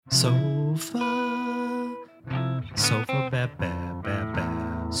Sofa, sofa, bab, bab, bab,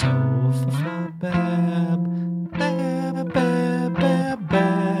 bab, sofa, bab, bab, bab, bab,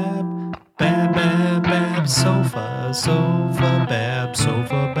 bab, bab, bab, bab, sofa, sofa, bab,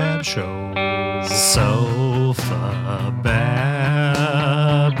 show. Sofa,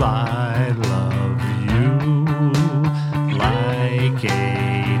 bab, I love you like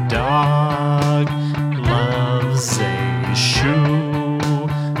a dog loves a shoe.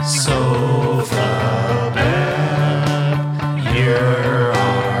 Sofa Bab, you're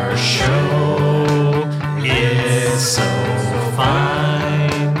our show. It's so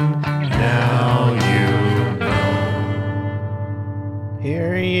fine, now you know.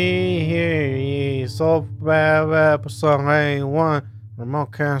 Hear ye, Sofa Bab episode 81,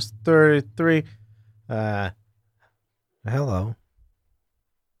 Remotecast 33. Hello.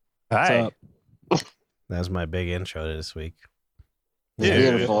 Hi. That's my big intro this week. Dude.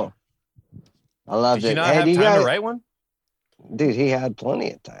 Beautiful. I loved Did you it. not Hey, have do you time guys, to write one? dude, he had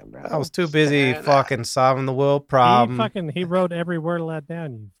plenty of time, bro. I was too busy Stand fucking solving the world problem. He wrote every word of that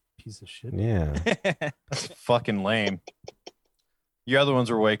down, you piece of shit. Yeah. That's fucking lame. Your other ones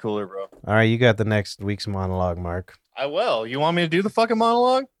were way cooler, bro. All right, you got the next week's monologue, Mark. I will. You want me to do the fucking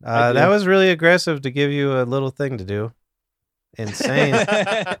monologue? That was really aggressive to give you a little thing to do. Insane.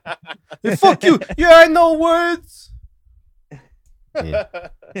 Hey, fuck you. Yeah, I know words. Yeah.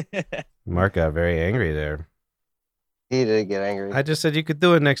 Mark got very angry there. He did get angry. I just said you could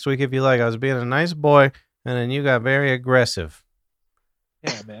do it next week if you like. I was being a nice boy, and then you got very aggressive.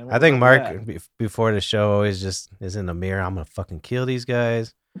 Yeah, man. I think Mark, before the show, always just is in the mirror. I'm going to fucking kill these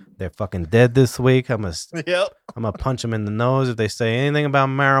guys. They're fucking dead this week. I'm gonna punch them in the nose if they say anything about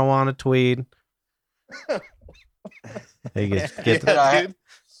marijuana tweed. They get Dude. I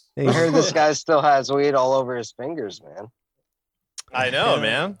heard this guy still has weed all over his fingers, man. I know,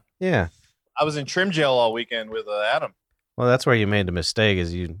 man. Yeah. I was in trim jail all weekend with Adam. Well, that's where you made the mistake.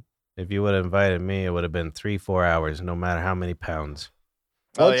 If you would have invited me, it would have been 3-4 hours, no matter how many pounds.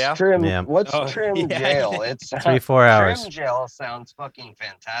 What's trim? Yeah. What's trim jail? It's 3-4 hours. Trim jail sounds fucking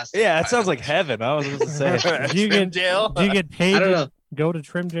fantastic. Yeah, it sounds like heaven. I was going to say. Do you get jail? Do you get paid I don't to know. go to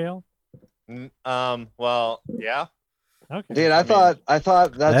trim jail? Well, yeah. Okay. Dude, I thought that's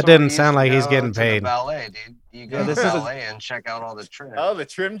That where didn't we sound used like to he's go getting to the paid. ballet, dude. You go Yeah, to this the is a- ballet and check out all the trim. Oh, the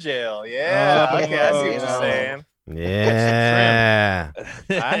trim jail. Yeah. Oh, Okay, I see what you you're know. saying. Yeah.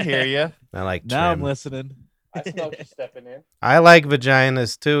 I hear you. I like Now I'm trim. listening. I smell you stepping in. I like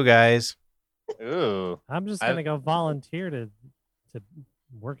vaginas too, guys. Ooh. I'm just gonna go volunteer to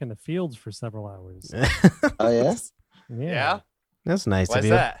work in the fields for several hours. Oh yeah. Yeah. That's nice Why's of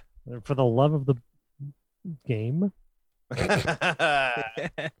you. that? For the love of the game.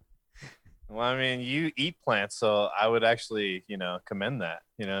 Well, I mean, you eat plants, so I would actually, commend that.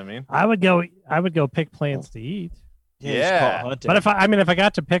 You know what I mean? I would go pick plants to eat. Yeah. Yeah. Just call it hunting. But if I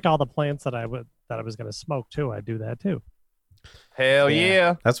got to pick all the plants that I was gonna smoke too, I'd do that too. Hell Yeah.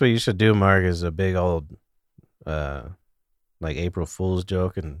 yeah. That's what you should do, Mark, is a big old like April Fool's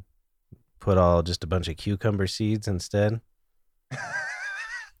joke and put just a bunch of cucumber seeds instead.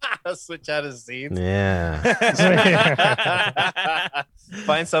 Switch out his seeds. Yeah.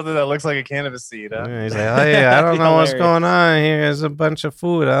 Find something that looks like a cannabis seed, huh? Yeah, he's like, oh yeah, I don't know what's Hilarious. going on here. There's a bunch of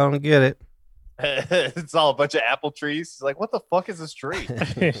food. I don't get it. It's all a bunch of apple trees. He's like, what the fuck is this tree?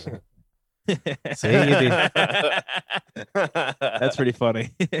 See, you do. That's pretty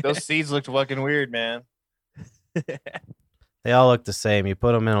funny. Those seeds looked fucking weird, man. They all look the same. You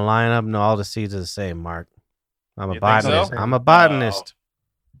put them in a lineup, and all the seeds are the same, Mark. I'm a You think so? botanist. I'm a botanist.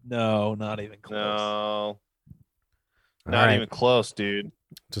 No, not even close. No. All Not right. even close, dude.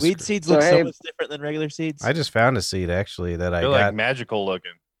 Just- Weed seeds So, look hey- so much different than regular seeds. I just found a seed actually that I They're got. like magical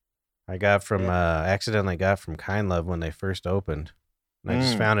looking. I got from accidentally got from Kind Love when they first opened. And I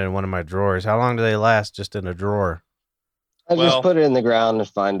just Mm. found it in one of my drawers. How long do they last? Just in a drawer. I Well- just put it in the ground and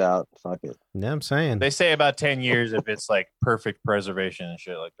find out. Fuck it. Yeah, I'm saying. They say about 10 years if it's like perfect preservation and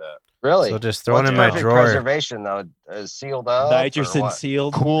shit like that. Really? So just throw it What's in my perfect drawer. Preservation though, sealed up. or Nitrogen what?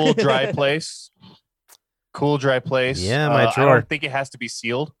 sealed. Cool, dry place. Cool, dry place. Yeah, my I drawer. don't think it has to be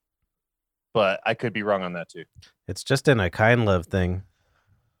sealed, but I could be wrong on that too. It's just in a Kind Love thing.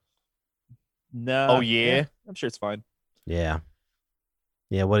 No. Oh, yeah? I'm sure it's fine. Yeah.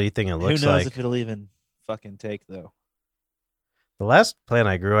 Yeah, what do you think it Who looks knows like? if it'll even fucking take though. The last plant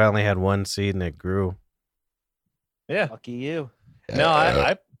I grew, I only had one seed and it grew. Yeah. Lucky you. No,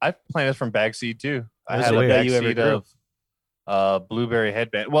 I planted from bag seed too. I That's had a weird. bag You ever seed grew? of blueberry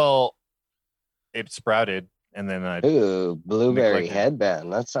headband. Well, it sprouted and then I Ooh, blueberry Neglected.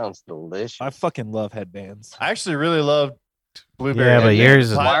 headband. That sounds delicious. I fucking love headbands. actually really loved Blueberry. Yeah, but headband.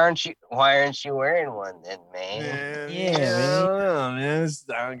 yours is- Why aren't you wearing one then, man? Yeah, I man. don't know, man.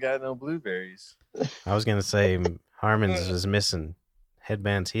 I don't got no blueberries. I was gonna say Harmon's is missing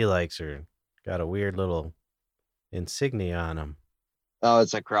headbands he likes, or got a weird little insignia on him. Oh,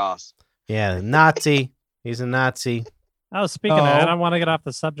 it's a cross. Yeah, Nazi. He's a Nazi. Oh, speaking of that, Oh. I want to get off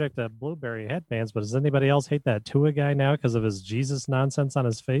the subject of blueberry headbands, but does anybody else hate that Tua guy now because of his Jesus nonsense on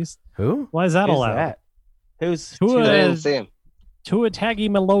his face? Who? Why is that Who's allowed? that? Who's Tua- I didn't see him. Tua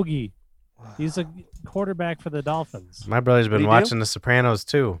Tagovailoa. He's a quarterback for the Dolphins. My brother's What'd been he do? watching The Sopranos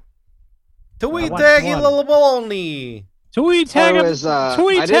too. Tui watched Taggy one. Little Baloney. Tui I didn't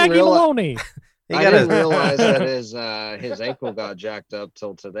Tagovailoa. He I got didn't a realize that his ankle got jacked up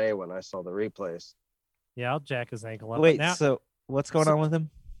till today when I saw the replays. Yeah, I'll jack his ankle up. but Wait, now, so what's going on with him?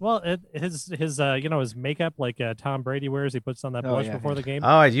 well, his makeup like Tom Brady wears. He puts on that Oh, blush yeah, before yeah. the game.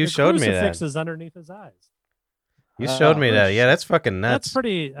 Oh, you The showed me crucifix that. is underneath his eyes. You showed me that. Yeah, that's fucking nuts. That's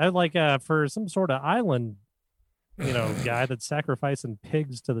pretty. I like for some sort of island, guy that's sacrificing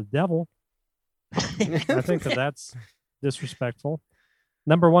pigs to the devil. I think that's disrespectful.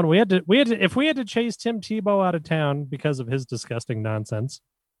 Number one, if we had to chase Tim Tebow out of town because of his disgusting nonsense,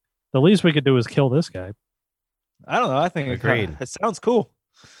 the least we could do is kill this guy. I don't know. I think Agreed. it sounds cool.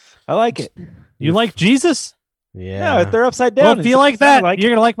 I like it. You like Jesus? Yeah. Yeah, they're upside down. Well, if It you like sounded that,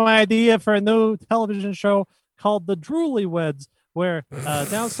 you're gonna like my idea for a new television show called The Droolyweds, where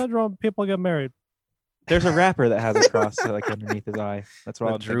Down syndrome people get married. There's a rapper that has a cross like underneath his eye. That's what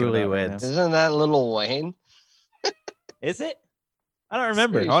The I'm thinking about right Droolyweds. now. Isn't that Lil Wayne? Is it? I don't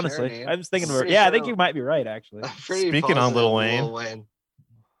remember, Pretty sure, honestly. dude. I'm just thinking about Pretty Yeah, I sure. think you might be right, actually. I'm pretty Speaking on positive Lil it's Wayne.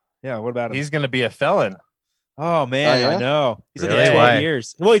 Yeah, what about him? He's gonna be a felon. Oh man, Oh, yeah? I know. He's looking Really? at 12 Why?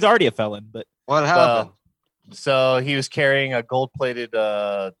 years. Well, he's already a felon, but What happened? So he was carrying a gold-plated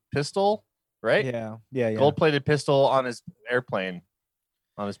pistol, right? yeah. Gold-plated pistol on his airplane,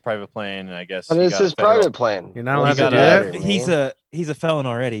 on his private plane, and I guess. But he it's got his federal- private plane. You're not What allowed do to you do got that? here, He's a felon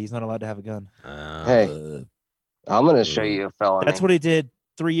already. He's not allowed to have a gun. Hey. I'm gonna show you a felony. That's what he did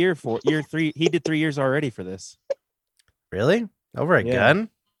 3 year for year 3. He did 3 years already for this. Really? Over a Yeah. gun?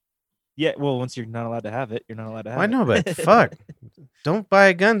 Yeah, well, once you're not allowed to have it, you're not allowed to have I it. know, but fuck. Don't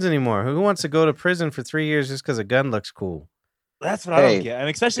buy guns anymore. Who wants to go to prison for 3 years just because a gun looks cool? That's what I Hey, don't get. I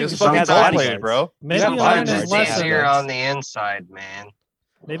mean, especially if It's he fucking fucking has gold-plated, bodyguards. bro. Maybe Yeah, he'll why learn not? his It's lesson. easier on the inside, man.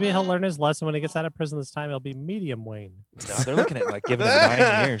 Maybe he'll learn his lesson when he gets out of prison this time. He'll be medium Wayne. No, they're looking at like giving him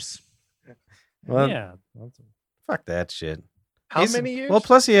 9 years. Well, yeah. fuck that shit. How He's- many years? Well,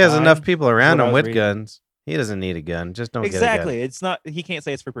 plus he has Nine. enough people around what I him was with reading. guns. He doesn't need a gun. Just don't Exactly. It's not. He can't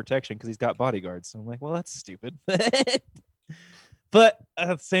say it's for protection because he's got bodyguards. So I'm like, well, that's stupid. But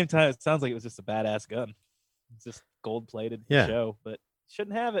at the same time, it sounds like it was just a badass gun. It's just gold plated Yeah. show, but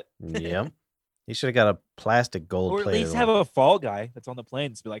shouldn't have it. get a gun. Yep. He should have got a plastic gold Or at plated least have a fall guy that's on the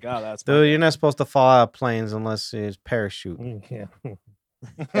plane to be like, oh, that's my Dude, guy." you're not supposed to fall out of planes unless it's parachute. Yeah.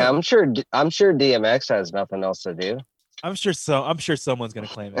 Yeah, I'm sure DMX has nothing else to do. I'm sure someone's gonna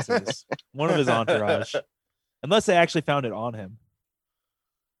claim it's his. One of his entourage, unless they actually found it on him.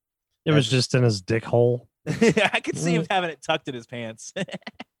 It was just in his dick hole. I could see him having it tucked in his pants.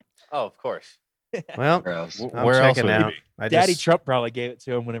 Oh, of course. Well, Gross. I'm Where else checking would he out. I Daddy just, Trump probably gave it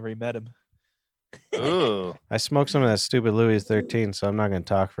to him whenever he met him. Ooh. I smoked some of that stupid Louis 13, so I'm not going to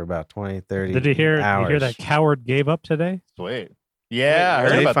talk for about 20, 30 Did you hear hours. that coward gave up today? Sweet. Yeah, I Wait, heard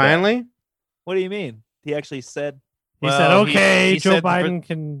Did he about that. finally? What do you mean? He actually said, He Well, said, he- "Okay, he Joe said for- Biden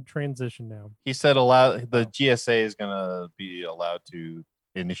can transition now." He said the GSA is gonna be allowed to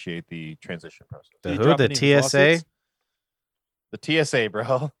initiate the transition process. The Did he who? drop The any of his TSA? lawsuits? The TSA,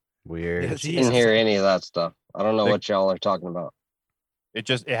 bro. Weird. Yeah, Didn't hear any of that stuff. I don't know They- what y'all are talking about. It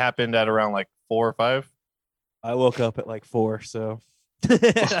happened at around like 4 or 5. I woke up at like 4, so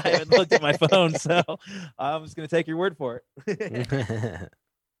I haven't looked at my phone, so I'm just gonna take your word for it.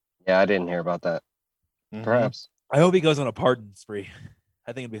 Yeah, I didn't hear about that. Mhm. Perhaps. I hope he goes on a pardon spree.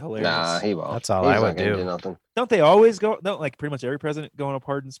 I think it'd be hilarious. Nah, he won't. That's all He's I not would gonna do. nothing. Don't they always go? Don't like pretty much every president go on a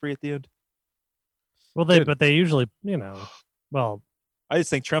pardon spree at the end? Well, Dude. but they usually, well, I just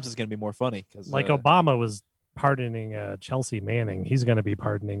think Trump's is gonna be more funny because like Obama was pardoning Chelsea Manning. He's going to be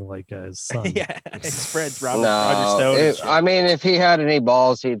pardoning like his son. yeah, his friends Roger No, Stone. and shit. I mean, if he had any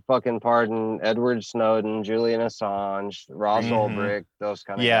balls, he'd fucking pardon Edward Snowden, Julian Assange, Ross Mhm. Ulbricht, those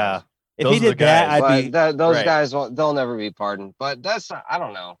kind of Yeah. guys. if those he are the did that, guys. I'd But be. those right. guys they'll never be pardoned. But that's I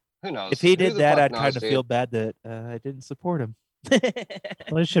don't know. Who knows? If he Who did the that, fuck I'd kind knows, of dude? feel bad that I didn't support him. Well,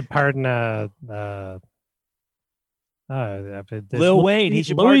 they should pardon Lil Wayne, he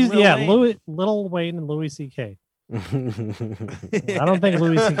should Louis, pardon Lil yeah, Wayne. Lil Wayne and Louis C.K. I don't think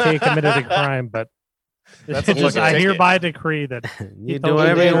Louis C.K. committed a crime, but That's a Just, fucking I ticket. hereby decree that You told do me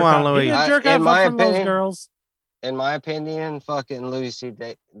whatever to you jerk want, off. He Louis. didn't jerk In off my from those opinion- girls. In my opinion, fucking Louis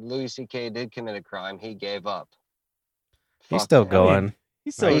C.K. did commit a crime. He gave up. He's Fuck still him. going.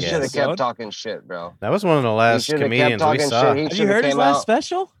 He's still I He guess. should have kept going. talking shit, bro. That was one of the last shoulda kept comedians we talking saw. shit. He Have you shoulda heard his came last out-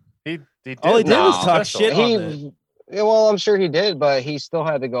 special? He did. All he did was No. talk shit on the. Yeah, well, I'm sure he did, but he still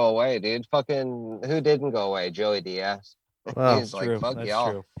had to go away, dude. Fucking who didn't go away? Joey Diaz. Well, He's like, True. fuck That's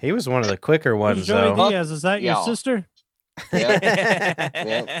y'all. true. He was one of the quicker Who's ones, Joey though. Diaz? Is that your Y'all. sister?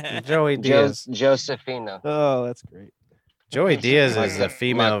 Joey Diaz. Josephina. Oh, that's great. Joey Diaz My is cou- a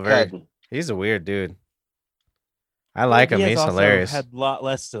female my version. cousin. He's a weird dude. I like him. Diaz He's also hilarious. Had a lot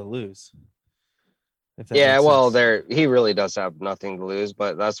less to lose. If that Yeah, makes well, sense. he really does have nothing to lose,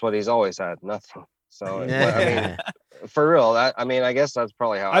 but that's what he's always had, nothing. So, but, I mean, for real, I guess that's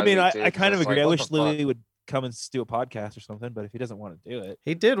probably how. I mean, I'd be too, I kind of 'cause it's agree. like, I what wish the fuck? Louis would come and do a podcast or something, but if he doesn't want to do it,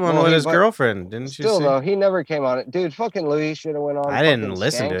 he did one Well, with he- his but girlfriend, didn't you Still see? though, he never came on it, dude. Fucking Louis should have went on. I didn't fucking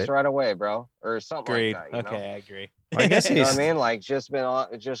listen to Skanks it. right away, bro, or something agreed. like that. You know? Okay, I agree. Well, I guess You know what he's- I mean? Like, just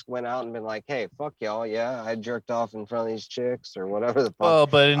went out and been like, hey, fuck y'all, yeah, I jerked off in front of these chicks or whatever the fuck. Well,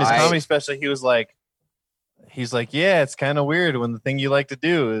 but in his I- comedy special, he's like, yeah, it's kind of weird when the thing you like to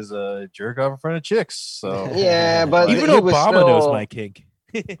do is jerk off in front of chicks. So Yeah, but Even he was Obama knows still- my kink.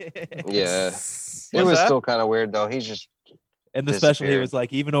 Yeah, it What's was that? still kind of weird though. He's just And the special, he Disappeared. was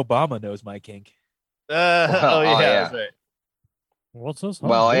like, even Obama knows my kink. oh yeah, yeah. that's right. What's this?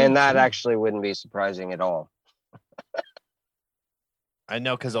 well, and that actually. actually wouldn't be surprising at all. I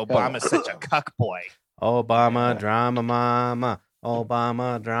know because Obama's such a cuck boy. Obama Yeah. drama mama.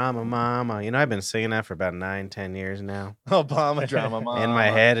 Obama drama mama. You know, I've been singing that for about 9-10 years now. Obama drama mom. In my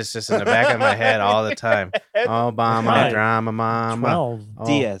head, it's just in the back of my head all the time. Obama Right. drama mama. 12. Oh,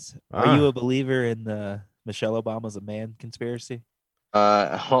 Diaz, are ah. you a believer in the Michelle Obama's a man conspiracy?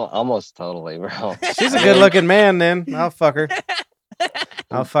 Almost totally, bro. She's a good looking man, then. I'll fuck her.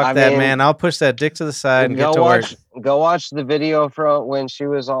 I'll fuck I that mean, man. I'll push that dick to the side and get Go to work. go watch the video from when she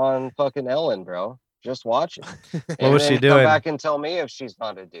was on fucking Ellen, bro. Just watch it. What was she doing? Come back and tell me if she's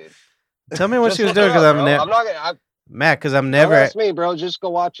not a dude. Tell me what Just she was look it doing because up, I'm bro. never I'm not gonna. Matt. Because I'm Don't never. ask me, bro. Just go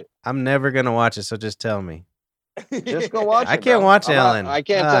watch it. I'm never gonna watch it. So just tell me. Just go watch it. I can't bro. watch I'm not- Ellen. I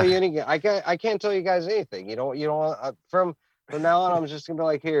can't Ah. tell you any. I can't tell you guys anything. You don't. From now on, I'm just gonna be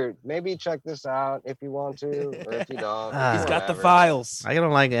like, here, maybe check this out if you want to, or if you don't. Ah. He's got the whatever. files. I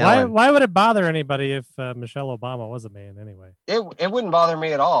don't like Why, Ellen. why would it bother anybody if Michelle Obama was a man anyway? It wouldn't bother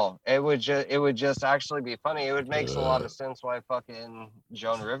me at all. It would just actually be funny. It would make a lot of sense why fucking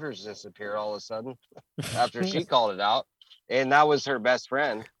Joan Rivers disappeared all of a sudden after she called it out, and that was her best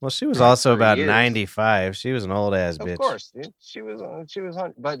friend. Well, she was also for about years. 95. She was an old ass Of bitch. course, dude. She was,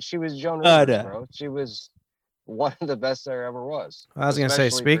 but she was Joan Oh, Rivers, no. bro. She was one of the best there ever was. I was gonna say,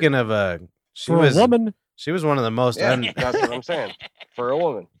 Especially speaking for, of she For was a woman, she was one of the most yeah, that's what I'm saying. For a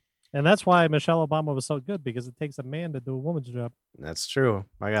woman, and that's why Michelle Obama was so good because it takes a man to do a woman's job. That's true.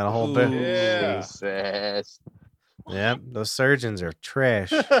 I got a whole Ooh. bit. Yeah. Jesus. Yep, those surgeons are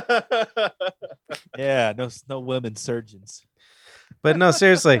trash. Yeah, no women surgeons. But no,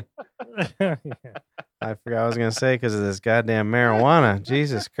 seriously, Yeah. I forgot what I was gonna say because of this goddamn marijuana.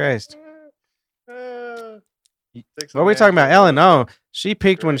 Jesus Christ. What are we talking about? Ellen. Oh, she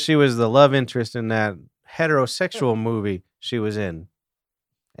peaked when she was the love interest in that heterosexual movie she was in.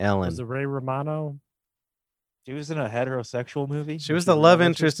 Ellen. Was it Ray Romano? She was in a heterosexual movie. She was the love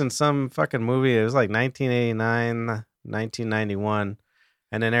interest in some fucking movie. It was like 1989, 1991.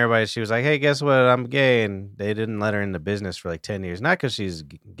 And then she was like, hey, guess what? I'm gay. And they didn't let her in the business for like 10 years. Not because she's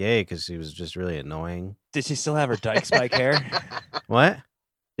gay, because she was just really annoying. Did she still have her dyke spike hair? What?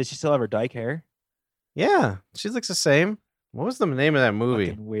 Did she still have her dyke hair? Yeah, she looks the same. What was the name of that movie?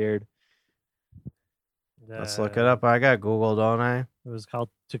 Fucking weird. Let's look it up. I got Googled, don't I? It was called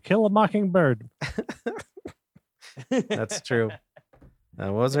To Kill a Mockingbird. That's true.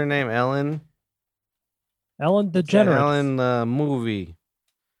 What was her name? Ellen? Ellen DeGeneres. Ellen movie.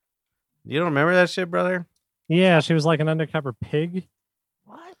 You don't remember that shit, brother? Yeah, she was like an undercover pig.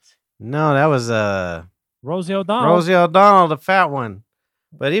 What? No, that was Rosie O'Donnell. Rosie O'Donnell, the fat one.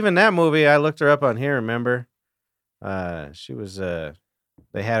 But even that movie, I looked her up on here, remember? She was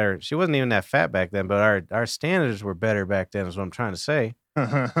they had her, she wasn't even that fat back then, but our standards were better back then, is what I'm trying to say.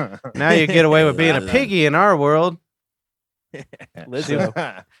 Now you get away with being a piggy in our world.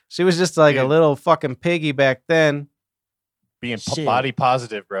 Lizzo. She was just like a Dude. little fucking piggy back then. Being Shit. body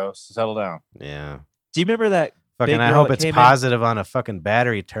positive, bro. Settle down. Yeah. Do you remember that Fucking, big I girl hope that it's came in? positive on a fucking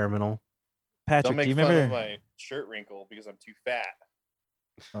battery terminal. Patrick? Don't Do make you fun remember? of my shirt wrinkle because I'm too fat.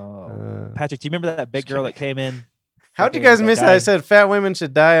 Oh. Patrick, do you remember that big girl that came in? How'd you Fucking guys that miss it? guy- I said fat women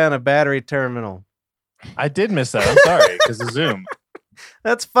should die on a battery terminal. I did miss that. I'm sorry, because of Zoom.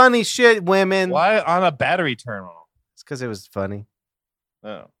 That's funny shit, women. Why on a battery terminal? It's because it was funny.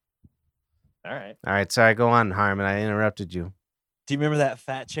 Oh, all right. All right, sorry. Go on, Harmon. I interrupted you. Do you remember that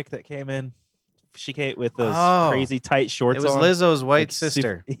fat chick that came in? She came with those Oh. crazy tight shorts. It was on. Lizzo's white Like,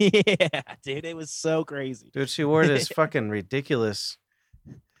 sister. Yeah, dude, it was so crazy. Dude, she wore this fucking ridiculous.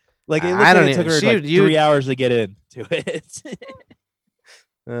 Like it I looked like don't it took even- her like you- 3 hours to get into it.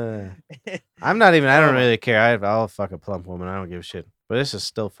 I'm not even. I don't really care. I'll fuck a plump woman. I don't give a shit. But this is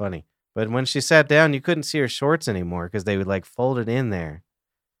still funny. But when she sat down, you couldn't see her shorts anymore because they would like fold it in there.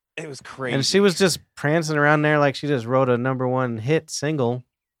 It was crazy. And she was just prancing around there like she just wrote a #1 hit single.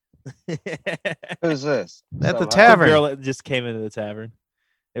 Who's this? At the Somehow. tavern. girl that just came into the tavern.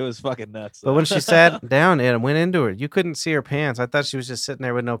 It was fucking nuts. But when she sat down and went into it, you couldn't see her pants. I thought she was just sitting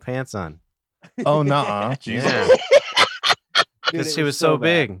there with no pants on. Oh, nuh-uh. Jesus. Yeah, Dude, because it she was so bad.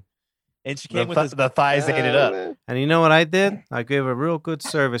 big. And she The, came with this. the thighs ate it up. And you know what I did? I gave a real good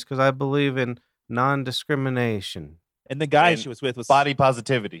service because I believe in non-discrimination. And the guy and she was with was Body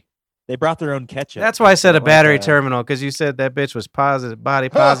positivity. They brought their own ketchup. That's why I said a Like, battery terminal, because you said that bitch was positive, body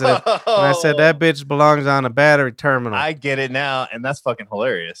positive. And I said that bitch belongs on a battery terminal. I get it now, and that's fucking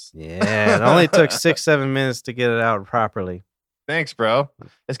hilarious. Yeah, it only took 6-7 minutes to get it out properly. Thanks, bro.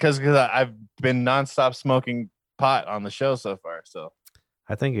 It's because I've been nonstop smoking pot on the show so far, so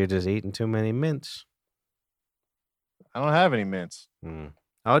I think you're just eating too many mints. I don't have any mints.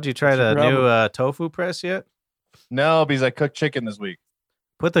 Oh, did you try What's your the new problem? tofu press yet? No, because I cooked chicken this week.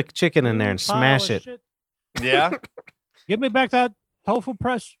 Put the chicken in there and Pile smash of it. shit. Yeah. Give me back that tofu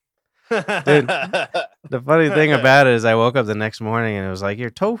press. Dude. The funny thing about it is I woke up the next morning and it was like,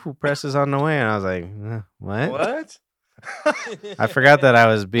 your tofu press is on the way. And I was like, what? What? I forgot that I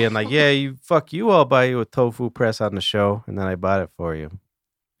was being like, yeah, I'll buy you a tofu press on the show. And then I bought it for you.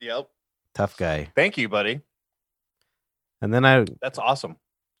 Yep. Tough guy. Thank you, buddy. And then I, That's awesome.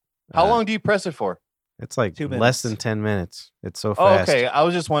 How long do you press it for? It's like 2 less minutes. than 10 minutes. It's so Oh, fast. okay. I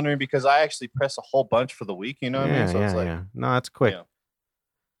was just wondering because I actually press a whole bunch for the week. You know what I mean? So it's like, No, it's quick. Yeah.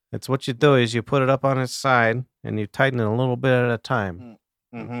 It's what you do is you put it up on its side and you tighten it a little bit at a time.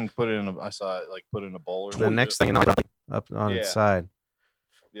 put it in a. I saw it like put it in a bowl or The something. next thing you know, it's up on its Yeah. side.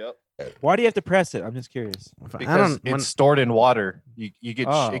 Yep. Why do you have to press it? I'm just curious. Because it's stored in water. You get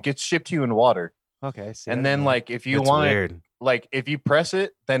Oh. it gets shipped to you in water, Okay, I see. I and didn't then know. like if you it's want it, weird. like if you press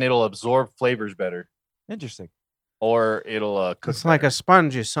it, then it'll absorb flavors better, Interesting. or it'll cook. It's like better. a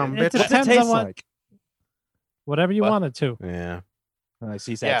sponge, you some It bitch. What's it depends on taste what- like? Whatever you What? want it to. Yeah. I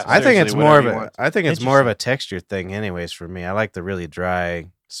see. Yeah, I think seriously, it's more of whatever you a want. I think it's more of a texture thing anyways for me. I like the really dry,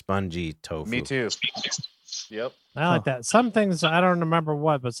 spongy tofu. Me too. Yep. I like that. Some things I don't remember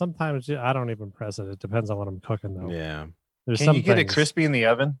what, but sometimes I don't even press it. It depends on what I'm cooking though. Yeah. There's Can some you get it things crispy in the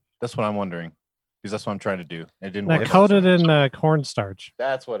oven? That's what I'm wondering. Because that's what I'm trying to do. It didn't that work. coated in cornstarch.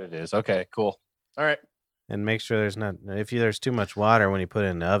 That's what it is. Okay, cool. All right. And make sure there's not there's too much water when you put it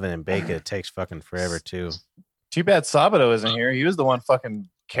in the oven and bake it, it takes fucking forever too. Too bad Sabato isn't here. He was the one fucking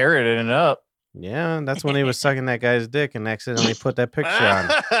carroting it up. Yeah, that's when he was sucking that guy's dick and accidentally put that picture on.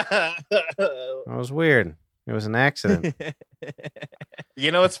 That was weird. It was an accident.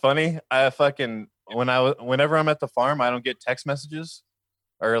 You know what's funny? I fucking whenever I'm at the farm, I don't get text messages,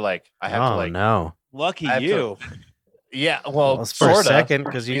 or like I have to Oh like no. Lucky I have to- you. yeah. Well, Well, it's for a sorta, second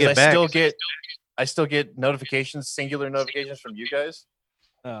because you because get back. I still get notifications, singular notifications from you guys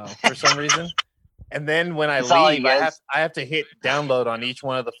Oh. for some reason. And then when I That's all he leave, gets. I have to hit download on each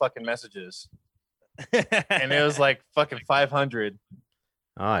one of the fucking messages, and it was like fucking 500.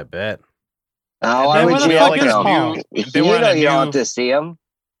 Oh, I bet. Oh, And why then would when you they help like them? a new- You they want know a you don't have new- to see them.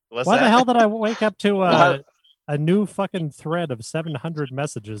 What's Why that? the hell did I wake up to What? a new fucking thread of 700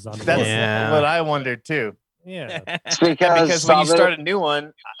 messages on the That's phone? Yeah. what I wondered too. Yeah. It's because, Because when you Sabado- start a new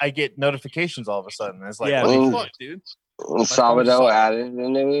one, I get notifications all of a sudden. It's like, Yeah, what the me fuck, dude? Sabado added a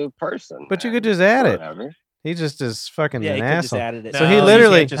new person. But you man. could just add it. Whatever. He just is fucking Yeah, an he could just asshole. added it. So he you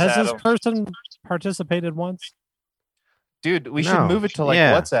literally- can't just Has add this them. person participated once? Dude, we No. should move it to like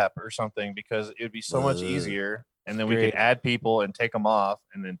Yeah. WhatsApp or something because it would be so much easier. And then we Great. could add people and take them off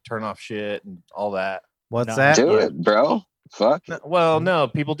and then turn off shit and all that. What's No. that? Do it, bro. Fuck. Well, no,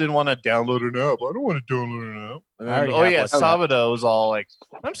 people didn't want to download an app. I don't want to download an app. And I then, already oh have yeah, WhatsApp. Sabado was all like,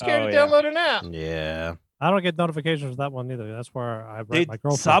 I'm scared Oh, to yeah. download an app. Yeah. I don't get notifications for that one either. That's where I write Dude, my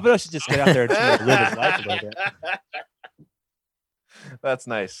girlfriend. Sabado should just get out there and try to live his life a little bit. That's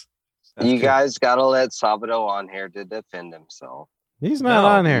nice. That's You cool. guys gotta let Sabado on here to defend himself. He's not No.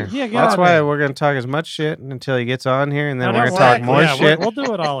 on here. Yeah, get That's on why there. we're gonna talk as much shit until he gets on here, and then I we're don't gonna talk want- more yeah, shit. We'll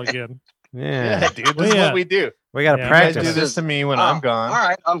do it all again. Yeah. Yeah, dude, this is Yeah. what we do. We gotta Yeah. You guys practice. do this to me when Oh, I'm gone. All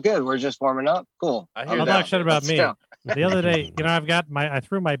right, I'm good. We're just warming up. Cool. I I'm hear I'll that. down. talk shit about Let's me. go. The other day, I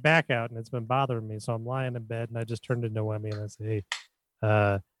threw my back out and it's been bothering me. So I'm lying in bed and I just turned to Noemi and I said,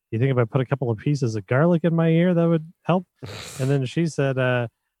 hey, you think if I put a couple of pieces of garlic in my ear, that would help? And then she said,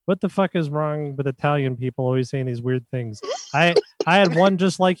 what the fuck is wrong with Italian people always saying these weird things? I had one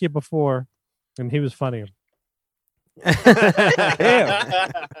just like you before and he was funny.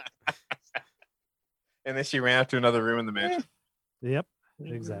 And then she ran out to another room in the mansion. Yep,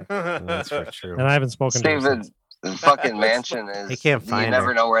 exactly. That's for true. And I haven't spoken to her Steven, since. the fucking mansion is. He can't You find never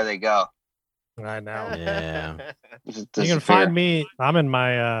her. know where they go. I know. Yeah. Just You can disappear. find me. I'm in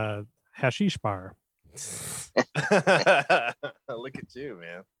my hashish bar. Look at you,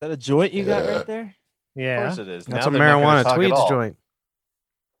 man. Is that a joint you got right there? Of Yeah. course it is. That's Now a they're not gonna marijuana talk at tweeds all. joint.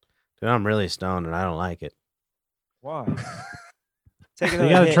 Dude, I'm really stoned and I don't like it. Why? Take You another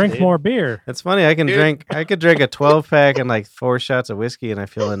got to hit, drink dude. more beer. It's funny. I could Dude. drink a 12 pack and like 4 shots of whiskey, and I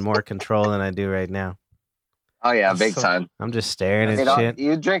feel in more control than I do right now. Oh yeah, That's big so- time. I'm just staring You at know, shit.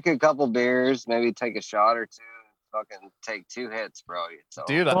 you drink a couple beers, maybe take a shot or two, fucking take 2 hits, bro. So,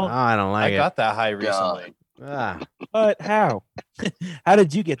 Dude, Oh, I don't I like got that high recently. it. Ah, But how? How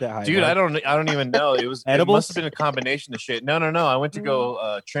did you get that high? Dude, Mark? I don't even know. It was it Edibles? must have been a combination of shit. No. I went to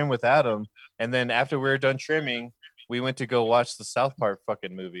go trim with Adam, and then after we were done trimming, we went to go watch the South Park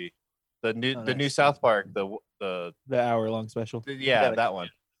fucking movie. The new Oh, the new nice. South Park, the the hour-long special. yeah, Got it. that one.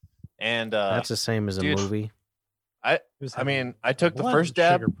 And that's the same as a dude. movie. He was I having mean, a I took the blood first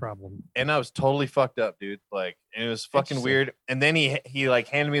dab sugar problem. and I was totally fucked up, dude. Like, and it was fucking Interesting. weird. And then he like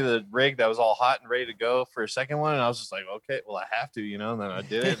handed me the rig that was all hot and ready to go for a second one, and I was just like, okay, well I have to, And then I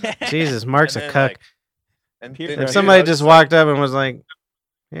did it. Jesus, Mark's a And then, cuck. like, and Peer then, pressure. If dude, somebody I was just like- walked up and was like,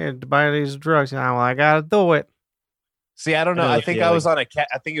 "Here, to buy these drugs," well, I gotta do it. See, I don't know. know I the think I was feeling. on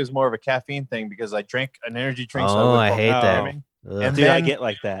I think it was more of a caffeine thing because I drank an energy drink. so Oh, wouldn't I fall hate asleep that. dreaming. Ugh. And Dude, I then- get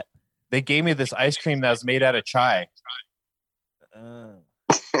like that. They gave me this ice cream that was made out of chai.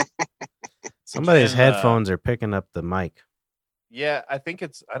 Somebody's and, headphones are picking up the mic. Yeah, I think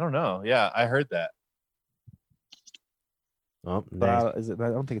it's. I don't know. Yeah, I heard that. Oh, But nice. I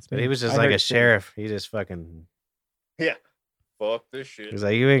don't think it's But me. he was just I like heard a it too. sheriff. He just fucking. Yeah. Fuck this shit. He's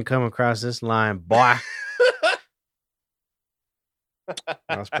like, "You ain't come across this line, boy."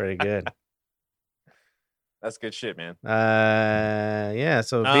 That was pretty good. That's good shit, man. Yeah.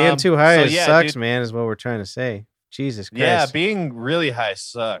 So being too high so it yeah, sucks, dude. man. Is what we're trying to say. Jesus Christ. Yeah, being really high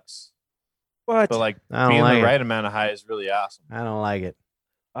sucks, What? but like I don't being like the it. right amount of high is really awesome. I don't like it.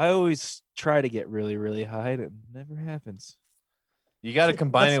 I always try to get really, really high, and it never happens. You got to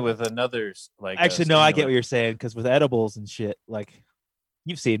combine That's- it with another like. Actually, no, I get what stimulant. you're saying because with edibles and shit, like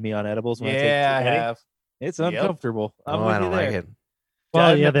you've seen me on edibles. When Yeah, I I take have. It's Yep. uncomfortable. I'm Oh, with I don't you like there. it.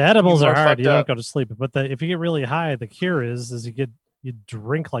 Well, Yeah, yeah, the edibles more are hard. fucked You don't up. go to sleep. But if you get really high, the cure is you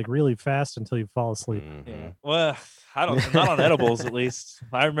drink like really fast until you fall asleep. Mhm. Yeah. Well, I don't. Not on edibles, at least.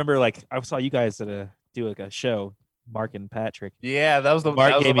 I remember, like, I saw you guys do like a show, Mark and Patrick. Yeah, that was the.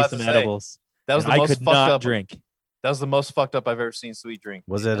 Mark I was gave me about some to say, edibles. That was and the I most could fucked not up. drink. That was the most fucked up I've ever seen Sweet drink.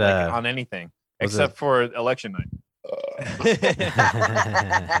 Was it like, on anything was except for election night?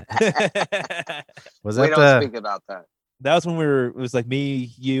 Was we that don't speak about that. That was when it was like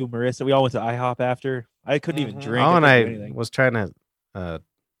me, you, Marissa. We all went to IHOP after. I couldn't even Mhm. drink. Oh, and couldn't I do anything. was trying to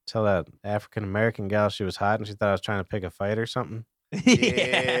tell that African American gal she was hot, and she thought I was trying to pick a fight or something.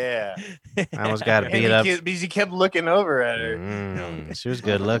 Yeah. I almost got And beat he up. because you kept looking over at her. She was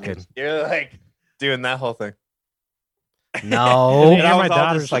good looking. You're like doing that whole thing. Did you No. And hear I my was all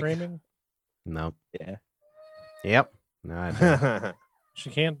daughter just like- screaming? Nope. Yeah. Yep. No, I didn't. She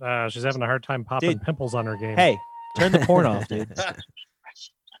can't. She's having a hard time popping Dude. pimples on her game. Hey, turn the porn off, dude.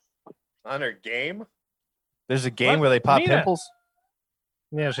 On her game? There's a game What? where they pop Nina. pimples.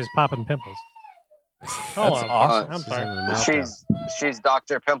 Yeah, she's popping pimples. That's Hold on. awesome. I'm She's sorry. having a meltdown. She's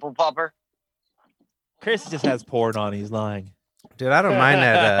Dr. Pimple Popper. Chris just has porn on. He's lying. Dude, I don't mind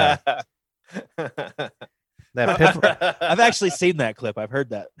that that pimple. I've actually seen that clip. I've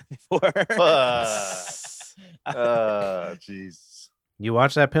heard that before. Jeez. You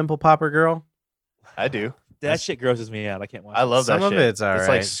watch that pimple popper girl? I do. That shit grosses me out. I can't watch. I it. love that Some of shit. it's all It's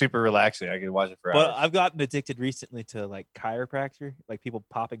right. like super relaxing. I can watch it for But hours. I've gotten addicted recently to like chiropractor, like people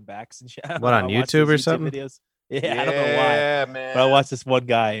popping backs and shit. I don't What, know, on I watch YouTube these or something? Videos. Yeah, I don't know why. Yeah, man. But I watched this one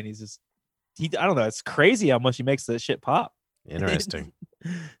guy and I don't know. It's crazy how much he makes that shit pop. Interesting.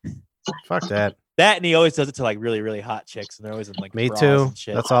 Fuck that. That and he always does it to like really, really hot chicks, and they're always in like Me bras too. and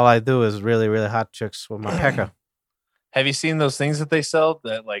shit. That's all I do is really, really hot chicks with my pecker. Have you seen those things that they sell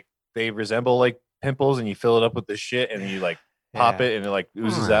that like they resemble like pimples and you fill it up with this shit and you like pop Yeah. it and it like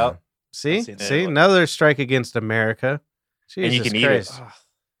oozes Huh. out? See, seen that see, one. another strike against America. And you Jesus can eat Christ. it.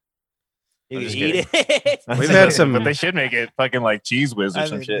 You I'm can just eat it. We've had some- but they should make it fucking like Cheese Whiz or I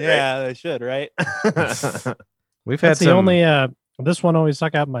some mean, shit, yeah, they should, right? right? We've had That's the some. only. This one always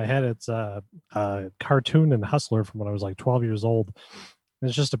stuck out in my head. It's a cartoon and Hustler from when I was like 12 years old.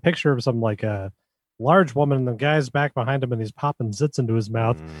 It's just a picture of some like a large woman, and the guy's back behind him, and he's popping zits into his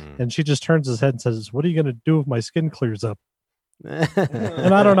mouth, and she just turns his head and says, "What are you gonna do if my skin clears up?"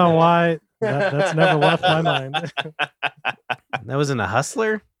 And I don't know why that's never left my mind. That was in a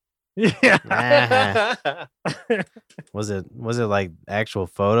Hustler. Yeah. Was it like actual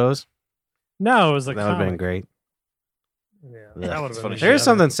photos? No, it was a That would have been comic. great. Yeah, Yeah, that would it's have funny been. shit. There's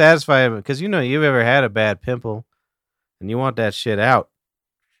something satisfying because you've ever had a bad pimple, and you want that shit out.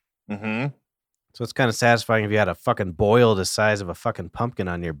 hmm So it's kind of satisfying if you had a fucking boil the size of a fucking pumpkin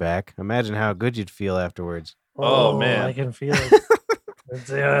on your back. Imagine how good you'd feel afterwards. Oh, man. I can feel it.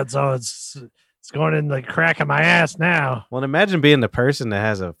 It's going in the crack of my ass now. Well, imagine being the person that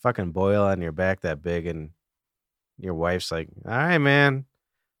has a fucking boil on your back that big, and your wife's like, "All right, man,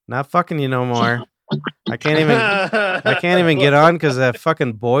 not fucking you no more. I can't even get on because that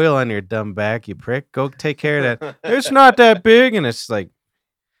fucking boil on your dumb back, you prick. Go take care of that. It's not that big." And it's like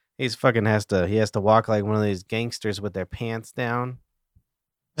he has to walk like one of these gangsters with their pants down.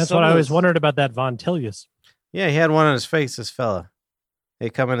 That's Some what I of always those- wondered about that Von Tillius. Yeah, he had one on his face. This fella. They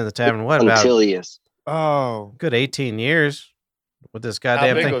come into the tavern. What about Antilius. Oh, good 18 years with this How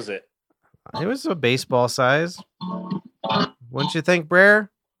goddamn big thing? was it? It was a baseball size. Wouldn't you think, Brer?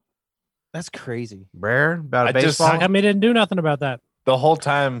 that's crazy. Brer about a I just- baseball. How come he didn't do nothing about that? The whole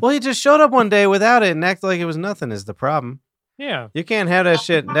time. Well, he just showed up one day without it and acted like it was nothing. Is the problem? Yeah, You can't have that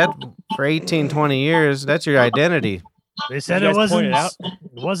shit that for 18, 20 years. That's your identity. they said You it guys pointed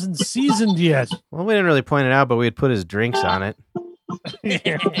wasn't seasoned yet. Well, we didn't really point it out, but we'd put his drinks on it.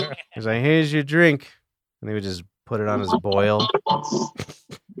 He's like, "Here's your drink," and he would just put it on his boil.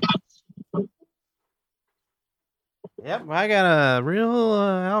 Yep, I got a real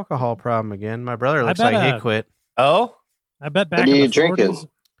alcohol problem again. My brother I looks bet, like he quit Oh? I bet back What are in you the drinking? 40s,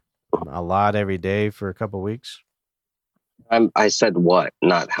 a lot every day for a couple weeks. I said what,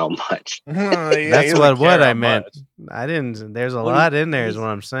 not how much. That's what I meant. I didn't. There's a What do lot you- in there, is he's- what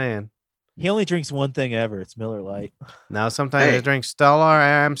I'm saying. He only drinks one thing ever. It's Miller Lite. Now sometimes I Hey. drink Stella.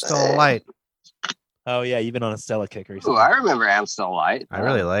 I'm still light. Oh yeah, you've been on a Stella kick Ooh, recently. I remember Amstel Light. I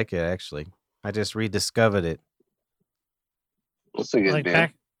really like it actually. I just rediscovered it. That's a good like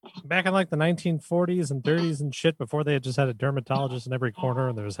beer. back in like the 1940s and 30s and shit, before they had just had a dermatologist in every corner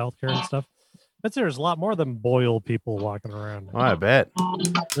and there was healthcare and stuff. But there's a lot more than boil people walking around. Oh, I bet.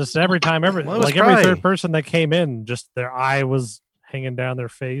 Just every time, Well, it was every probably- third person that came in, just their eye was hanging down their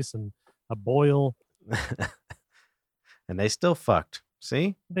face and a boil. And they still fucked.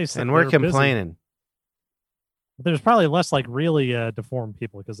 See? They said And we're they were busy. complaining. There's probably less like really deformed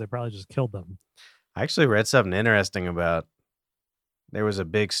people because they probably just killed them. I actually read something interesting about there was a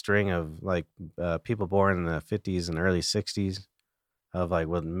big string of like people born in the 50s and early 60s of like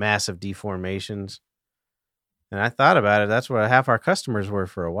with massive deformations. And I thought about it. That's what half our customers were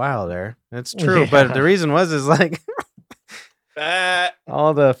for a while there. It's true. But Yeah. the reason is like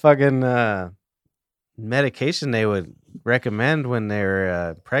all the fucking medication they would recommend when they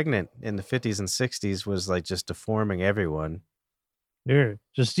were pregnant in the 50s and 60s was like just deforming everyone. Here,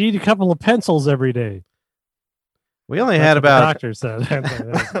 just eat a couple of pencils every day. We only That's had what the about doctor said.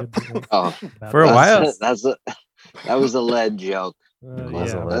 That's good to know Oh, about For a that. while. that was a lead joke.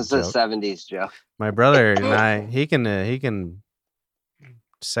 Was a Yeah. lead That's a joke. 70s joke. my brother and I, he can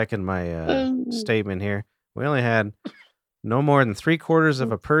second my statement here. We only had no more than 3/4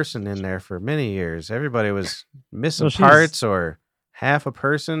 of a person in there for many years. Everybody was missing Well, she's- parts or half a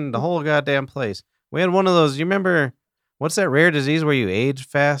person, the whole goddamn place. We had one of those. You remember what's that rare disease where you age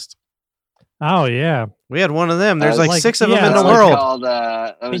fast? Oh yeah. We had one of them. There's That like was 6 like- of them yeah, in That the was world. called,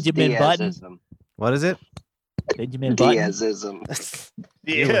 that was Benjamin Button? Diazism. What is it? Benjamin Button.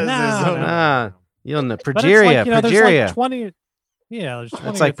 Diazism. Ah, you'll know. But it's Progeria. like, there's Progeria. like 20. Yeah, there's 20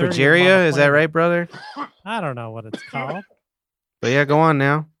 That's or like 30 of them on progeria. the Is that planet. right, brother? I don't know what it's called. But yeah, go on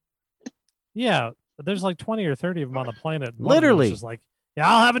now. Yeah, but there's like 20 or 30 of them on the planet. One of them is Literally. just like, yeah,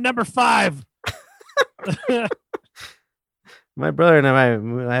 I'll have a number 5. My brother and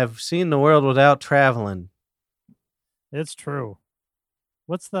I have seen the world without traveling. It's true.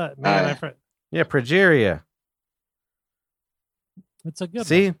 What's the man? I forget. Yeah, progeria. It's a good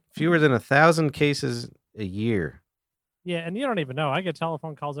See, one. fewer than 1,000 cases a year. Yeah, and you don't even know. I get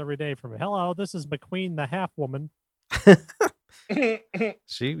telephone calls every day from, hello, this is McQueen, the half woman.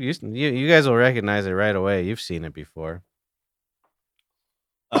 See, you guys will recognize it right away. You've seen it before.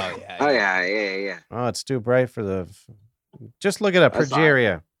 Oh yeah. Oh yeah. Oh, it's too bright for the. Just look it up. I saw it.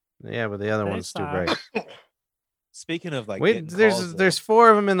 Progeria. Yeah, but the other They one's too saw it. bright. Speaking of like, Wait, getting calls, there's 4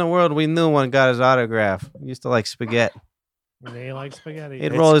 of them in the world. We knew one got his autograph. He used to like spaghetti. They like spaghetti.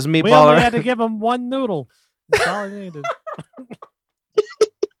 He'd roll his We meatball only around. had to give him one noodle. That's all he needed.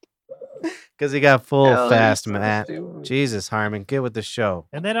 Because he got full Hell, fast, you're so Matt. stupid. Jesus, Harmon, get with the show.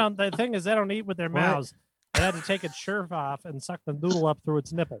 And they don't. The thing is, they don't eat with their What? mouths. They had to take its shirt off and suck the noodle up through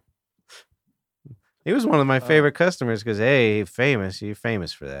its nipple. He was one of my favorite customers because hey, famous. You're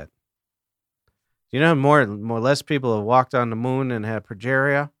famous for that. You know, more less people have walked on the moon and had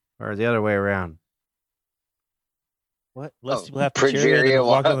progeria, or the other way around. what? Less Oh, people have Progeria progeria than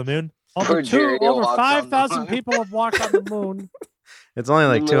walk walk- on the moon. Progeria Over walked on the 5,000 moon. people have walked on the moon. It's only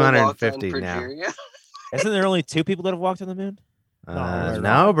like The moon walked on 250 now. Progeria. Isn't there only 2 people that have walked on the moon?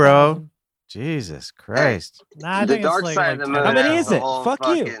 No, bro. Jesus Christ. Nah, I The think it's dark like, side of the 10. moon. How many has is a it? whole Fuck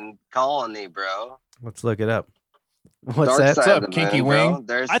you. fucking colony, bro. Let's look it up. What's Dark that? side up, of the Kinky moon, bro. Wing?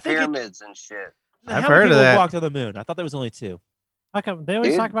 There's I think it- pyramids and shit. I've How heard many of people that. have walked on the moon? I thought there was only 2. How come they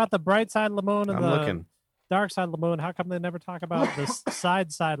always Dude. talk about the bright side of the moon and I'm the looking. dark side of the moon? How come they never talk about the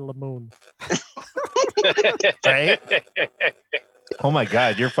side of the moon? Right? Oh my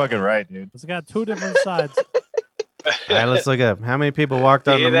God, you're fucking right, dude. It's got 2 different sides. All right, let's look up. How many people walked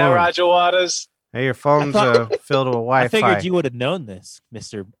You on the hear that, moon? Roger Waters? Hey, your phone's filled with Wi-Fi. I figured you would have known this,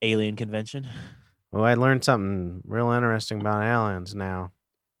 Mr. Alien Convention. Oh, I learned something real interesting about aliens now.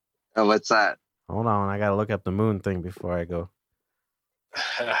 Oh, what's that? Hold on, I gotta look up the moon thing before I go.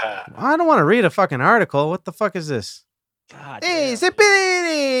 I don't want to read a fucking article. What the fuck is this? God. Hey, damn.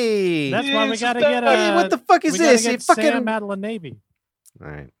 Zippity! That's why we It's gotta a get Hey, a. what the fuck is we gotta this? get You fucking. Sam Madeline Navy. All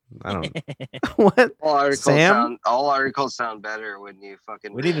right, I don't. What? All Sam? articles sound better when you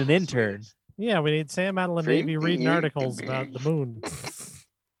fucking. We need an intern. Yeah, we need Sam Madeline Navy reading articles about the moon.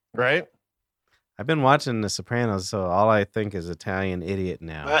 Right? I've been watching The Sopranos, so all I think is Italian idiot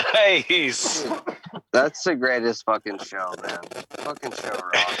now. Nice. That's the greatest fucking show, man. Fucking show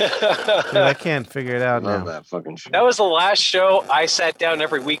rocks. Dude, I can't figure it out Love now. that fucking show. That was the last show I sat down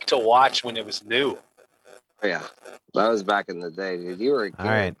every week to watch when it was new. Yeah, that was back in the day, dude. You were a kid, All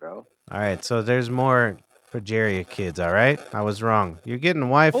right. bro. All right, so there's more progeria kids. All right, I was wrong. You're getting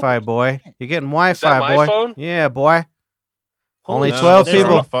Wi-Fi, boy. You're getting Wi-Fi, my boy. phone? Yeah, boy. Only Holy 12 shit. They're on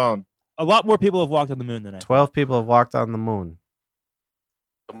people. the phone. A lot more people have walked on the moon than I. 12 people have walked on the moon,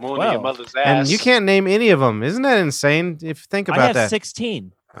 The moon in Well, your mother's ass. and you can't name any of them. Isn't that insane? If you think I about have that.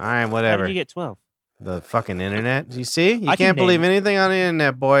 16. All right, How whatever. did you get 12? The fucking internet. You see? You I can can't believe name- anything on the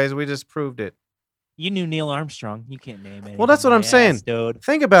internet, boys. We just proved it. You knew Neil Armstrong. You can't name anything. Well, that's what I'm saying. Dude.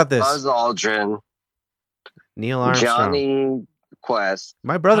 Think about this. Buzz Aldrin, Neil Armstrong. Johnny Quest.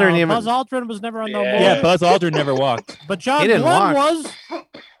 My brother didn't even. Buzz Aldrin was never on the Yeah. moon. Yeah, Buzz Aldrin never walked. But John He didn't Glenn walk. was.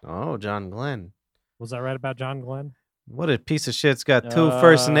 Oh, John Glenn. Was that right about John Glenn? What a piece of shit's got 2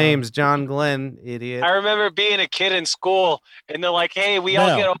 first Uh, names. John Glenn, idiot. I remember being a kid in school, and they're like, "Hey, we all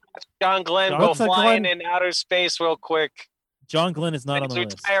No. get to watch John Glenn go What's a flying Glenn? in outer space real quick. John Glenn is not on He's the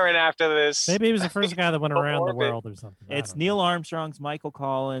list. retiring after this." Maybe he was the first guy that went Go around the orbit. world or something. I It's don't Neil know. Armstrong's Michael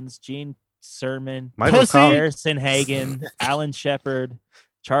Collins, Gene Sermon, Michael Pussy. Collins. Harrison Hagen, Alan Shepard,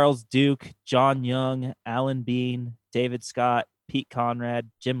 Charles Duke, John Young, Alan Bean, David Scott, Pete Conrad,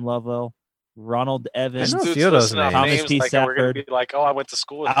 Jim Lovell, Ronald I Evans, know a Dude's few of those listing off names. Thomas names P. like we're gonna Safford. be like, "Oh, I went to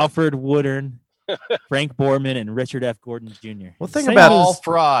school with him." Alfred Woodern, Frank Borman, and Richard F. Gordon Jr. Well, think Same about All as-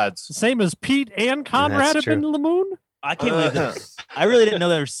 frauds. Same as Pete and Conrad have true. been to the moon. I can't believe this. I really didn't know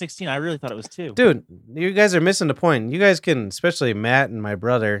there were 16. I really thought it was 2. Dude, you guys are missing the point. You guys can, especially Matt and my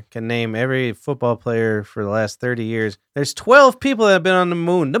brother, can name every football player for the last 30 years. There's 12 people that have been on the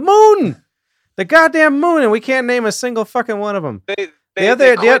moon. The moon! The goddamn moon, and we can't name a single fucking one of them. They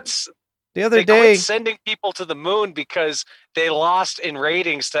other- quit, The other they day, quit sending people to the moon because they lost in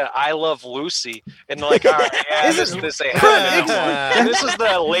ratings to "I Love Lucy," and they're like, "All right, yeah, Isn't- this ain't But happening anymore." And this is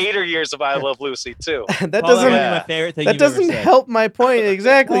the later years of "I Love Lucy" too. that Well, doesn't that was my favorite thing that you've ever doesn't said. help my point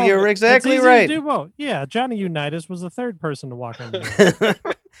exactly. Well, You're it's exactly easy to right. do both. Yeah, Johnny Unitas was the third person to walk on the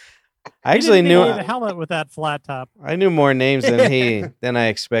moon. I actually He knew didn't need a helmet with that flat top. I knew more names than I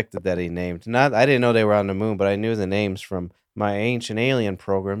expected that he named. Not I didn't know they were on the moon, but I knew the names from my Ancient Alien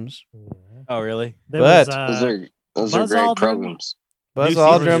programs. Oh, really? There But- was, Those are Buzz great Aldrin. programs. Buzz New season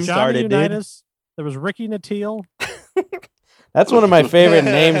Aldrin. just started, Johnny dude. Unitas. There was Ricky Natil. That's one of my favorite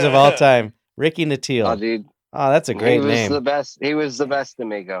names of all time. Ricky Oh, Natil. dude, Oh, that's a great he was name. the best. He was the best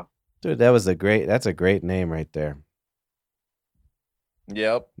amigo. Dude, that's a great name right there.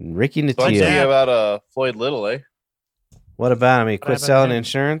 Yep. Ricky Don't you Natil. about Floyd Little, eh? What about him? He quit happened to selling him?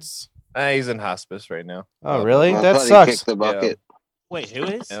 insurance? He's in hospice right now. Oh, really? I That thought he sucks. kicked the bucket. Wait, who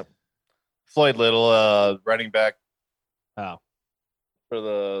is? Yep. Floyd Little, running back Oh, for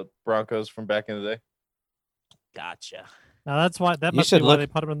the Broncos from back in the day. gotcha. Now that's why that You must be should why look- they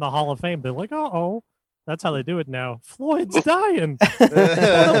put him in the Hall of Fame. They're like, oh, that's how they do it now. Floyd's dying.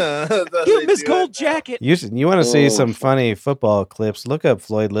 Give him his gold jacket. You want to see Oh. some funny football clips? Look up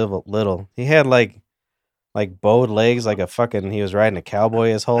Floyd Little. He had like bowed legs, like he was riding a cowboy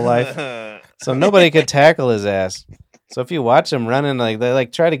his whole life. So nobody could tackle his ass. So if you watch him running, like they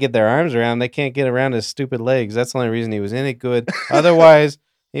like try to get their arms around, they can't get around his stupid legs. That's the only reason he was any good. Otherwise,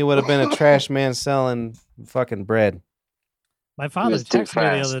 he would have been a trash man selling fucking bread. My father was too texted me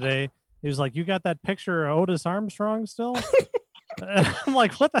the fast. other day. He was like, "You got that picture of Otis Armstrong still?" And I'm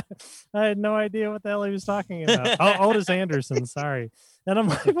like, "What the?" I had no idea what the hell he was talking about. Oh, Otis Anderson, sorry. And I'm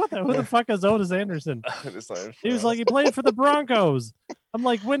like, "What the? Who the fuck is Otis Anderson?" He was like, "He played for the Broncos." I'm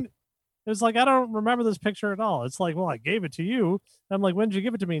like, "When?" It was like, "I don't remember this picture at all." It's like, "Well, I gave it to you." I'm like, "When did you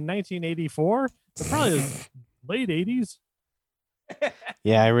give it to me? 1984? It probably was late 80s."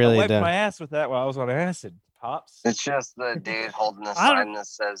 Yeah, I I really wiped don't. my ass with that while I was on acid. Pops. It's just the dude holding a I don't- sign that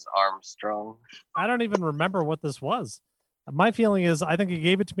says Armstrong. I don't even remember what this was. My feeling is, I think he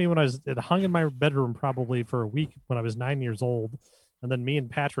gave it to me when it hung in my bedroom probably for a week when I was 9 years old, and then me and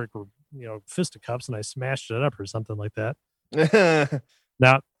Patrick were, fisticuffs, and I smashed it up or something like that.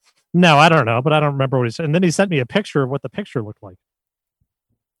 Now, no, I don't know, but I don't remember what he said. And then he sent me a picture of what the picture looked like,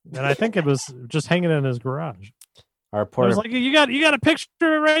 and I think it was just hanging in his garage. Our I porter, was like, "You got a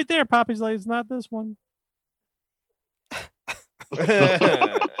picture right there, Poppy's like, it's not this one."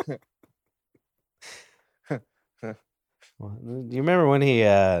 do you remember when he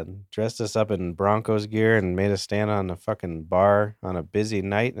dressed us up in Broncos gear and made us stand on the fucking bar on a busy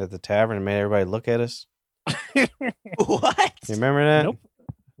night at the tavern and made everybody look at us? What? You remember that? Nope.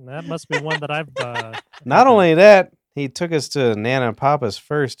 That must be one that I've. Not only that, he took us to Nana and Papa's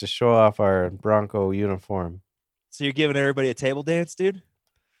first to show off our Bronco uniform. So you're giving everybody a table dance, dude?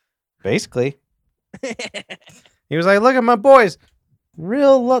 Basically, he was like, "Look at my boys, they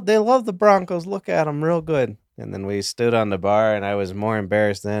love the Broncos. Look at them, real good." And then we stood on the bar, and I was more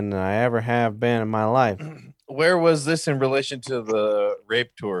embarrassed then than I ever have been in my life. Where was this in relation to the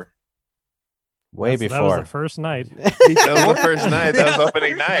rape tour? Way That was before. the first night. That was the first night. That was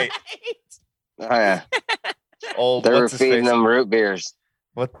opening night. Oh yeah, Old, they were what's his feeding face? them root beers.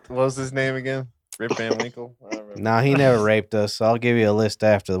 What was his name again? Rip Van Winkle? I don't remember. No, he never raped us. So I'll give you a list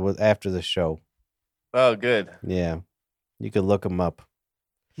after the show. Oh, good. Yeah, you could look him up.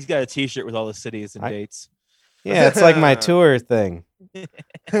 He's got a T-shirt with all the cities and I- dates. Yeah, it's like my tour thing.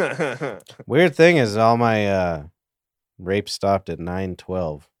 Weird thing is, all my rape stopped at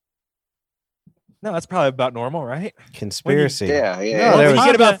 9/12. No, that's probably about normal, right? Conspiracy. Yeah, No, yeah. there Well, was- you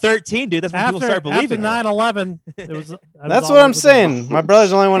get about 13, dude. That's when people start After believing. it. 9/11, it was. That's what I'm saying. My brother's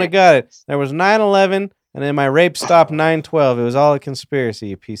the only one that got it. There was 9/11, and then my rape stopped 9/12. It was all a conspiracy,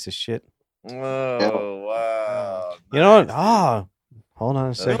 you piece of shit. Oh, wow. You know what? Nice, dude. Oh, hold on a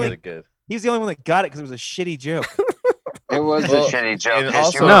That's second. really good. He's the only one that got it because it was a shitty joke. It was Well, a shitty joke. and 'cause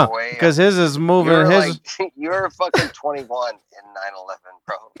also- you were No, way because his is you moving. were His like you were fucking 21 in 9/11,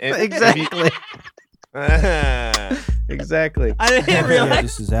 bro. exactly, exactly. I didn't realize.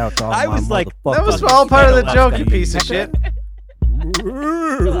 This is out to all I my was like, That was motherfucking all part of the federal joke, you employees. piece of shit.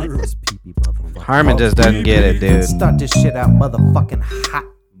 This pee-pee motherfucker. Harmon just doesn't get it, dude. Start this shit out motherfucking hot.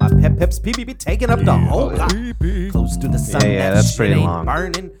 My pep's pee-pee be taking up the whole lot. Close to the sun, Yeah, that that's shit pretty ain't long.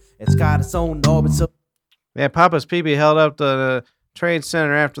 burning. It's got its own orbit, so Yeah, Papa's Pee-Pee held up the Trade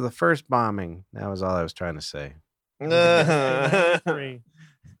Center after the first bombing. That was all I was trying to say.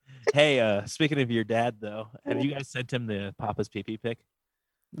 Hey, speaking of your dad, though, have you guys sent him the Papa's PP pic?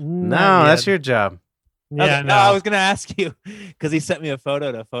 No, that's your job. Yeah, No, I was gonna ask you because he sent me a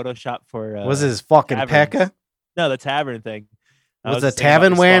photo to Photoshop for. Was his fucking taverns. Pekka? No, the tavern thing. I Was the just thinking about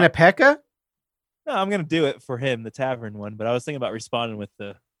tavern wearing a respond- Pekka? No, I'm gonna do it for him, the tavern one. But I was thinking about responding with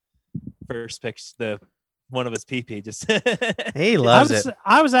the first picture, the one of his PP. Just He loves it.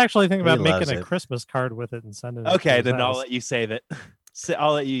 I was actually thinking He about loves making a it. Christmas card with it and sending it. to okay. his Then I'll house. let you save it.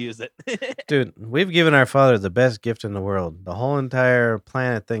 I'll let you use it. Dude, we've given our father the best gift in the world. The whole entire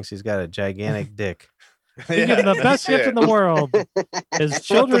planet thinks he's got a gigantic dick. We give him the best gift in the world. His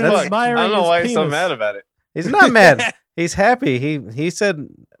children What the fuck? admiring I don't know his why he's so penis. mad about it. He's not mad. He's happy. He said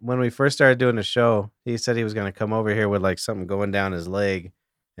when we first started doing the show, he said he was going to come over here with like something going down his leg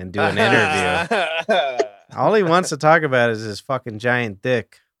and do an interview. All he wants to talk about is his fucking giant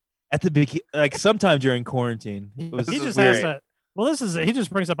dick. At the beginning, like sometime during quarantine, it was He This is just has weird. to. Well, he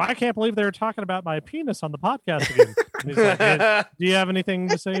just brings up, I can't believe they were talking about my penis on the podcast again. And he's like, "Hey, do you have anything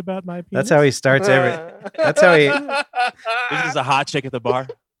to say about my penis?" That's how he starts every. That's how he. This is a hot chick at the bar.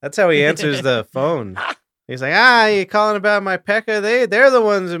 That's how he answers the phone. He's like, you calling about my pecker? They're the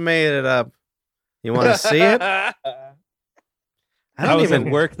ones who made it up. You want to see it? I don't was even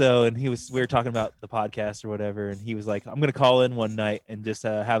at work though, and we were talking about the podcast or whatever, and he was like, "I'm gonna call in one night and just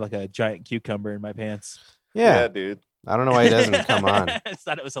have like a giant cucumber in my pants." Yeah, dude. I don't know why he doesn't come on. I just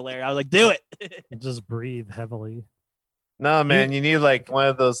thought it was hilarious. I was like, "Do it." Just breathe heavily. No, man, you need like one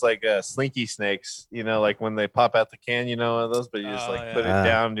of those like slinky snakes, like when they pop out the can, one of those, but you just put it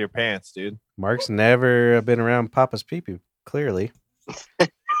down to your pants, dude. Mark's never been around Papa's pee-pee, clearly.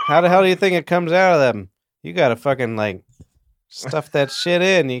 How the hell do you think it comes out of them? You gotta fucking like stuff that shit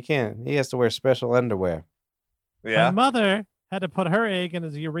in. You can't. He has to wear special underwear. My Yeah. mother had to put her egg in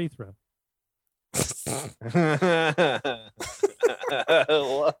his urethra.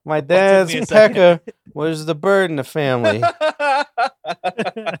 My dad's pecker was the bird in the family.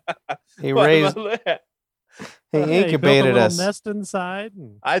 He raised, he He built a incubated little us. nest inside.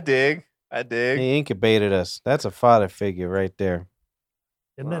 And I dig. He incubated us. That's a father figure right there.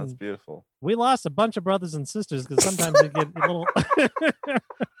 Wow, then that's beautiful. we lost a bunch of brothers and sisters because sometimes they get a little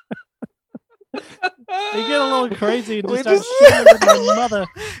they get a little crazy and just start shooting at my mother.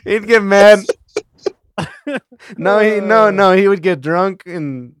 He'd get mad. No, he would get drunk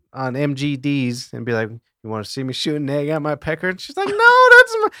and on MGDs and be like, "You want to see me shoot an egg at my pecker?" And she's like,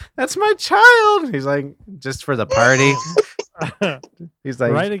 "No, that's my child." He's like, "Just for the party." He's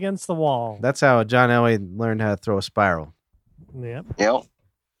like, Right against the wall. That's how John Elway learned how to throw a spiral. Yep. Yep.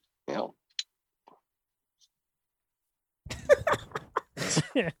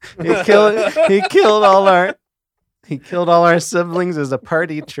 He killed all our siblings as a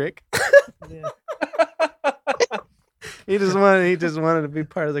party trick. Yeah. He just wanted to be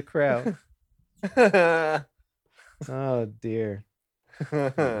part of the crowd. Oh dear.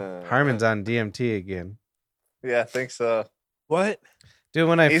 Harmon's on DMT again. Yeah, I think so. What? Dude,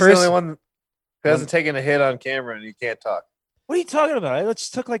 when I He's first the only one who hasn't taken a hit on camera and he can't talk. What are you talking about? I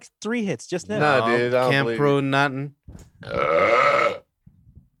just took like 3 hits just now. No, dude, I don't can't believe prove nothing. Well,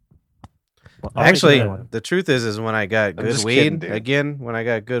 Actually, always the truth is when I got I'm good just weed kidding, dude. again, when I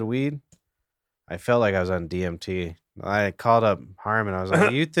got good weed, I felt like I was on DMT. I called up Harmon. I was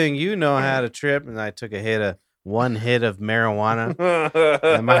like, "You think you know how to trip?" And I took one hit of marijuana,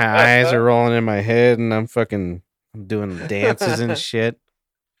 and my eyes are rolling in my head, and I'm doing dances and shit.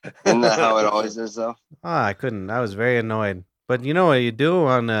 Isn't that how it always is, though? I couldn't. I was very annoyed. But you know what you do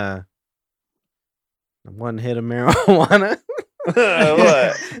on one hit of marijuana?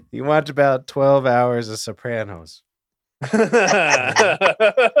 What? You watch about 12 hours of Sopranos. You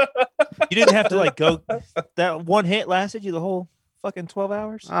didn't have to like go. That one hit lasted you the whole fucking 12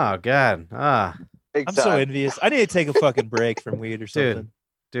 hours. Oh God. Big I'm time. so envious. I need to take a fucking break from weed or something.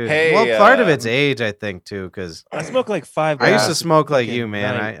 Dude. Hey, well, part of it's age, I think, too, because I smoke like 5. I used to grams smoke like fucking you,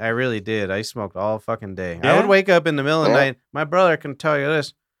 man. night. I really did. I smoked all fucking day. I Yeah? would wake up in the middle of the Yeah. night. My brother can tell you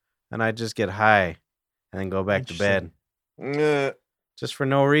this, and I'd just get high and then go back to bed just for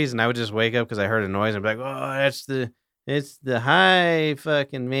no reason. I would just wake up because I heard a noise and be like, "Oh, it's the high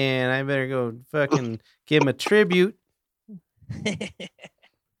fucking man. I better go fucking give him a tribute."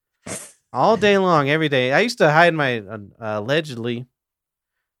 All day long, every day. I used to hide my allegedly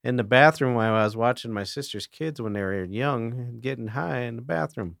in the bathroom while I was watching my sister's kids when they were young, getting high in the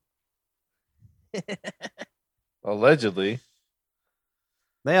bathroom. Allegedly.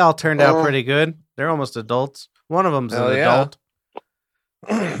 They all turned out pretty good. They're almost adults. One of them's Hell an yeah.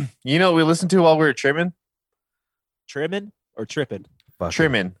 adult. You know what we listened to while we were trimming? Trimming or tripping? Fucking-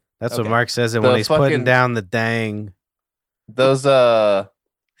 Trimming. That's Okay. what Mark says it The when he's putting fucking- down the dang. Those yeah,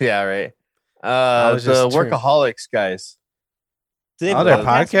 right. was The just trim- Workaholics guys. Do they Oh, have their a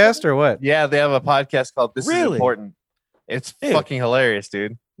podcast or what? Yeah, they have a podcast called This Is Really? Important. It's Dude. fucking hilarious,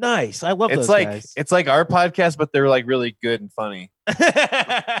 dude. Nice. I love It's those like guys. it's like our podcast, but they're like really good and funny.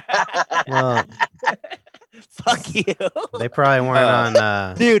 Well, Fuck you. they probably weren't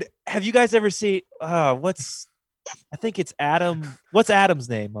on. Dude, have you guys ever seen I think it's Adam. What's Adam's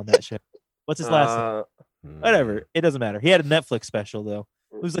name on that show? What's his last name? Whatever. It doesn't matter. He had a Netflix special though.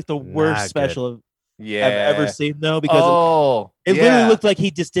 It was like the worst Not good. special Yeah. I've ever seen though, because oh, it yeah. literally looked like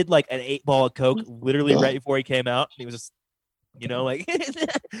he just did like an 8-ball of coke literally right before he came out. He was just, like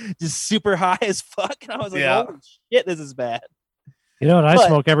just super high as fuck. And I was like, Yeah. holy shit, this is bad. You know what? I But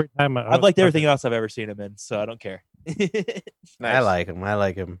smoke every time. I've liked everything else I've ever seen him in, so I don't care. I Nice. like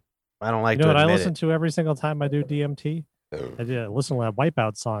him. I don't like You know to what I admit listen it. to every single time I do DMT? I listen to that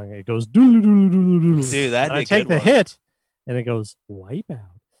Wipeout song. It goes doodle doodle doodle doodle. Dude, that'd And be I a take good the one. hit, and it goes Wipeout,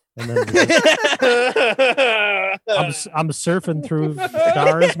 and then I'm surfing through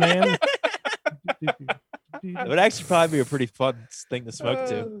stars, man. It would actually probably be a pretty fun thing to smoke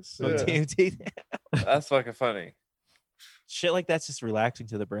to. Smoke TNT. That's fucking funny. Shit like that's just relaxing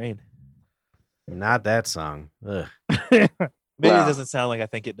to the brain. Not that song. Ugh. Maybe Wow. it doesn't sound like I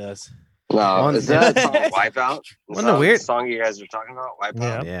think it does. No, One- is that song Wipeout? Is Wasn't that it weird? the song you guys are talking about?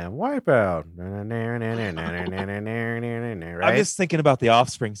 Wipeout? Yeah. Yeah, Wipeout. I'm Right? just thinking about the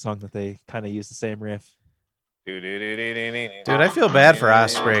Offspring song that they kind of use the same riff. Dude, I feel bad for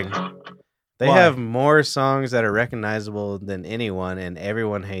Offspring. They Why? have more songs that are recognizable than anyone, and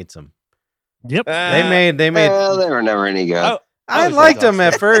everyone hates them. Yep. They made. Well, they were never any good. Oh, I always liked liked them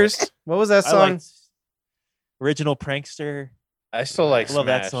at Offspring. first. What was that I song? liked Original Prankster. I still like I love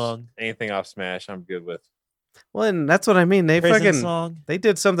that Smash. song. Anything off Smash, I'm good with. Well, and that's what I mean. They Prison fucking song. they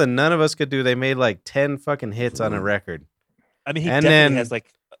did something none of us could do. They made like 10 fucking hits on a record, I mean, he And definitely then- has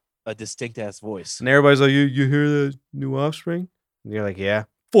like a distinct ass voice. and everybody's like, "You hear the new Offspring?" And you're like, "Yeah."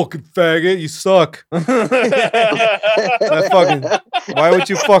 Fucking faggot, you suck. That fucking. Why would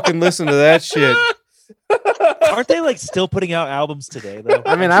you fucking listen to that shit? Aren't they like still putting out albums today though?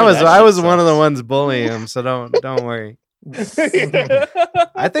 I mean, I'm sure that I shit was one of the sucks. ones bullying them, so don't worry.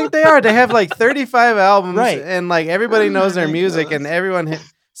 I think they are. They have like 35 albums, Right. and like everybody knows their music, and everyone.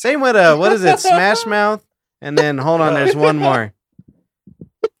 Same with what is it, Smash Mouth? And then hold on, there's one more.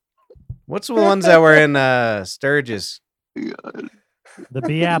 What's the ones that were in Sturgis? The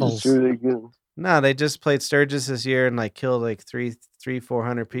Beatles. really good. No, they just played Sturgis this year and like killed like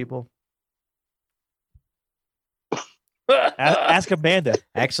 400 people. Ask Amanda.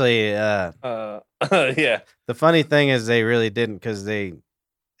 Actually, yeah. the funny thing is they really didn't, because they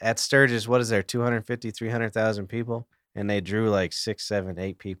at Sturgis, what is there, 250, 300,000 people, and they drew like 6, 7,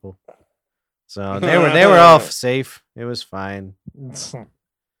 8 people. So they were all safe. It was fine.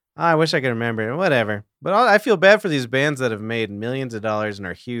 I wish I could remember it. Whatever. But I feel bad for these bands that have made millions of dollars and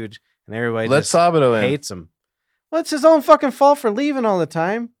are huge, and everybody Let just Sabato in. hates them. Well, it's his own fucking fault for leaving all the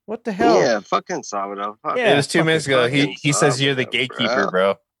time. What the hell? Yeah, fucking Sabado. Fuck Yeah, It was 2 minutes ago. fucking He says you're the Sabado, gatekeeper,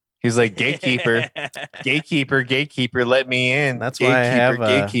 bro. He's like gatekeeper, gatekeeper. Let me in. That's why I have,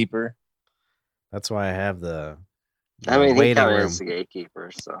 gatekeeper. That's why I have the I mean, he waiting kind of room. is the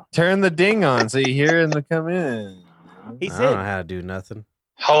gatekeeper, so. Turn the ding on so you hear him to come in. He's I don't know in. how to do nothing.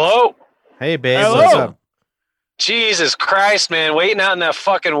 Hello? Hey, babe, Hello. what's up? Jesus Christ, man. Waiting out in that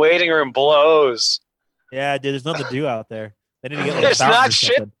fucking waiting room blows. Yeah, dude. There's nothing to do out there. They need to get like There's a fountain not or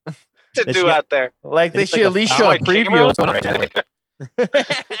shit. something. To They do should- out there. Like they It's should like at a least show a like preview camera. of what's going on right now.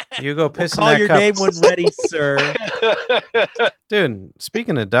 You go piss in Call that your cup. name when ready, sir. Dude,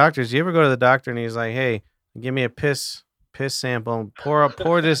 speaking of doctors, you ever go to the doctor and he's like, "Hey, give me a piss sample and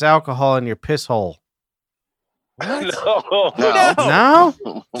pour this alcohol in your piss hole." No. No?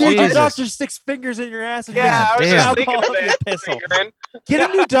 Dude, the Jesus. doctor sticks fingers in your ass and Yeah, I was Damn. just thinking of Alcohol in your that. piss hole. Figuring. Get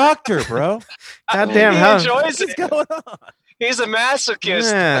a new doctor, bro. Goddamn, He how? enjoys What's it. going on? He's a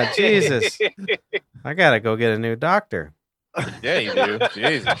masochist. Yeah, Jesus. I gotta go get a new doctor. Yeah, you do.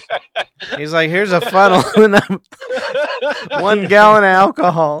 Jesus. He's like, "Here's a funnel and 1 gallon of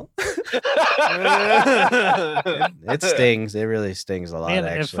alcohol." It stings. It really stings a lot, Man,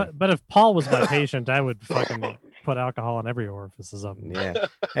 actually. if Paul was my patient, I would fucking put alcohol in every orifices of him. Yeah.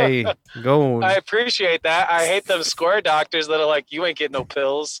 Hey, go. I appreciate that. I hate them square doctors that are like, you ain't getting no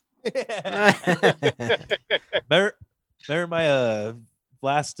pills. Remember my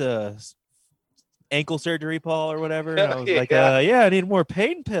last ankle surgery, Paul, or whatever? And I was like, Yeah. yeah, I need more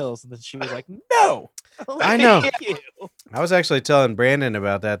pain pills. And then she was like, no. I know. Thank you. I was actually telling Brandon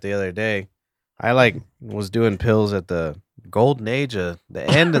about that the other day. I like was doing pills at the golden age of the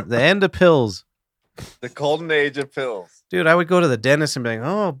end of pills. The golden age of pills. Dude, I would go to the dentist and be like,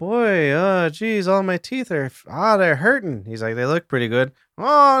 "Oh boy, geez, all my teeth are they're hurting." He's like, "They look pretty good."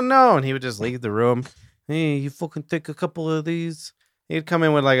 "Oh no," and he would just leave the room. "Hey, you fucking take a couple of these." He'd come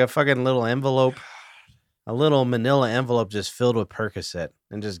in with like a fucking little envelope, a little manila envelope just filled with Percocet,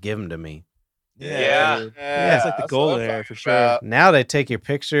 and just give them to me. Yeah. dude. That's like the that's goal what I'm there talking for sure. about. Now they take your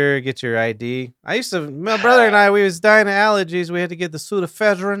picture, get your ID. My brother and I, we was dying of allergies. We had to get the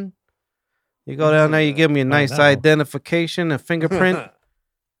pseudoephedrine. You go down there, you give me a nice know. identification, a fingerprint.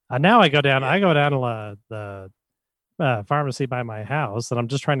 Now I go down to the pharmacy by my house, and I'm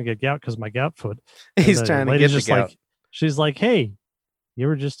just trying to get gout because my gout foot. And He's the trying to lady's get the just gout. like, she's like, "Hey, you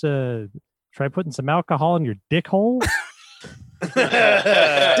ever just try putting some alcohol in your dick hole?"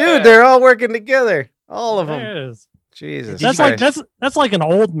 Dude, they're all working together. All of them. There it is. Jesus. That's Christ. like that's like an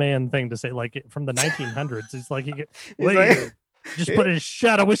old man thing to say, like from the 1900s. It's like He's like, Just put a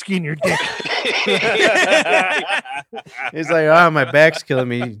shot of whiskey in your dick. He's like, oh, my back's killing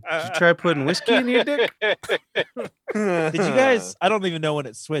me. Did you try putting whiskey in your dick? Did you guys? I don't even know when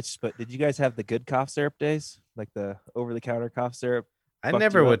it switched, but did you guys have the good cough syrup days, like the over-the-counter cough syrup? I Fucked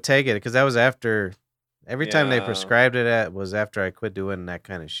never you up? would take it because that was after. Every time they Yeah. prescribed it was after I quit doing that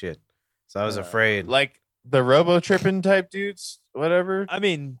kind of shit. So I was afraid. Like the robo tripping type dudes, whatever. I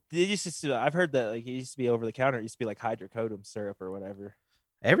mean, it used to. I've heard that like it used to be over the counter. It used to be like hydrocodone syrup or whatever.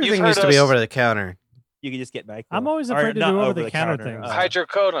 Everything heard used to be us- over the counter. You could just get NyQuil. I'm always Or afraid to not do over-the-counter things.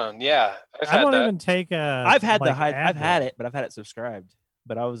 Hydrocodone, yeah. I've I had won't that. even take I've had like, I've had Advil. it, but I've had it subscribed.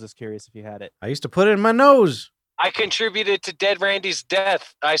 But I was just curious if you had it. I used to put it in my nose. I contributed to Dead Randy's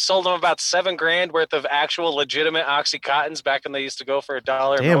death. I sold him about $7,000 worth of actual legitimate Oxycontins back when they used to go for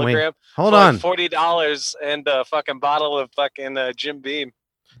 $1 a Damn, wait. milligram. Hold for on. like $40 and a fucking bottle of fucking Jim Beam.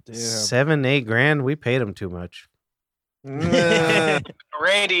 Damn. 7-8 grand. We paid him too much.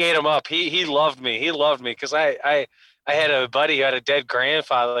 Randy ate him up. He loved me. He loved me because I had a buddy who had a dead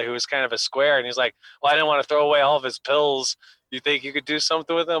grandfather who was kind of a square, and he's like, "Well, I didn't want to throw away all of his pills. You think you could do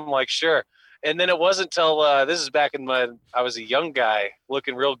something with them?" I'm like, "Sure." And then it wasn't until this is back in when I was a young guy,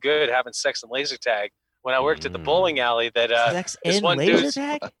 looking real good, having sex and laser tag. When I worked at the bowling alley, that Sex this and one laser dude's-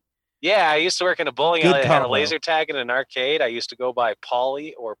 tag. yeah, I used to work in a bowling Good alley that had a combo. laser tag in an arcade. I used to go by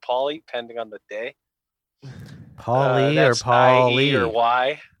Paulie or Paulie, depending on the day. Paulie or That's Paulie? IE or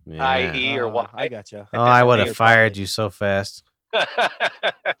Y. Yeah. IE or Y. I gotcha. Oh, I would have Or fired you so fast.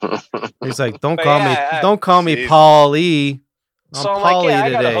 He's like, don't But call yeah, me, don't call me Jesus. Paulie. I'm So I'm like, yeah, I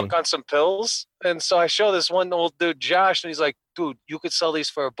Paulie got a today. hook on some pills. And so I show this one old dude, Josh, and he's like, dude, you could sell these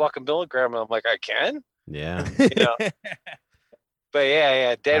for $1 a milligram. And I'm like, I can? Yeah, You know? But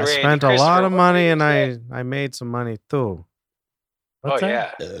yeah, Dead I Randy. spent a lot Christopher, of what money were and you saying? I made some money too. What's Oh,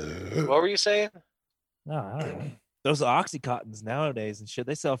 that? yeah. What were you saying? No, I don't know. Those Oxycontins nowadays and shit,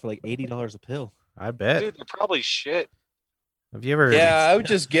 they sell for like $80 a pill. I bet. Dude, they're probably shit. Have you ever? Yeah, I would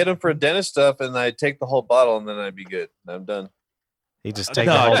just get them for dentist stuff, and I'd take the whole bottle, and then I'd be good. I'm done. He just take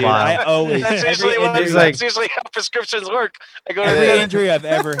No, the whole dude, bottle. I always That's every usually, what, injury, He's like- that's usually how prescriptions work. I go to every the injury I've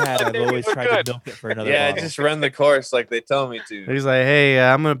ever had, I've They're always tried good. to milk it for another Yeah, bottle. just run the course like they tell me to. He's like, hey,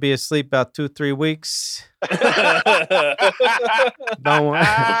 I'm gonna be asleep about 2-3 weeks. Don't worry.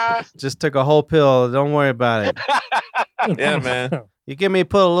 Just took a whole pill. Don't worry about it. Yeah, man. You give me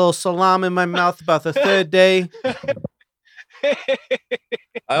put a little salami in my mouth about the third day. I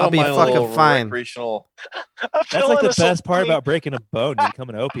I'll don't be mind a fucking little fine. recreational. That's like the best part about breaking a bone. You become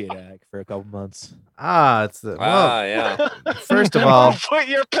an opiate addict for a couple months. Ah, it's the well. Yeah. First of all, Put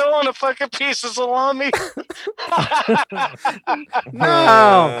your pill in a fucking piece of salami.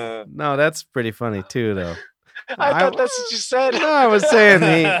 no, no, that's pretty funny too, though. I thought that's what you said. No, I was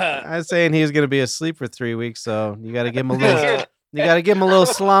saying he was gonna be asleep for 3 weeks, so you got to give him a little. You got to give him a little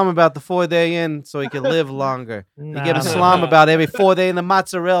salam about the 4th day in, so he can live longer. You give him Nah, salam about every 4th day and the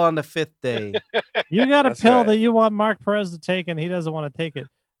mozzarella on the 5th day. You got a That's pill right. that you want Mark Perez to take, and he doesn't want to take it.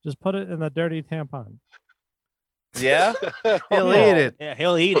 Just put it in the dirty tampon. Yeah? He'll eat it. Yeah,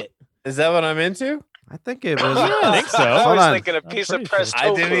 he'll eat it. Is that what I'm into? I think it was. I think so. I Hold was on. thinking a I'm piece of pretty pressed I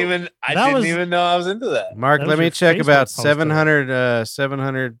tofu. didn't even That was- know I was into that. Mark, That let was me your check Facebook about poster.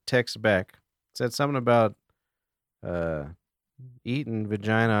 700 texts back. It said something about eating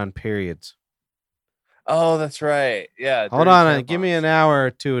vagina on periods. Oh, that's right. Yeah. Hold dirty on, give me tampons. an hour or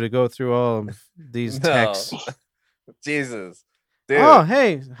two to go through all of these No. texts. Jesus. Dude. Oh,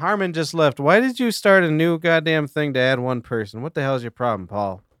 hey, Harmon just left. Why did you start a new goddamn thing to add one person? What the hell's your problem,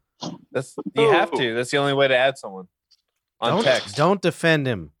 Paul? You have to. That's the only way to add someone. On text. Don't defend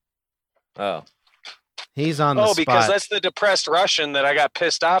him. Oh. He's on the Oh, because spot. that's the depressed Russian that I got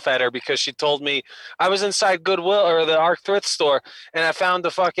pissed off at her because she told me I was inside Goodwill or the Arc Thrift store and I found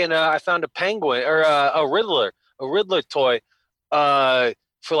a fucking I found a penguin or a Riddler toy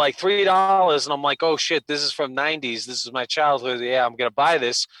for like $3 and I'm like, oh shit, this is from '90s. This is my childhood. Yeah, I'm gonna buy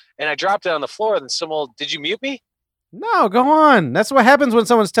this. And I dropped it on the floor. And some old, did you mute me? No, go on. That's what happens when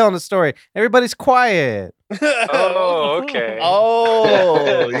someone's telling a story. Everybody's quiet. Oh, okay.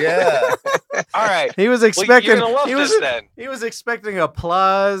 Oh, yeah. All right. He was Well, expecting. you're gonna love he this was. then. He was expecting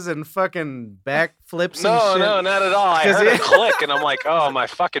applause and fucking backflips No, and shit. no, not at all. I 'Cause heard a he- click and I'm like, oh, am I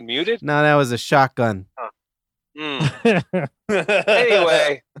fucking muted? No, that was a shotgun. Mm.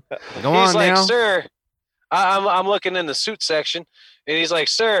 Anyway, Go he's on like, now. sir, I'm looking in the suit section, and he's like,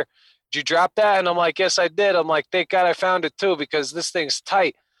 sir, did you drop that? And I'm like, yes, I did. I'm like, thank God I found it too because this thing's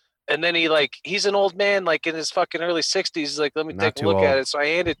tight. And then he's an old man, like in his fucking early 60s. He's like, let me Not take a too look old. at it. So I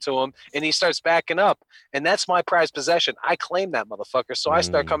hand it to him, and he starts backing up. And that's my prized possession. I claim that motherfucker. So I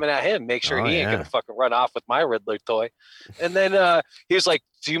start coming at him, make sure Oh, he ain't yeah. gonna fucking run off with my Riddler toy. And then he was like,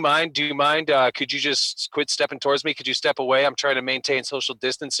 do you mind? Could you just quit stepping towards me? Could you step away? I'm trying to maintain social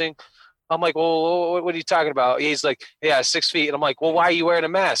distancing. I'm like, well, what are you talking about? He's like, yeah, 6 feet. And I'm like, well, why are you wearing a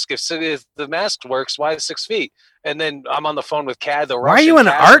mask? If the mask works, why is 6 feet? And then I'm on the phone with Cad. Why are you in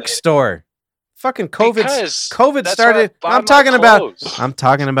an ARC store? Fucking COVID. Because COVID that's where I started. buy I'm my talking about. clothes. I'm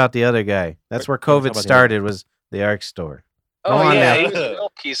talking about the other guy. That's where talking COVID about the started. Was the ARC store? Go on yeah, now. he was a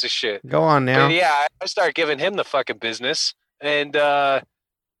real piece of shit. Go on now. But yeah, I started giving him the fucking business, and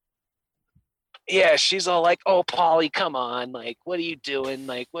yeah, she's all like, "Oh, Paulie, come on! Like, what are you doing?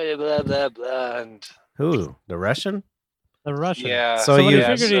 Like, what blah blah blah." And Who? The Russian? The Russian. yeah, So So what you- he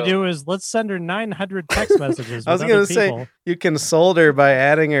figured he'd do is let's send her 900 text messages. I was with gonna other say- people. You consoled her by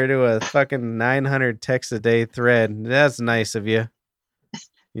adding her to a fucking 900 text a day thread. That's nice of you.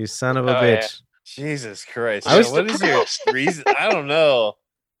 You son of a Oh, yeah. bitch. Jesus Christ. I was what is your reason? I don't know.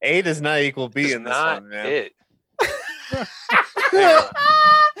 A does not equal B it's in this not one, man. it.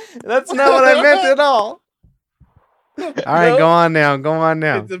 That's not what I meant at all. All right, No. go on now. Go on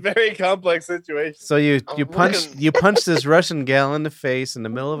now. It's a very complex situation. So you I'm punched looking- this Russian gal in the face in the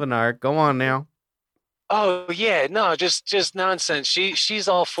middle of an arc. Go on now. Oh yeah, no, just nonsense. She's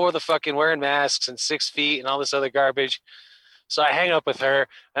all for the fucking wearing masks and 6 feet and all this other garbage. So I hang up with her,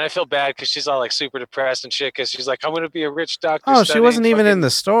 and I feel bad because she's all like super depressed and shit. Because she's like, "I'm gonna be a rich doctor." Oh, she studying wasn't even in fucking the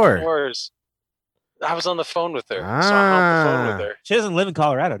store. wars." I was on the phone with her, so I'm on the phone Ah. with her. She doesn't live in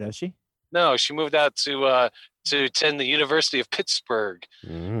Colorado, does she? No, she moved out to attend the University of Pittsburgh,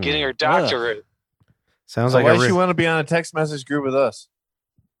 Mm. getting her doctorate. Sounds So like why a does she re- want to be on a text message group with us?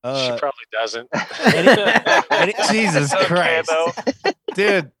 She probably doesn't. Jesus Okay, Christ. though.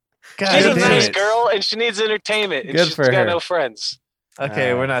 Dude. God She's a damn nice it. girl, and she needs entertainment. And Good she's for got her. no friends.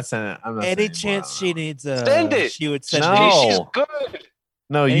 Okay, we're not sending it. I'm not Any sending it. chance she needs Send it. she would send No. nudes? She's Oh. good.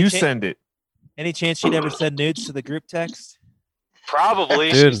 No, Any you cha- send it. Any chance she'd ever send nudes to the group text?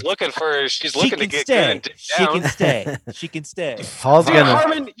 Probably. Dude. She's looking for. She's She looking to can get good stay. and dig She down. can stay. She can stay. Paul's gonna.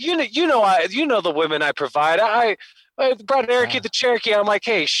 Harmon, you know the women I provide. I brought Eric the Cherokee. I'm like,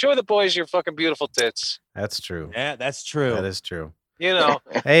 hey, show the boys your fucking beautiful tits. That's true. Yeah, that's true. That is true. You know,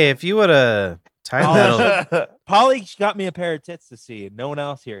 Hey, if you would have timed Oh, that, Polly got me a pair of tits to see. No one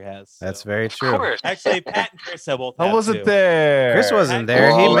else here has. so. that's very of true. course. Actually, Pat and Chris have both. I have wasn't too. there. Chris wasn't Pat there.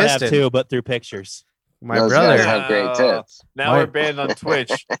 and He Chris missed have it. too, but through pictures. My Those brother. guys have great tits. Now My- we're banned on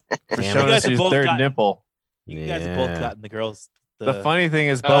Twitch for Damn showing it. us You guys his have both third gotten- nipple. You guys have both Yeah. gotten the girls. The funny thing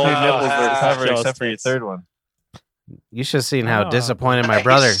is, both your Oh, nipples are ah, covered show us except for your tits. third one. You should have seen how Oh, disappointed my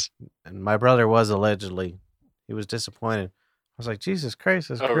brother. Nice. And my brother was allegedly. He was disappointed. I was like, Jesus Christ,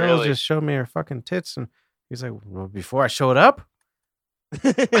 this Oh, girl really? just showed me her fucking tits, and he's like, well, before I showed up.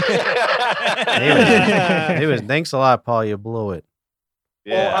 He was. Thanks a lot, Paul. You blew it.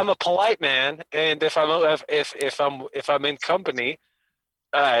 Well, I'm a polite man, and if I'm in company,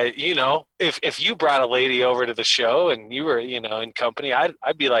 if you brought a lady over to the show and you were, in company, I'd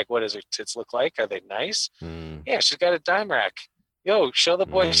be like, what does her tits look like? Are they nice? Mm. Yeah, she's got a dime rack. Yo, show the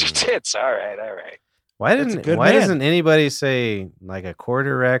boys your tits. All right. Why That's a didn't? good Why man. doesn't anybody say like a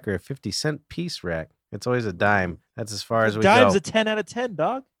quarter rack or a 50-cent piece rack? It's always a dime. That's as far as we Dime's go. a 10 out of 10,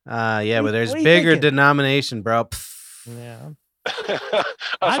 dog. Yeah, What but are there's you- what are you bigger thinking? denomination, bro. Yeah.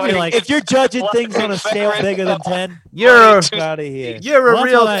 I'd be like- If you're judging things on a scale bigger than 10, You're get out of here. you're a Well,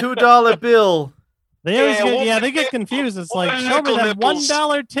 that's real what I- $2 bill. They always Yeah, get, we'll yeah, make they get it- confused. It's we'll like, make show me nickel that nipples.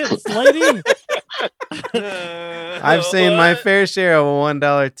 $1 tits, lady. I've seen my fair share of a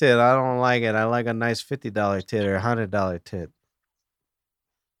 $1 tit. I don't like it. I like a nice $50 tit or $100 tit.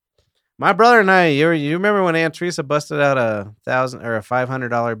 My brother and I, you remember when Aunt Teresa busted out a $1,000 or a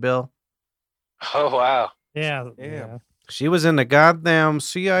 $500 bill? Oh wow. Yeah. Yeah. She was in the goddamn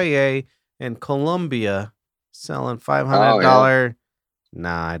CIA in Colombia selling $500.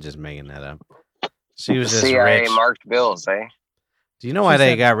 Nah, I just making that up. She was just CIA rich. marked bills, eh? Do you know why She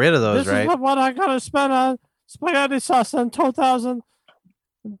they said, got rid of those, This right? is what I gotta spend on spaghetti sauce in 2000.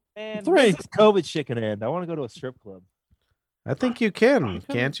 Man, Three. when's this COVID shit gonna end? I want to go to a strip club. I think you can,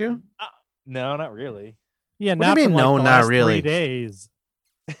 can't you? No, not really. Yeah, What do you not mean, for like no, the not last really? 3 days.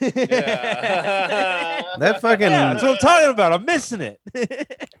 That fucking Yeah, that's what I'm talking about. I'm missing it.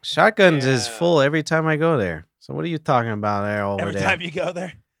 Shotguns is Yeah. full every time I go there. So what are you talking about there over Every there? time you go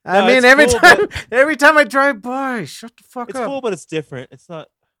there, I No, mean, it's every full, time, every time I drive by, shut the fuck it's up, cool, but it's different. It's not.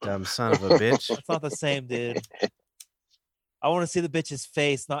 dumb son of a bitch. It's not the same, dude. I want to see the bitch's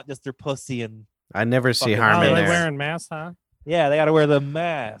face, not just their pussy. And I never see Fucking harm Oh, in they there. wearing masks, huh? Yeah, they got to wear the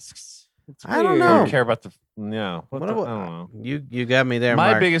masks. It's I don't weird. I know. don't care about the no. What What the- about- I don't know. You got me there,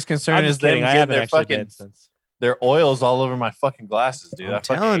 My Mark. biggest concern I'm is just them kidding. I getting haven't their actually fucking been since. their oils all over my fucking glasses, dude. I'm I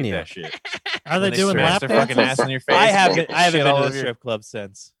fucking telling hate you. that shit. Are they When doing stretch lap their fucking dances? ass in your face. I and haven't shit been all to the over your- strip club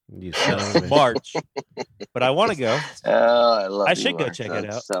since You son of a bitch. March, but I want to go. Oh, I love I you, should go Mark. check it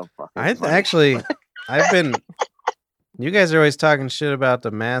That's out. So fucking I funny. actually, I've been. You guys are always talking shit about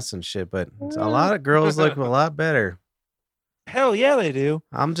the masks and shit, but a lot of girls look a lot better. Hell yeah, they do.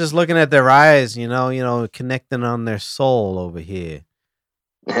 I'm just looking at their eyes, connecting on their soul over here.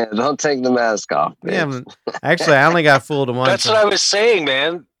 Yeah, don't take the mask off. Yeah, bitch. actually, I only got fooled once. That's what I was saying,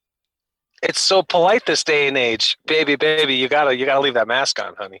 man. It's so polite this day and age, baby. You gotta leave that mask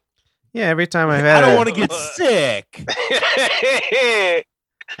on, honey. Yeah, every time I've I had don't a- want to get sick.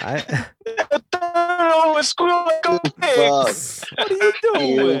 I, Fuck. What are you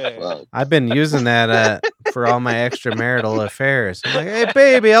You doing? fuck. I've been using that for all my extramarital affairs. I'm like, hey,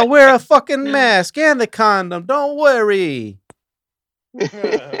 baby, I'll wear a fucking mask and the condom. Don't worry.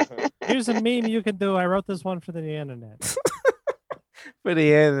 Here's a meme you can do. I wrote this one for the internet. For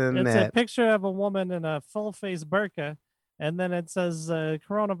the It's a internet. picture of a woman in a full face burqa, and then it says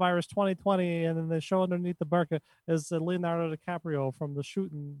coronavirus 2020, and then the show underneath the burqa is Leonardo DiCaprio from the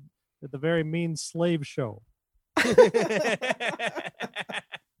shooting at the very mean slave show.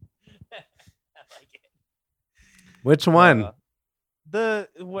 Which one? The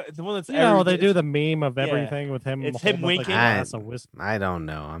one that's You know, they every- do the meme of yeah. everything with him. It's him holding up, like, a winking. glass of whiskey. I don't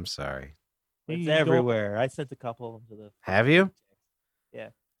know. I'm sorry. It's You go- everywhere. I sent a couple of them to the. Have you? Yeah.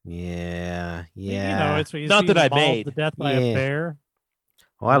 Yeah. You know, Yeah. it's where you Not see that I him mauled made. to death by Yeah. a bear.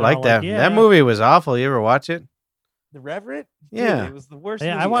 Oh, I you know, like like, that. yeah. That movie was awful. You ever watch it? The Reverend? Dude, Yeah. it was the worst.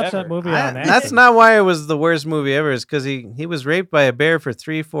 Yeah, movie I watched ever. that movie I- on that's acid. not why it was the worst movie ever. It's because he was raped by a bear for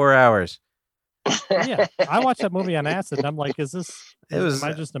 3-4 hours. Yeah, I watched that movie on acid, and I'm like, is this? It was- Am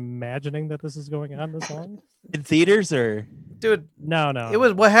I just imagining that this is going on this long? in theaters or Dude, No. it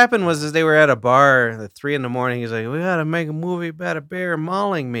was what happened was is they were at a bar at 3 a.m. He's like, we gotta make a movie about a bear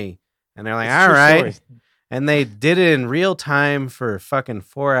mauling me. And they're like, It's all true right. story. And they did it in real time for fucking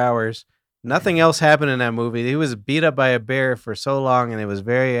 4 hours. Nothing else happened in that movie. He was beat up by a bear for so long, and it was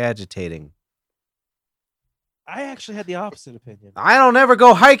very agitating. I actually had the opposite opinion. I don't ever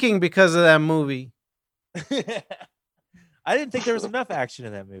go hiking because of that movie. I didn't think there was enough action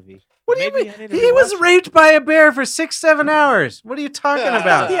in that movie. What do you Maybe mean? I need to He was rewatch it. raped by a bear for 6-7 hours. What are you talking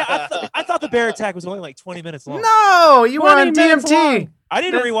about? Yeah, I thought the bear attack was only like 20 minutes long. No, you were 20 on minutes DMT. long. I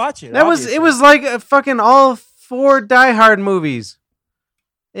need to That- rewatch it. It obviously. was like a fucking all 4 Die Hard movies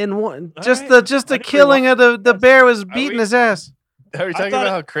in one. All Just right. the I need to killing of the rewatch- bear was Are beating we- his ass. Are we talking thought about it-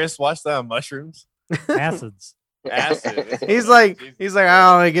 how Chris watched that on mushrooms? Acids. Acid. He's like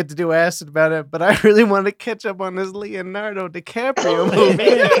I only get to do acid about it, but I really want to catch up on this Leonardo DiCaprio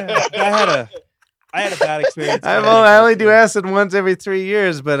movie. I had a bad experience. I only do acid once every 3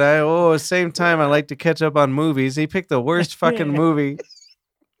 years, but at the same time I like to catch up on movies. He picked the worst fucking movie.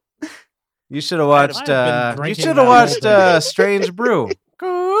 You should have watched. I've been You drinking should that have watched whole thing. Strange Brew.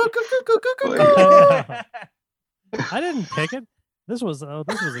 I didn't pick it. This was a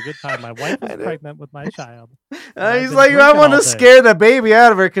good time. My wife I was know. pregnant with my child. I've He's been like, I drinking want to all day." scare the baby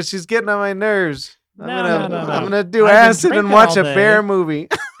out of her because she's getting on my nerves. I'm No, gonna, no, no, I'm no. gonna do I've been acid and drinking watch all a bear day. movie.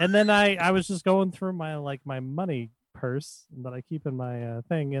 And then I was just going through my money purse that I keep in my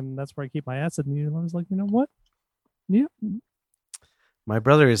thing, and that's where I keep my acid. And I was like, you know what? Yeah, My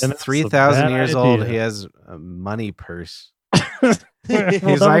brother is And that's a 3,000 bad years old. idea. He has a money purse. Well, He's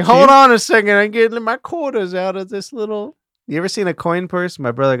don't like, you? hold on a second, I'm getting my quarters out of this little. You ever seen a coin purse?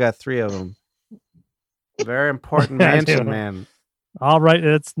 My brother got 3 of them. Very important I mansion, do. man. All right,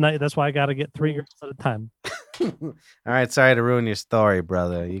 it's nice. That's why I got to get 3 girls at a time. All right, sorry to ruin your story,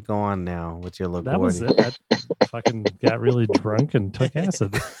 brother. You go on now with your That was LaGuardia. it. I fucking got really drunk and took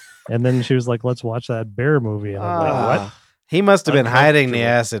acid. And then she was like, "Let's watch that bear movie." And I'm like, "What?" He must have been hiding the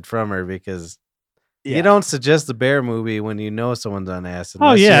Uncomfortable. acid from her because Yeah. you don't suggest a bear movie when you know someone's on acid. Oh,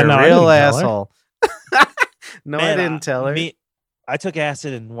 unless yeah, you're no, a I real didn't tell her. asshole. No, I Man, didn't tell her. I took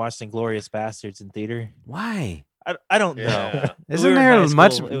acid and watched Inglorious Bastards in theater. Why? I don't know. Yeah. Isn't We were in there high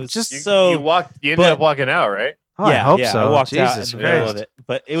much? school. It was Just so you ended but- up walking out, right? oh, I hope so. I walked out in Jesus the middle Christ. of it,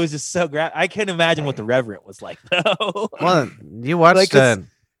 but it was just so I can't imagine what the Reverend was like though. Well, you watched Like, that.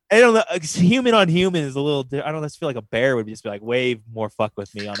 I don't know. 'Cause human on human is a little. I don't know. I just feel like a bear would just be like way more fuck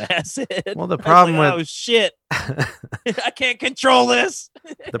with me on acid. Well, the I was problem like, with oh shit, I can't control this.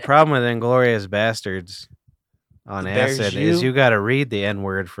 the problem with Inglorious Bastards on The bear's acid is you. you got to read the N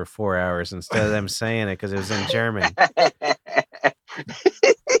word for 4 hours instead of them saying it because it was in German.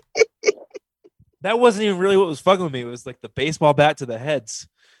 That wasn't even really what was fucking with me. It was like the baseball bat to the heads.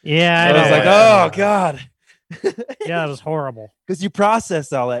 Yeah, I was like, oh god. Yeah, it was horrible. Because you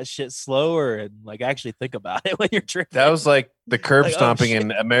process all that shit slower and like actually think about it when you're drinking. That was like the curb Like, oh, stomping shit.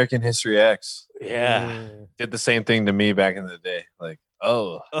 in American History X. yeah. Did the same thing to me back in the day. Like,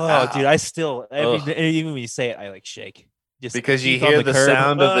 Oh, ow. dude, I still Ugh. even when you say it, I like shake. Just Because you teeth on hear the curb.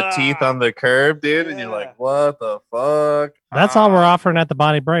 sound of the teeth on the curb, dude, and you're Yeah. like, what the fuck? That's all we're offering at the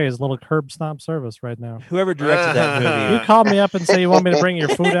Bonnie Bray is a little curb stomp service right now. Whoever directed that movie. You call me up and say you want me to bring your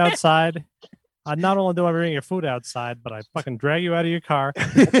food outside. Not only do I bring your food outside, but I fucking drag you out of your car,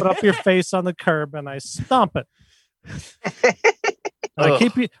 put up your face on the curb, and I stomp it. And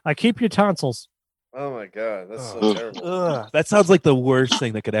I keep your tonsils. Oh my god, that's so terrible. Ugh, that sounds like the worst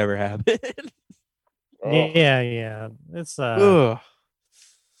thing that could ever happen. Oh. Yeah. It's Ugh.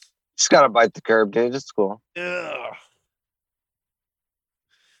 Just gotta bite the curb, dude. It's cool. Ugh.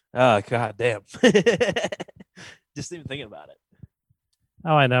 Oh god damn. Just even thinking about it.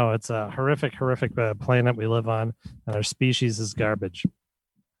 oh, I know. It's a horrific planet we live on, and our species is garbage.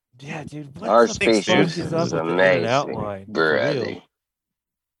 Yeah, dude. What Our the fuck species is up is with the In-N-Out amazing, line? For real. brother.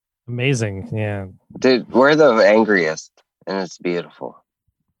 Amazing. Yeah. Dude, we're the angriest, and it's beautiful.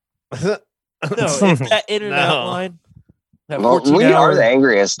 No, it's that In-N-Out No. line. That Well, 14 we hour. are the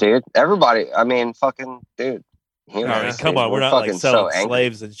angriest, dude. Everybody, I mean, fucking, dude. I mean, humans, come dude, on, we're not like fucking selling angry.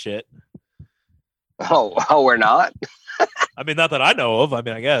 slaves and shit. Oh, we're not. I mean, not that I know of. I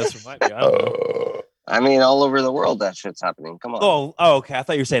mean, I guess we might be. I don't know. I mean, all over the world, that shit's happening. Come on. Oh, okay. I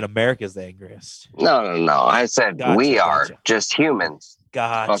thought you were saying America's the angriest. No. I said Gotcha, we are gotcha. just humans.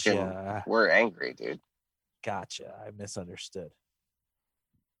 Gotcha. We're angry, dude. Gotcha. I misunderstood.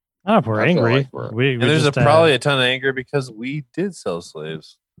 I don't know if we're I feel angry. like we're- we And there's just, probably a ton of anger because we did sell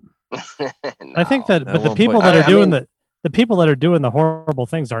slaves. I think that, at but the one people point. that are I doing mean- the people that are doing the horrible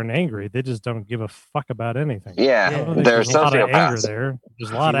things aren't angry. They just don't give a fuck about anything. Yeah, I don't think they're there's a lot of anger sociopaths. there. There's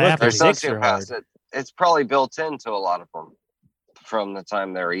a lot of you look, They're apathy. Dicks are hard. sociopaths. It's probably built into a lot of them from the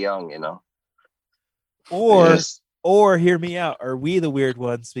time they were young, you know. Or Just- or hear me out. Are we the weird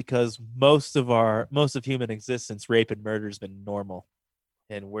ones because most of human existence, rape and murder has been normal,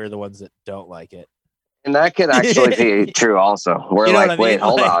 and we're the ones that don't like it. and that could actually be true also. We're You know like, what I wait, mean?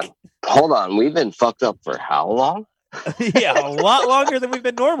 hold Like- on. We've been fucked up for how long? Yeah, a lot longer than we've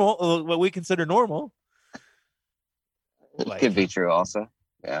been normal. What we consider normal. It Like- could be true also.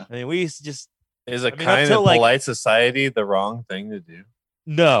 Yeah. I mean, we used to just Is a I mean, kind until, of like- polite society the wrong thing to do?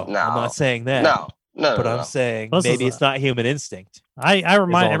 no. No. I'm not saying that. No. But no. I'm saying This maybe is it's not human instinct. I all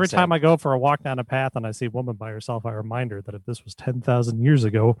remind I'm every time saying. I go for a walk down a path and I see a woman by herself, I remind her that if this was 10,000 years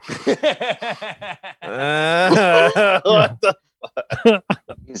ago, What the?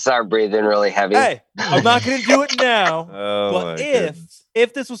 You start breathing really heavy. Hey, I'm not going to do it now. Oh But my if- goodness.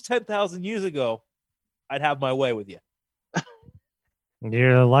 If this was 10,000 years ago, I'd have my way with you.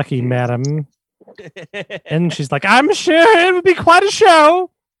 you're lucky, madam. And she's like, I'm sure it would be quite a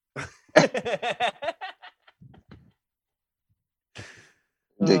show.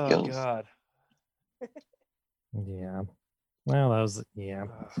 Ridiculous. Oh, God. Yeah. Well, that was, yeah.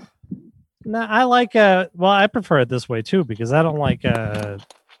 No, I like, I prefer it this way too, because I don't like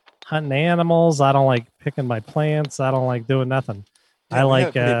hunting animals. I don't like picking my plants. I don't like doing nothing. I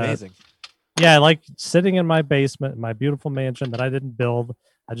like, amazing. yeah, I like sitting in my basement, in my beautiful mansion that I didn't build.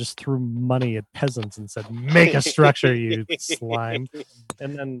 I just threw money at peasants and said, "Make a structure, you slime."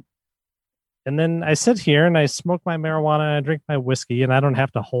 And then I sit here and I smoke my marijuana and I drink my whiskey, and I don't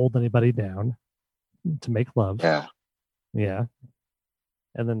have to hold anybody down to make love. Yeah. Yeah.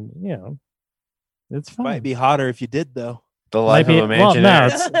 And then, it's fun. Might be hotter if you did, though. The life Might be- of a well, no, mansionaire.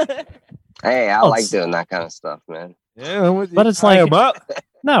 it's- Hey, I Well, like it's- doing that kind of stuff, man. Yeah, I'm with you. But it's I like- am up.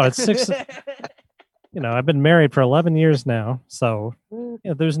 No, it's 6. I've been married for 11 years now, so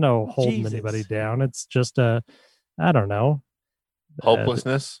there's no holding Jesus. anybody down. It's just I don't know.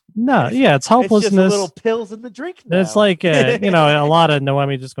 Hopelessness. No, yeah, it's It's just hopelessness. little pills in the drink. Now. It's like a lot of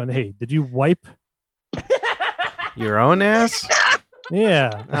Noemi just going, "Hey, did you wipe?" Your own ass?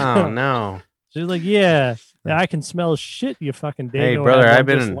 Yeah. Oh no. She's like, "Yeah, I can smell shit. You fucking day. Hey, know brother, I I've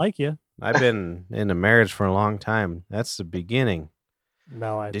don't just been- like you." I've been in a marriage for a long time. That's the beginning.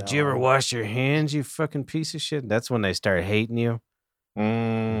 No, I. Did you ever wash your hands, you fucking piece of shit? That's when they start hating you.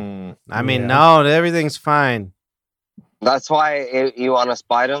 Mm. I mean, Yeah. no, everything's fine. That's why you want to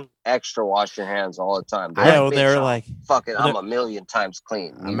spite them. Extra wash your hands all the time. Yeah, Like, when they were "Bitch, like, fucking, when I'm they- a million times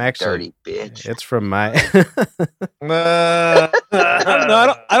clean. I'm You actually- dirty bitch. It's from my. I don't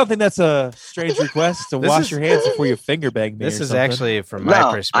know. I don't think that's a strange request to This wash is- your hands before you finger bang me. This or is something. actually from my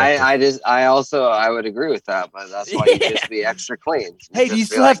No, perspective. I would agree with that, but that's why you just be extra clean. Hey, Just do you be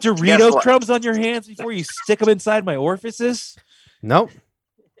still like, have "Guess Dorito what?" crumbs on your hands before you stick them inside my orifices? Nope.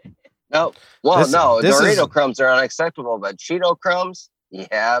 No, well, This- no, this Dorito is- crumbs are unacceptable, but Cheeto crumbs,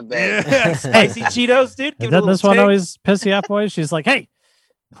 yeah, baby. Yeah, spicy Cheetos, dude. Give And it a then this little one ting. always piss you off, boys. She's like, "Hey,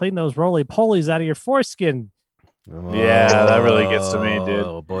 clean those roly polies out of your foreskin." Yeah, that really gets to me, dude.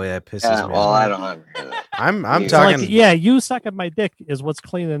 Oh boy, that pisses Yeah, me well, off. I don't understand that. I'm It's It's talking. like, yeah, you sucking my dick is what's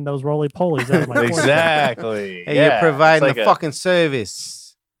cleaning those roly polies out of my foreskin. Exactly. Hey, Yeah, you're providing it's like a fucking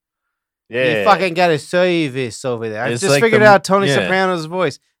service. Yeah. You fucking got a service over there. I It's just like figured the- out Tony yeah. Soprano's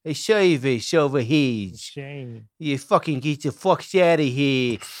voice. A service over here. Shame. You fucking get your fucks out of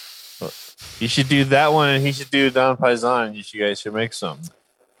here. You should do that one, and he should do Don Paisan. You guys should make some.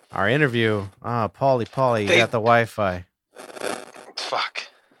 Our interview. Paulie, you They- got the Wi-Fi. Fuck.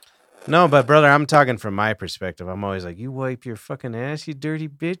 No, but brother, I'm talking from my perspective. I'm always like, you wipe your fucking ass, you dirty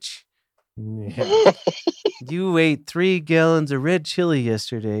bitch. Yeah. You ate 3 gallons of red chili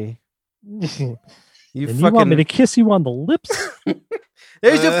yesterday. You and fucking. you want me to kiss you on the lips?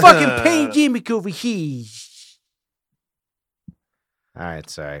 There's a fucking pandemic over here. All right,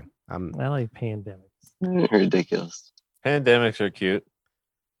 sorry. I'm. I like pandemics. Ridiculous. Pandemics are cute.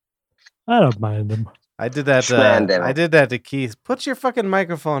 I don't mind them. I did that. Pandemic. I did that to Keith. Put your fucking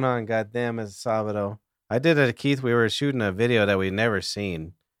microphone on, goddamn it, Salvador. I did that to Keith. We were shooting a video that we never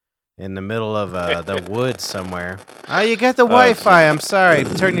seen in the middle of the woods somewhere. Oh, you got the Wi-Fi. I'm sorry.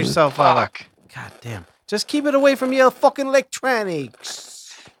 Turn yourself off. Fuck. God damn. Just keep it away from your fucking electronics.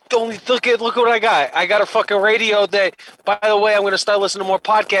 Look at what I got. I got a fucking radio that, by the way, I'm gonna start listening to more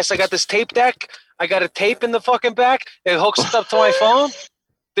podcasts. I got this tape deck. I got a tape in the fucking back. It hooks up to my phone.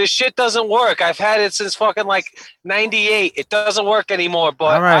 This shit doesn't work. I've had it since fucking like 98. It doesn't work anymore. But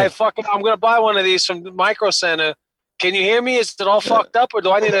All right. I'm gonna buy one of these from the Micro Center. Can you hear me? Is it all fucked up, or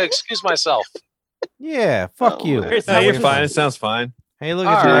do I need to excuse myself? Yeah, fuck Oh, you. man. Chris, No, how you're much fine. It was- sounds fine. Hey, look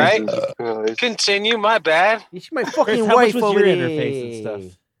All at you. right. Jesus Christ. Continue. My bad. You see my Chris, fucking how much wife was over your there. interface and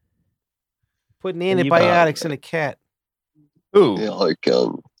stuff? Putting you antibiotics in a cat. Ooh. Yeah, like,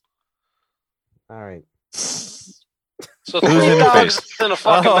 All right. So Who's 3 in the dogs face? and a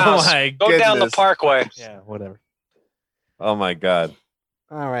fucking Oh mouse. my Go down the goodness. parkway. Yeah, whatever. Oh my god.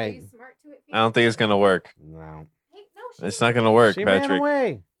 All right. I don't think it's gonna work. No. It's not gonna work, She ran Patrick.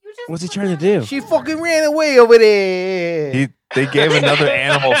 away. What's he trying to do? She fucking ran away over there. They gave another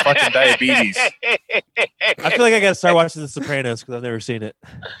animal fucking diabetes. I feel like I gotta start watching The Sopranos because I've never seen it.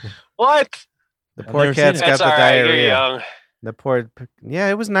 What? The I've poor never seen cat's it. got That's the all right. You're diarrhea. young. The poor. Yeah,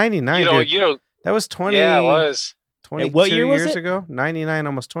 it was 99. You don't. Dude. You don't. That was 20. Yeah, it was. 22 what year was years it? ago? 99,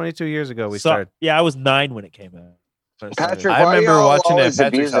 almost 22 years ago we So- started. Yeah, I was 9 when it came out. When it started. Patrick, I why remember y'all watching it at always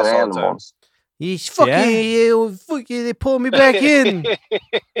Patrick's abusing house all the time. animals? He's fucking, they pulled me back in.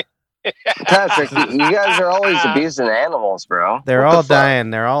 Patrick, you guys are always abusing animals, bro. They're What the all fuck? dying.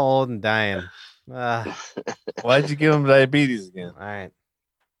 They're all old and dying. Why'd you give him diabetes again? All right.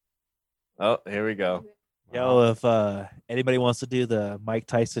 Oh, here we go. Yo, if anybody wants to do the Mike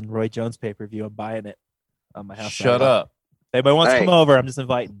Tyson Roy Jones pay per view, I'm buying it on my house. Shut up. If anybody wants to Hey. come over, I'm just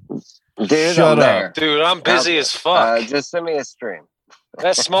inviting. Dude, Shut I'm there. up. Dude, I'm busy as fuck. Just send me a stream.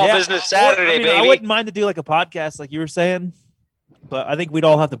 That's Small Yeah, Business I Saturday, mean, I baby. wouldn't mind to do like a podcast, like you were saying, but I think we'd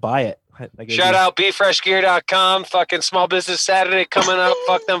all have to buy it. Like, Shout out BeFreshGear.com. Fucking Small Business Saturday coming up.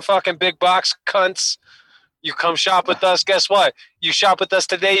 Fuck them fucking big box cunts. You come shop with us. Guess what? You shop with us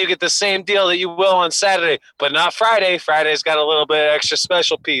today, you get the same deal that you will on Saturday, but not Friday. Friday's got a little bit of extra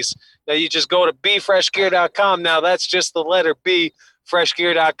special piece. Now you just go to BeFreshGear.com. Now that's just the letter B.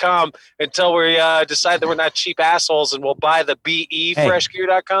 Freshgear.com until we decide that we're not cheap assholes and we'll buy the BE Hey.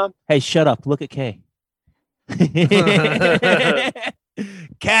 Freshgear.com. Hey, shut up. Look at Kay.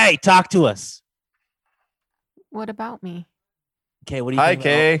 Kay, talk to us. What about me? Kay, what do you Hi, think?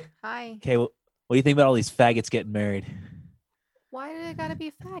 Kay. Hi. Kay, what do you think about all these faggots getting married? Why did it gotta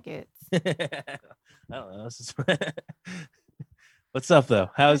be faggots? I don't know. This is What's up, though?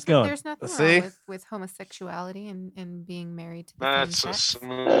 How's it going? There's nothing See? wrong with homosexuality and being married to the That's same a sex.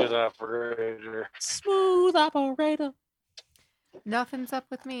 smooth operator. Smooth operator. Nothing's up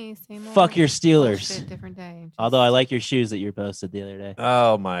with me. Same old Fuck your Steelers. bullshit, different day. Although I like your shoes that you posted the other day.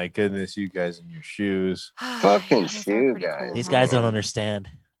 Oh my goodness, you guys in your shoes. Fucking Those are shoe pretty guys. These huh? guys don't understand.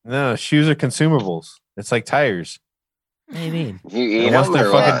 No, shoes are consumables. It's like tires. What do you mean? You eat And once them they're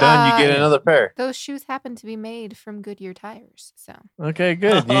or fucking what? done, you get another pair. Those shoes happen to be made from Goodyear tires. So Okay,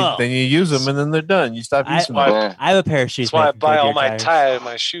 good. Oh. Then you use them, and then they're done. You stop using them. Yeah. I have a pair of shoes. That's why I made from buy all Goodyear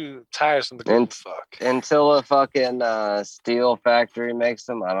my tires from the And- good fuck. Until a fucking steel factory makes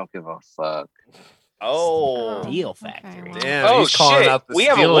them, I don't give a fuck. Oh, Steel okay, factory. well. damn! Oh he's calling shit! out the We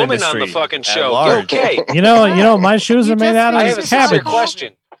have a steel woman on the industry fucking at show. large. Okay. You know, my shoes You are made just out I figured have a of this sincere out. cabbage.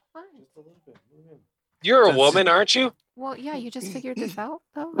 question. You're a That's- woman, aren't you? Well, yeah, you just figured this out,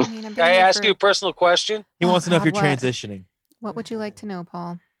 though. I mean, I've been Can I here ask for- you a personal question? He Oh, wants to know if God, you're what? transitioning. What would you like to know,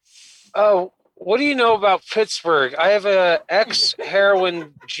 Paul? Oh, what do you know about Pittsburgh? I have a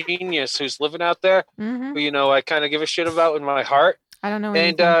ex-heroin genius who's living out there, Mm-hmm. who I kind of give a shit about in my heart. I don't know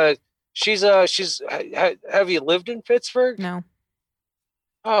And anything. she's have you lived in Pittsburgh? No.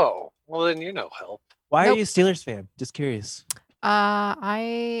 Oh, well then you're no help. Why Nope. are you a Steelers fan? Just curious.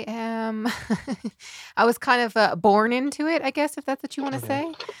 I am. I was kind of born into it, I guess, if that's what you want to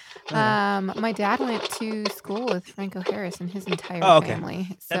Okay. say. My dad went to school with Franco Harris and his entire Oh, okay.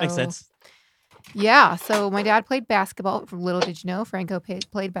 family. That makes So, sense. Yeah. So my dad played basketball. Little did you know, Franco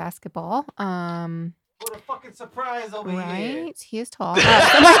played basketball. What a fucking surprise over here. Right. He is tall. So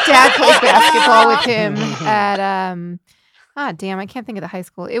my dad played basketball with him at damn, I can't think of the high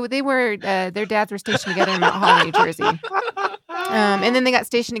school. They were their dads were stationed together in Mount Holly, New Jersey. And then they got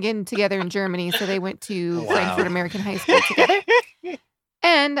stationed again together in Germany, so they went to Frankfurt American High School together.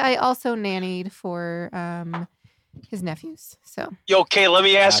 And I also nannied for his nephews. So Okay, let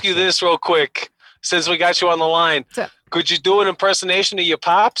me ask you Gotcha. this real quick. Since we got you on the line, So- could you do an impersonation of your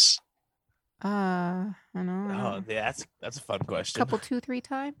pops? I don't know. Oh, yeah, that's a fun question. Couple 2-3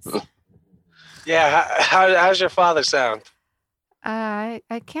 times. Yeah. How's your father sound? I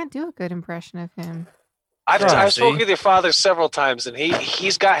can't do a good impression of him. I've Oh, spoken see? with your father several times, and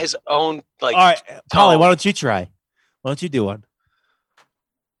he's got his own like. All right, Polly, tone. why don't you try? Why don't you do one?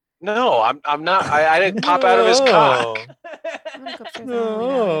 No, I'm not. I didn't pop out of his cock. I'm gonna go upstairs and lay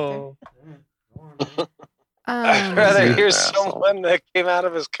down right I'd there. rather You hear asshole. someone that came out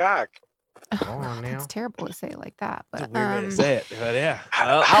of his cock. Go on now. It's terrible to say it like that, It's a but weird way to say it, but yeah.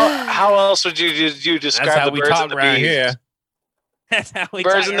 How else would you That's describe how the we birds talk and the around bees? here. That's how we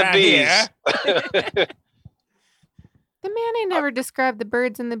Birds talk and the around bees. here. the man ain't never described the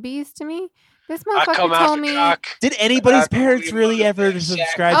birds and the bees to me. This I come motherfucker out told the me. cock. Did anybody's I parents believe really it. ever Exactly.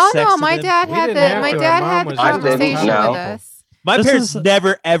 describe Oh sex no, to my them? dad We had didn't the have my to. Our dad mom had the was just conversation didn't with know. us. My This parents is-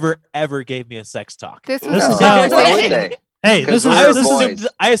 never, ever gave me a sex talk. This This was is a how- Why would conversation. they? Hey, this is Because I we're this is boys.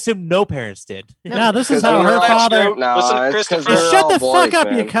 assume no parents did. yeah, this is Because how we're her all father. true. No, Listen to it's 'cause Christopher. we're Shut all the boys, fuck up,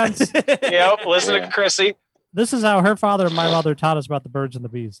 you man. cunts. Yep, listen Yeah. to Chrissy. This is how her father and my mother taught us about the birds and the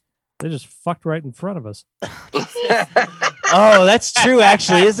bees. They just fucked right in front of us. Oh, that's true,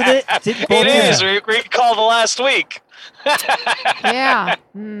 actually, isn't it? Didn't both It of is. you- Recall the last week. Yeah.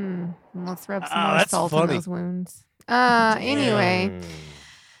 Let's rub some Oh, more that's salt in funny. those wounds. Anyway.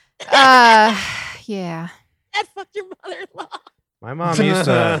 Mm. Yeah. That fucked your mother-in-law. My mom used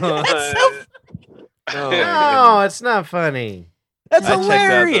to. Oh, No, it's not funny. That's I checked out the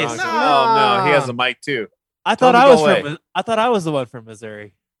hilarious. wrong- Oh no, he has a mic too. I thought Tell I him to was go from. I thought I was the one from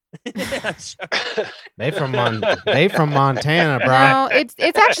Missouri. They from Montana, bro. No, it's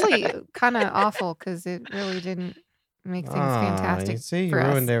actually kind of awful because it really didn't make things You fantastic. see, you for us.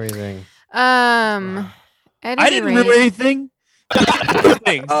 ruined everything. At I any didn't rate- ruin anything.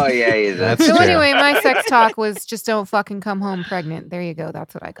 Things. Oh yeah, he did. That's So true. anyway, my sex talk was just don't fucking come home pregnant. There you go.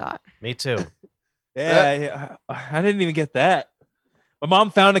 That's what I got. Me too. Yeah, I didn't even get that. My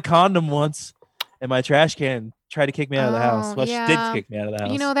mom found a condom once in my trash can. Tried to kick me out of the house. Oh, Well, she yeah. did kick me out of the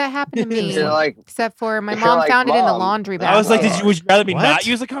house. You know that happened to me. You're like, Except for my you're mom like, found it in the "Mom." laundry I was like, basket. would you rather me What? not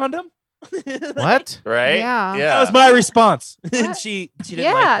use a condom? What? Right? Yeah. Yeah. That was my response. And What? she didn't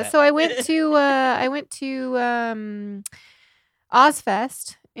Yeah. like that. So I went to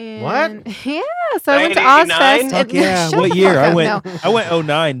Ozfest. And Yeah. So I went to 99? Ozfest. Fuck and- yeah. Shut What the year? fuck I up, went. no. I went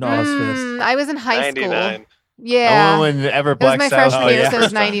 09 to Ozfest. I was in high school. 99. Yeah. I went when Ever It was Black my Sabbath. freshman Oh, year, yeah. so it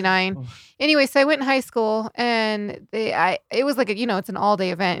was 99. Anyway, so I went in high school, and it was like it's an all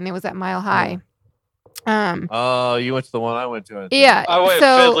day event, and it was at Mile High. Oh, you went to the one I went to. I think. Yeah. I went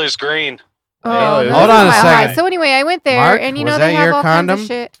so, Fiddler's Green. Oh, Hold no, on it was a Mile High. second. So anyway, I went there, Mark, and was they that have your all kinds condom? of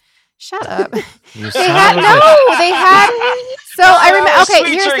shit. Shut up. You They son had of a bitch. they had. So I remember. Oh, Okay,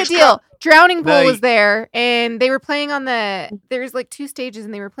 Sweet here's the Drinks deal. Drowning Pool No, was there, and they were playing on there's like 2 stages,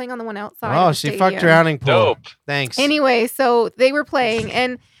 and they were playing on the one outside. Oh, of the she fucked stadium. drowning pool. Dope. Thanks. Anyway, so they were playing,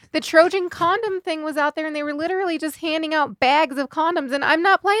 and the Trojan condom thing was out there, and they were literally just handing out bags of condoms. And I'm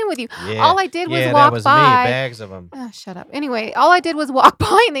not playing with you. Yeah. All I did was yeah, walk that was by. me. Bags of them. Oh, shut up. Anyway, all I did was walk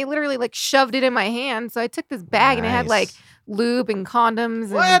by, and they literally like shoved it in my hand. So I took this bag, and it had like lube and condoms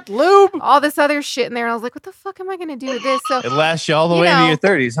and What? Lube? all this other shit in there. And I was like, what the fuck am I gonna do with this? So It lasts you all the You way know. into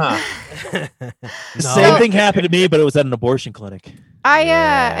your 30s, huh? The same thing happened to me, but it was at an abortion clinic.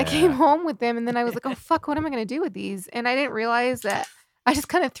 I came home with them, and then I was like, oh fuck, what am I gonna do with these? And I didn't realize that I just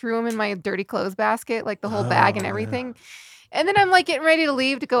kind of threw them in my dirty clothes basket, like the whole bag and everything. And then I'm like getting ready to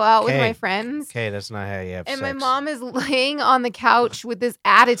leave to go out with my Okay. friends. Okay, that's not how you have And sex. my mom is laying on the couch with this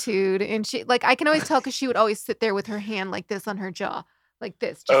attitude, and she like I can always tell because she would always sit there with her hand like this on her jaw, like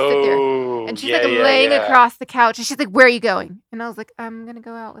this, just sit there. Oh, And she's yeah, like yeah, laying yeah. across the couch, and she's like, "Where are you going?" And I was like, "I'm gonna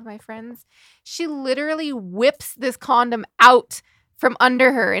go out with my friends." She literally whips this condom out from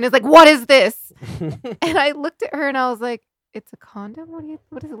under her, and is like, "What is this?" And I looked at her, and I was like, "It's a condom.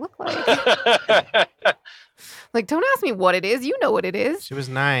 What does it look like?" Like, don't ask me what it is. You know what it is. She was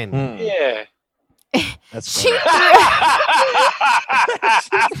 9. Hmm. Yeah. That's She funny.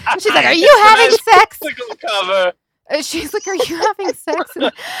 she's like, "Are you having sex?" Sickle cover. She's like, "Are you having sex?" And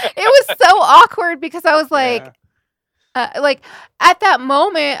it was so awkward because I was like, at that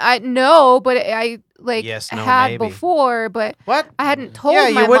moment, I know, but I like Yes, no, had maybe. before, but What? I hadn't told Yeah,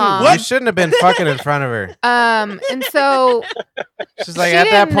 you my wouldn't. mom. You shouldn't have been fucking in front of her. And so, She's like, She at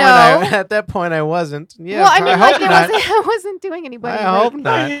that didn't point, know. at that point, I wasn't. Yeah, well, I mean, hope like not. I wasn't doing anybody. I like- hope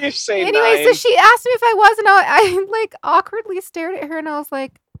not. You say Anyway, so 9. she asked me if I was, and I like awkwardly stared at her, and I was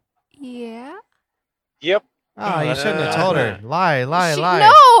like, "Yeah." Yep. Oh, you shouldn't have told her. Lie. She- lie.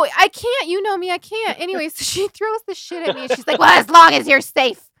 No, I can't. You know me, I can't. Anyway, so she throws the shit at me, and she's like, "Well, as long as you're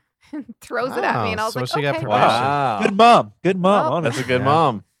safe," and throws it at me, and I was so like, she got "Okay." permission. Wow. Good mom. Good mom. Well, honestly. That's a good Yeah.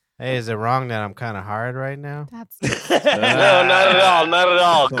 mom. Hey, is it wrong that I'm kind of hard right now? That's No, not at all. Not at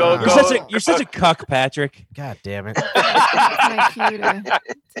all. Go, You're go. You're such a cuck, Patrick. God damn it. my cue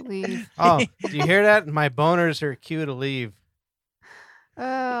to leave. Oh, do you hear that? My boners are cue to leave.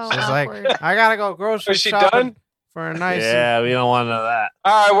 Oh, She's awkward. like, I gotta go grocery Is she shopping done? for a nice. Yeah, we don't want none of that.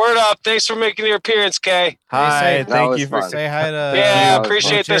 All right, word up. Thanks for making your appearance, Kay. Hi, say- That thank was you for fun. Say hi to. Yeah, was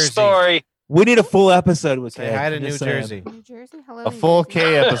appreciate New the Jersey. story. We need a full episode with Say Kay. hi to I'm New just saying. Jersey. New Jersey, hello. a New full Jersey.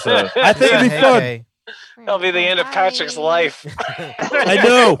 K episode. I think it'd be Hey, fun. Kay. That'll be the end of Patrick's life. I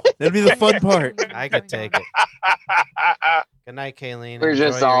know. That'd be the fun part. I could take it. Good night, Kayleen. We're Enjoy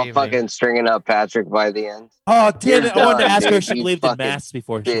just your all evening. fucking stringing up Patrick by the end. Oh, damn it. I wanted to done, ask her if dude. she You believed in fucking masks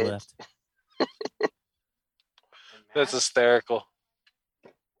before she bitch. left. That's hysterical.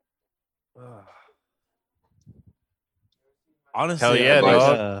 Honestly, Hell yeah, I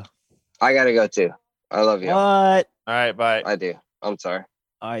was, dog. I gotta go too. I love you. what? All right, bye. I do. I'm sorry.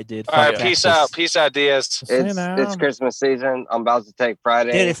 I did. All right, Fuck peace Texas. out. Peace out, Diaz. Say It's now. Christmas season. I'm about to take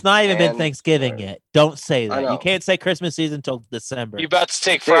Friday. Dude, it's not even been and- Thanksgiving yet. Don't say I that. know. You can't say Christmas season until December. You about to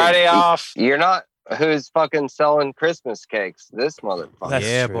take Dude, Friday off? You're not. Who's fucking selling Christmas cakes? This motherfucker. That's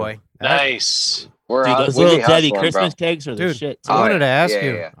Yeah, true. boy. Nice. We're Dude, hus- those we little be Debbie hustling, Christmas bro. cakes are the Dude, shit. I Oh, wanted to yeah, ask yeah,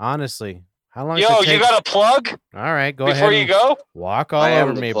 you, yeah. honestly, how long Yo, does it you take? got a plug All right, go before ahead. you go? Walk all I am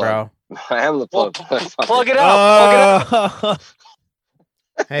over the me, plug. I am the Well, plug. plug it up. Oh. bro.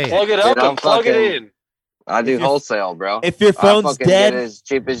 Hey, Plug it up Dude, I'm and plug it fucking- in. I do If you're- wholesale, bro. if your I phone's fucking dead, get it as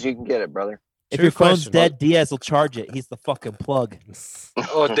cheap as you can get it, brother. if True your phone's question. dead, Diaz will charge it. He's the fucking plug.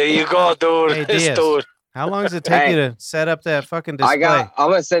 Oh, there you go, dude. Hey, This Diaz. dude. how long does it take you to set up that fucking display? I'm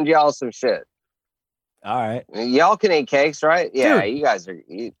gonna send y'all some shit. All right. Y'all can eat cakes, right? Yeah, Dude. you guys are.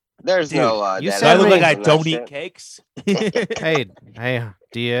 There's Dude, no. you dead said Do I look like me- I and that don't shit. eat cakes? Hey,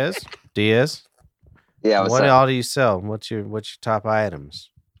 Diaz. Yeah, What all do you sell? What's your top items?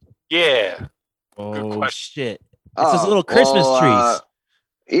 Yeah. Oh question. shit! It's those little Christmas trees.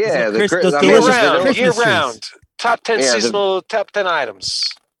 Yeah, Those the those I mean, Year delicious the- round. Christmas Year trees. round. Top 10 Yeah, the- seasonal, top 10 items.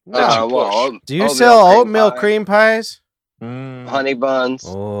 well, Do you oatmeal sell cream oatmeal pie, cream pies? Mm. honey buns,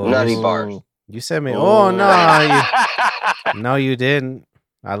 Oh, nutty bars? You sent me. Oh no, no, you didn't.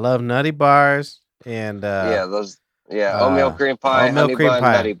 I love nutty bars, and Yeah, those. Yeah, oatmeal cream pie, oatmeal honey cream bun,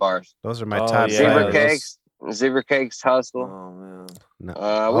 pie. nutty bars, those are my Oh, top. yeah, zebra those- cakes, zebra cakes, hustle. Oh man. No.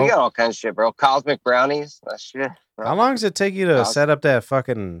 We got all kinds of shit, bro. Cosmic brownies, that shit. Bro. How long does it take you to Awesome. set up that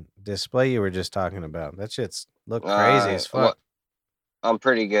fucking display you were just talking about? That shit's look crazy as fuck. Well, I'm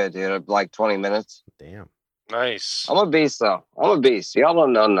pretty good, dude. Like 20 minutes. Damn. Nice. I'm a beast, though. I'm a beast. Y'all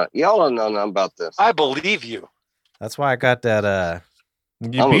don't know nothing. Y'all don't know nothing about this. I believe you. That's why I got that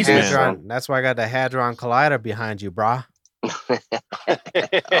You I'm a beast fan. man. Hadron. That's why I got the Hadron Collider behind you, brah.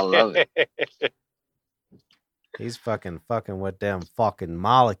 I love it. He's fucking with them fucking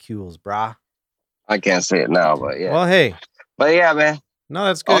molecules, brah. I can't say it now, but yeah. Well, hey, But yeah, man. No,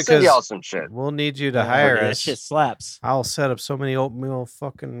 that's I'll good send y'all because some shit. we'll need you to Yeah, hire that us. shit slaps. I'll set up so many oatmeal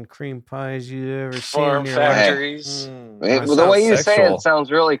fucking cream pies you ever seen Farm in your life. factories. Well, the sounds way you say sexual. it sounds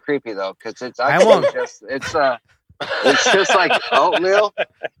really creepy though, because it's I actually won't- it's just like oatmeal.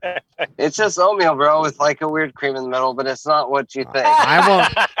 It's just oatmeal, bro, with like a weird cream in the middle, but it's not what you think.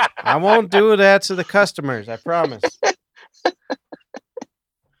 I won't do that to the customers. I promise.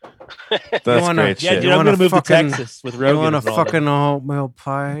 That's wanna- great Yeah, shit. dude, You I'm wanna gonna move fucking- to Texas with You Rogan. want a and all that. fucking oatmeal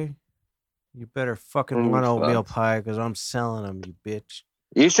pie? You better fucking Mm, want fuck. oatmeal pie because I'm selling them, you bitch.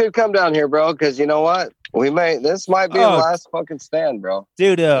 You should come down here, bro, because you know what? This might be the Oh. last fucking stand, bro.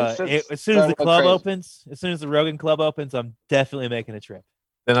 Dude, It's just as soon as the starting to go club crazy. opens, as soon as the Rogan Club opens, I'm definitely making a trip.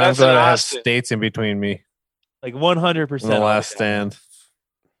 Then I'm That's glad an I have Austin. states in between me. Like 100%. The I'll be last down. stand.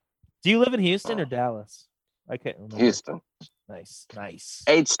 Do you live in Houston or Dallas? I can't remember. Houston. Nice.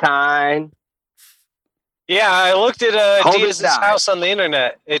 H-Time. Yeah, I looked at Hold it Diaz's down. house on the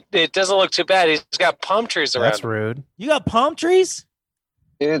internet. It doesn't look too bad. He's got palm trees around. That's him. rude. You got palm trees?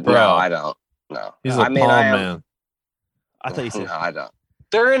 Dude, Bro. no, I don't. No. He's I a mean, palm I am- man. I thought you said No, I don't.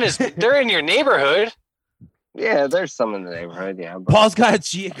 They're in your neighborhood. Yeah, there's some in the neighborhood, yeah. But Paul's got a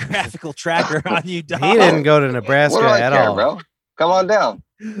geographical tracker on you, dog. He didn't go to what Nebraska do I at care, all. bro? Come on down.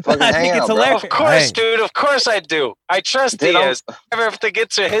 Fucking I hang think out, it's bro. hilarious. Of course, Hey. dude. Of course I do. I trust Dude, I'm- Diaz. If I ever have to get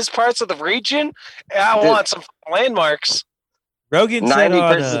to his parts of the region, I Dude. want some landmarks. Rogan said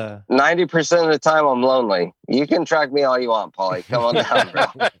on 90%, 90% of the time I'm lonely. You can track me all you want, Paulie. Come on down, bro.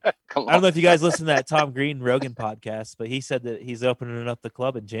 Come I don't know on. if you guys listen to that Tom Green Rogan podcast, but he said that he's opening up the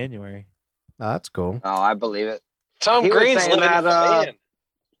club in January. Oh, that's cool. Oh, I believe it. Tom He was Green's saying living that, in the van.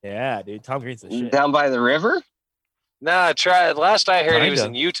 Yeah, dude. Tom Green's the shit. Down by the river? Nah, last I heard he was Kinda.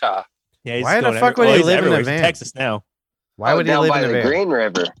 in Utah. Yeah, he's Why the going fuck would he he's live in a everywhere. He's van? Texas now. Why would he down live by in a the van? Green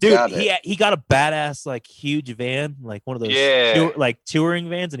River? Dude, Got it. he got a badass like huge van, like one of those Yeah. touring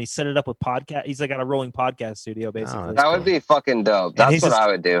vans, and he set it up with podcast. He's like got a rolling podcast studio basically. that's That would be fucking dope. That's he's what just- I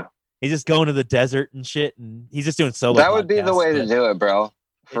would do. He's just going to the desert and shit, and he's just doing solo. That would be the podcasts, way to but do it, bro.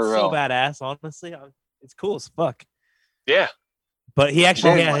 For it's real. so badass, honestly. It's cool as fuck. Yeah. But he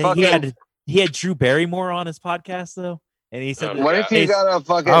actually Dude, he had Drew Barrymore on his podcast though, and he said, that What if you they- got a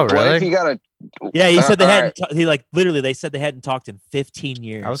fucking? Oh, What really? if you got a? Yeah, he said they all hadn't. He like literally they said they hadn't talked in 15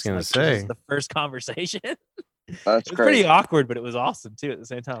 years. I was gonna Like, this was say. the first conversation. It That's was crazy. pretty awkward, but it was awesome too. At the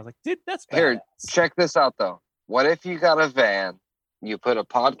same time, I was like, dude, that's Here, badass. check this out though. What if you got a van, you put a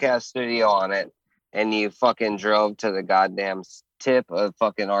podcast studio on it, and you fucking drove to the goddamn tip of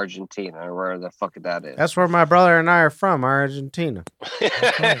fucking Argentina or where the fuck that is? That's where my brother and I are from, Argentina.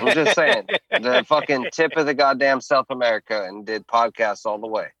 I'm just saying, the fucking tip of the goddamn South America, and did podcasts all the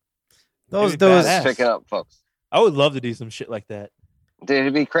way, Those Dude, badass. those picking up folks. I would love to do some shit like that. Dude,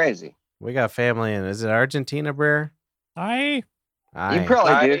 it'd be crazy. we got family in. Is it Argentina, Brer? I You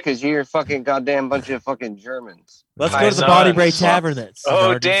probably I- do because you're a fucking goddamn bunch of fucking Germans. Let's My go to the son Body Bray sucks. Tavern. That's in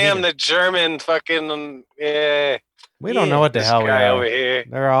Oh damn, Argentina. the German fucking yeah. we don't know what the This hell we guy over are. here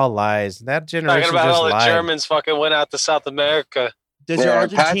They're all lies. That generation talking about just all the lied. Germans fucking went out to South America. Does your Yeah,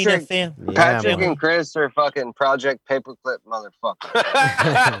 Argentina Patrick- fan? Yeah, Patrick man. and Chris are fucking Project Paperclip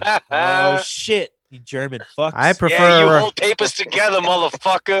motherfuckers. Oh shit, you German fucks. I prefer yeah, you a, hold papers together,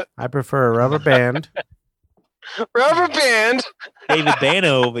 motherfucker. I prefer a rubber band. Rubber band. David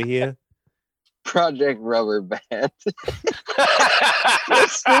Bano over here. Project Rubber Band.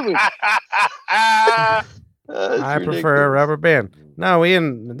 That's stupid. I prefer a rubber band. No,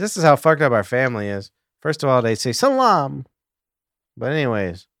 this is how fucked up our family is. First of all, they say salam. But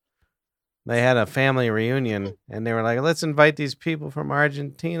anyways, they had a family reunion and they were like, let's invite these people from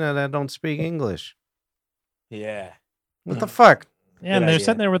Argentina that don't speak English. Yeah. What the fuck? yeah, and Good they're idea.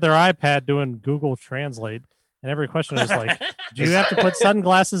 sitting there with their iPad doing Google Translate, and every question is like, "Do you have to put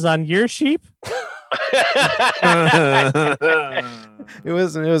sunglasses on your sheep?" It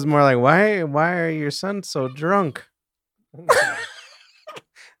was more like, why are your sons so drunk?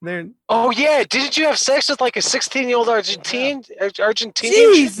 They're Oh yeah, didn't you have sex with like a 16-year-old Argentinian?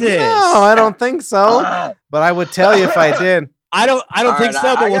 Jesus. no, I don't think so. But I would tell you if I did. I don't All think right, so,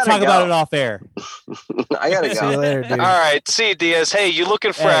 I but we'll gotta talk about go. it off air. I gotta See you go. later, dude. All right, see you, Diaz. Hey, you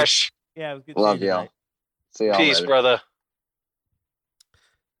looking Hey. fresh? Yeah, it was good Love seeing you y'all. tonight. See y'all Peace, later. brother.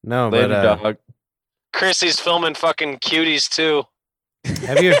 No, Later, but dog. Chrissy's filming fucking cuties too.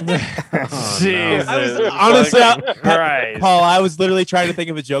 have you? Jesus I was- honestly, fucking Christ. Paul, I was literally trying to think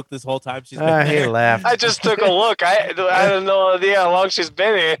of a joke this whole time. She's been He there. laughed. I just took a look. I have no idea how long she's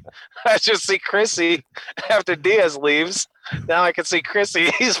been here. I just see Chrissy after Diaz leaves. Now I can see Chrissy.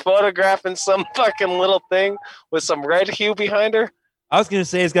 He's photographing some fucking little thing with some red hue behind her. I was gonna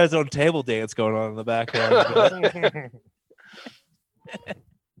say he's got his own table dance going on in the background. but-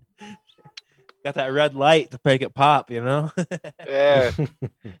 Got that red light to make it pop, you know? Yeah.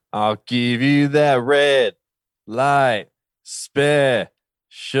 I'll give you that red light special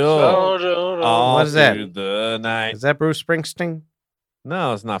all What is that? through the night. Is that Bruce Springsteen?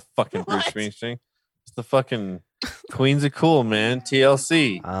 No, it's not fucking Bruce What? Springsteen. It's the fucking Queens of Cool, man.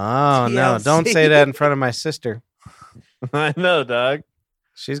 TLC. Oh no! Don't say that in front of my sister. I know, dog.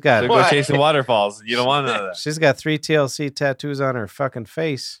 She's So got go What? chasing waterfalls. You don't want to know that. she's got 3 TLC tattoos on her fucking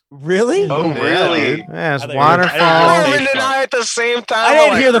face. Really? Oh, Yeah, really? dude. Yeah, it's I thought you were- waterfalls. Marvin and I at the same time. I I'm didn't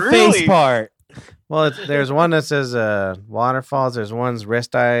like, hear the really? face part. Well, there's one that says waterfalls. There's one's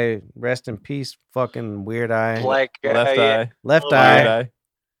rest in peace, fucking weird eye, Like Left yeah. eye. left Oh, eye, Right eye.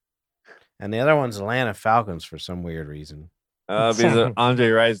 and the other one's Atlanta Falcons for some weird reason. Because of Andre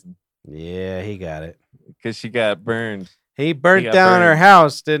Rison. Yeah, he got it. Because she got burned. He burnt got down her burned.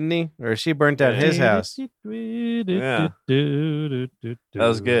 house, didn't he? Or she burnt down Yeah. his house. Yeah. That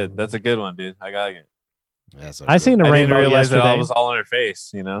was good. That's a good one, dude. I got it. That's I seen a I didn't rainbow realize that yesterday. all was all on her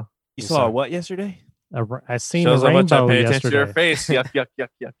face, you know? You You saw saw- what yesterday? I seen Shows a how much I rainbow pay attention to her yesterday. face. Yuck, yuck, yuck,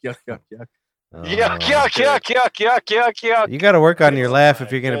 yuck, yuck, yuck, yuck. Oh. Yuck, yuck, yuck, yuck, yuck, yuck, yuck. You got to work on your Oh laugh my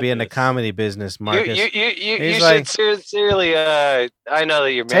if you're going to be in the goodness. comedy business, You, Marcus. you He's should like, sincerely. I know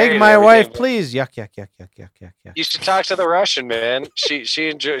that you're married. Take and my everything, wife, but please. Yuck, yuck, yuck, yuck, yuck, yuck, yuck. You should talk to the Russian man. She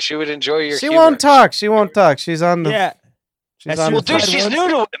would enjoy your. She humor. won't talk. She won't talk. She's on the. Yeah. She's Has on she Well, the. dude, Tried she's once? new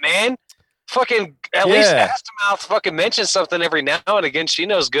to it, man. Fucking at least Yeah. ass to mouth. Fucking mention something every now and again. She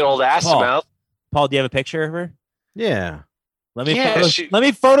knows good old ass to Paul. mouth. Paul, do you have a picture of her? Yeah. Let me Yeah, let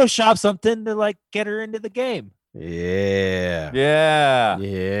me Photoshop something to like get her into the game. Yeah. Yeah.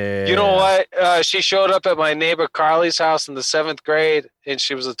 Yeah. You know what? She showed up at my neighbor Carly's house in the 7th grade, and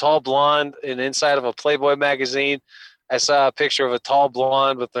she was a tall blonde. And inside of a Playboy magazine, I saw a picture of a tall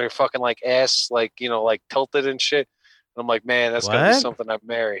blonde with her fucking like ass, like like tilted and shit. And I'm like, man, that's gonna be What? something I'd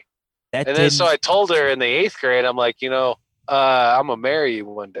marry. That And then so I didn't- told her in the 8th grade, I'm like, I'm gonna marry you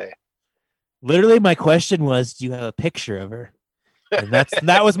one day. literally my question was, do you have a picture of her? And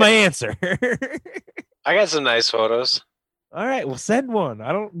that was my answer. I got some nice photos. All right, well, send one.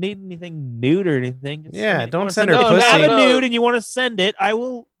 I don't need anything nude or anything. Just Yeah, if you don't wanna send it- her if you have pussy. a nude and you want to send it, I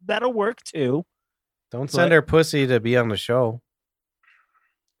will. That'll work too. Don't send her pussy to be on the show.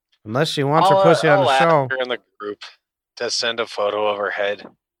 Unless she wants her I'll- pussy on I'll the ask show. her in the group to send a photo of her head.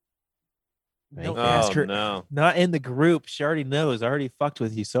 Don't Oh, ask her. no. Not in the group. She already knows. I already fucked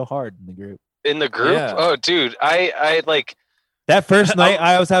with you so hard in the group. In the group? Yeah. Oh, dude, I like. That first night,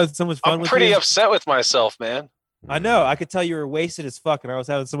 I'm- I was having so much fun I'm with pretty you. upset with myself, man. I know. I could tell you were wasted as fuck, and I was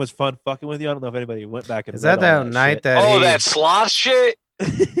having so much fun fucking with you. I don't know if anybody went back and Is read that all that night shit. that Oh, he? that sloth shit.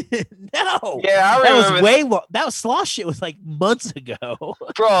 No. Yeah, I That was remember. way long. That was sloth shit was like months ago.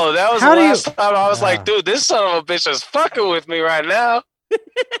 Bro, that was How the do you- last time I was Ah. like, dude, this son of a bitch is fucking with me right now.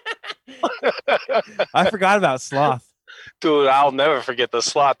 I forgot about sloth. Dude, I'll never forget the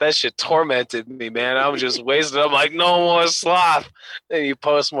sloth. That shit tormented me, man. I was just wasted. I'm like, no more sloth. Then you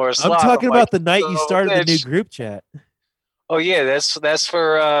post more sloth. I'm talking like, about the night son you of a started the new bitch. group chat. Oh yeah, that's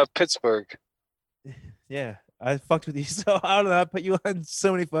for Pittsburgh. Yeah, I fucked with you so I don't know. I put you on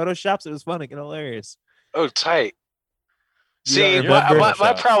so many photoshops. It was fun and hilarious. Oh, tight. You See, don't my, remember?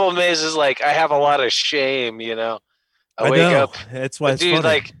 my problem is like I have a lot of shame, I wake know. up, That's why it's dude. funny.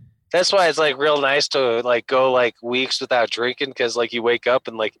 Like that's why it's like real nice to like go like weeks without drinking because like you wake up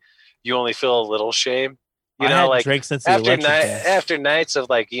and like you only feel a little shame. I hadn't Like drank since the after election passed. after nights of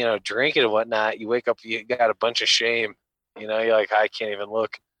like drinking and whatnot, you wake up, you got a bunch of shame. You're like, I can't even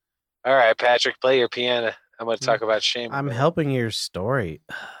look. All right, Patrick, play your piano. I'm going to talk about shame. I'm today. helping your story.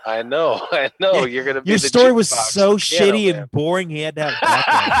 I know. Yeah, You're going to be Your the story was jukebox so piano shitty man. and boring. He had to have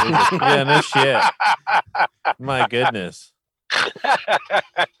background music. Yeah, no shit. My goodness.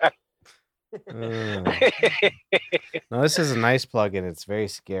 No, this is a nice plugin. It's very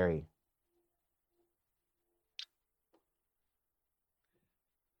scary.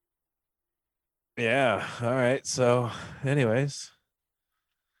 Yeah. All right. So, anyways,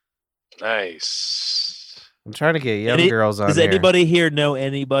 Nice. I'm trying to get young Any- girls on does here. anybody here know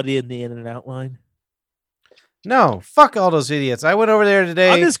anybody in the in and out line? No, fuck all those idiots. I went over there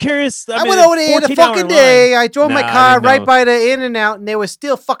today. I'm just curious. I mean, went over there the 14-hour fucking line. day. I drove my Nah, I car didn't right know. by the In and Out, and there was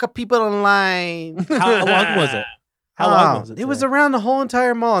still fucking people in line. How long was it? How long was it? It was today? around the whole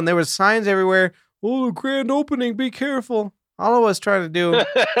entire mall, and there was signs everywhere. Oh, the grand opening! Be careful. All I was trying to do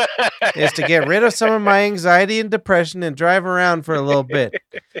is to get rid of some of my anxiety and depression and drive around for a little bit.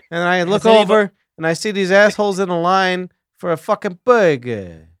 And I look anybody- over and I see these assholes in a line for a fucking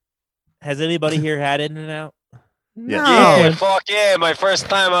burger. Has anybody here had In and Out? No. Yeah, fuck yeah. My first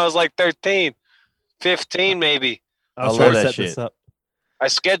time I was like 13, 15 maybe. I was I trying love to that set this shit. up. I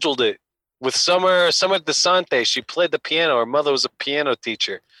scheduled it with Summer DeSante. She played the piano. Her mother was a piano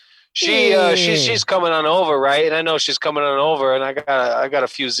teacher. She's coming on over, right? And I know she's coming on over, and I got a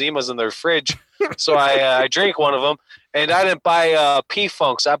few Zimas in their fridge, so I drank one of them. And I didn't buy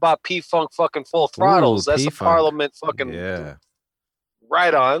P-Funks. I bought P-Funk fucking Full Throttles. That's the P-Funk. Parliament fucking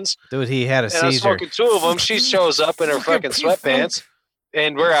ride-ons. Dude, he had a And I'm seizure. smoking two of them. She shows up in her fucking sweatpants,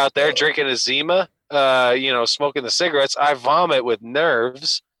 and we're out there drinking a Zima, smoking the cigarettes. I vomit with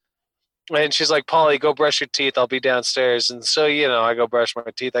nerves. And she's like, Paulie, go brush your teeth. I'll be downstairs. And so, I go brush my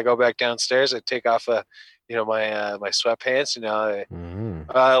teeth. I go back downstairs. I take off, my sweatpants.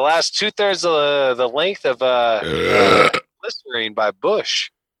 Last 2/3 of the length of Listerine by Bush.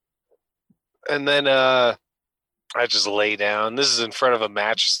 And then I just lay down. This is in front of a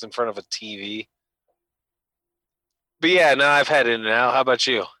mattress, in front of a TV. But yeah, now I've had In-N-Out. How about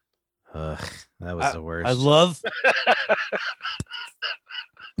you? Ugh, that was the worst. I love.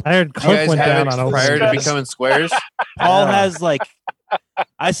 I heard You Coke guys went have down it on prior to Ocean. becoming squares? Paul has like.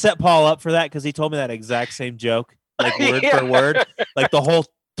 I set Paul up for that because he told me that exact same joke, like word for word, like the whole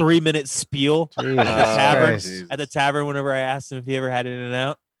 3-minute spiel Jesus tavern. Christ. at the tavern whenever I asked him if he ever had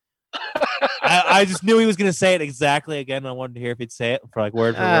In-N-Out. I just knew he was going to say it exactly again. I wanted to hear if he'd say it for like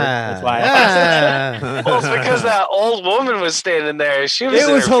word for word. That's why I asked. Well, it's because that old woman was standing there. She was It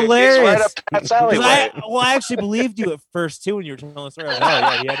in was her 50s, hilarious. right up Pat's alleyway. I actually believed you at first too when you were telling the story. I was like, oh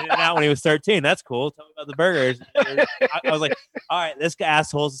yeah, he had In-N-Out when he was 13. That's cool. Tell me about the burgers. I was like, all right, this guy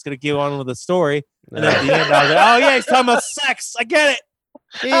asshole's just going to give on with the story. And then at the end, I was like, oh yeah, he's talking about sex. I get it.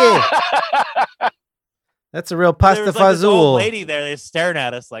 Yeah. That's a real There pasta was like this old fazool. lady there, they're staring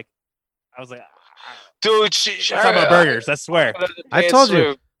at us like. I was like, Dude, she talking about burgers. I swear. I told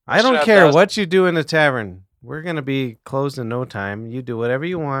you. I don't Shut care up. what you do in the tavern. We're gonna be closed in no time. You do whatever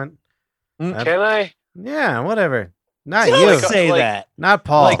you want. Can I? Yeah, whatever. Not Don't you. say Like- that. Not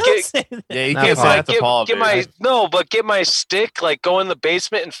Paul. Like, Don't say that. Yeah, you Not can't Paul. say Like, that to Paul, get dude. my stick. Like, go in the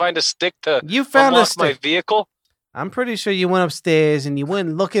basement and find a stick to you found a unlock my stick. vehicle. I'm pretty sure you went upstairs and you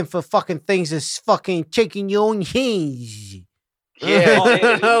went looking for fucking things that's fucking taking your own hands. Yeah,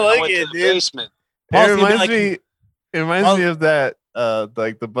 I like went it, to the dude. basement. It Paul's gonna be reminds like- me. It reminds Paul- me of that,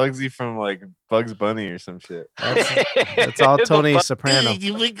 like the Bugsy from like Bugs Bunny or some shit. That's all The Tony bu- Soprano.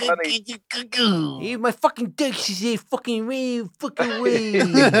 funny. Hey, my fucking dick, she said fucking way, fucking way.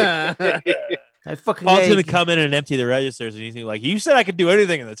 I fucking Paul's gonna like- come in and empty the registers, and he's gonna be like, "You said I could do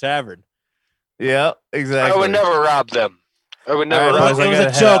anything in the tavern." Yeah, exactly. I would never rob them. I would never All right, rob boys, I It was gotta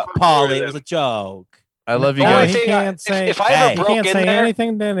a head joke, out. Paulie. It was a joke. I love you The only guys. he thing can't say. if I Hey. ever He broke can't in say there,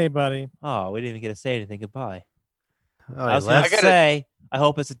 anything to anybody. Oh, we didn't even get to say anything. Goodbye. Oh, I was he gonna left? gotta- say, I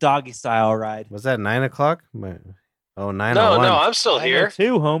hope it's a doggy style ride. Was that 9:00? Oh, 9:01. no, I'm still here.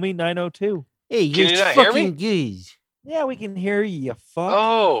 902, homie. 902. Hey, Can you're you not hear fucking good. Yeah, we can hear you. You fuck.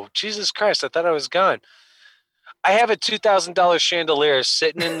 Oh, Jesus Christ! I thought I was gone. I have a $2,000 chandelier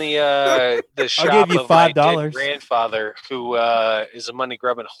sitting in the shop give you of my $5. dead grandfather, who is a money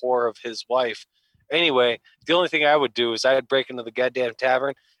grubbing whore of his wife. Anyway, the only thing I would do is I'd break into the goddamn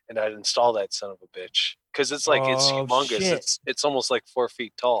tavern and I'd install that son of a bitch because it's like it's Oh, humongous. shit. It's almost like 4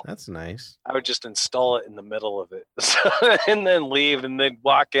 feet tall. That's nice. I would just install it in the middle of it and then leave, and they'd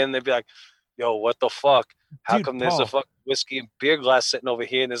walk in. They'd be like, "Yo, what the fuck? How Dude, come there's Paul. a fucking whiskey and beer glass sitting over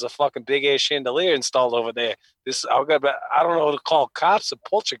here, and there's a fucking big ass chandelier installed over there? I don't know who to call, cops and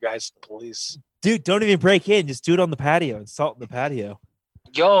poltergeist police." Dude, don't even break in. Just do it on the patio. Install it in the patio.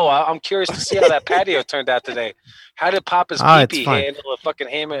 Yo, I'm curious to see how that patio turned out today. How did Papa's It's pee fine. handle a fucking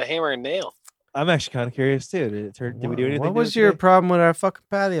hammer and nail? I'm actually kind of curious too. Did we do anything? What to was it your today? problem with our fucking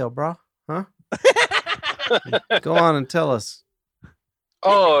patio, bro? Huh? Go on and tell us.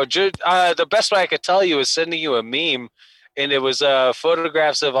 Oh, the best way I could tell you is sending you a meme, and it was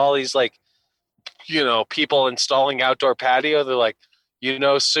photographs of all these people installing outdoor patio. They're like,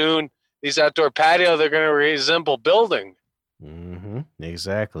 soon these outdoor patio they're going to resemble building.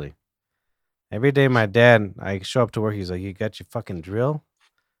 Exactly. Every day, my dad, I show up to work. He's like, "You got your fucking drill?"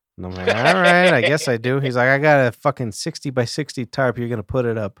 And I'm like, "All right, I guess I do." He's like, "I got a fucking 60 by 60 tarp. You're gonna put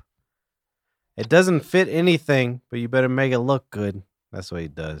it up. It doesn't fit anything, but you better make it look good." That's what he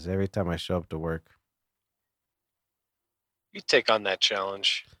does every time I show up to work. You take on that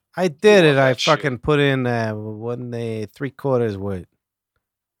challenge. I did love it. I that shit. fucking put in 1 3/4 wood.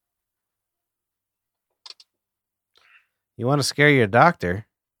 You want to scare your doctor?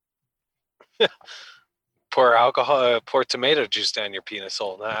 Pour tomato juice down your penis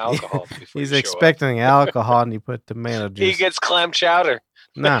hole, not alcohol. before He's you show up. expecting alcohol, and you put tomato He juice. gets clam chowder.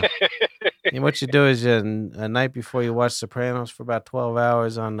 Nah. And what you do is a night before you watch Sopranos for about 12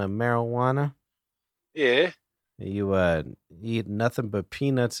 hours on the marijuana. Yeah. You eat nothing but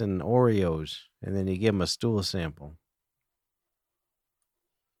peanuts and Oreos, and then you give them a stool sample.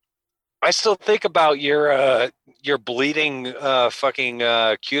 I still think about your bleeding fucking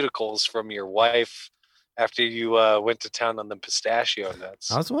cuticles from your wife after you went to town on the pistachio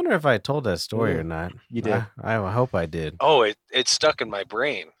nuts. I was wondering if I told that story or not. You did. I hope I did. Oh, it stuck in my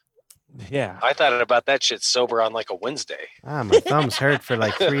brain. Yeah. I thought about that shit sober on like a Wednesday. My thumbs hurt for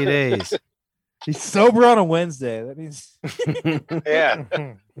like 3 days. He's sober on a Wednesday. That means. Yeah.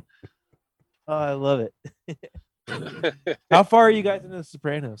 Oh, I love it. How far are you guys into The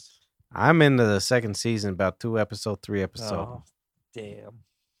Sopranos? I'm into the second season, about 3 episodes. Oh, damn.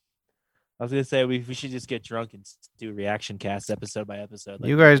 I was gonna say we should just get drunk and do reaction cast episode by episode.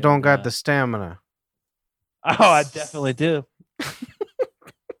 You guys don't got the stamina. Oh, I definitely do.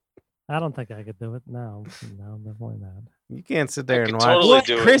 I don't think I could do it now. No, definitely not. You can't sit there and could watch. totally What?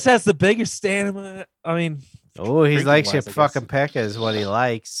 do it. Chris has the biggest stamina. I mean, Oh, he drinking likes your wise, I guess. fucking pecker is what he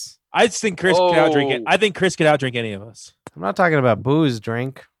likes. I just think Chris could outdrink it. Oh. I think Chris could outdrink any of us. I'm not talking about booze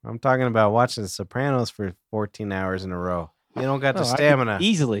drink. I'm talking about watching The Sopranos for 14 hours in a row. You don't got the No, I could stamina.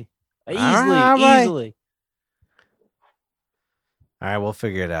 Easily. All right. Easily. All right, we'll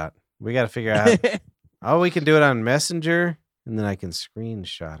figure it out. We got to figure out. Oh, we can do it on Messenger, and then I can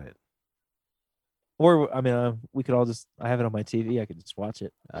screenshot it. Or, I mean, we could all just, I have it on my TV. I could just watch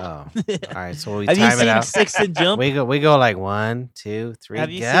it. Oh, all right. So we Have you time it seen out. Sixth and Jump? We go like 1, 2, 3. Have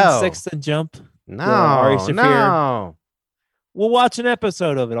you go. seen Sixth and Jump? No, Ari Shaffir? no. We'll watch an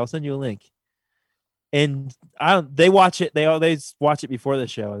episode of it. I'll send you a link. And they watch it. They watch it before the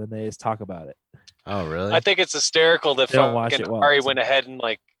show, and then they just talk about it. Oh, really? I think it's hysterical that They don't watch fucking it well. Ari went ahead and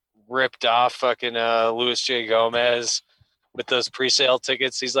like ripped off fucking Louis J. Gomez with those pre-sale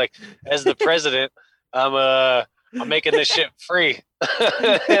tickets. He's like, as the president, I'm making this shit free.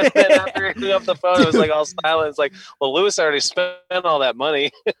 And then after he hung up the phone, it was like all silent. It's like, well, Louis already spent all that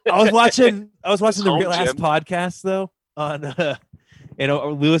money. I was watching the home Real Ass gym. podcast though on,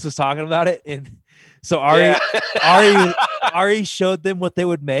 Lewis was talking about it, and so Ari Yeah. Ari showed them what they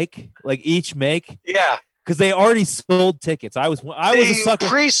would make, like each make, Yeah. because they already sold tickets. I was a sucker.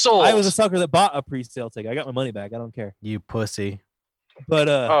 Pre-sold. I was a sucker that bought a pre-sale ticket. I got my money back. I don't care. You pussy. But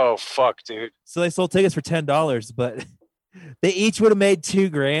Oh fuck, dude. so they sold tickets for $10, but they each would have made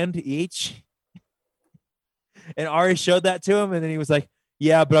 $2,000 each. And Ari showed that to him, and then he was like,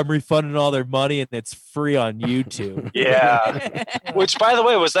 "Yeah, but I'm refunding all their money, and it's free on YouTube." Yeah. Which, by the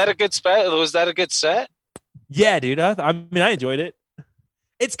way, was that a good Was that a good set? Yeah, dude. I mean, I enjoyed it.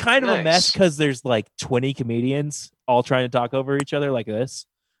 It's kind of a mess Nice. because there's like 20 comedians all trying to talk over each other like this.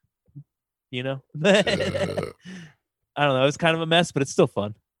 You know? I don't know. It's kind of a mess, but it's still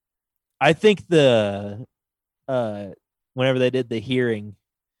fun. I think the whenever they did the hearing,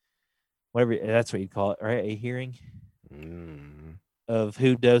 whatever that's what you call it, right? A hearing of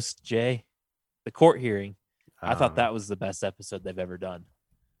who dosed Jay, the court hearing. I thought that was the best episode they've ever done.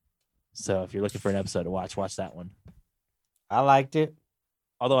 So if you're looking for an episode to watch that one. I liked it.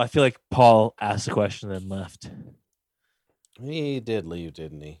 Although I feel like Paul asked a question and then left. He did leave,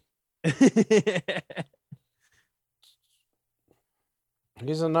 didn't he?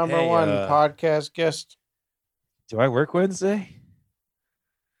 He's the number Hey, one podcast guest. Do I work Wednesday?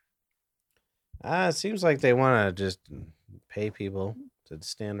 It seems like they want to just pay people to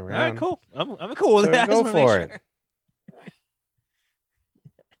stand All around. right, cool. I'm cool with So that. I go just wanna make for sure. it.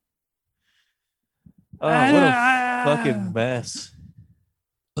 Oh, what a fucking mess.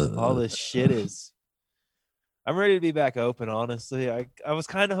 All this shit is. I'm ready to be back open, honestly. I was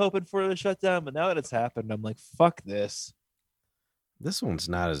kind of hoping for the shutdown, but now that it's happened, I'm like, fuck this. This one's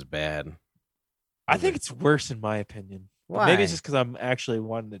not as bad. I think it's worse in my opinion. But Why? maybe it's just because I'm actually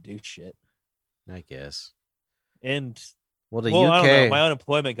wanting to do shit. I guess. And Well, the I don't know. UK. My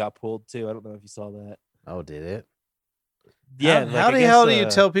unemployment got pulled too. I don't know if you saw that. Oh, did it? Yeah. How the hell do you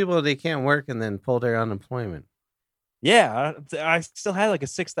tell people they can't work and then pull their unemployment? Yeah, I still had like a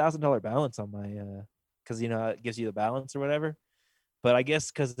 $6,000 balance on my because it gives you the balance or whatever. But I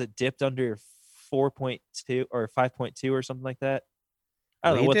guess because it dipped under 4.2 or 5.2 or something like that. I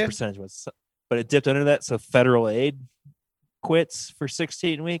don't know what the percentage was, but it dipped under that. So federal aid quits for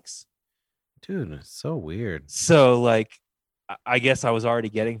 16 weeks. Dude, it's so weird. So like, I guess I was already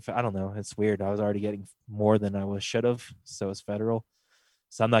getting. I don't know. It's weird. I was already getting more than I should have. So it's federal.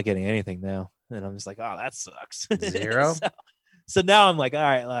 So I'm not getting anything now. And I'm just like, oh, that sucks. Zero? so now I'm like, all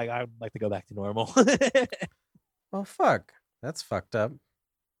right, like I'd like to go back to normal. Oh, fuck. That's fucked up.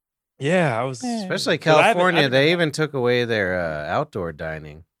 Yeah, I was. Especially 'cause I haven't- California. I haven't- They even took away their outdoor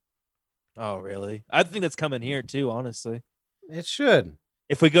dining. Oh, really? I think that's coming here too. Honestly, It should.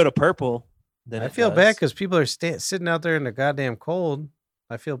 if we go to Purple, than I it feel does. bad because people are sitting out there in the goddamn cold.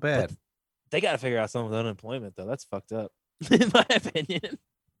 I feel bad. They got to figure out something with unemployment though. That's fucked up, in my opinion.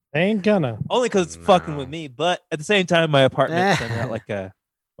 They ain't gonna. Only because it's fucking with No. me. But at the same time, my apartment sent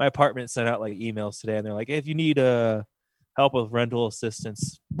out like emails today, and they're like, hey, if you need help with rental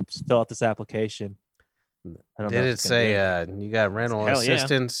assistance, just fill out this application. I don't know Did if it it's gonna do say anything. you got rental Hell yeah.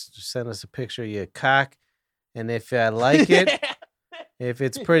 assistance? Just send us a picture of your cock, and if I like it, if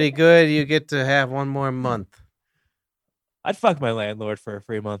it's pretty good, you get to have one more month. I'd fuck my landlord for a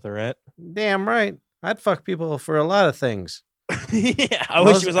free month of rent. Damn right. I'd fuck people for a lot of things. Yeah, I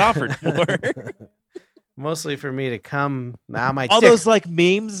wish it was offered more. Mostly for me to come. Now my All dick. those like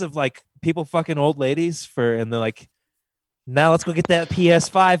memes of like people fucking old ladies and they're like, now let's go get that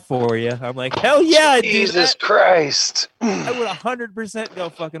PS5 for you. I'm like, hell yeah, I'd do Jesus that. Christ. I would 100% go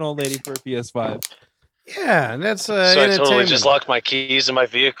fucking old lady for a PS5. Yeah, and that's So I totally entertainment. just locked my keys in my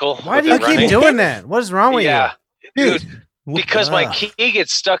vehicle. Why with do you it running. keep doing that? What is wrong with Yeah, dude. you? Because my Ugh. key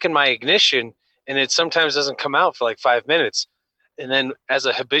gets stuck in my ignition and it sometimes doesn't come out for like 5 minutes. And then as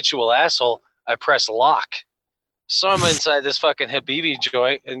a habitual asshole, I press lock. So I'm inside this fucking Habibi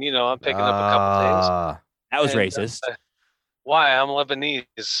joint and, you know, I'm picking up a couple things. That was And, racist. Why? I'm Lebanese.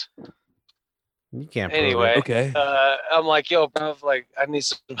 You can't prove Anyway, it. Okay. I'm like, yo, bro, like, I need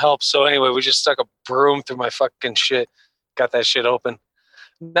some help. So anyway, we just stuck a broom through my fucking shit. Got that shit open.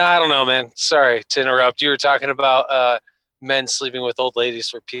 Nah, I don't know, man. Sorry to interrupt. You were talking about men sleeping with old ladies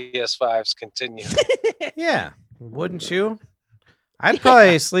for PS5s. Continue. Yeah, wouldn't you? I'd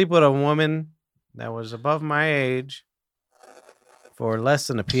probably sleep with a woman that was above my age for less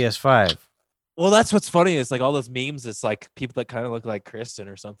than a PS5. Well, that's what's funny. Is like all those memes. It's like people that kind of look like Kristen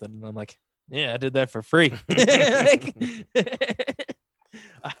or something. And I'm like, yeah, I did that for free. Like,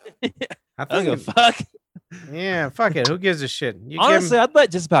 I I don't give a think, fuck. yeah, fuck it. Who gives a shit? Honestly, I'd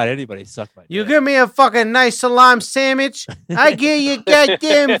let just about anybody suck my you dick. give me a fucking nice salami sandwich, I give you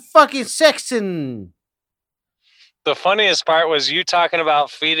goddamn fucking sexing. The funniest part was you talking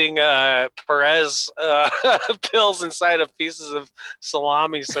about feeding Perez pills inside of pieces of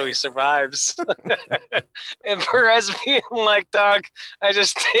salami so he survives, and Perez being like, "Dog, I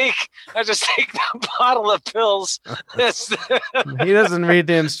just take the bottle of pills. He doesn't read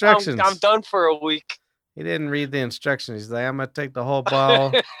the instructions. I'm done for a week." He didn't read the instructions. He's like, I'm gonna take the whole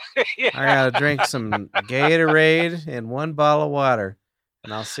bottle. Yeah. I gotta drink some Gatorade and one bottle of water,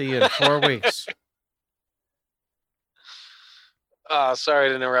 and I'll see you in 4 weeks. Oh, sorry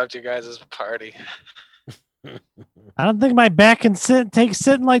to interrupt you guys' party. I don't think my back can take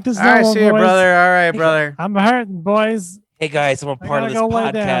sitting like this. All right, no see you, boys. brother. All right, brother. I'm hurting, boys. Hey guys, I'm a part of gotta this go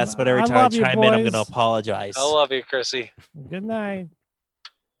lay down. podcast, but every I time I love you, chime in, I'm boys. gonna apologize. I love you, Chrissy. Good night.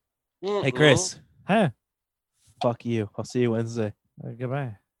 Hey Chris, Huh? fuck you. I'll see you Wednesday.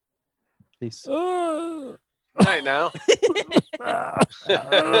 Goodbye. Peace. Night now.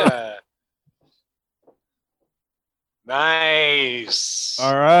 Nice.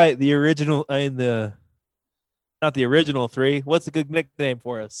 All right, the original not the original three. What's a good nickname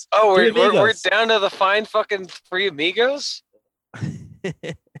for us? Oh, Three we're amigos. down to the fine fucking three amigos.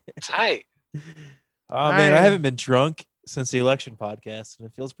 Tight. Oh man, I Hi. haven't been drunk since the election podcast, and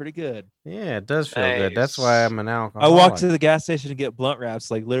it feels pretty good. Yeah, it does feel good. That's why Nice. I'm an I alcoholic. walked to the gas station to get blunt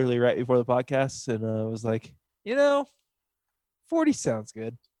wraps, like literally right before the podcast, and I was like, 40 sounds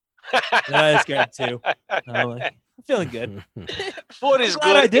good. And I just grabbed two. And I'm like, I'm feeling good. Foot is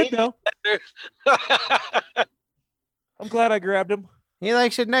Glad good. I did though. I'm glad I grabbed them. He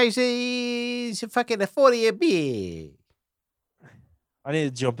likes a nice, he's fucking a 40 a beer. I need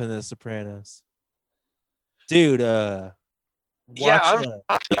to jump into the Sopranos, dude. Yeah, watch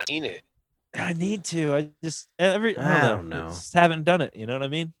I've seen it. I need to. I I don't know. Just haven't done it. You know what I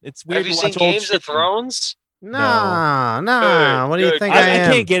mean? It's weird. Have you to seen watch old Games shit of Thrones? Nah. Good, What do you good. think I I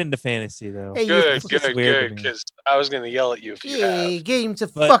am? can't get into fantasy though. Hey, Good, It's just good, weird to good. me. Because I was gonna yell at you if you Hey, have. Games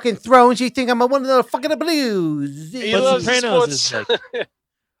of But- fucking Thrones. You think I'm one of the fucking blues? He But loves Sopranos is sports.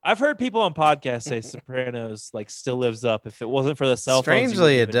 I've heard people on podcasts say Sopranos like still lives up. If it wasn't for the cell phones, you Strangely,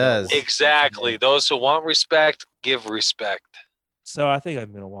 wouldn't it even know does. what was Exactly. there. Those who want respect, give respect. So I think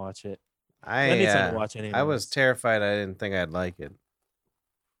I'm gonna watch it. I need something to watch anyway. I was terrified. I didn't think I'd like it.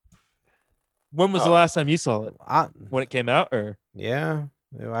 When was the Oh. last time you saw it? I, When it came out, or yeah,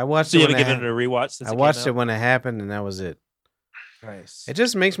 I watched so you it. When haven't it given it a rewatch since I it watched came it out? when it happened, and that was it. Nice. It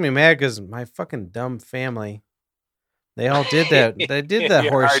just makes me mad because my fucking dumb family, they all did that. They did that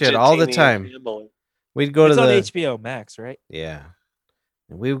Your horse shit all the Argentinian time. family. We'd go It's to on the HBO Max, right? yeah.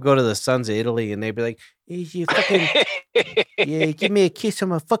 And we would go to the Sons of Italy, and they'd be like, Here's your fucking, yeah, give me a kiss on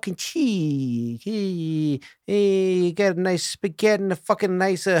my fucking cheek. Hey, you got a nice spaghetti and a fucking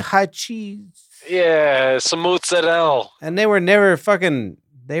nice hot cheese. Yeah, some mozzarella. And they were never fucking,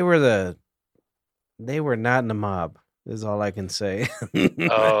 they were not in the mob, is all I can say.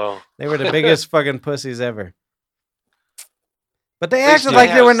 Oh. They were the biggest fucking pussies ever. But they At least acted you like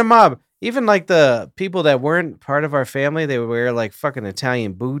they have were in the mob. Even like the people that weren't part of our family, they would wear like fucking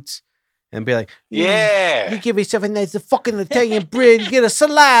Italian boots and be like, Yeah. you give yourself a nice fucking Italian bread, you get a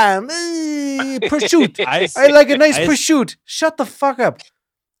salami, prosciutto. I like a nice prosciutto. Shut the fuck up.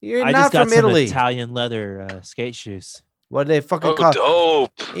 You're I not just got from some Italy. Italian leather skate shoes. What do they fucking Oh, call?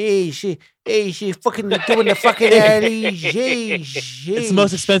 dope. Hey, she fucking doing the fucking It's the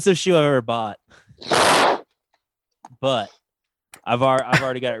most expensive shoe I've ever bought. But I've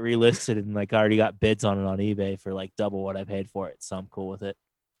already got it relisted and like I already got bids on it on eBay for like double what I paid for it. So I'm cool with it.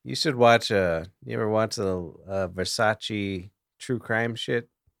 You should watch. You ever watch the Versace true crime shit?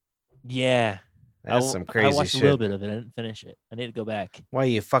 Yeah. That's some crazy I watched shit. a little bit of it. I didn't finish it. I need to go back. Why are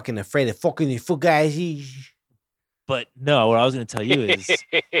you fucking afraid of fucking you fugazi? But no, what I was going to tell you is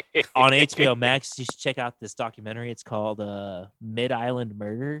on HBO Max, you should check out this documentary. It's called Mid Island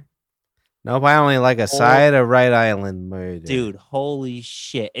Murder. Nope, I only like a side of Right Island murder. Dude, holy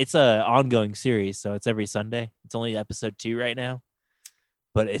shit. It's a ongoing series, so it's every Sunday. It's only episode 2 right now.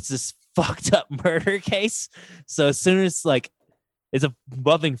 But it's this fucked up murder case. So as soon as like it's a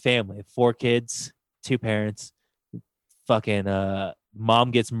loving family, 4 kids, 2 parents, fucking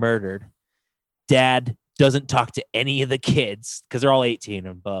mom gets murdered. Dad doesn't talk to any of the kids because they're all 18 and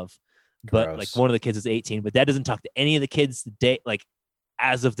above. But Gross. like one of the kids is 18, but dad doesn't talk to any of the kids the day, like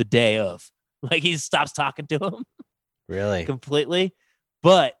as of the day of. Like he stops talking to them Really? completely.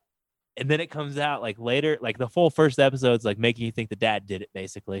 But and then it comes out like later, like the full first episode's like making you think the dad did it.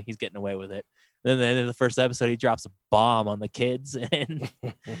 Basically, he's getting away with it. And then in the first episode, he drops a bomb on the kids, and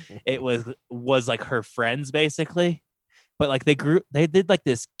it was like her friends basically. But like they did like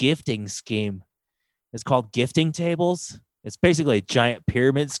this gifting scheme. It's called gifting tables. It's basically a giant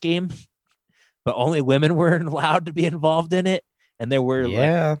pyramid scheme, but only women were allowed to be involved in it. And there were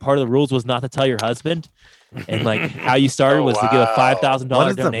like part of the rules was not to tell your husband. And like how you started was to give a $5,000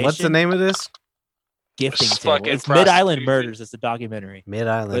 donation. What's the name of this? Gifting It's table. fucking It's Mid Island prostitution. Murders. It's a documentary. Mid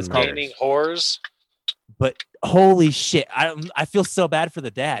Island It's called- Gaining whores. But holy shit, I feel so bad for the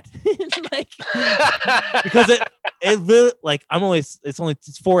dad. Like because it really like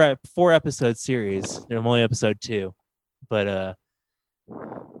it's 4 episode series and I'm only episode 2, but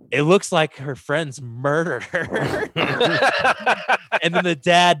it looks like her friends murdered her. And then the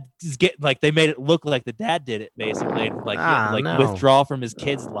dad is getting like they made it look like the dad did it basically, and like withdraw from his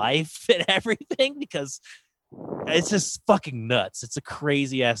kid's life and everything because it's just fucking nuts. It's a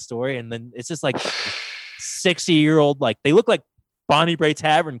crazy ass story, and then it's just like 60-year-old like they look like Bonnie Bray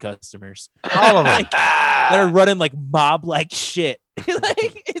Tavern customers. All of them. Like, they're running like mob like shit.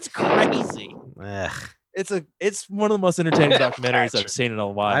 Like it's crazy. Ugh. It's one of the most entertaining documentaries I've seen in a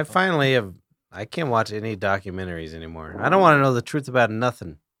while. I finally have. I can't watch any documentaries anymore. I don't want to know the truth about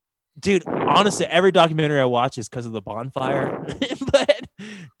nothing. Dude, honestly, every documentary I watch is because of the bonfire. But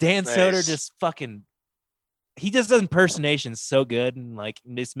Dan Soder Nice. just fucking he just does impersonations so good, and like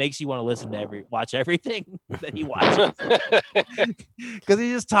this makes you want to listen to watch everything that he watches. Because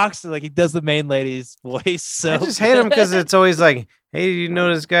he just talks to like he does the main lady's voice. So I just hate him because it's always like, hey, did you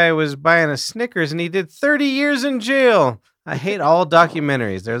know this guy was buying a Snickers and he did 30 years in jail? I hate all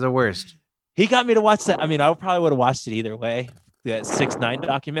documentaries. They're the worst. he got me to watch that. I mean, I probably would have watched it either way. That 6ix9ine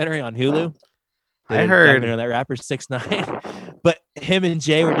documentary on Hulu. I heard that rapper 6ix9ine, but him and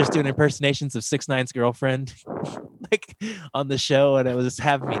Jay were just doing impersonations of 6ix9ine's girlfriend, like on the show, and it was just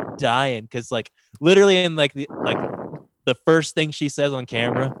having me dying because, like, literally in like the first thing she says on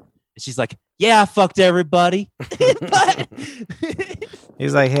camera, she's like, "Yeah, I fucked everybody." But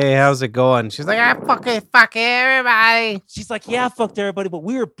he's like, hey, how's it going? She's like, I fucking fuck everybody. she's like, "Yeah, I fucked everybody, but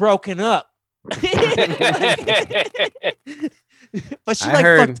we were broken up." But she I like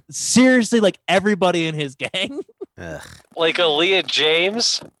heard- fucked seriously like everybody in his gang. Ugh. Like Aaliyah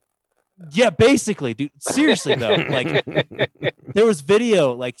James. Yeah, basically, dude. Seriously though, like there was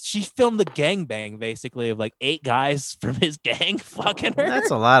video, like she filmed the gangbang basically of like 8 guys from his gang fucking her.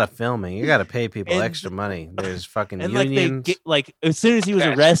 That's a lot of filming. You got to pay people And- extra money. There's fucking and like they unions. get like as soon as he was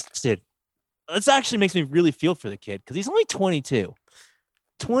Gotcha. arrested, this actually makes me really feel for the kid because he's only 22.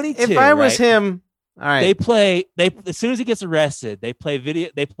 22. if I was right? him, all right. They as soon as he gets arrested, they play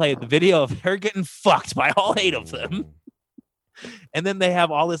the video of her getting fucked by all 8 of them. And then they have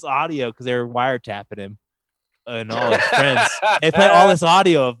all this audio because they were wiretapping him and all his friends. They play all this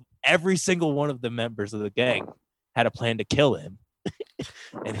audio of every single one of the members of the gang had a plan to kill him.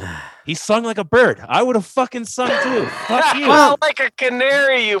 And he sung like a bird. I would have fucking sung too. Fuck you. Well, like a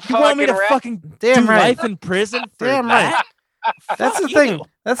canary, you You want me fucking to rat. fucking Damn do right. life in prison for Damn that? That's the Fuck thing. you.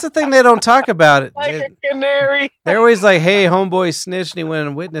 That's the thing they don't talk about. It. Like a canary. They're always like, "Hey, homeboy snitched and he went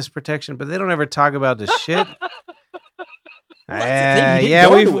in witness protection," but they don't ever talk about the shit. Well, that's the thing, he didn't Yeah,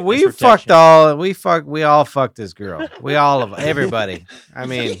 go we into witness we fucked protection. we all fucked this girl. We all of everybody. I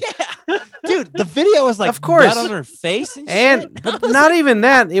mean, Yeah. Dude, the video was like Of course. blood on her face and, and shit. but not even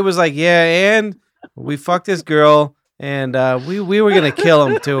that. It was like, yeah, and we fucked this girl, and we were gonna kill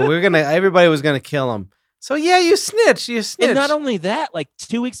him too. Everybody was gonna kill him. So yeah, you snitched. You snitched. And not only that, like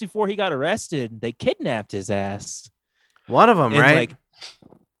 2 weeks before he got arrested, they kidnapped his ass. One of them, And, right? like,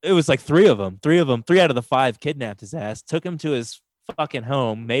 it was like three of them. Three out of the five kidnapped his ass, took him to his fucking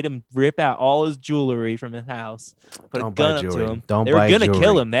home, made him rip out all his jewelry from his house, put Don't a buy gun up jewelry. to him. Don't they were buy gonna kill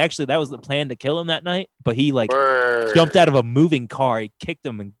jewelry. him. That was the plan to kill him that night, but he like Word. jumped out of a moving car. He kicked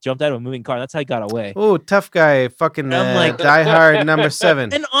him and jumped out of a moving car. That's how he got away. Oh, tough guy, fucking I'm like- Die Hard number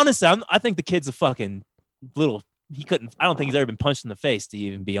 7. And honestly, I think the kid's a fucking little. He couldn't. I don't think he's ever been punched in the face, to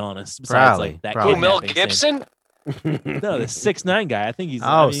even be honest. Besides, Probably, like that. probably. Who, Mel kidnapping Gibson? thing. No, the 6'9" guy. I think he's.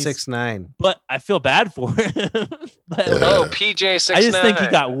 Oh, he's- 6'9". But I feel bad for him. But Oh, PJ 6'9". I just think he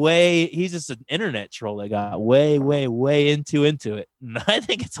got way. He's just an internet troll that got way into it. And I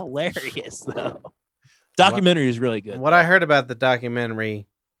think it's hilarious though. Documentary is really good. What I heard about the documentary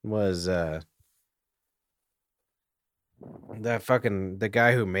was the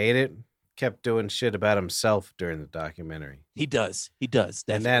guy who made it kept doing shit about himself during the documentary. He does And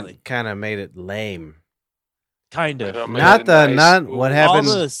definitely. that kind of made it lame. Kind of. Not what happened.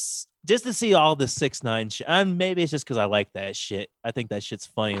 All this, just to see all the 6ix9ine shit. And maybe it's just because I like that shit. I think that shit's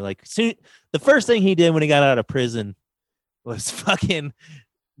funny. Like the first thing he did when he got out of prison was fucking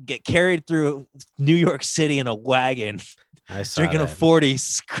get carried through New York City in a wagon, I saw drinking a that. 40,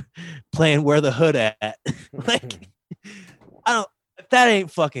 playing Where the Hood At. Like, I don't. If that ain't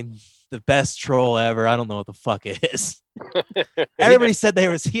fucking the best troll ever, I don't know what the fuck it is. Everybody said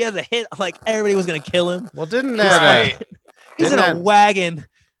he has a hit. Like everybody was gonna kill him. Well, didn't that He's in Didn't a that- wagon.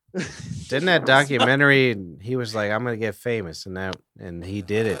 didn't that documentary? He was like, "I'm gonna get famous," and he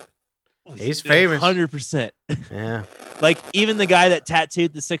did it. He's famous. 100%. Yeah. Like even the guy that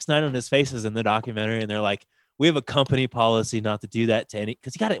tattooed the 6ix9ine on his face is in the documentary, and they're like, "We have a company policy not to do that to any,"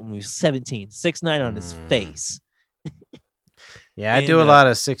 because he got it when he was 17. 6ix9ine on his face. Yeah, I And, do a lot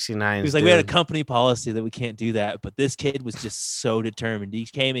of 69s. He was like, "We had a company policy that we can't do that," but this kid was just so determined. He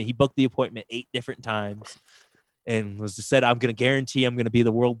came and he booked the appointment 8 different times, and was just said, "I'm going to guarantee I'm going to be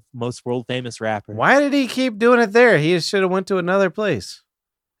the most world famous rapper." Why did he keep doing it there? He should have went to another place.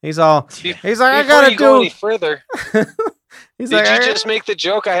 He's like, I Before gotta you go any do. further, He's did like, you "I- just make the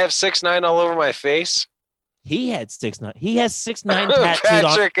joke? I have 6'9" all over my face. He had 6ix9ine. He has 6ix9ine tattooed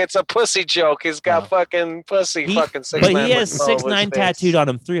on. Patrick, it's a pussy joke. He's got Oh. fucking pussy. He- fucking 6'9". But he has all over his 6ix9ine face. tattooed on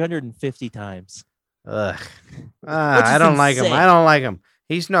him 350 times. Ugh. Which I is don't like him. insane. I don't like him.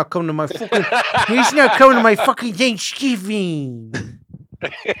 He's not coming to my fucking. He's not coming to my fucking Thanksgiving.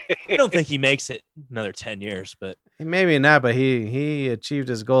 I don't think he makes it another 10 years, but Maybe not, but he achieved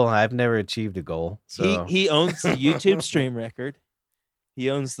his goal. I've never achieved a goal. So he owns the YouTube stream record. He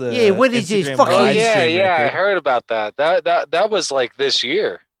owns the Yeah, what is this Instagram fucking- Oh live yeah, stream yeah. I record. heard about that. That was like this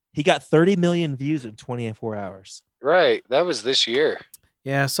year, He got 30 million views in 24 hours. right? That was this year.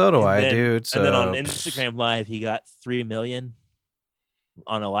 yeah, so do And I, then- dude. So And then on Instagram Live, he got 3 million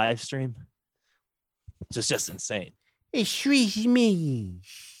on a live stream. It's just insane. it's 3 million.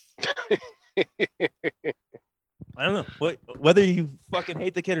 I don't know whether you fucking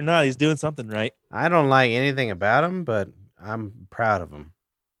hate the kid or not. He's doing something right. I don't like anything about him, but I'm proud of him.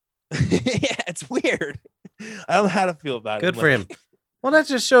 Yeah, it's weird. I don't know how to feel about it. Good for him. Well, that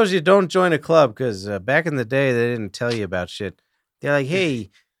just shows you don't join a club because back in the day they didn't tell you about shit. They're like, "Hey,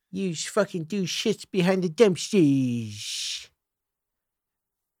 you fucking do shits behind the dumpsters."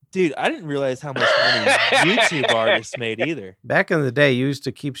 Dude, I didn't realize how much money YouTube artists made either. Back in the day, you used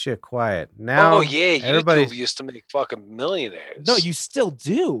to keep shit quiet. Now, Oh yeah, everybody YouTube used to make fucking millionaires. No, you still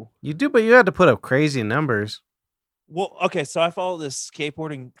do. you do, but you had to put up crazy numbers. Well, okay, so I follow this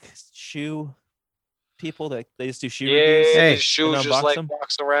skateboarding shoe people that they just do shoe Yeah, reviews. Hey. his shoes And just unbox like them.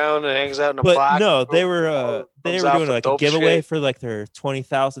 walks around and hangs out in a But box. no, they were comes out doing for like a dope giveaway shit. for like their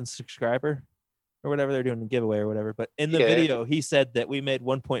 20,000 subscriber or whatever. They're doing a giveaway or whatever. But in the Yeah. video, he said that we made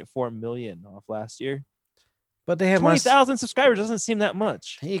 1.4 million off last year. But they have must. 20,000 subscribers doesn't seem that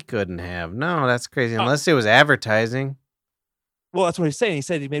much. He couldn't have. No, that's crazy. Oh. Unless it was advertising. Well, that's what he's saying. He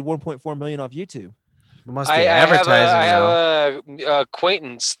said he made 1.4 million off YouTube. Must be I have advertising now. a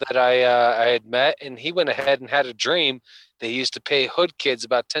acquaintance that I had met, and he went ahead and had a dream. They used to pay hood kids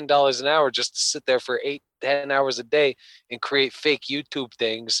about $10 an hour just to sit there for 8-10 hours a day and create fake YouTube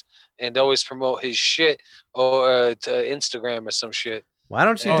things and always promote his shit or to Instagram or some shit. Why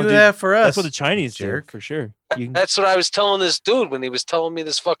don't you Oh, do dude, that for us? That's what the Chinese jerk. do, for sure. You can, That's what I was telling this dude when he was telling me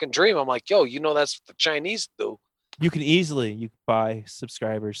this fucking dream. I'm like, yo, that's what the Chinese do. you can buy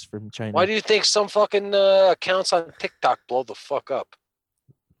subscribers from China. Why do you think some fucking accounts on TikTok blow the fuck up?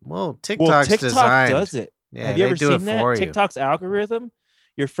 Well, TikTok's well, TikTok designed. does it. Yeah, Have you they ever do it seen that? for you. TikTok's algorithm,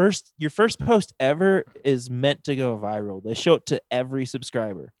 your first post ever is meant to go viral. They show it to every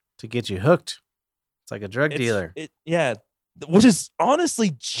subscriber. To get you hooked. It's like a drug dealer. Yeah, which is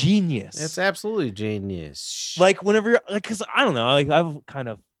honestly genius. It's absolutely genius. like whenever you're like, because I don't know, like I've kind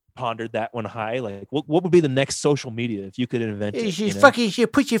of pondered that one high. Like, what would be the next social media if you could invent it? You know? fucking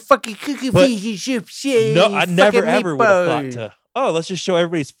shit. Put your fucking cookie But shit. No, I never ever would have thought to. Oh, let's just show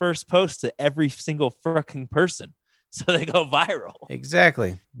everybody's first post to every single fucking person, so they go viral.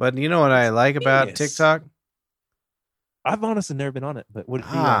 Exactly. But you know what I like about Genius. TikTok? I've honestly never been on it, but would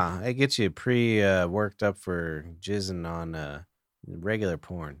it be? It gets you worked up for jizzing on regular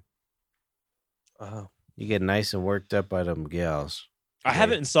porn. Oh, You get nice and worked up by them gals. I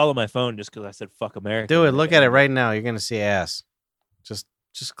have it installed on my phone just because I said "fuck America." Do it. Look at it right now. You're gonna see ass. Just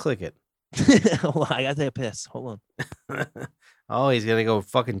click it. Hold on, I gotta take a piss. Hold on. Oh, he's gonna go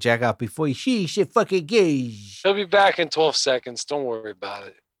fucking jack off before he shit fucking gauge. He'll be back in 12 seconds. Don't worry about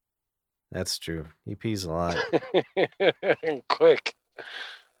it. That's true. He pees a lot. And quick.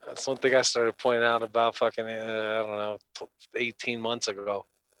 That's one thing I started pointing out about fucking, I don't know, 18 months ago.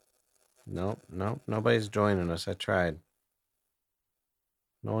 Nope. Nobody's joining us. I tried.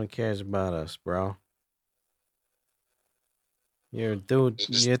 No one cares about us, bro. Your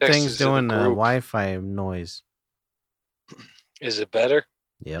Just your text thing's us in the doing group. Wi-Fi noise. Is it better?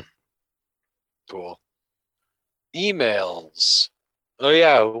 Yep. Cool. Emails. Oh,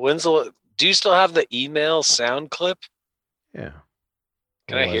 yeah. Do you still have the email sound clip? Yeah.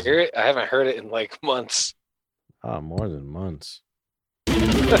 Can I hear it? I haven't heard it in like months. Oh, more than months.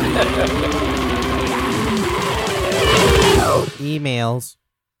 Emails.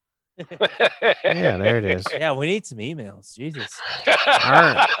 Yeah, there it is. Yeah, we need some emails. Jesus.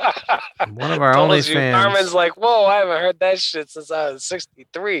 One of our Told only you, fans. Carmen's like, whoa, I haven't heard that shit since I was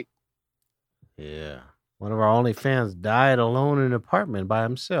 63. Yeah. One of our only fans died alone in an apartment by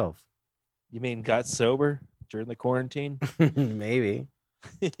himself. You mean got sober during the quarantine? Maybe.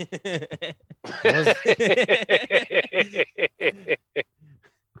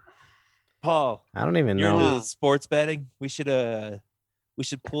 Paul, I don't even you're know. into sports betting. We should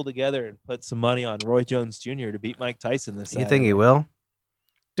pull together and put some money on Roy Jones Jr. to beat Mike Tyson this You think he will?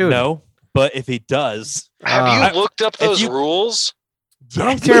 Dude. Dude. No, but if he does, Have you looked up those you- rules? I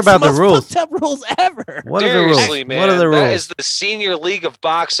don't care about the rules. Top rules ever. What are the rules? Seriously, man. What are the That rules? is the senior league of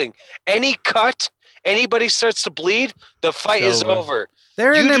boxing. Any cut, anybody starts to bleed, the fight is over. over.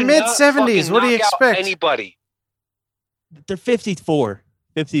 They're in You their do mid not 70s. fucking What do you knock out expect? Anybody. They're 54.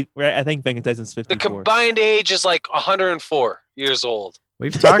 50. Right? I think Mike Tyson's The 54. combined age is like 104 years old.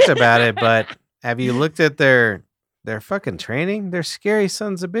 We've talked about it, but have you looked at their fucking training? They're scary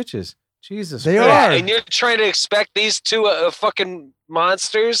sons of bitches. Jesus They Christ. are. And you're trying to expect these two fucking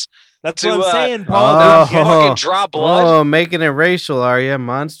monsters That's to, what I'm saying, Paul. Oh. If we can- fucking draw blood? Oh, making it racial, are you?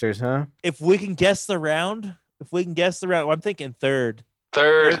 Monsters, huh? If we can guess the round, well, I'm thinking third.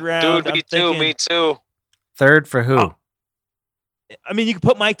 Third round, dude, I'm me thinking- too. Third for who? Oh. I mean, you can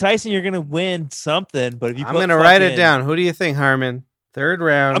put Mike Tyson, you're gonna win something. But if you, I'm put going to write it fucking- down. Who do you think, Harmon? Third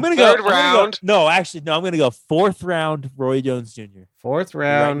round. I'm gonna Third go. I'm gonna go- round. No, actually, no. I'm gonna go fourth round. Roy Jones Jr. Fourth You're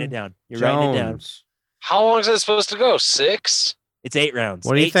writing round. it down. You're writing it down. Jones. How long is it supposed to go? 6? It's 8 rounds.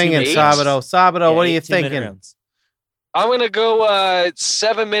 What are you 8 thinking, 2-minute rounds. Sabato? Sabato, what are you 8 2-minute thinking? rounds. I'm gonna go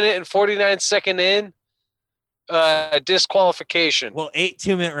 7 minute and 49 second in. Disqualification. Well, 8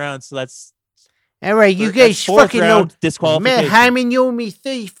 2-minute rounds. So that's All right, you that's guys fourth fucking know. round disqualification. Man, Hyman, you owe me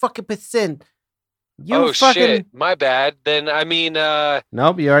 30 fucking %. You oh fucking. shit, my bad. Then I mean,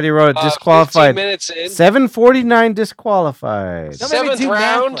 Nope, you already wrote it. 15 Disqualified. minutes in. 749 disqualified. Don't make me Seventh do math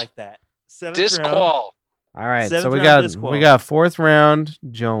round, like that. Seventh round. Disqual. All right, so Seventh we round got disqual. fourth round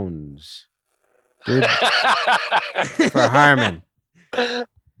Jones. Dude, for Harmon.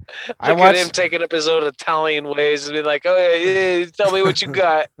 I Look at him watched. taking up his own Italian ways and be like, "Oh yeah, tell me what you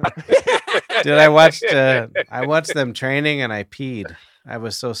got." Dude, I watched them training and I peed. I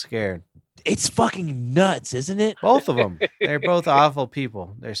was so scared. It's fucking nuts, isn't it? Both of them. They're both awful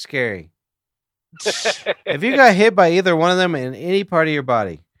people. They're scary. If you got hit by either one of them in any part of your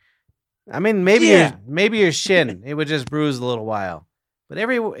body, I mean, maybe Yeah. your shin, it would just bruise a little while, but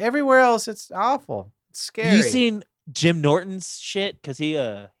everywhere else, it's awful. It's scary. You seen Jim Norton's shit? Because he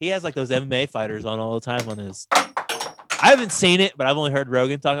has like those MMA fighters on all the time on his. I haven't seen it, but I've only heard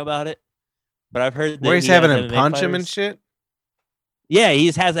Rogan talk about it. But I've heard that where he's he has having him MMA punch him and fighters. shit. Yeah, he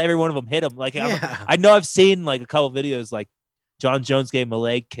just has every one of them hit him. Like Yeah. I know I've seen like a couple videos like John Jones gave him a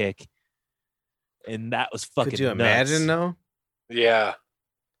leg kick, and that was fucking. Could you nuts. imagine though? Yeah.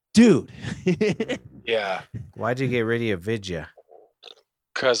 dude? Yeah. Why'd you get rid of Vidya?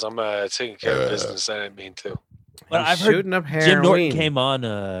 Because I'm taking care of business. I didn't mean to. But He's I've heard shooting up heroin. Jim Norton came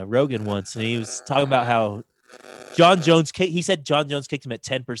on Rogan once, and he was talking about how John Jones. He said John Jones kicked him at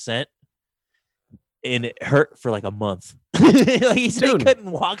 10%, and it hurt for like a month. Like he said, he Dude,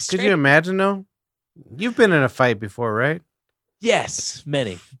 couldn't walk straight. Could you imagine though? You've been in a fight before, right? Yes,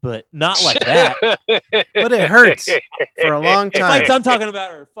 many, but not like that. But it hurts for a long The time. fights I'm talking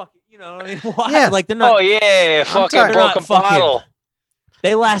about are fucking. You know, what I mean, why? Yeah. Like they're not. Oh yeah, fucking talking- broken They're not fucking- bottle.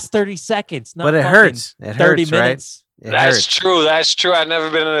 They last 30 seconds. Not But it fucking hurts. It 30 hurts, right? minutes. It That's hurts. true. That's true. I've never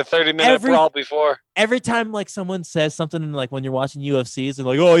been in a 30-minute brawl before. Every time like someone says something like when you're watching UFCs and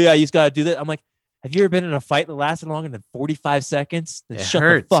like, oh yeah, you just gotta do that. I'm like, have you ever been in a fight that lasted longer than 45 seconds? Then It shut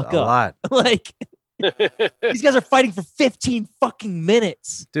hurts the fuck a up. lot. Like these guys are fighting for 15 fucking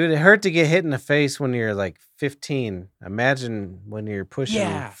minutes. Dude, it hurt to get hit in the face when you're like 15. Imagine when you're pushing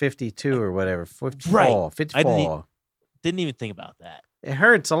Yeah. 52 or whatever. 54. Right. 54. Didn't even think about that. It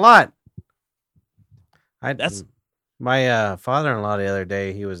hurts a lot. That's- my father-in-law the other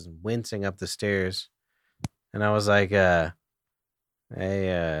day. He was wincing up the stairs, and I was like, "Hey,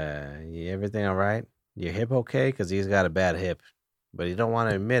 everything all right? Your hip okay?" Because he's got a bad hip, but he don't want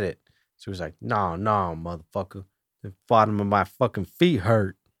to admit it. So he was like, "No, motherfucker, the bottom of my fucking feet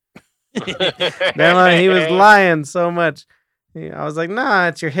hurt." Then like, he was lying so much. I was like, "Nah,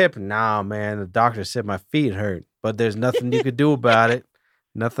 it's your hip." "Nah, man, the doctor said my feet hurt, but there's nothing you could do about it.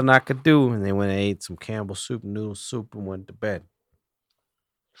 Nothing I could do." And they went and ate some Campbell soup, noodle soup, and went to bed.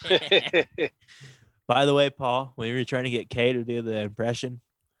 By the way, Paul, when you were trying to get Kay to do the impression,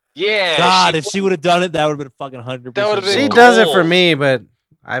 Yeah. God, if she would have done it, that would have been fucking 100%. That would've been She cool. does it for me, but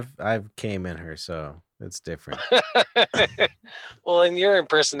I've came in her, so it's different. Well, and your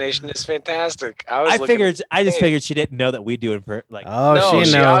impersonation is fantastic. I I just just figured she didn't know that we do it. Like, Oh, no,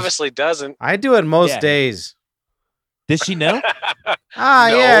 she she knows. obviously doesn't. I do it most Yeah. days. did she know? Ah,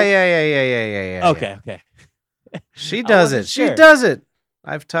 No. yeah. Okay. She I does wasn't it. She sure. does it.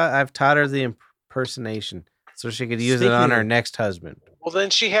 I've taught her the impersonation so she could use it Speaking on her of- next husband. Well, then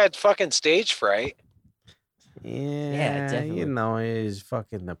she had fucking stage fright. Yeah, definitely. you know, it's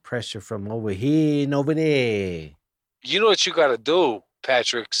fucking the pressure from over here and over there. You know what you got to do,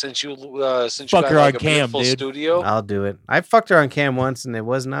 Patrick? Since you Fuck got her like on a cam, beautiful dude. studio. I'll do it. I fucked her on cam once and it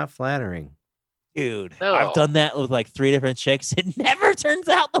was not flattering. Dude, No. I've done that with like 3 different chicks. It never turns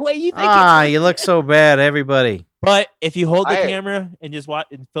out the way you think. Ah, you look so bad, everybody. But if you hold the I- camera and just watch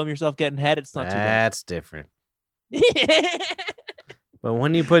and film yourself getting head, it's not too bad. That's different. But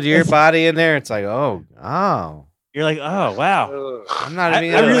when you put your body in there, it's like, oh. You're like, oh wow. Ugh. I'm not I,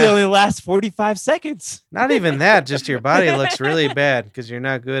 even I gonna really laugh. only last 45 seconds. Not even that. Just your body looks really bad because you're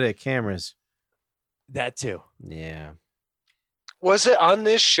not good at cameras. That too. Yeah. Was it on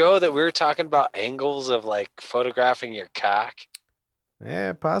this show that we were talking about angles of like photographing your cock?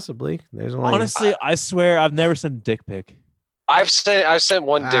 Yeah, possibly. There's only Honestly, I swear I've never sent a dick pic. I've sent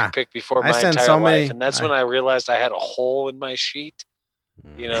one Ah, dick pic before I my sent entire so life, many- and that's when I realized I had a hole in my sheet.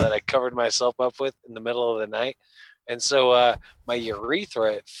 You know, that I covered myself up with in the middle of the night. And so my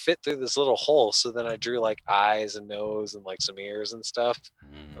urethra it fit through this little hole. So then I drew like eyes and nose and like some ears and stuff.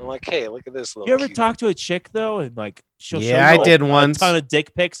 I'm like, hey, look at this little. You ever cute- talk to a chick though, and like she'll Yeah, show you I did a once. ton of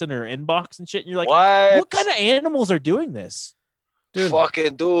dick pics in her inbox and shit, and you're like, what? what kind of animals are doing this? Dude,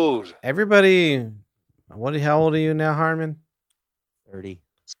 Fucking dude. everybody. How old are you now, Harmon? 30.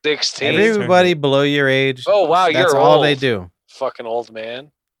 16. Everybody below your age. Oh wow, That's you're all old. they do. Fucking old man.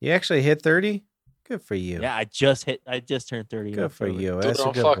 You actually hit 30? Good for you. Yeah, I just turned 30. in Good for October. you. Dude, That's a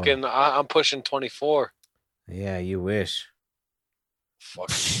I'm good one. fucking. I'm pushing 24. Yeah, you wish.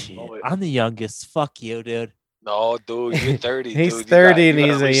 Fucking. Shit, know it. I'm the youngest. Fuck you, dude. No, dude, you're 30. He's dude. 30 you and got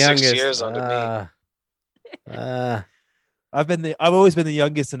he's at the least 6 youngest. years under me. I've always been the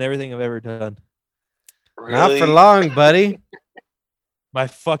youngest in everything I've ever done. Really? Not for long, buddy. My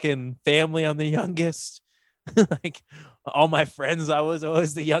fucking family, I'm the youngest. Like all my friends, I was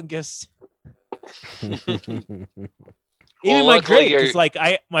always the youngest. Even Well, my luckily grade, you're- because like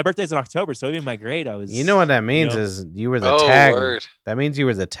my birthday's in October, so even my grade, I was. You know what that means know. is you were the Oh, tag. word. That means you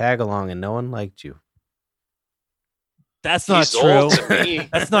were the tag along and no one liked you. That's not He's true. old to me.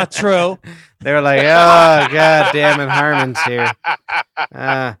 That's not true. They were like, oh, god damn it, Harmon's here.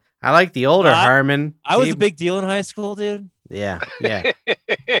 I like the older No, I- Harmon. I was He- a big deal in high school, dude. Yeah.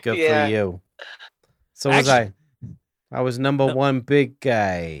 Good Yeah. for you. So was Actually- I was number one big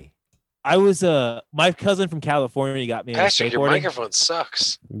guy. I was my cousin from California got me into Patrick, your skateboarding. microphone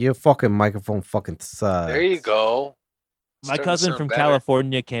sucks. Your fucking microphone fucking sucks. There you go. My Starting to cousin sound from better.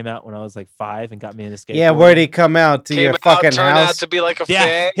 California came out when I was like 5 and got me into skateboarding. Yeah, where'd he come out to Came your out, fucking turned out house? to be like a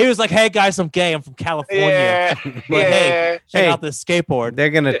Yeah, fag. he was like, "Hey guys, I'm gay. I'm from California. Yeah, But yeah. hey, check Hey. out this skateboard." They're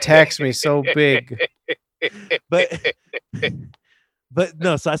gonna tax me so big. But but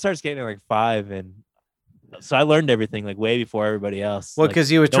no, so I started skating at like 5, and so I learned everything like way before everybody else. Well, Like,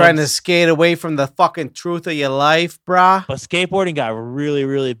 because you were no trying to one's- skate away from the fucking truth of your life, brah. But skateboarding got really,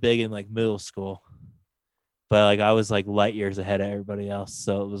 really big in like middle school. But like I was like light years ahead of everybody else,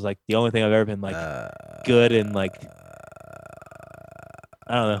 so it was like the only thing I've ever been like good and like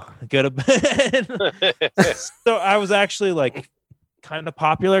I don't know, good. So I was actually like kind of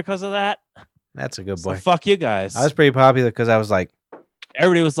popular because of that. That's a good So boy. fuck you guys. I was pretty popular because I was like,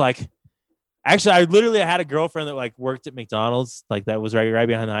 Everybody was like, actually, I literally had a girlfriend that like worked at McDonald's, like that was right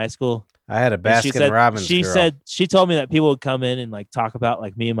behind the high school. I had a And she Baskin said, Robbins she girl. said she told me that people would come in and like talk about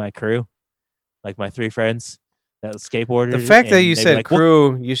like me and my crew, like my 3 friends that was skateboarders. The fact that and you they'd be said like, "Well,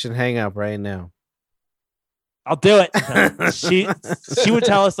 crew, you should hang up right now. I'll do it. No, she would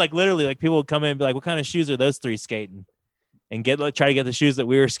tell us like literally like people would come in and be like, "What kind of shoes are those 3 skating?" And get like try to get the shoes that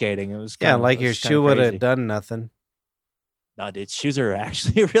we were skating. It was Yeah, kinda, like it your was kinda shoe would have crazy. done nothing. No, dude, shoes are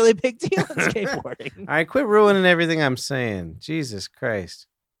actually a really big deal in skateboarding. All right, quit ruining everything I'm saying. Jesus Christ.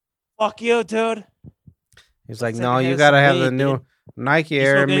 Fuck you, dude. He's like, Second no, you hand gotta some have the weed, new dude. Nike You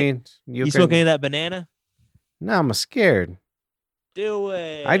Air. I smoking- mean, You can. smoking any of that banana? No, I'm scared. Do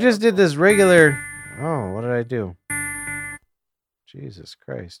it. I just did this regular. Oh, what did I do? Jesus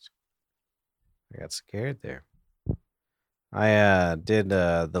Christ. I got scared there. I did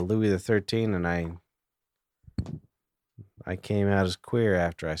the Louis the 13 and I came out as queer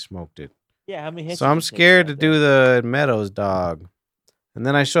after I smoked it. Yeah, how many hits? So did I'm you take scared to out do there? the Meadows dog. And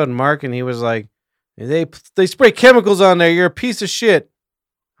then I showed Mark and he was like, they spray chemicals on there. You're a piece of shit.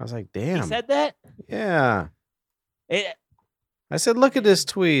 I was like, He damn. said that. Yeah. It, I said, look at this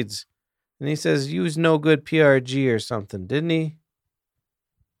tweeds. And he says, use no good PRG or something, didn't he?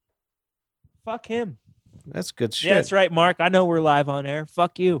 fuck him. That's good shit. Yeah, that's right, Mark. I know we're live on air.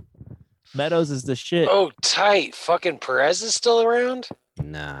 Fuck you. Meadows is the shit. Oh, tight. Fucking Perez is still around?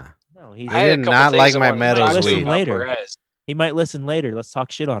 Nah. No, he's, I did a couple not things like I my wanted to Meadows talk to you weed. about Later. Perez. he might listen later. Let's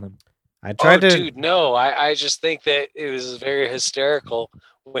talk shit on him. I tried Oh, to. dude, no. I just think that it was very hysterical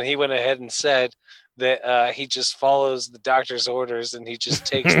when he went ahead and said that he just follows the doctor's orders and he just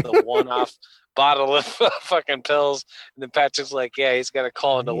takes the one-off bottle of fucking pills. And then Patrick's like, yeah, he's got to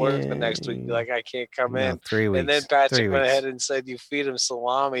call into work the next week. Like, I can't come No, in. 3 weeks. And then 3 Patrick went weeks. ahead and said, you feed him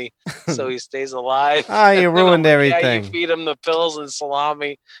salami so he stays alive. Ah, you And I'm ruined like, everything. Yeah, you feed him the pills and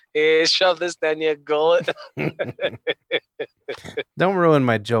salami. Hey, shove this down your gullet. Don't ruin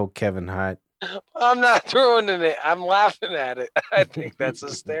my joke, Kevin Hart. I'm not ruining it. I'm laughing at it. I think that's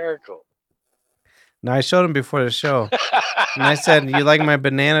hysterical. No, I showed him before the show. And I said, you like my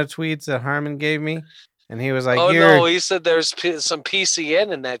banana tweets that Harmon gave me? And he was like, oh you're. no, he said there's some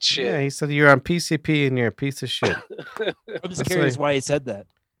PCN in that shit. Yeah, he said, you're on PCP and you're a piece of shit. I'm just That's curious right. why he said that.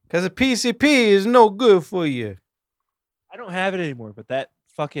 Because the PCP is no good for you. I don't have it anymore, but that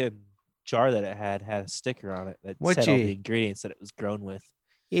fucking jar that it had a sticker on it that What said all you- the ingredients that it was grown with.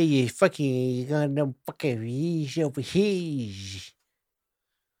 Yeah, you fucking got no fucking yeast over here.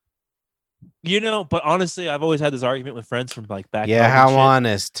 You know, but honestly, I've always had this argument with friends from like back. Yeah, home and how shit.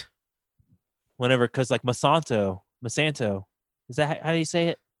 honest. Whenever, because like Monsanto, is that how do you say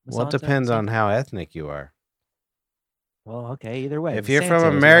it? Well, it Monsanto? depends on how ethnic you are. Well, okay, either way. If you're Monsanto from is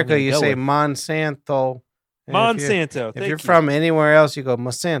what I'm America, gonna you go say with. Monsanto. And Monsanto. If thank you're you. from anywhere else, you go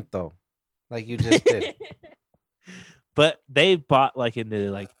Monsanto, like you just did. But they bought like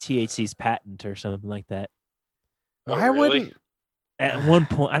into like THC's patent or something like that. Oh, Why really? wouldn't At one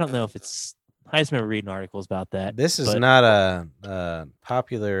point, I don't know if it's. I just remember reading articles about that. this is but- not a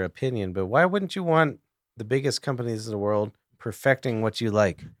popular opinion, but why wouldn't you want the biggest companies in the world perfecting what you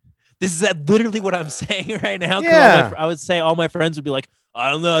like? This is literally what I'm saying right now. 'cause Yeah. I would say all my friends would be like,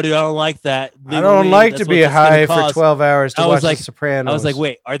 I don't know, dude. I don't like that. I Legal don't weed, like that's to what be this is gonna high for cause." 12 hours to I was watch like- The Sopranos. I was like,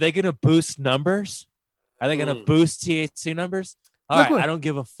 wait, are they going to boost numbers? Are they going to boost THC numbers? All Look right, what- I don't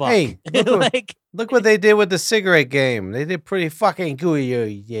give a fuck. Hey, look what- like, look what they did with the cigarette game. They did pretty fucking good. Yeah.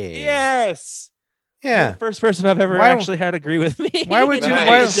 yes. You're Yeah. the first person I've ever Why- actually had agree with me. Why would you- In a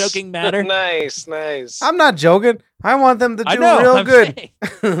why- joking matter? Nice. I'm not joking. I want them to do I know. real I'm good.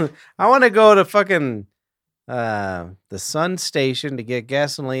 saying. I want to go to fucking the Sun Station to get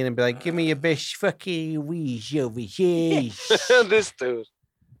gasoline and be like, give me your best fucking wheeze over here. This dude.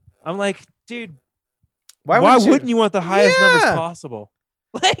 I'm like, dude, Why wouldn't you want the highest numbers Yeah. possible?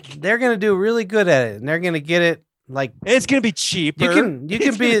 Like, They're gonna do really good at it, and they're gonna get it like it's gonna be cheaper. you can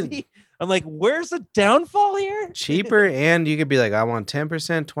It's be gonna I'm like, where's the downfall here? cheaper, and you could be like, I want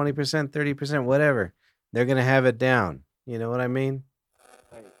 10%, 20%, 30%, whatever. They're gonna have it down. You know what I mean?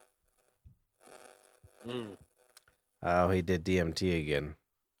 Mm. Oh, he did DMT again.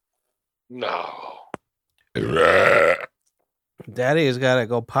 No. Daddy has got to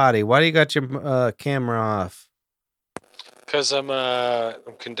go potty. Why do you got your camera off? Because I'm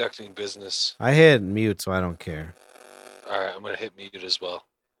conducting business. I hit mute, so I don't care. All right, I'm gonna hit mute as well.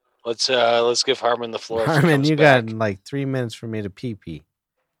 Let's give Harmon the floor. if he Harmon, comes you back. got like 3 minutes for me to pee pee.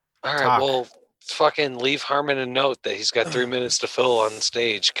 All right, talk. well, fucking leave Harmon a note that he's got 3 minutes to fill on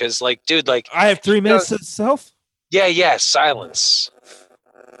stage. Because, like, dude, like, I have 3 minutes to self. yeah, silence.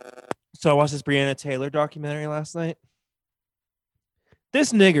 So I watched this Breonna Taylor documentary last night.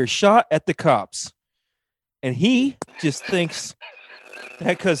 This nigger shot at the cops, and he just thinks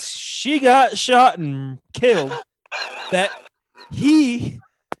that because she got shot and killed, that he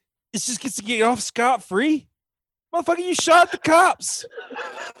just gets to get off scot-free. Motherfucker, you shot at the cops.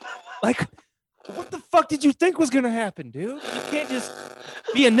 Like, what the fuck did you think was gonna happen, dude? You can't just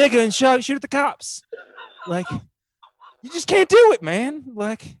be a nigga and shoot at the cops. Like, you just can't do it, man.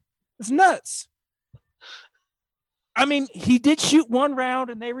 Like, it's nuts. I mean, he did shoot one round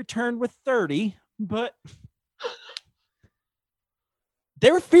and they returned with 30, but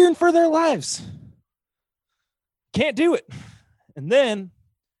they were fearing for their lives. Can't do it. And then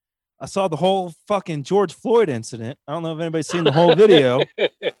I saw the whole fucking George Floyd incident. I don't know if anybody's seen the whole video.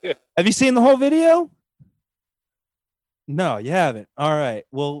 Have you seen the whole video? No, you haven't. All right.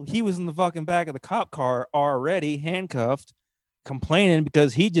 Well, he was in the fucking back of the cop car already handcuffed, complaining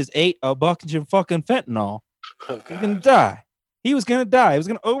because he just ate a bunch of fucking fentanyl. Oh, He's God. gonna die. He was gonna die. He was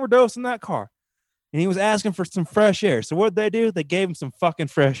gonna overdose in that car. And he was asking for some fresh air. So what'd they do? They gave him some fucking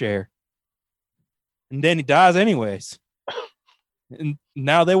fresh air. And then he dies anyways. And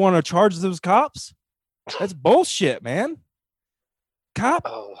now they want to charge those cops? That's bullshit, man. Cop,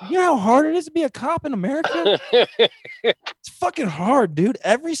 Oh. you know how hard it is to be a cop in America? It's fucking hard, dude.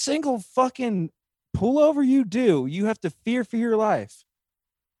 Every single fucking pullover you do, you have to fear for your life.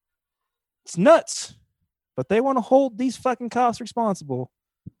 It's nuts. But they want to hold these fucking cops responsible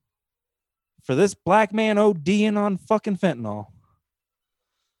for this black man ODing on fucking fentanyl.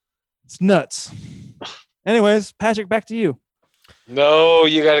 It's nuts. Anyways, Patrick, back to you. No,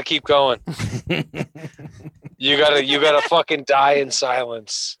 you got to keep going. You gotta fucking die in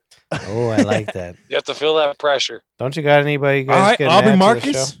silence. Oh, I like that. You have to feel that pressure. Don't you got anybody you All guys right, can Aubrey add to the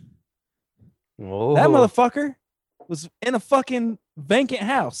Marcus. show? Oh, That motherfucker was in a fucking vacant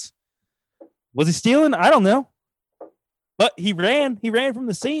house. Was he stealing? I don't know. But he ran. He ran from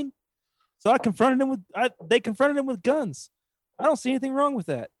the scene. So I confronted him with. They confronted him with guns. I don't see anything wrong with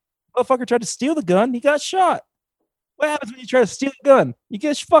that. Motherfucker tried to steal the gun. He got shot. What happens when you try to steal a gun? You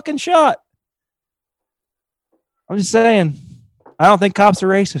get fucking shot. I'm just saying. I don't think cops are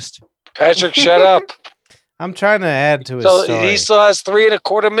racist. Patrick, shut up. I'm trying to add to his So story. he still has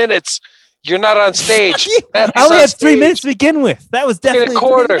 3.25 minutes. You're not on stage. That I only is had on 3 stage. minutes to begin with. That was definitely 3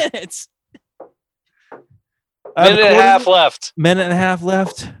 quarter. minutes. I have a Minute and a quarter- half left. Minute and a half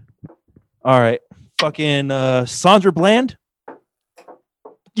left. All right. Fucking Sandra Bland.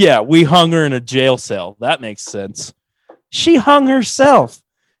 Yeah, we hung her in a jail cell. That makes sense. She hung herself.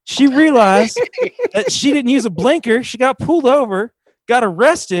 She realized that she didn't use a blinker. She got pulled over, got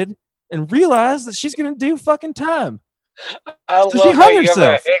arrested, and realized that she's going to do fucking time. I So love she how hung you have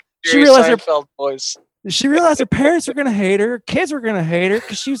herself. a She Jerry realized her- Seinfeld voice. She realized her parents were going to hate her, her kids were going to hate her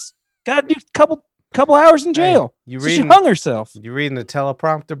because she's got to do a couple hours in jail. you So she reading? hung herself. You reading the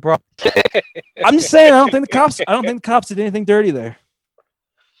teleprompter, bro? I'm just saying, I don't think the cops did anything dirty there.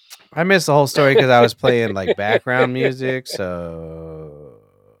 I missed the whole story because I was playing like background music. So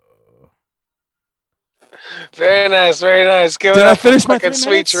Very nice, very nice. Give Did it I up for finish my fucking 3 sweet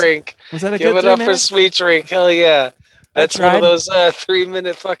minutes? drink. Was that a Give good it up 3 for minutes? sweet drink. Hell yeah. That's one of tried. those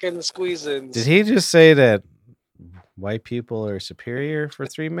 3-minute fucking squeeze-ins. did he just say that white people are superior for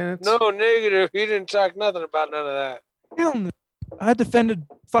 3 minutes? No, negative. He didn't talk nothing about none of that. Hell no. I defended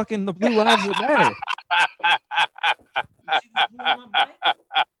fucking the blue lives that matter.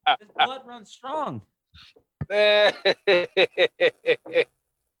 His blood runs strong.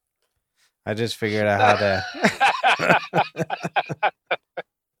 I just figured out how to.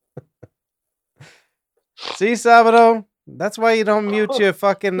 See, Sabado? That's why you don't mute your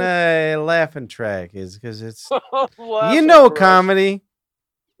fucking laughing track, is because it's you know comedy.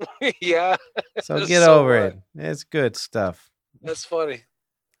 Yeah. So That's get so over right. it. It's good stuff. That's funny.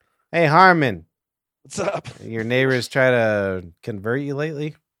 Hey, Harmon, What's up? your neighbors try to convert you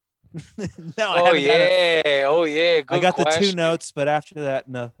lately? No, I Oh haven't got it. yeah. Oh yeah. Good I got the 2 question. notes, but after that,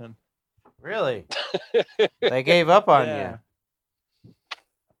 nothing. Really? They gave up on Yeah.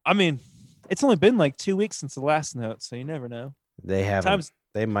 I mean, it's only been like 2 weeks since the last note, so you never know. you. They haven't. Times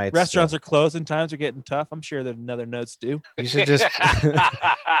They might. restaurants are closing, times are getting tough. I'm sure that another notes do. You should just.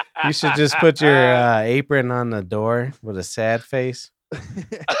 You should just put your apron on the door with a sad face.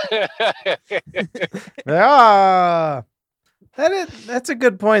 That's a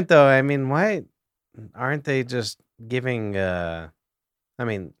good point, though. I mean, why aren't they just giving? I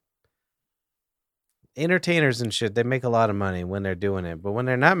mean, entertainers and shit. They make a lot of money when they're doing it, but when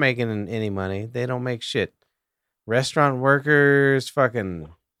they're not making any money, they don't make shit. Restaurant workers, fucking,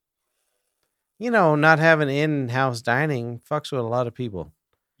 not having in-house dining fucks with a lot of people.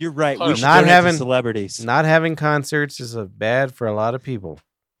 You're right. We should Not donate to having- celebrities. Not having concerts is bad for a lot of people.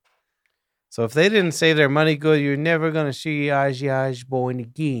 So if they didn't save their money good, you're never gonna see Ozzy Osbourne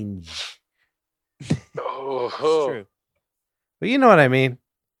again. Oh, It's true. But you know what I mean.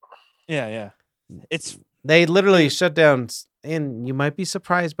 Yeah. It's They literally shut down, and you might be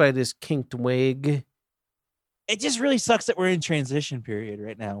surprised by this kinked wig. it just really sucks that we're in transition period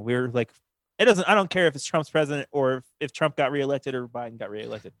right now. We're like, I don't care if it's Trump's president or if Trump got reelected or Biden got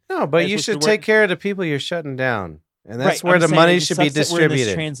reelected. No, but It's you supposed to should work- take care of the people you're shutting down, and that's Right, where I'm the saying money it just should be sucks that we're in this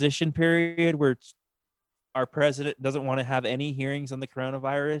distributed. transition period where our president doesn't want to have any hearings on the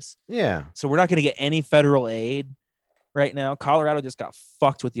coronavirus. Yeah, So we're not going to get any federal aid right now. Colorado just got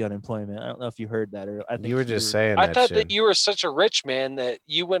fucked with the unemployment. I don't know if you heard that or I think you were just saying I that thought shit. that you were such a rich man that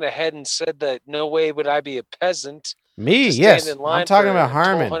you went ahead and said that no way would I be a peasant. Me, to stand yes, in line I'm talking for about a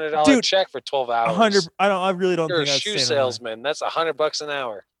Harmon. $1,200 Dude, check for 12 hours. 100. I really don't You're a think I'd shoe stand in line. salesman. That's $100 an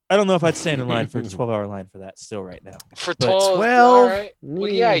hour I don't know if I'd stand in line for a 12-hour line for that still right now. for But 12. 12? All right. Well,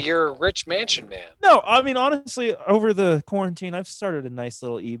 yeah, you're a rich mansion man. No, I mean honestly, over the quarantine, I've started a nice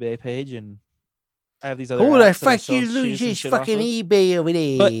little eBay page, and I have these other. Who the apps that I fuck sell you shoes lose and his shit off fucking of. eBay over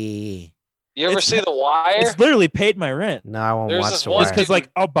there? But- You ever It's- see The Wire? It's literally paid my rent. No, I won't There's watch this the one wire. Because like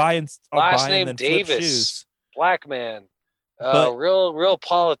I'll buy and Last name then flip Davis. shoes. Black man. But- Real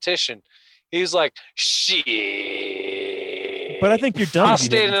politician. He's like, shit. But I think you're dumb. I'll if you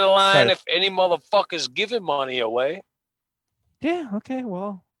stand in didn't the line try to- if any motherfucker's giving money away. Yeah. Okay.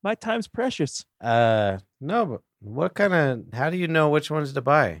 Well, my time's precious. No, but how do you know which ones to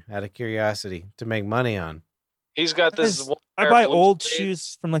buy out of curiosity to make money on? He's got this. Because one I pair buy of blue old suede.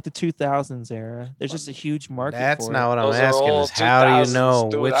 shoes from like the 2000s era. There's just a huge market. That's for not it. what I'm Those are asking. old Is how do you 2000s, know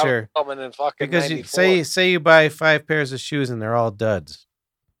dude. which I'm are coming in fucking because you 94. say you buy 5 pairs of shoes and they're all duds.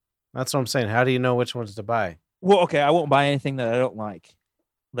 That's what I'm saying. How do you know which ones to buy? Well, okay, I won't buy anything that I don't like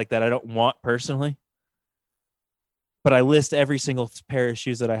that I don't want personally. But I list every single pair of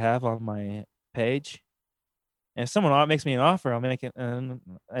shoes that I have on my page. And if someone makes me an offer, I'll make it, and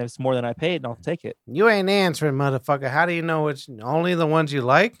it's more than I paid, and I'll take it. You ain't answering, motherfucker. How do you know which only the ones you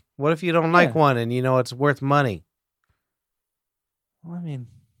like? What if you don't like Yeah. one and you know it's worth money? Well, I mean,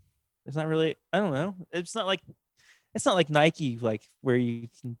 it's not really. I don't know. It's not like Nike, like where you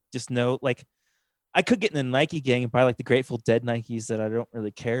can just know. Like, I could get in the Nike gang and buy like the Grateful Dead Nikes that I don't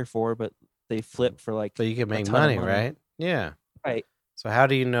really care for, but they flip for like. So you can make ton of money, money. right? Yeah. Right. So how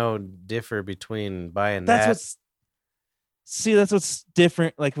do you know differ between buying That's that? what's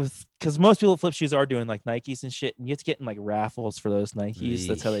different. Like because most people that flip shoes are doing like Nikes and shit, and you have to get in like raffles for those Nikes.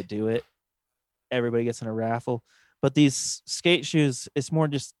 That's how they do it. Everybody gets in a raffle, but these skate shoes, it's more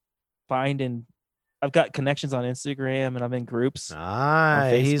just finding. I've got connections on Instagram and I'm in groups. He's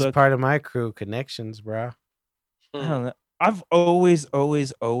Facebook. part of my crew. Connections, bro. I don't know. I've always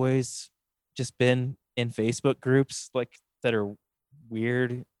just been in Facebook groups like that are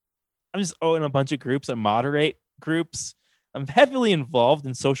weird. I'm just in a bunch of groups. I moderate groups. I'm heavily involved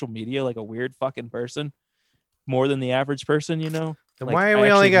in social media like a weird fucking person, more than the average person, you know? Then Like, why I we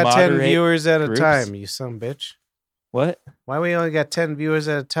only actually got 10 moderate viewers at a groups. time, you son of a bitch? What? Why we only got 10 viewers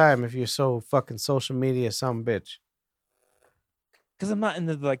at a time if you're so fucking social media son of a bitch? Because I'm not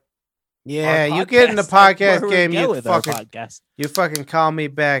into like. Yeah, our you get in the podcast. podcast Where we game, go you with our fucking podcast. call me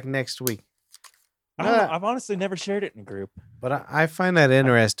back next week. I don't know. I've honestly never shared it in a group. But I find that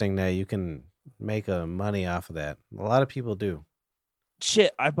interesting that you can make money off of that. A lot of people do.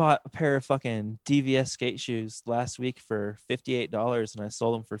 shit, I bought a pair of fucking DVS skate shoes last week for $58 and I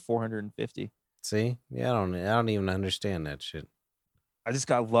sold them for $450. See? Yeah, I don't even understand that shit. I just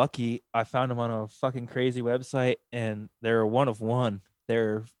got lucky. I found them on a fucking crazy website and they're one of one.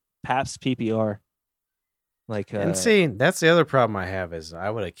 They're Pabst PPR. Like And see, that's the other problem I have is I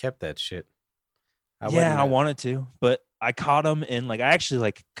would have kept that shit. I wanted to, but I caught them in like I actually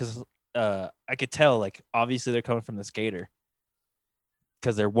like because I could tell like obviously they're coming from the skater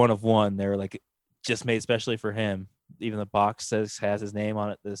because they're one of one. They're like just made especially for him. Even the box has his name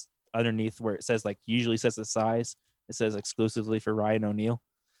on it. This underneath where it says like usually says the size. It says exclusively for Ryan O'Neal.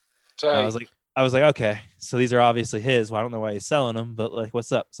 I was like, okay, so these are obviously his. Well, I don't know why he's selling them, but like,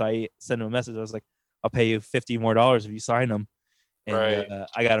 what's up? So I sent him a message. I was like, I'll pay you $50 more if you sign them. And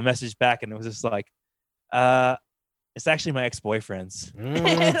I got a message back, and it was just like, it's actually my ex-boyfriend's.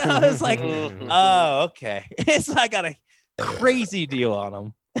 And I was like, oh, okay. So I got a crazy deal on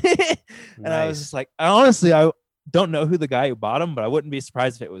them. And I was just like, honestly, I don't know who the guy who bought them, but I wouldn't be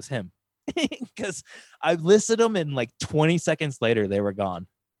surprised if it was him. Because I listed them and like 20 seconds later they were gone.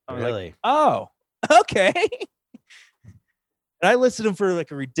 I was Really? like, oh, okay. And I listed them for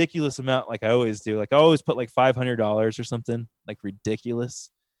like a ridiculous amount, like I always do. Like I always put like $500 or something, like ridiculous.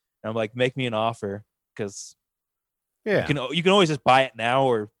 And I'm like, make me an offer because Yeah. you can always just buy it now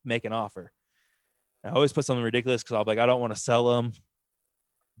or make an offer. And I always put something ridiculous because I'll be like, I don't want to sell them.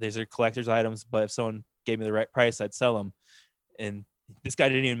 These are collector's items, but if someone gave me the right price, I'd sell them. And this guy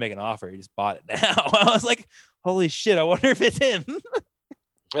didn't even make an offer. He just bought it now. I was like, holy shit, I wonder if it's him.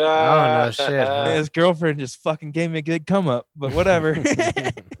 Oh, no shit. And his girlfriend just fucking gave me a good come up, but whatever.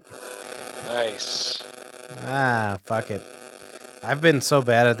 Nice. Fuck it. I've been so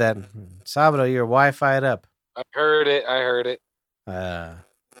bad at that. Sabado, you're Wi-Fi'd up. I heard it.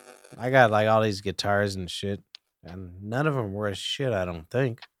 I got like all these guitars and shit, and none of them worth shit, I don't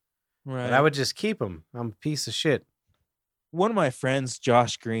think. Right. But I would just keep them. I'm a piece of shit. One of my friends,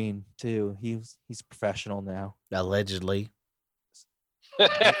 Josh Green, too. He's professional now. Allegedly.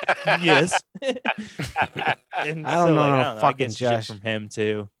 Yes. And I don't know no I don't know. I fucking get Josh. shit from him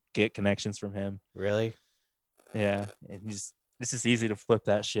too. Get connections from him. Really? Yeah, and this is easy to flip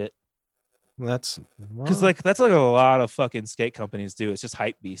that shit That's because like that's like a lot of fucking skate companies do. It's just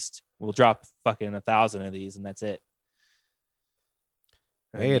Hypebeast. We'll drop fucking 1,000 of these and that's it.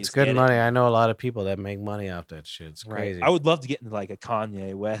 And hey, you it's just good get it. money. I know a lot of people that make money off that shit. It's Right. crazy. I would love to get into like a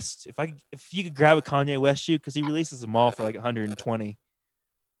Kanye West. If you could grab a Kanye West shoe because he releases them all for like 120,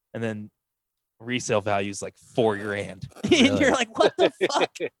 and then resale value is like $4,000, and Really? you're like, what the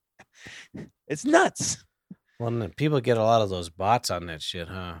fuck? It's nuts. Well, and then people get a lot of those bots on that shit,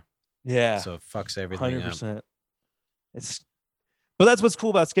 huh? Yeah, So it fucks everything up. 100%. But that's what's cool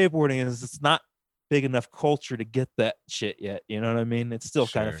about skateboarding is it's not big enough culture to get that shit yet. You know what I mean? It still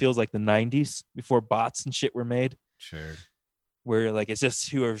kind of Sure. feels like the 90s before bots and shit were made, Sure. where like it's just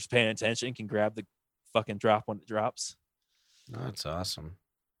whoever's paying attention can grab the fucking drop when it drops. Oh, that's awesome.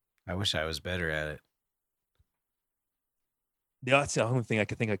 I wish I was better at it. Yeah, that's the only thing I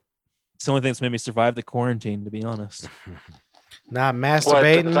could think of. It's the only thing that's made me survive the quarantine, to be honest. Not What,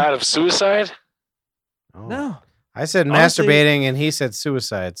 masturbating. the thought of suicide? Oh. No. I said Honestly- masturbating and he said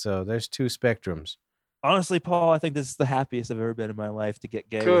suicide. So there's two spectrums. Honestly, Paul, I think this is the happiest I've ever been in my life to get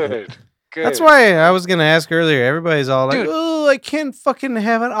gay. with it. Good. That's why I was gonna ask earlier. Everybody's all like, Dude. "Oh, I can't fucking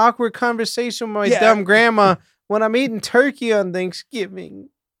have an awkward conversation with my Yeah. dumb grandma when I'm eating turkey on Thanksgiving."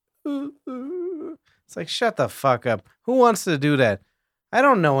 It's like, shut the fuck up. Who wants to do that? I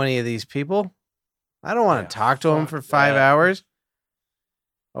don't know any of these people. I don't want Yeah, to talk to them fuck for 5 that. hours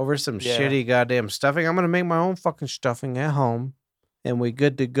over some Yeah. shitty goddamn stuffing. I'm gonna make my own fucking stuffing at home, and we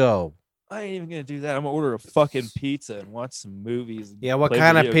good to go. I ain't even gonna do that. I'm gonna order a fucking pizza and watch some movies. and Yeah, what play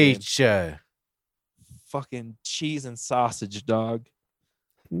kind of video games. pizza? Fucking cheese and sausage, dog.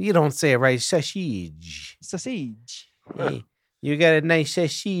 You don't say it right. Sausage. Sausage. Hey, you got a nice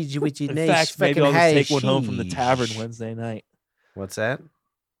sausage with your In nice fact, maybe fucking I'll just high take one home from the cheese. tavern Wednesday night. What's that?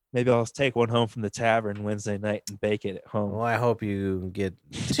 Maybe I'll just take one home from the tavern Wednesday night and bake it at home. Well, I hope you get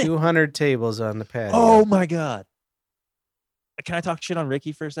 200 tables on the patio. Oh my god! Can I talk shit on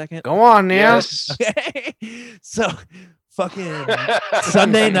Ricky for a second? Go on now. Yes. Okay. So, fucking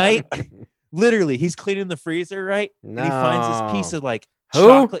Sunday night, literally, he's cleaning the freezer, right? And he finds this piece No. of like Who?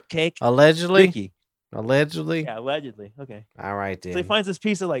 chocolate cake. Allegedly. Ricky. Allegedly. Yeah, allegedly. Okay. All right, So he then. finds this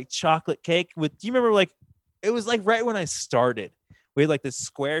piece of like chocolate cake with. Do you remember like it was like right when I started? We had like this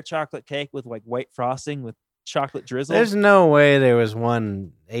square chocolate cake with like white frosting with chocolate drizzle. There's no way there was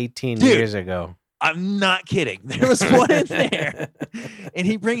one 18 Dude. years ago. I'm not kidding. There was one in there, and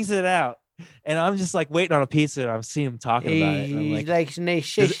he brings it out, And I'm just like waiting on a pizza, and I'm seeing him talking about it. And I'm like, Like,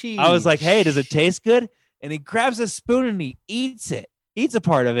 I was like, hey, does it taste good? And he grabs a spoon and he eats a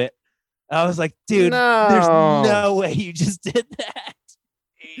part of it. I was like, dude, there's no way you just did that.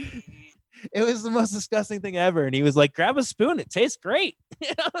 It was the most disgusting thing ever. And he was like, grab a spoon. It tastes great.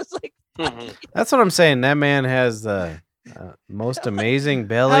 And I was like, that's what I'm saying. That man has the most amazing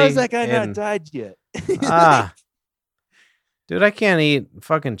belly. how is that guy and- not died yet? Dude, I can't eat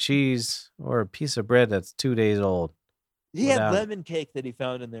fucking cheese or a piece of bread that's 2 days old. He had without- lemon cake that he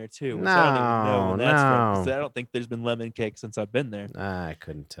found in there too. Which I don't even know when that's from. 'Cause I don't think there's been lemon cake since I've been there. I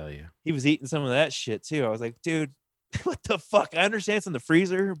couldn't tell you. He was eating some of that shit too. I was like, dude, what the fuck? I understand it's in the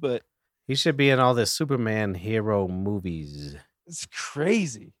freezer, but He should be in all the Superman hero movies. it's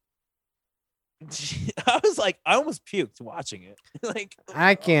crazy. I was like, I almost puked watching it. Like,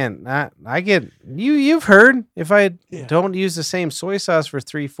 I can't. I get you. You've heard if I Yeah. don't use the same soy sauce for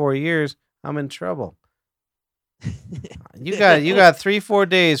 3-4 years, I'm in trouble. You got 3-4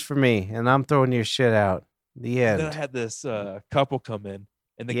 days for me, and I'm throwing your shit out. The Then I end. had this couple come in,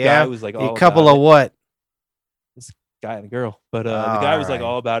 and the Yeah, guy was like, all A couple about of what? guy and a girl, but the guy was like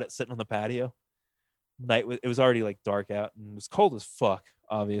Alright. all about it, sitting on the patio. It was already like dark out and it was cold as fuck.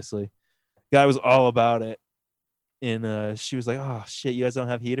 Obviously, guy was all about it, and she was like, "Oh shit, you guys don't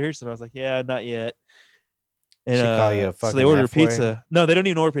have heaters?" And I was like, "Yeah, not yet." And She call you a so they fucking ordered F-word? pizza. No, they don't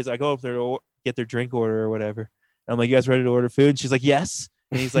even order pizza. I go up there to get their drink order or whatever. And I'm like, "You guys ready to order food?" And she's like, "Yes."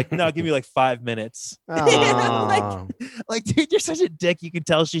 And he's like, "No, give me like 5 minutes." Aw. Like, dude, you're such a dick. You can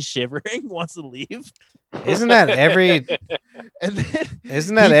tell she's shivering, wants to leave. Isn't that every? And then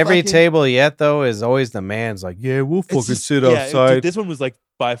Isn't that he every fucking- table yet though? Is always the man's like, yeah, we'll It's fucking just- sit yeah, dude, outside. this one was like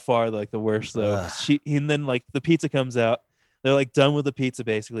by far like the worst though. Ugh. And then like the pizza comes out. They're like done with the pizza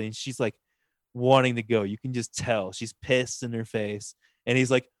basically, and she's like wanting to go. You can just tell she's pissed in her face. And he's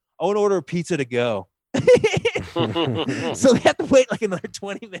like, "I want to order a pizza to go." So they have to wait like another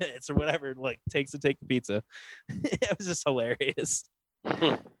 20 minutes or whatever it like takes to take the pizza. It was just hilarious.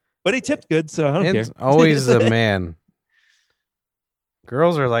 But he tipped good, so I don't It's care. always the man.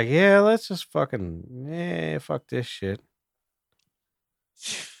 Girls are like, yeah, let's just fucking, fuck this shit.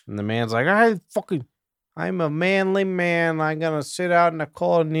 And the man's like, I'm a manly man. I'm gonna sit out in the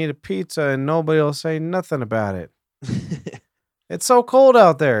cold and eat a pizza, and nobody will say nothing about it. It's so cold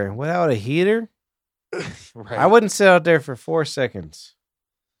out there without a heater. Right. I wouldn't sit out there for 4 seconds.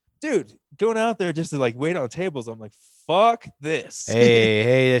 Dude, going out there just to like wait on tables, I'm like, fuck this.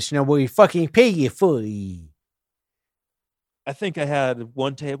 Hey, that's not what you fucking pay you for. I think I had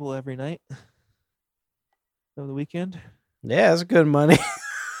one table every night over the weekend. Yeah, that's good money.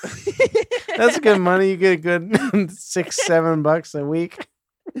 That's good money. You get a good $6-7 a week.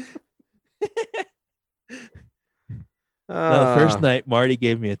 No, the first night, Marty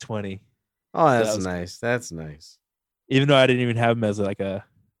gave me a 20, Oh, that that's was nice. That's nice. even though I didn't even have him as like a.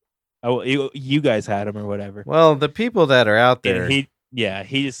 You guys had him or whatever. Well, the people that are out there, And he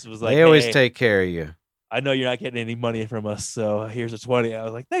just was like, they always "Hey, take care of you. I know you're not getting any money from us, so here's a 20." I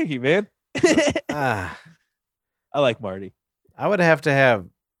was like, "Thank you, man." Ah, I like Marty. I would have to have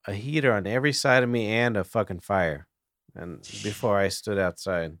a heater on every side of me and a fucking fire, and before I stood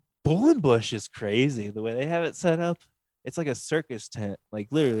outside. Bullenbush is crazy the way they have it set up. It's like a circus tent, like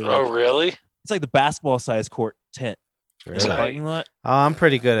literally. Oh, Like, really? it's like the basketball size court tent. It's a Really? parking lot. Oh, I'm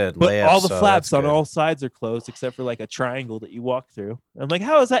pretty good at But layups. all the so flaps that's on good. all sides are closed except for like a triangle that you walk through. I'm like,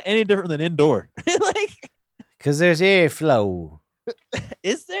 how is that any different than indoor? Like, 'Cause there's airflow.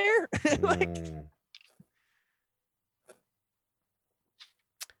 is there? Like, Mm.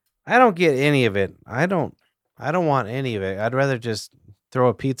 I don't get any of it. I don't want any of it. I'd rather just throw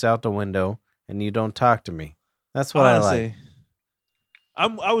a pizza out the window and you don't talk to me. That's what I like.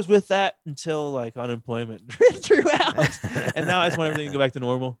 honestly, I was with that until like unemployment drew out, and now I just want everything to go back to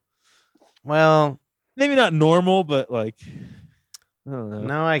normal. Well, Maybe not normal, but like, I don't know.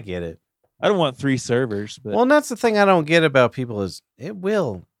 no, I get it. I don't want 3 servers, but Well, and that's the thing I don't get about people is it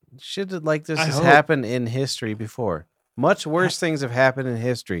will. Shit like this I has hope. happened in history before. Much worse things have happened in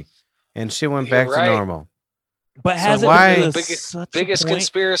history, and shit went You're back right. to normal. but so has it why- been to Biggest- such a Biggest point?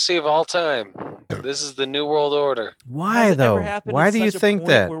 conspiracy of all time. This is the new world order. Why Has it ever though? happened Why to do you such a think point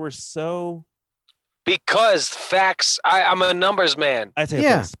that? Where we're so Because facts, I'm a numbers man. I take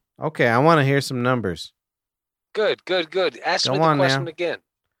Yeah. this. Okay, I want to hear some numbers. Good, good, good. Ask Go me the on question now. again.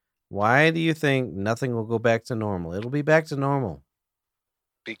 Why do you think nothing will go back to normal? It'll be back to normal.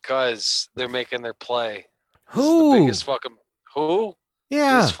 Because they're making their play. This is Who? the biggest fucking who?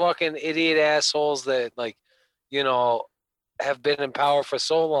 Yeah. These fucking idiot assholes that like, have been in power for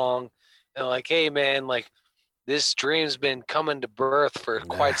so long, and like, hey man, like This dream's been coming to birth for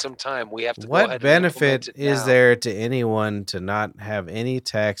quite some time. We have to. Go What ahead and implement benefit it is now. there to anyone to not have any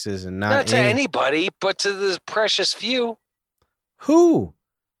taxes and Not to any anybody, but to the precious few. who?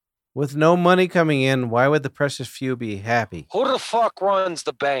 With no money coming in, why would the precious few be happy? Who the fuck runs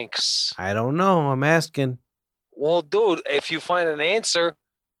the banks? I don't know. I'm asking. Well, dude, if you find an answer,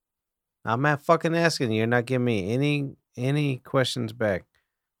 I'm not fucking asking. You're not giving me any questions back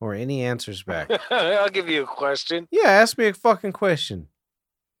or any answers back. I'll give you a question. Yeah, ask me a fucking question.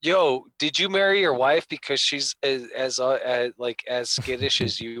 Yo, did you marry your wife because she's as skittish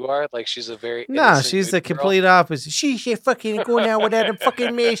as you are? Like she's a very Nah, innocent, she's good the girl? complete opposite. She's fucking going out without a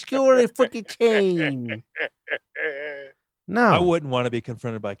fucking masculine fucking chain. I No. wouldn't want to be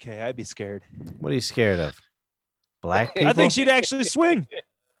confronted by Kay. I'd be scared. What are you scared of? Black people? I think she'd actually swing.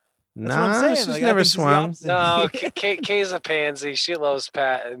 That's what I'm Nah, saying. she's Like, I never think she's the swung. opposite. No, Kay's a pansy. She loves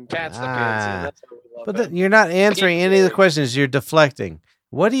Pat, and Pat's the pansy. Ah. That's why we love But him. you're not answering any of the PJ. questions. You're deflecting.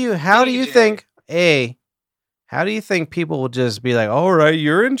 How do you PJ. think, how do you think people will just be like, all right,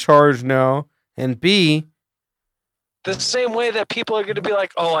 you're in charge now? And B, The same way that people are going to be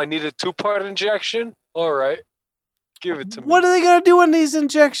like, "Oh, I need a 2-part injection." All right, give it to me. what are they going to do in these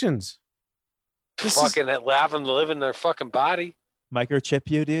injections? this is- Fucking have them live in their fucking body. Microchip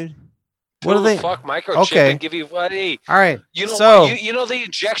you, dude. What Who are the they? fuck microchip Okay. and give you hey, All right. you know So, what? You know the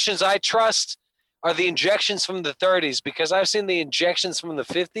injections I trust are the injections from the 30s because I've seen the injections from the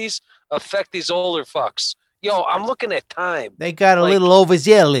 50s affect these older fucks. Yo, I'm looking at time. they got a like- little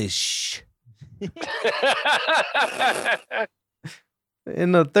overzealous.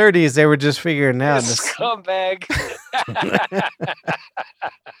 In the 30s, they were just figuring out. this- Scumbag.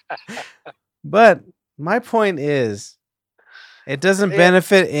 But my point is, it doesn't Yeah.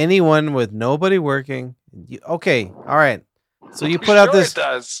 benefit anyone with nobody working. Okay, all right. So you put out Sure this. It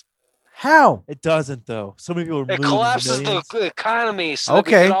does. How? It doesn't though. So many people are It moving collapses millions. the economy. So that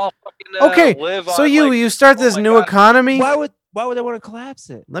Okay. we can all fucking, Okay. live So on, you start oh this my new God. economy. Why would they want to collapse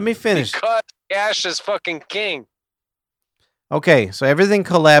it? Let me finish. Because cash is fucking king. Okay, so everything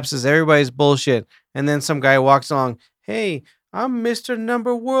collapses, everybody's bullshit, and then some guy walks along. Hey, I'm Mr.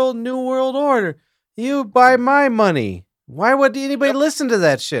 Number World New World Order. You buy my money. Why would anybody listen to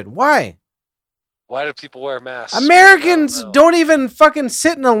that shit? Why? Why do people wear masks? Americans I don't know. don't even fucking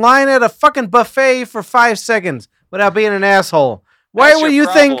sit in a line at a fucking buffet for 5 seconds without being an asshole. Why That's would your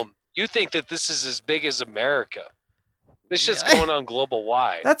you think? problem. You think that this is as big as America? This shit's going on global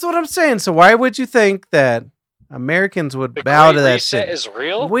wide. That's what I'm saying. So why would you think that Americans would The bow Great to that Reset shit? is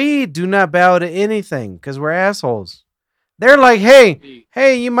real. We do not bow to anything because we're assholes. They're like,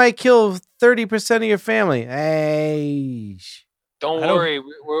 hey, you might kill 30% of your family. Hey, Don't I don't- worry,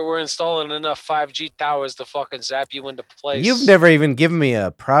 we're installing enough 5G towers to fucking zap you into place. you've never even given me a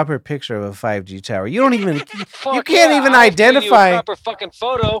proper picture of a 5G tower. You don't even, Fuck can't yeah, even I'll give you a identify- proper fucking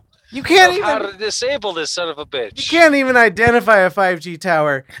photo you can't of how even, to disable this son of a bitch. you can't even identify a 5G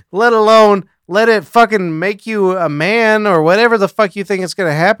tower, let alone let it fucking make you a man or whatever the fuck you think it's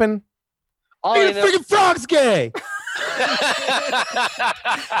gonna happen. All Hey, I the know- freaking frog's gay.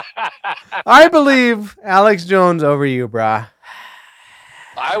 I believe Alex Jones over you, brah.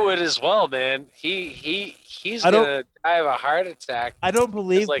 I would as well, man. He's I don't- gonna die of a heart attack. I don't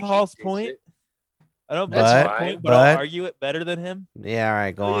believe like he Paul's thinks point. it. I don't That's believe But- his fine. point, but I'll but- argue it better than him. Yeah, all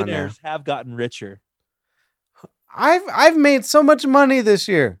right, go on now. Millionaires have gotten richer. I've made so much money this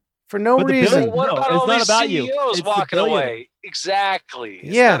year for no But the reason. billion- What No, about it's all not these about you. CEOs It's the walking billion. away? Exactly.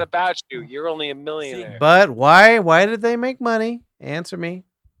 It's Yeah. not about you. You're only a millionaire. But why? Why did they make money? Answer me.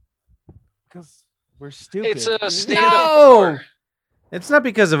 Because we're stupid. It's a state No! of power. It's not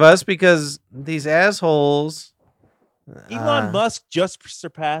because of us. Because these assholes. Elon Musk just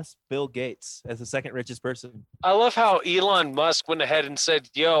surpassed Bill Gates as the second richest person. I love how Elon Musk went ahead and said,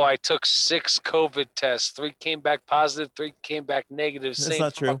 "Yo, I took 6 COVID tests. 3 came back positive. 3 came back negative. That's Same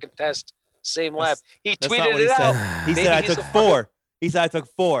not true. fucking test, same lab." That's- He That's not tweeted what he it said. out. He Maybe said I he's took a fucking- 4. He said I took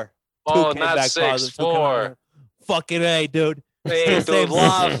 4. 2 Oh, came not back 6, positive. 2 come 4. out. Fucking A, dude. Hey, Still dude, same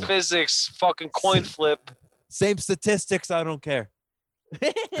law shit. of physics, fucking coin flip. Same statistics. I don't care.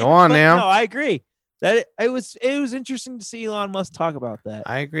 Go on But now. No, I agree. That it was interesting to see Elon Musk talk about that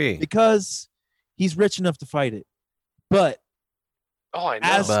I agree. because he's rich enough to fight it. But Oh, I know.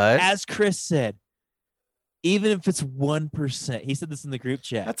 as Chris said, even if it's 1%, he said this in the group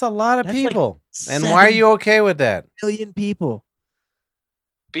chat. That's a lot of That's like people. And why are 7 you okay with that? million people.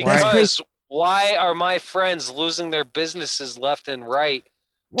 Because why are my friends losing their businesses left and right to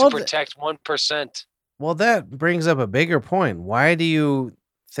Well, protect 1%? well, that brings up a bigger point. Why do you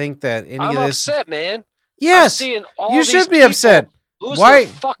think that any I'm of this? upset, man. I'm Yes, seeing all you these should be people upset. lose Why-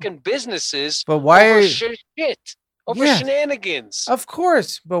 their fucking businesses But why over are shit, over Yeah. shenanigans. Of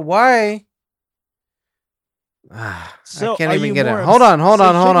course, but why? So I can't are even you get it. more Hold on, hold so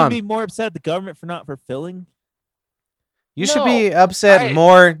on, hold shouldn't on. you be more upset at the government for not fulfilling? You should No, be upset I-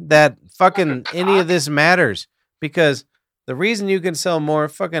 more that fucking Fucker any of cock. this matters because the reason you can sell more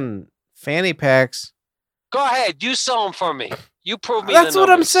fucking fanny packs. Go ahead, you sell them for me. You prove me. That's the what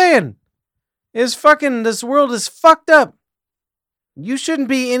I'm numbers. saying. Is fucking this world is fucked up. You shouldn't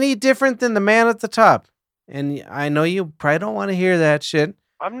be any different than the man at the top. And I know you probably don't want to hear that shit.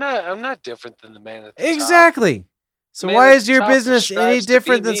 I'm not different than the man at the top. Exactly. So Man why at is the your top business any strives to be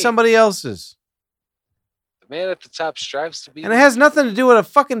different than me. somebody else's? The man at the top strives to be. And it me. has nothing to do with a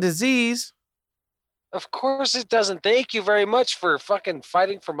fucking disease. Of course it doesn't. Thank you very much for fucking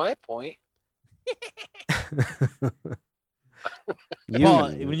fighting for my point.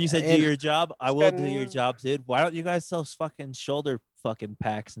 Paul, when you said do and- your job, I will do your and- job, dude. Why don't you guys sell fucking shoulder fucking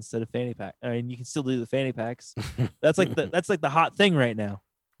packs instead of fanny pack? I mean, you can still do the fanny packs. That's like the hot thing right now.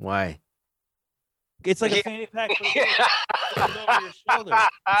 Why? It's like Yeah. a fanny pack for over your shoulder.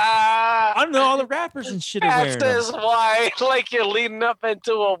 I don't know. All the rappers and shit are Pat wearing them. says why, like you're leading up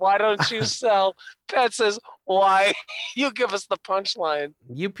into a why don't you sell? Pat says why. You give us the punchline.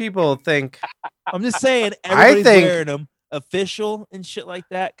 You people think I'm just saying, everybody's think- wearing them. Official and shit like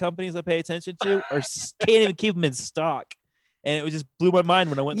that. Companies I pay attention to can't even keep them in stock. And it just blew my mind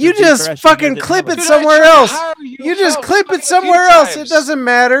when I went. You through just Fresh and fucking didn't clip have it them. Dude, I somewhere tried to else. hire you just folks clip fucking it a somewhere few else. It times. doesn't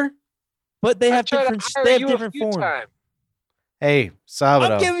matter. But they I have tried to different. hire They have you a different few forms. times. Hey, I'm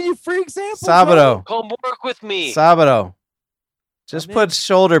Sabado. giving you free examples. Sabado. Come work with me. Sabado. Just I'm in. put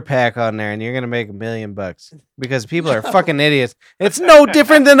shoulder pack on there and you're gonna make $1 million because people are fucking idiots. It's no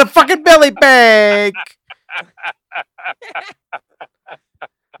different than a fucking belly bag.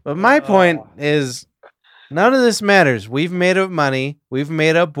 But my point is none of this matters. We've made up money, we've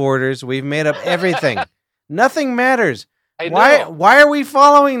made up borders, we've made up everything. Nothing matters. I Why know. are we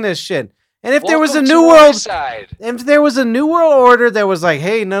following this shit? And if there was a Welcome new to my world side. if there was a new world order that was like,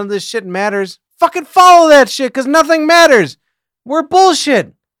 hey, none of this shit matters, fucking follow that shit because nothing matters. We're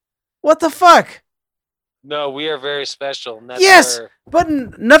bullshit. What the fuck? No, we are very special. And that's Yes, where- but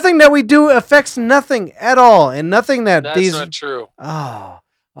nothing that we do affects nothing at all, and nothing that that's these. not true.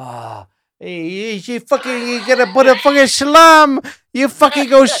 You fucking you gotta put a fucking shalom. You fucking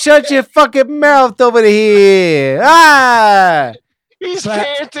go shut your fucking mouth over here. He's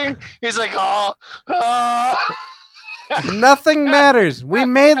panting. He's like, oh. Nothing matters. We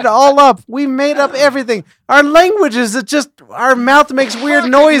made it all up. We made up everything. Our languages, it just our mouth makes weird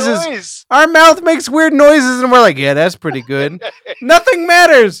Fucking noises. noise. Our mouth makes weird noises, and we're like, yeah, that's pretty good. Nothing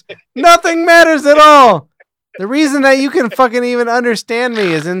matters. Nothing matters at all. The reason that you can fucking even understand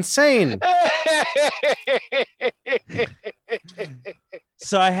me is insane.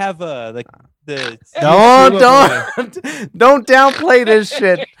 So I have the Don't downplay this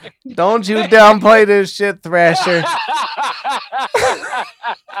shit. Don't you downplay this shit, Thrasher.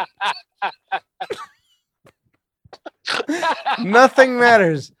 Nothing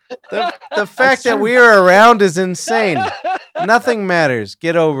matters. The fact that we are around is insane. Nothing matters.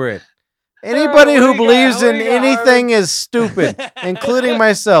 Get over it. Anybody What do who you got? believes What do in you got, anything is stupid, including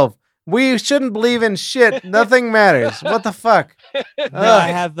myself. We shouldn't believe in shit. Nothing matters. What the fuck? No, Ugh. I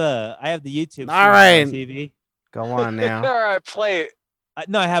have the YouTube stream All right. on our TV. Go on All now. right, play it.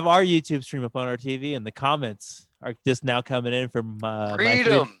 No, I have our YouTube stream up on our TV, and the comments are just now coming in from Read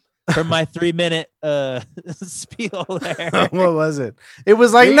them. from my 3-minute spiel there. What was it? It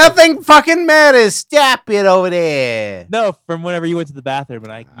was like nothing fucking matters. Stop it over there. No, from whenever you went to the bathroom,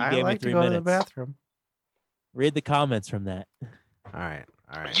 and you I gave like me to 3 go to minutes. the bathroom. Read the comments from that. All right.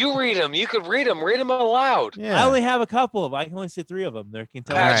 You read them. You could read them. Read them aloud. Yeah. I only have a couple of. I can only see 3 of them. There can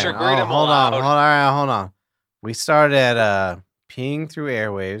tell. All right. Patrick, read 'em hold on. aloud. Hold on. We started at peeing through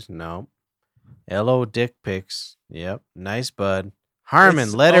airwaves. No. LO dick pics. Yep. Nice bud. Harmon,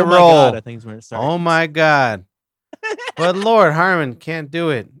 It's- let oh it my roll. God, I think is where it starts. Oh my God. But Lord, Harmon can't do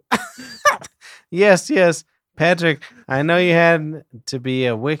it. Yes. Patrick, I know you had to be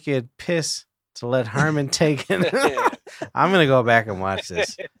a wicked piss to let Harmon take it. I'm going to go back and watch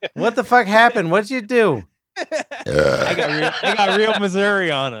this. What the fuck happened? What'd you do? I got real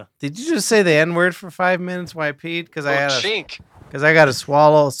Missouri on it. Did you just say the N word for 5 minutes while I peed? Because I had chink. because I got a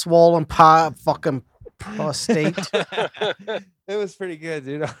swollen fucking prostate. It was pretty good,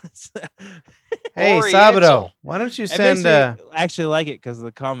 dude. Hey, Oriental. Sabado, why don't you It send? makes me actually like it because of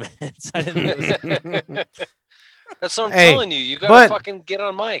the comments. I didn't know it was- That's what I'm Hey, telling you. You gotta but- fucking get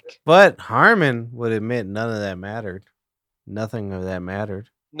on mic. But Harmon would admit none of that mattered. Nothing of that mattered.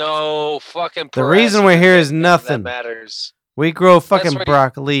 No fucking. The reason we're here is Perez, nothing. that matters. We grow fucking right.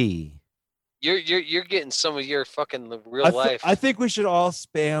 broccoli. You're getting some of your fucking real I life think we should all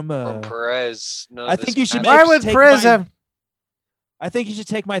spam. from Perez. None I of think this you should Patrick- Why would take Perez my- have? I think you should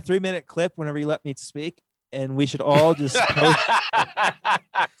take my 3-minute clip whenever you let me speak, and we should all just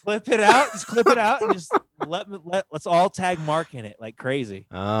clip it out. Just clip it out, and just let's all tag Mark in it like crazy.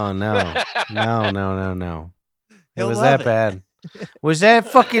 Oh no, no! It He'll was love that it. bad. Was that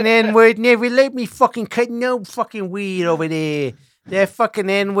fucking N-word never let me fucking cut no fucking weed over there? That fucking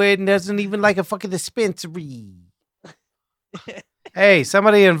N-word doesn't even like a fucking dispensary. Hey,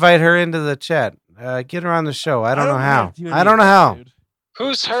 somebody invite her into the chat. Get her on the show. I don't know how. wanna do I any don't of know that, how. dude.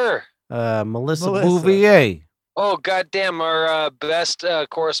 Who's her? Melissa Melissa. Bouvier. Oh goddamn! Our best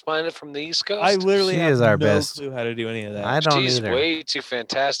correspondent from the East Coast. I literally She have is our no best. clue how to do any of that. I don't She's either. way too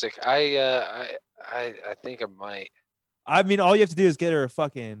fantastic. I think I might. I mean, all you have to do is get her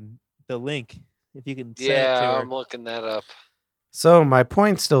the link. If you can send it to Yeah, her. I'm looking that up. So my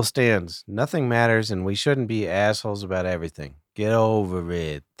point still stands. Nothing matters, and we shouldn't be assholes about everything. Get over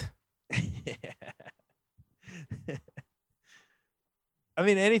it. I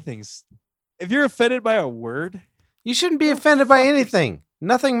mean, anything's. If you're offended by a word, You shouldn't be offended by anything.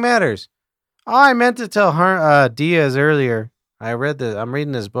 Nothing matters. Oh, I meant to tell her Diaz earlier. I'm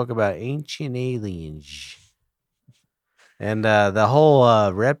reading this book about ancient aliens. And the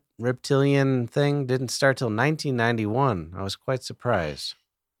whole reptilian thing didn't start till 1991. I was quite surprised.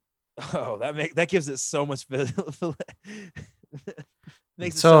 oh, that gives it so much makes it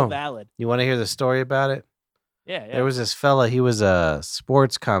So- so valid. You want to hear the story about it? Yeah, yeah. There was this fella, he was a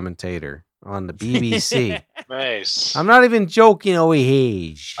sports commentator on the BBC. Nice. I'm not even joking over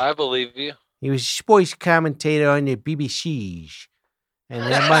here. I believe you. He was a sports commentator on the BBC. And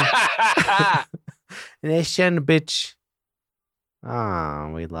that and that son of a bitch.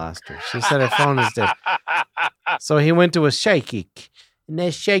 Oh, we lost her. She said her phone is dead. So he went to a psychic. And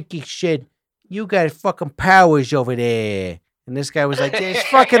that psychic said, "You got fucking powers over there." And this guy was like, "There's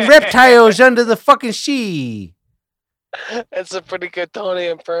fucking reptiles under the fucking sea." That's a pretty good Tony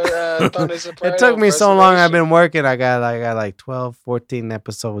It Soprano. took me so long. I've impersonation. been working. I got like 12, 14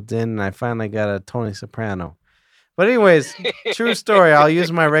 episodes in, and I finally got a Tony Soprano. But anyways, true story. I'll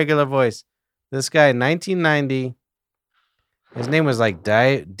use my regular voice. This guy, 1990. His name was like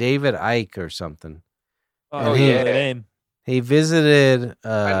David Icke or something. Oh, he- yeah. Name. He visited.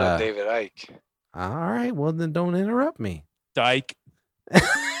 I know David Icke. All right. Well, then don't interrupt me. Dyke.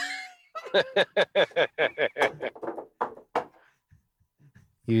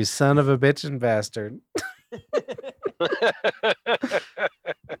 You son of a bitch and bastard.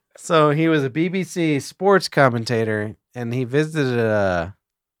 So he was a BBC sports commentator, and he visited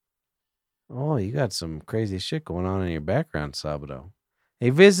oh, you got some crazy shit going on in your background, Sabado. He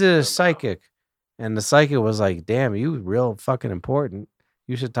visited a psychic, and the psychic was like, "Damn, you real fucking important.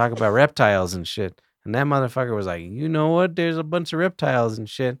 You should talk about reptiles and shit." And that motherfucker was like, "You know what? There's a bunch of reptiles and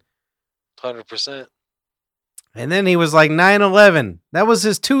shit." 100%. And then he was like 9/11. That was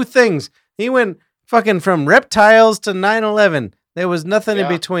his two things. He went fucking from reptiles to 9/11. There was nothing in Yeah.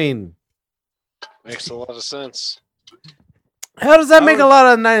 between. Makes a lot of sense. How does that make a lot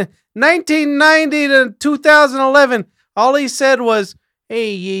of 1990 to 2011? All he said was,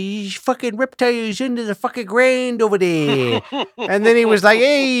 "Hey, you fucking reptiles into the fucking ground over there." And then he was like,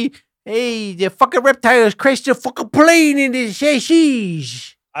 "Hey, the fucking reptiles crashed the fucking plane into the chassis."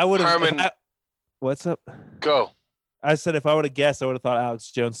 I would have. Herman. What's up? Go. I said if I would have guessed, I would have thought Alex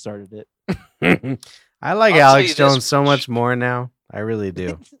Jones started it. I like I'll tell Alex you this Jones so much. much more now. I really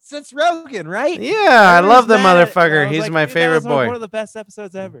do. Since Rogan, right? Yeah, I Everybody's love the mad at- I motherfucker. was He's like, my "Dude, that favorite was boy. One of the best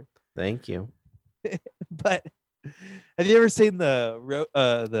episodes ever. Thank you. But have you ever seen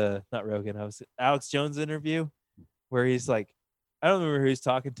the not Rogan? I was Alex Jones interview where he's like, I don't remember who he's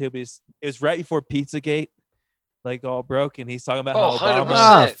talking to, but it was right before Pizzagate, like all broke, and he's talking about Oh, how Obama. 100%.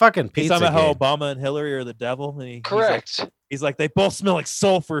 Ah, fucking He's pizza. talking about how Gate. Obama and Hillary are the devil, and Correct. he's like they both smell like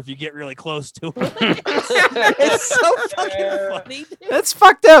sulfur if you get really close to them. It's so fucking funny. Dude. That's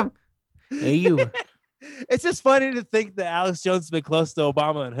fucked up. Hey, you. It's just funny to think that Alex Jones has been close to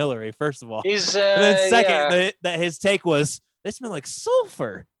Obama and Hillary. First of all, He's and then second, yeah. that his take was they smell like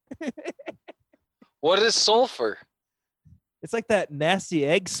sulfur. What is sulfur? It's like that nasty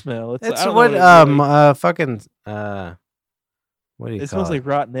egg smell. It's That's I don't know what it really- fucking what do you it call smells like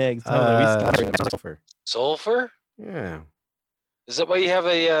rotten eggs. I don't know. We stopped- sulfur. Sulfur? Yeah. Is that why you have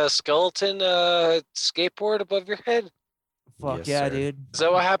a skeleton skateboard above your head? Fuck Yes, yeah, sir. dude. Is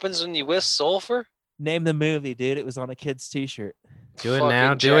that what happens when you whisk sulfur? Name the movie, dude. It was on a kid's T-shirt. Do it Fucking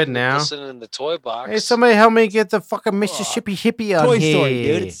now, do Jack it now. Nicholson in the toy box. Hey, somebody help me get the fucking Mississippi hippie on Toy here. Story,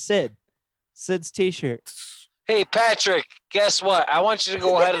 dude. It's Sid. Sid's T-shirt. Hey, Patrick, guess what? I want you to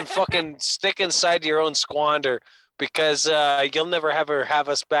go ahead and fucking stick inside your own squander because you'll never have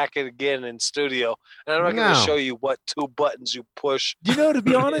us back again in studio. And I'm not going to No. show you what 2 buttons you push. You know, to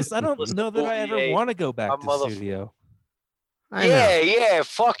be honest, I don't Listen know that I ever 48, want to go back I'm to motherf- studio. I know. Yeah,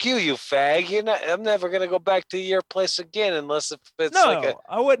 fuck you, you fag. I'm never going to go back to your place again unless if it's No, like a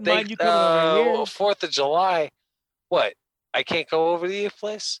I wouldn't mind you coming over here. 4th of July. What? I can't go over to your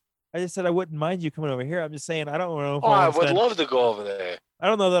place? I just said I wouldn't mind you coming over here. I'm just saying I don't know if Oh, I wanna would spend, love to go over there. I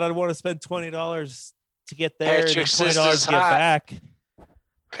don't know that I'd want to spend $20 to get there and Patrick's $20 sister's to get hot. back.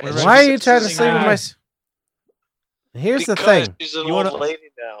 Patrick's Why are you trying to sister's sleep with hot. my? Here's the Because thing. she's an You old wanna- lady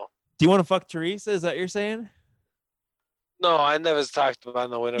now. Do you want to fuck Teresa? Is that what you're saying? No, I never talked about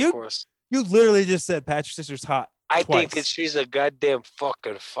no You- intercourse. You literally just said Patrick's sister's hot. I think that twice. she's a goddamn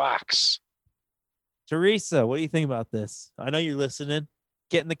fucking fox. Teresa, what do you think about this? I know you're listening.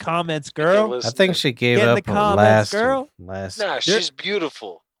 Get in the comments, Okay, girl. listen. I think she gave Get in up the on comments, last. girl. Last. Nah, she's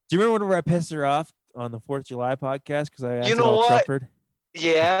beautiful. Do you remember whenever I pissed her off on the 4th of July podcast because I acted know all what? Trumpard?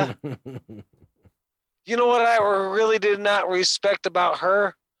 Yeah. You know what I really did not respect about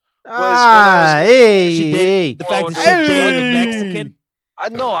her? Hey, She did. hey. The fact Oh, that she dated a hey. Mexican. I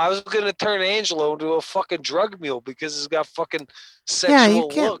know I was gonna turn Angelo into a fucking drug mule because he's got fucking Yeah, you sexual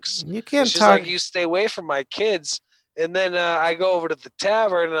can't. looks. You And can't she's talk. like, "You stay away from my kids." And then I go over to the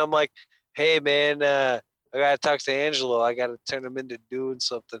tavern and I'm like, "Hey man, I gotta talk to Angelo. I gotta turn him into doing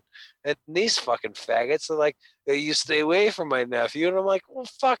something." And these fucking faggots are like, "Hey, you stay away from my nephew." And I'm like, "Well,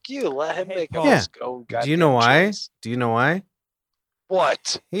 fuck you. Let him Hey, make up Paul. his own goddamn Do you know why? choice." Do you know why?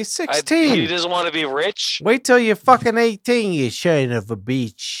 What? He's He 16. doesn't want to be rich. Wait till you're fucking 18, you son of a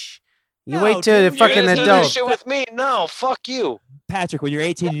bitch. You No, wait till dude, you're you're fucking You're gonna do adult. this shit with me? No, fuck you. Patrick, when you're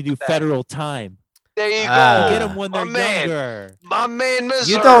 18, you do federal time. There you go. Ah. Get them when my they're man. younger. My man, Mr.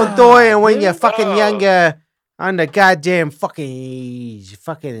 You don't do it when you're dude. fucking Oh. younger on the goddamn fucking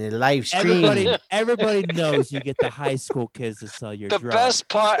live stream. Everybody knows you get the high school kids to sell your The drugs. best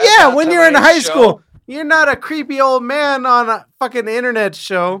part. Yeah, about when you're in tonight's high show- school, you're not a creepy old man on a fucking internet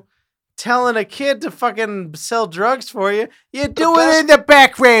show telling a kid to fucking sell drugs for you. You do it best- in the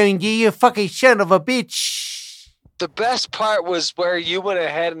background, you fucking son of a bitch. The best part was where you went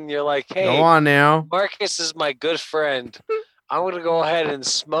ahead and you're like, "Hey, Go on now. Marcus is my good friend. I'm gonna go ahead and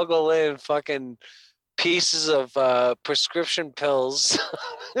smuggle in fucking pieces of prescription pills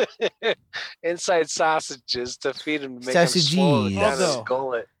inside sausages to feed him to make him swallow it down his Sausages.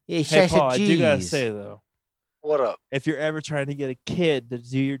 gullet." Yeah, Hey, Paul, I do gotta sausages. say though, What up? if you're ever trying to get a kid to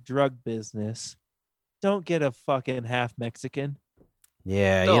do your drug business, don't get a fucking half Mexican.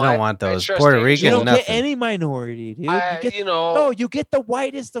 Yeah, No, you don't I- want I those trust Puerto Angel. You Rican don't nothing. get any minority, dude. You know, No, you get the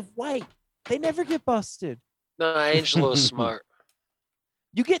whitest of white. They never get busted. no, Angelo's smart.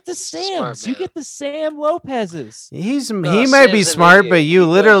 You get the Smart Sams. You man. get the Sam Lopez's. He No, might be Sam's an smart, but idiot. you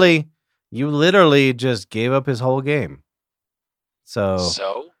He was- literally just gave up his whole game. So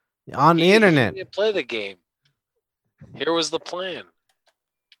So on the he internet, didn't play the game. Here was the plan.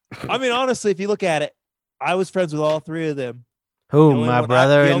 I mean, honestly, if you look at it, I was friends with all three of them. who The only my one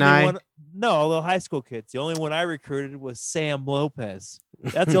brother the and only I. one- no, the high school kids. The only one I recruited was Sam Lopez.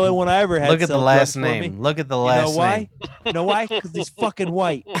 That's the only one I ever had. Look at the sell last drugs for me. name. Look at the You last know why? name. You know why? Because he's fucking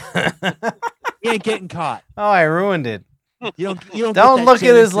white. He ain't getting caught. Oh, I ruined it. You don't. You don't. Don't look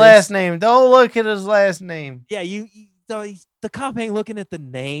at his last name. Don't look at his last name. Yeah, the cop ain't looking at the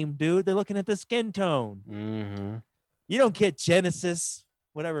name, dude. They're looking at the skin tone. Mm-hmm. You don't get Genesis,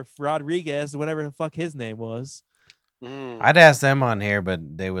 whatever Rodriguez, whatever the fuck his name was. Mm. I'd ask them on here, but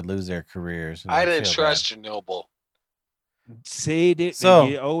they would lose their careers. and I I'd didn't feel trust Chernobyl. See, dude,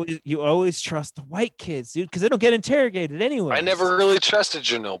 So- you always trust the white kids, dude, because they don't get interrogated anyway. I never really trusted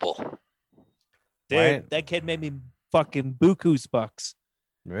Chernobyl. Dude, Right. that kid made me fucking buku's bucks.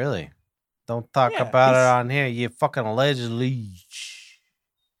 bad. Really? Don't talk Yeah, about it he's- on here. You fucking allegedly.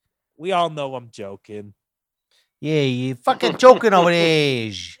 We all know I'm joking. Yeah, you fucking joking over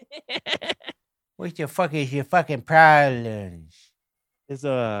there. What's your fucking problems? Is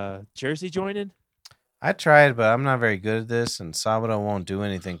Jersey joining? I tried, but I'm not very good at this, and Sabado won't do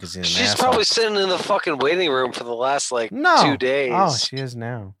anything because he's an She's asshole. probably sitting in the fucking waiting room for the last like No. 2 days. Oh, she is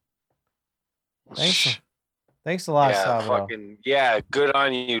now. Thanks a lot, yeah, Sabado. fucking yeah. Good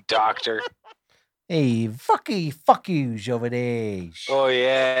on you, doctor. Hey, fuck yous over there. Oh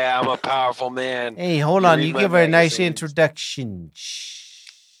yeah, I'm a powerful man. Hey, hold you on. read You my give her a nice magazines. introduction.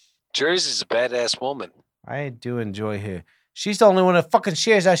 Jersey's a badass woman. I do enjoy her. She's the only one that fucking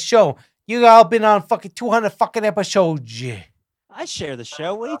shares our show. You all been on fucking 200 fucking episodes. I share the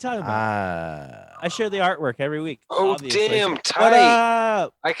show. What are you talking about? Ah. I share the artwork every week. Oh obviously. damn, What tight.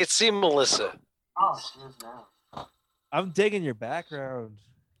 up? I could see Melissa. Oh, she is now. I'm digging your background.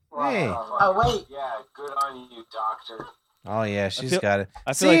 Hey. Oh wait. Yeah, good on you, doctor. Oh yeah, she's feel- got it.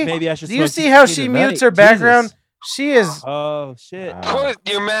 I feel See? like maybe I should. Do you smoke see how THC she tonight. mutes her background? Jesus. She is. Oh shit. Put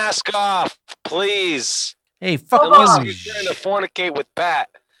your mask off, please. Hey, fuck Unless you. you're trying to fornicate with Pat.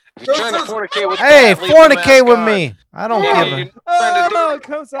 If you're This trying to is- fornicate with Hey, Pat, leave the fornicate mask with on. me. I don't Yeah, give you're a. trying to do Oh, it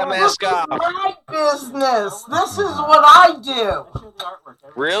comes that on. mask off. My business. This is what I do.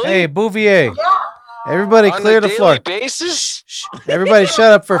 Really? Hey, Bouvier. Yeah. Everybody on clear a the daily floor. basis? Shh. Everybody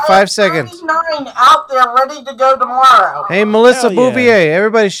shut up for I 5 have seconds. 39 out there ready to go tomorrow. Hey, Melissa Hell yeah. Bouvier.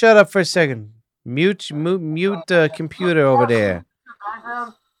 Everybody shut up for a second. Mute the computer over there.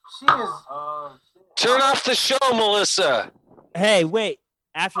 She is. Turn off the show, Melissa. Hey, wait.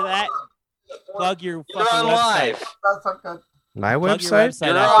 After that, plug your You're fucking on website. live. That's a good. My Plug your website? website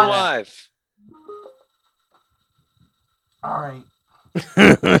You're after on that. live. All right.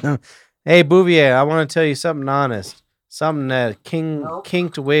 Hey, Bouvier, I want to tell you something honest. Something that Nope.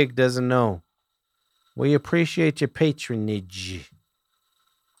 Kinked Wig doesn't know. We appreciate your patronage.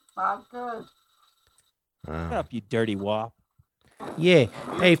 Not good. Shut up, you dirty wop. Yeah.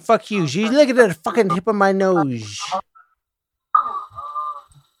 Hey, fuck you. You look at the fucking tip of my nose.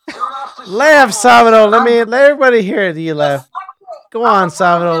 Laugh, Salvador. Let everybody hear you laugh. Go on,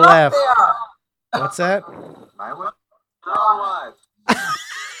 Salvador, Get up laugh. there. What's that? You're on live.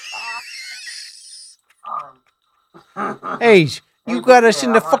 Hey, you got us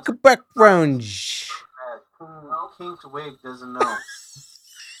in the fucking background. Kinked Wig doesn't know.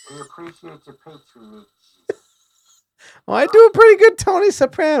 We appreciate your patronage. Oh, I do a pretty good Tony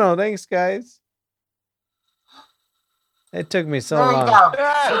Soprano. Thanks, guys. It took me so There you long.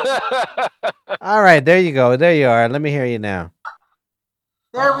 go. All right, there you go. There you are. Let me hear you now.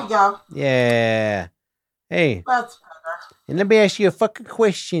 There we go. Yeah. Hey, That's better. and let me ask you a fucking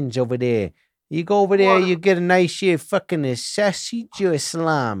questions over there. You go over there, you get a nice shit fucking sausage or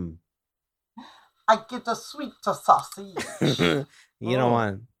Islam. I get the sweet to sausage. You don't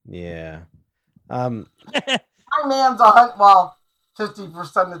want, yeah. My man's a hunt. Well,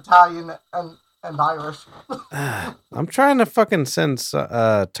 50% Italian and Irish. I'm trying to fucking send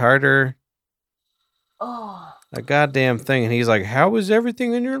Tartar Oh. a goddamn thing, and he's like, "How is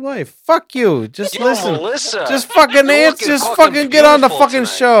everything in your life?" Fuck you. Just Yo, listen. Melissa. Just fucking You're answer. looking Just fucking fucking get on the beautiful fucking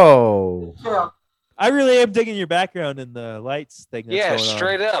tonight. show. Yeah. I really am digging your background and the lights thing. That's Yeah, going on.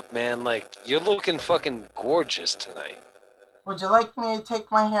 straight up, man. Like, you're looking fucking gorgeous tonight. Would you like me to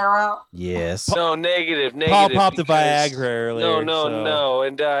take my hair out? Yes. No, negative. Paul popped the because- Viagra earlier. No, so- no,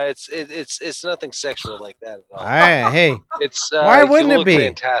 and it's nothing sexual like that at all. All right. Hey, It's Why you wouldn't it look be?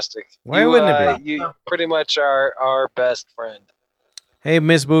 fantastic? Why You, wouldn't it be? You pretty much are our best friend. hey,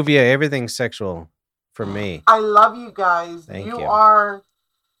 Miss Bouvier, everything's sexual for me. I love you guys. Thank you you. are.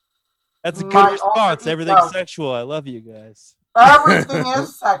 That's a good My response. only Everything's love. sexual. I love you guys. Everything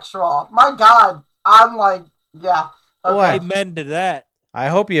is sexual. My God. I'm like, yeah. Okay. Amen to that. I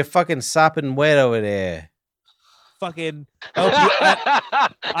hope you're fucking sopping wet over there. Fucking.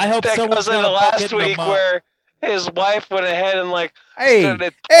 I hope that someone's goes into gonna last fucking week mop. where his wife went ahead and like Hey,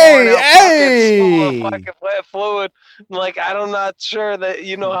 started hey, pouring out buckets full of hey. fucking wet fluid. Like, I'm not sure that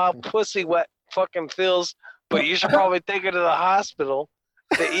you know how pussy wet fucking feels, but you should probably take her to the hospital,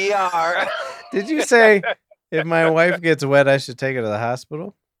 the ER, Did you say if my wife gets wet, I should take her to the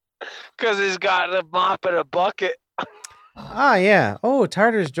hospital? because he's got a mop and a bucket. Ah, yeah. Oh,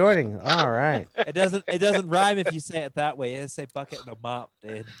 Tartar's joining. All right. It doesn't rhyme if you say it that way. You say bucket and a mop,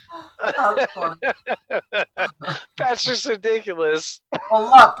 dude. That's funny. That's just ridiculous. Well,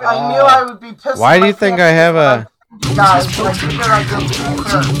 look, I knew I would be pissed. Why if do you think I can't have get a? you guys, but I figured I'd go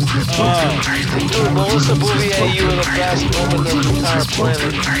first. Oh, Dude, Melissa Bouvier, you were the best woman on the entire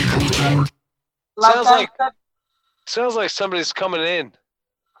planet. Like Sounds I like- said, Sounds like somebody's coming in.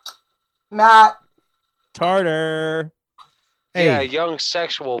 Matt, Tartar. Hey, Yeah, young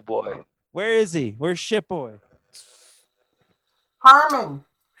sexual boy. Where is he? Where's Shit Boy? Harmon,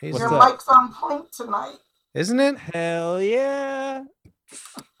 he's, What's your up? mic's on point tonight. isn't it? Hell yeah.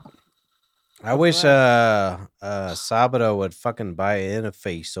 I wish Sabado would fucking buy an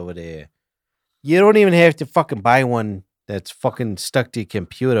interface over there. You don't even have to fucking buy one that's fucking stuck to your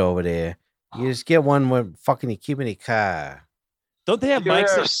computer over there. You just get one with fucking you keep in your car. Don't they have You ever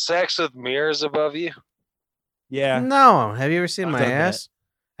mics? have sex with mirrors above you? Yeah. No, have you ever seen I've my done that. ass?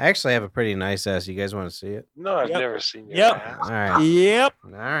 I actually have a pretty nice ass. You guys want to see it? No, I've Yep. never seen your Yep. ass. All right, Yep.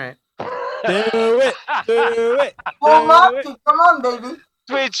 all right. Do it. Do it. Well, Do it. Lefty, come on, baby.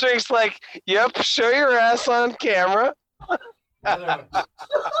 Sweet Drink's like, yep, show your ass on camera.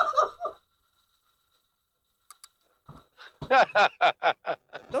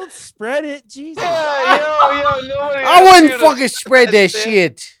 Don't spread it, Jesus. Yeah, nobody. I asked wouldn't you to fucking spread that spread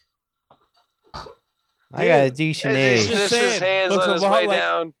shit. I got a Dude, decent He's age. Just just his saying, hands looks on a his lot way like-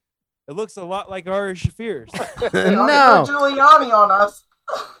 down. It looks a lot like Ari Shafir's. No. Giuliani on us.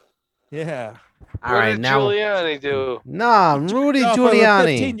 Yeah. All What right, did now. Giuliani do? Nah, Rudy Off of a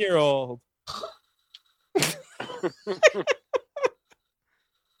Giuliani. 15-year-old.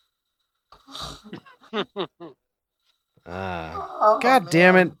 Oh, God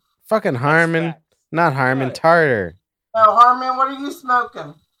damn it. man. Fucking Harmon. Not Harmon, Tartar. Oh, Harmon, what are you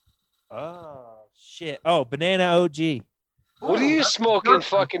smoking? Oh, shit. Oh, Banana OG. What are Ooh, you that's smoking, good.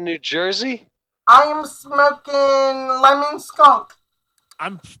 fucking New Jersey? I am smoking lemon skunk.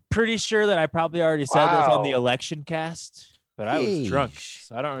 I'm pretty sure that I probably already said this on the Wow. election cast, but I was drunk, Yeesh.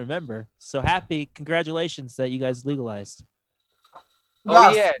 so I don't remember. So happy. Congratulations that you guys legalized. Oh,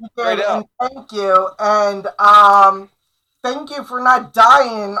 Yes, yeah, you straight did, up. and thank you. And thank you for not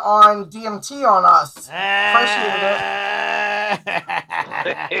dying on DMT on us. Appreciate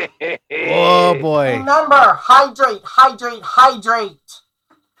it. Oh, boy. Remember, hydrate, hydrate, hydrate.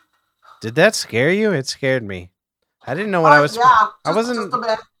 Did that scare you? It scared me. I didn't know what I was. Yeah, I just- wasn't. just a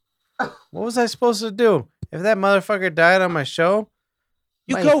bit. What was I supposed to do? If that motherfucker died on my show,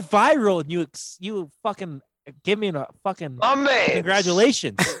 You My- go viral and you fucking give me a fucking My man.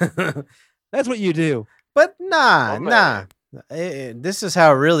 congratulations. That's what you do. but nah, Oh, nah. This is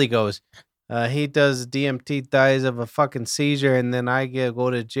how it really goes. He does DMT, dies of a fucking seizure, and then I go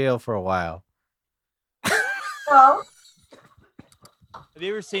to jail for a while. No, Have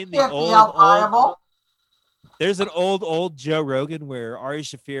you ever seen the can't be old, out viable. There's an old Joe Rogan where Ari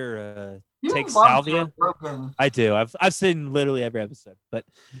Shafir You takes love salvia. Joe Rogan. I do. I've seen literally every episode, but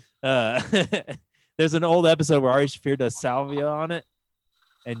there's an old episode where Ari Shafir does salvia on it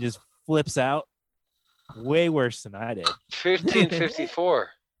and just flips out. Way worse than I did. 1554.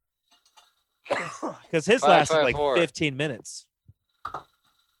 Because his lasted like 554. 15 minutes.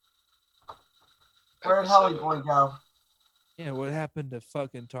 Where'd Holly Boy go? Yeah, what happened to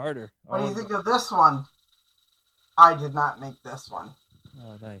fucking Tartar? What do you think of this one? I did not make this one.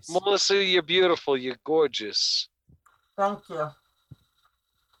 Oh, nice. Melissa, you're beautiful. You're gorgeous. Thank you.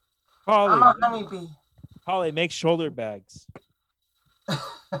 Polly, I'm a honeybee. Polly, make shoulder bags.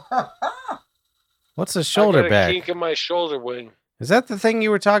 What's a I shoulder got a bag? kink in my shoulder wing. Is that the thing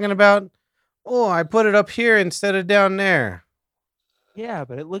you were talking about? Oh, I put it up here instead of down there. Yeah,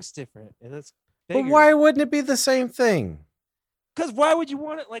 but it looks different. And it's But why wouldn't it be the same thing? Because why would you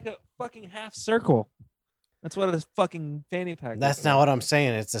want it like a fucking half circle? That's what a fucking fanny pack. That's not what I'm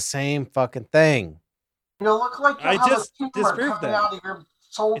saying. It's the same fucking thing. You look like you I have just a tumor disproved coming that. out of your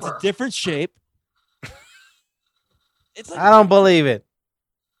It's shoulder. a different shape. It's like I don't believe it.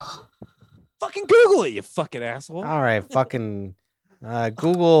 fucking Google it, you fucking asshole. All right, fucking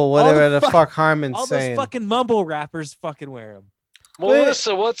Google whatever the fuck Harmon's All saying. those fucking mumble rappers fucking wear them.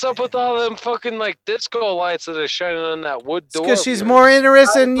 Melissa, what's up with all them fucking like disco lights that are shining on that wood It's door? because of she's yours? more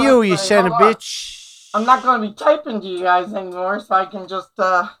interested in I you, was you gonna say, son of a hold on. bitch. I'm not going to be typing to you guys anymore, so I can just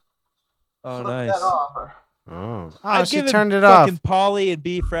Oh, flip nice. that off. Oh, I've she given turned it off. fucking Pauly and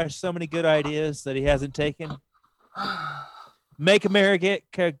B Fresh so many good ideas that he hasn't taken. Make America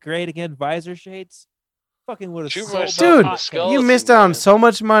great again. Visor shades. Fucking would have Shoot sold like myself Dude, in the hotcakes. skull. You missed Skeleton, out on man. so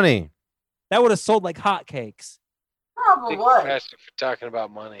much money. That would have sold like hotcakes. Thank you, Probably. Pastor, for talking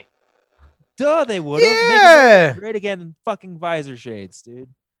about money. Duh, they would have. Yeah. Great again. Fucking visor shades, dude.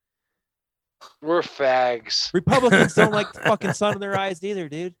 We're fags. Republicans don't like the fucking sun in their eyes either,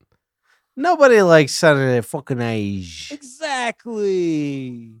 dude. Nobody likes sun in their fucking eyes.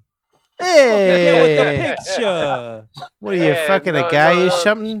 Exactly. Get with Hey, the picture. what are you, Yeah, fucking no, a guy no, or no.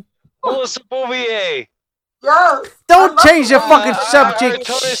 something? Melissa Bouvier. Yes. Don't I change the love fucking that. subject.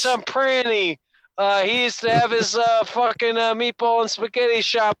 Tony Samprani. He used to have his fucking meatball and spaghetti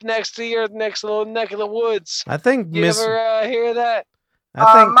shop next to your next little neck of the woods. I think You Miss. ever hear that?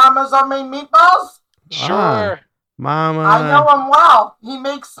 I think Mama's on made meatballs. Sure. Mama. I know him well. He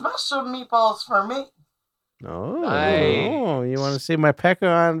makes special meatballs for me. Oh, Nice. you want to see my pecker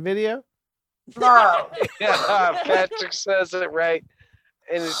on video? No. Yeah, Patrick says it right.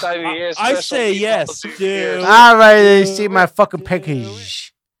 Anytime you hear I special say meatballs, yes, you dude. hear- All right, they see my fucking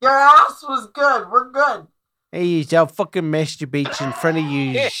package. Your ass was good. We're good. Hey, I'll fucking masturbate in front of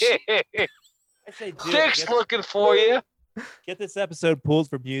you. I say, dude, Dick's looking for you. get this episode pulled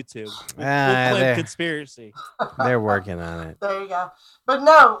from YouTube. We'll Ah, claim there. conspiracy. They're working on it. There you go. But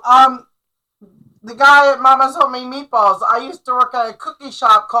no, the guy at Mama's Homemade Meatballs, I used to work at a cookie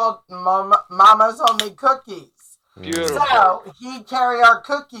shop called Mama's Homemade Cookies. Beautiful. So he'd carry our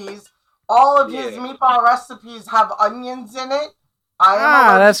cookies all of his meatball recipes have onions in it.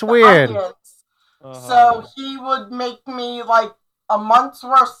 That's weird. Onions. So he would make me like a month's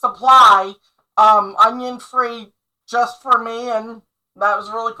worth supply, onion free, just for me, and that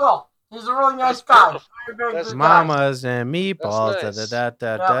was really cool. He's a really nice guy. Very good Mamas and meatballs. That's nice.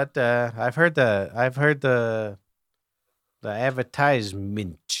 Da. I've heard the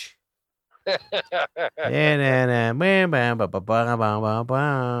advertisement.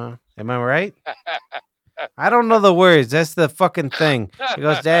 Am I right? I don't know the words. That's the fucking thing. It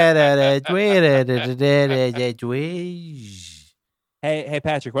goes Hey,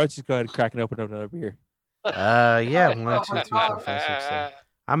 Patrick, why don't you just go ahead and crack and open up another beer? Yeah. 1, 2, 3, 4, 5, 6, 7.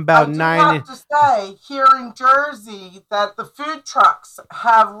 I'm about I 9. have to say, here in Jersey, that the food trucks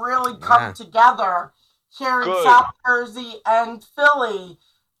have really come together here in South Jersey and Philly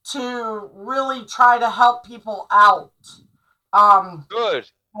to really try to help people out. Good.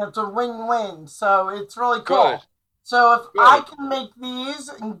 It's a win-win, so it's really cool. Good. So if I can make these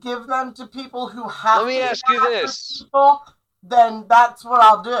and give them to people who have, let me ask you this, people, then that's what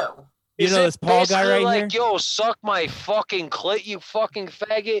I'll do. You know this Paul guy right like, here? Yo, suck my fucking clit, you fucking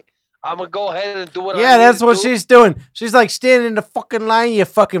faggot. I'm gonna go ahead and do what I Yeah, that's what do. she's doing. She's like standing in the fucking line, you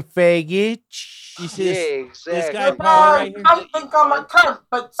fucking faggot. You see this guy Paul right here? I think I'm a cunt,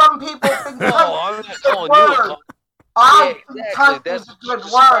 but some people think No, cunt I'm is not a good calling you a word. cunt. I think exactly. cunt That's is a good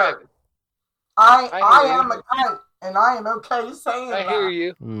describe word. it. I am a cunt, and I am okay saying that. I hear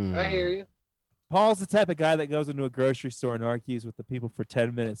you. Hmm. I hear you. Paul's the type of guy that goes into a grocery store and argues with the people for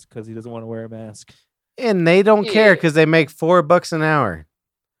 10 minutes because he doesn't want to wear a mask. And they don't care because they make $4 an hour.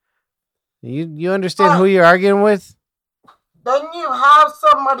 You understand who you're arguing with? Then you have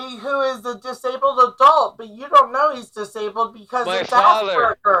somebody who is a disabled adult, but you don't know he's disabled because My it's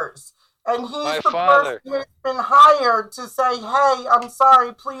father. Asperger's. And he's My the father. person who's been hired to say, hey, I'm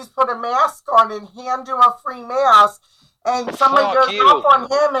sorry, please put a mask on and hand you a free mask. And somebody Fuck goes you. off on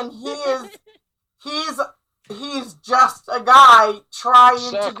him and he's just a guy trying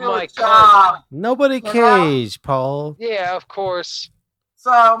Suck to do my a job. Nobody cares, Paul. Yeah, of course.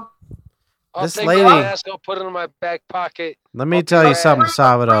 So I'll This take lady- my mask, I'll put it in my back pocket. Let me tell you something,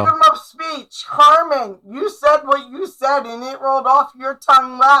 Salvador. freedom of speech. Harmon, you said what you said and it rolled off your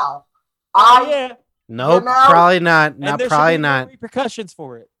tongue well. Yeah. Nope, You know? probably not. And Not there should probably be no not. repercussions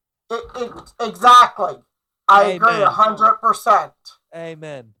for it. Exactly. I agree Amen. 100%.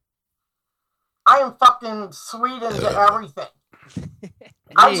 Amen. I am fucking sweet into everything.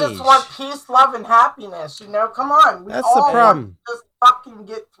 I just want peace, love, and happiness. You know, come on. We That's all the want problem. to just fucking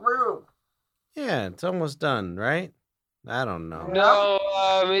get through. Yeah, it's almost done, right? I don't know.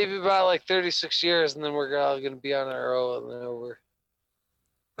 No, maybe about like 36 years, and then we're all going to be on our own. And then we're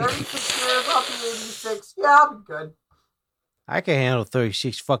 36 years, I'll be 86. Yeah, I'll be good. I can handle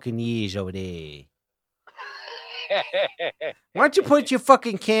 36 fucking years over there. Why don't you put your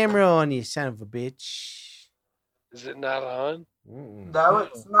fucking camera on, you son of a bitch? Is it not on? No,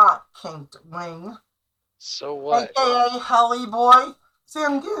 it's not Kinked Wing. So what? AKA Helly Boy. See,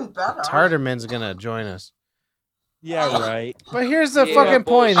 I'm getting better. Tarterman's gonna join us. Yeah, right. But here's the Yeah, fucking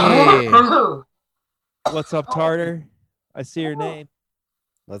point bullshit. here. What's up, Tartar? I see your name.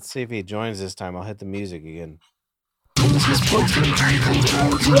 Let's see if he joins this time. I'll hit the music again.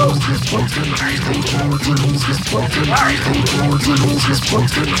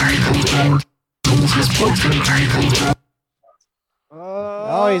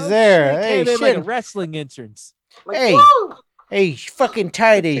 Oh, he's there. He Hey, came in like a shit. wrestling entrance. Hey, hey, fucking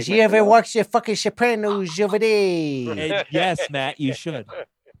tidies. You ever watch the fucking Sopranos over there? And yes, Matt, you should.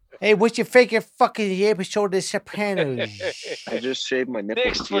 Hey, what's your favorite fucking episode of the Sopranos? I just shaved my nipples.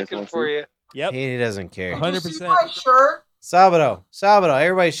 Nick's if you guys looking wanna for see. you. Yep. He doesn't care. 100%. My shirt. Sabado,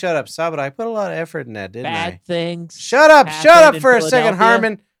 everybody shut up. Sabado, I put a lot of effort in that, didn't Bad I? things. Shut up happen in for a second, Philadelphia.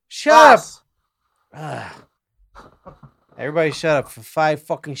 Harmon. Shut up. Everybody shut up for 5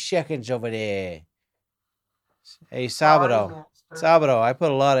 fucking seconds over there. Hey, Sabado, I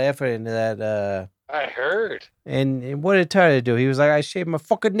put a lot of effort into that. I heard. And what did Tyler do? He was like, I shaved my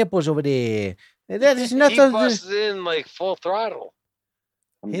fucking nipples over there. And that is He nothing. busted in like full throttle.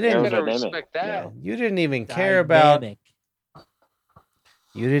 He You didn't. gotta respect that. You didn't even care about. Dynamic.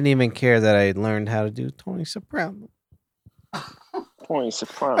 You didn't even care that I learned how to do Tony Soprano. Tony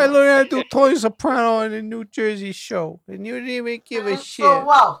Soprano. I learned how to do Tony Soprano on the New Jersey show, and you didn't even give a shit. So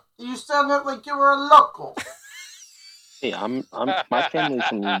well, you sounded like you were a local. Hey, my family's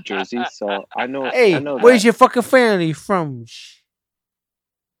from New Jersey, so I know. Hey, I know where's that. your fucking family from?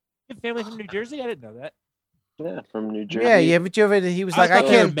 Your family from New Jersey? I didn't know that. Yeah, from New Jersey. Yeah, yeah, but you ever? He was like, I thought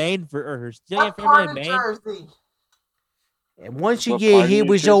they were can't. Maine for or What family part in of Maine. Jersey? And once you What get part of here, New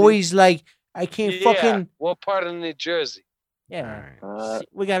was Jersey? always like, I can't Yeah. fucking. What part of New Jersey? Yeah. Uh,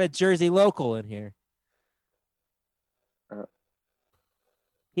 We got a Jersey local in here.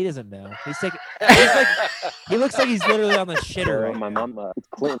 He doesn't know. He's like he looks like he's literally on the shitter right my now. mom, it's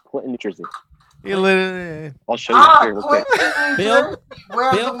Clinton, New Jersey. You literally. I'll show you here real quick. Clinton, New Bill? Jersey,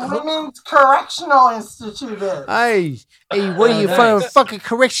 where Bill? the Women's Correctional Institute is. Hey, what Oh, are you from? A nice. fucking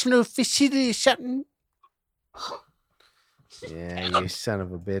correctional facility or something? Yeah, you son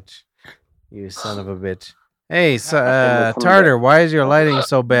of a bitch. You son of a bitch. Hey, Tartar, why is your lighting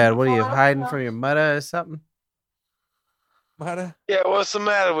so bad? What are you hiding from your mother or something? Mother, Yeah, what's the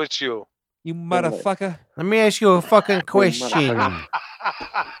matter with you? you motherfucker. Let me ask you a fucking question.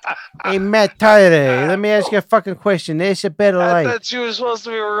 Hey, Matt Tartar, let me ask you a fucking question. There's a better I light. thought you were supposed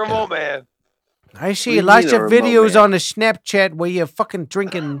to be a remote man. I see do you lots mean of a remote videos man? on the Snapchat where you're fucking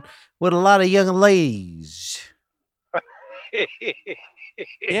drinking with a lot of young ladies.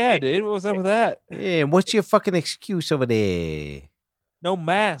 Yeah, dude. What was up with that? Yeah, what's your fucking excuse over there? No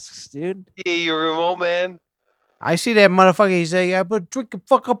masks, dude. Yeah, you remote man. I see that motherfucker. He's like, I been drinking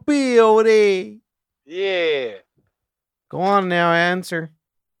fucking beer over there. Yeah. Go on now, answer.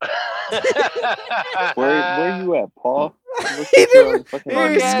 Where you at, Paul? He didn't. Fucking He Fuck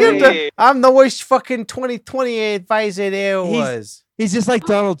New outta skipped Jersey. here. it. I'm the worst fucking 2020 advisor there was. He's just like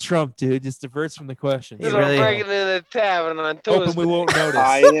Donald Trump, dude. Just diverts from the question. He He's really- breaking in the tavern on Hoping Tuesday. we won't notice.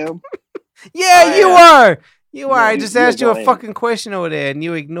 I am. Yeah, I you am. are. You No, are. I you- just you're asked you a lying. fucking question over there, and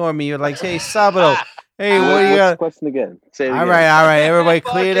you ignore me. You're like, hey, Sabado. Hey, what do you What's the got? question again? Say it All again. right. Everybody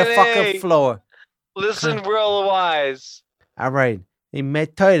clear the Fucking fucking A. floor. Listen real wise. All right. Hey,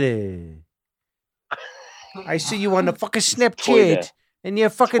 Matt Tyler. I see you on the fucking Snapchat, Toilet. and you're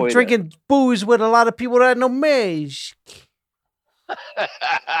fucking Toilet. drinking booze with a lot of people that know mask.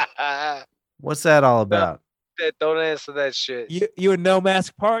 What's that all about? Don't answer that shit. You a no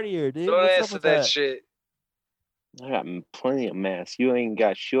mask partier, dude. Don't What's up answer with that shit. I got plenty of masks. You ain't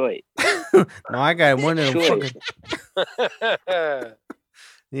got shit. No, I got one of them Shit. fucking.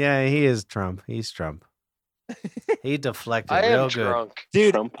 Yeah, he is Trump. He's Trump. He deflected I real am good. drunk.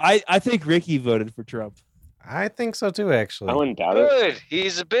 Dude, Trump. I think Ricky voted for Trump. I think so too, actually. I wouldn't doubt it. Good.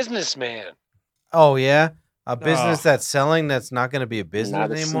 He's a businessman. Oh yeah, a business Oh. that's selling that's not going to be a business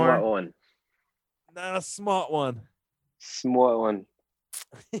Not a smart anymore. one. Not a smart one. Smart one.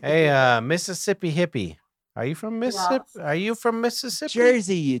 Hey, Mississippi hippie, are you from Mississippi? Yes. Are you from Mississippi?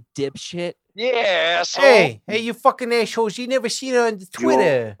 Jersey, you dipshit. Yeah, asshole. Hey, you fucking assholes! You never seen her on the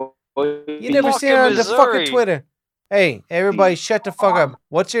Twitter. You never seen her on the fucking Missouri. Twitter. Hey, everybody, shut the fuck up.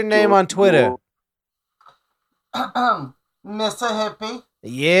 What's your name on Twitter? Mississippi.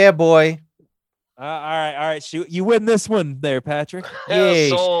 Yeah, boy. All right. Shoot, you win this one, there, Patrick. Yeah,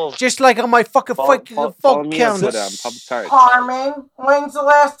 Asshole. just like on my fucking Follow folk me on count. Twitter. I'm Papa Tart. Carmen, when's the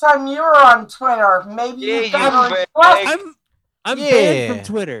last time you were on Twitter? Maybe Yeah, you you got bag. on I'm Yeah. banned from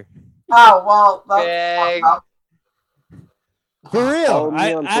Twitter. Oh, well, that's Bag. fucked up. For real. Follow me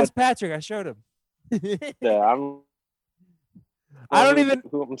I on asked Patrick. I showed him. Yeah, I don't even.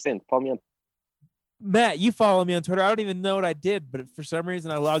 Who I'm saying? Follow me on. Matt, you follow me on Twitter. I don't even know what I did, but for some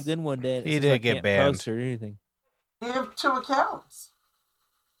reason I logged in one day. And it You says did I get can't banned. post or anything. You have 2 accounts.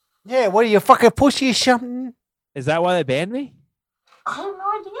 Yeah, what are you fucking pussy or something? Is that why they banned me? I have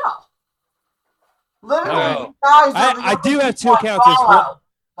no idea. Literally, Oh. you guys are the I do only have 2 people I accounts. There's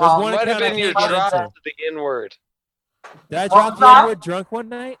follow. one Might have account I been your can't get drop into. to the N-word. Did I What drop was the that? N-word drunk one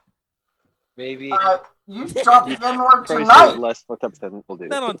night? Maybe. You dropped the N-word Probably say tonight less fucked up than people do.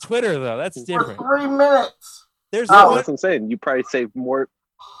 Not on Twitter though. That's for different. 3 minutes. There's Oh. one. That's what I'm saying. You probably say more.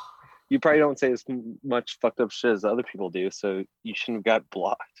 You probably don't say as much fucked up shit as other people do, so you shouldn't have got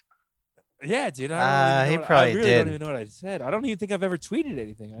blocked. Yeah, dude. He I don't probably even know what, I really did. don't even know what I said. I don't even think I've ever tweeted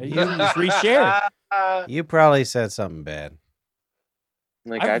anything. I usually just reshare. You probably said something bad.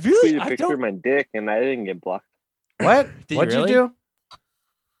 Like I I, really- tweeted a I picture don't- of my dick, and I didn't get blocked. What? Did you What'd really? you do?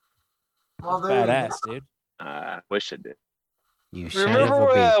 Well, there you go. Badass, dude. I wish I did. You son of a Remember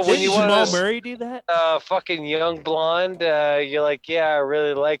bitch. when Didn't you Jamal wanted to Murray do that? fucking young blonde? You're like, yeah, I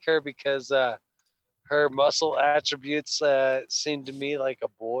really like her because her muscle attributes seem to me like a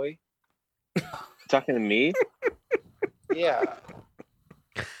boy. Talking to me? Yeah.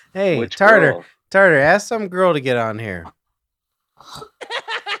 Hey, Which Tartar, girl? Tartar, ask some girl to get on here.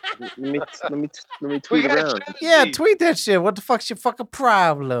 Let me We tweet got around. Yeah, Jersey. tweet that shit. What the fuck's your fucking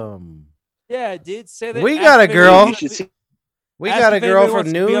problem? Yeah, dude. Say that. We ask got a if girl. anybody You should wants see. to- We ask got a if girl anybody from wants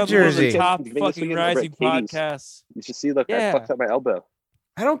to be New on one of the Jersey. top Vegas fucking weekend rising over at Katie's. podcasts. You should see. Look, Yeah. I fucked up my elbow.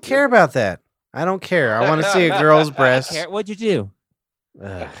 I don't care about that. I don't care. I want to see a girl's breasts. What'd you do? I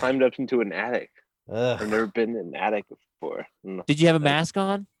Ugh. climbed up into an attic. I've Ugh. never been in an attic before. No, Did you have a mask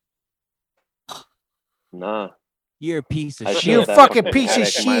on? nah. You're a piece of I shit. showed You that fucking fucking piece of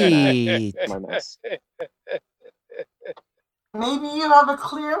addict my shit. My mess. Maybe you have a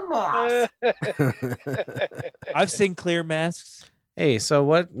clear mask. I've seen clear masks. Hey, so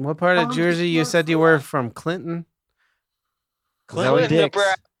what part of Only Jersey you because said you were from? Clinton? Clinton Clinton, dicks.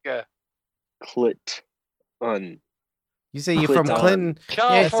 Nebraska, Clit. You say you're from Clinton. Clinton?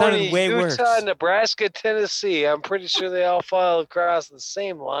 California, sounded way Utah, worse. Nebraska, Tennessee. I'm pretty sure they all follow across the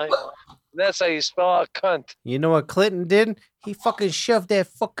same line. That's how you spell out cunt. You know what Clinton did? He fucking shoved that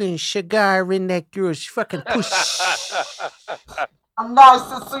fucking cigar in that girl's fucking pussy. A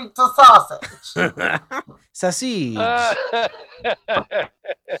nice and sweet sausage. Sausage.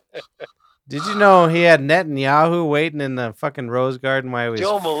 Did you know he had Netanyahu waiting in the fucking Rose Garden while he was?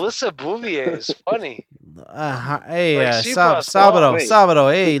 Yo, Melissa Bouvier is funny. Hey, Like, she must love- Sabado, wait.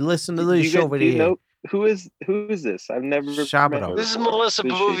 Sabado. Hey, listen to Do this you, over do you here. know who is this? I've never met Shabado. her This is before. Melissa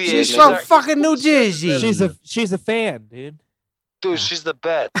Who's she? Bouvier. She's She's from our fucking New East Coast Jersey. She's a fan, dude. Dude, she's the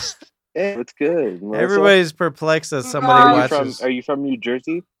best. Hey, what's good? Melissa? Everybody's perplexed that Are somebody you watches. Are you from New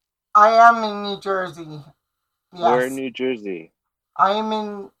Jersey? I am in New Jersey. Yes. Where in New Jersey? I am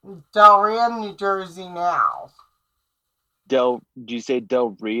in Delran, New Jersey now. Do you say Del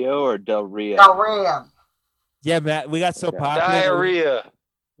Rio or Del Rio? Delran. Yeah, Matt, we got so Okay. popular. Diarrhea.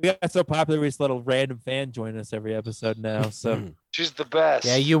 We got so popular. We just let a random fan join us every episode now. So She's the best.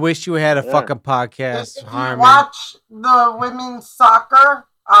 Yeah, you wish you had a Yeah. fucking podcast, If you Harmon. watch the women's soccer,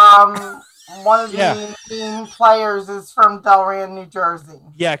 one of the Yeah. main players is from Delran, New Jersey.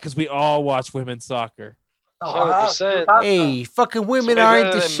 yeah, because we all watch women's soccer. Oh, 100%. Hey, fucking women Way aren't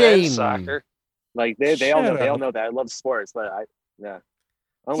better the than shame. men's soccer. Like they all know Shut up. that I love sports, but I don't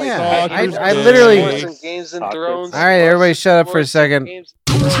Yeah, like I- I literally. Sports and Games and Soccer. Thrones. All right, everybody, shut up for a Sports and second. Games-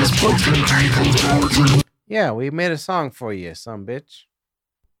 Yeah, we made a song for you, some bitch.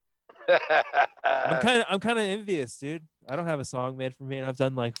 I'm kind of envious, dude. I don't have a song made for me, and I've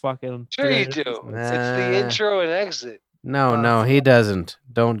done like fucking. Sure you 300 do. episodes. It's the Nah. intro and exit. No, he doesn't.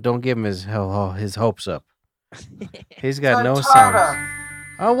 Don't give him his hopes up. He's got no songs. Turner.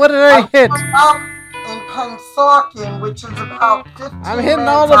 Oh, what did I hit? grew up in Pennsauken, which is about 15 I'm hitting minutes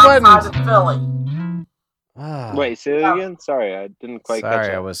all the outside buttons. of Philly. Ah, Wait, say that again. Sorry, I didn't quite catch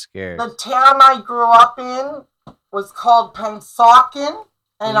sorry, I up. was scared. The town I grew up in was called Pennsauken,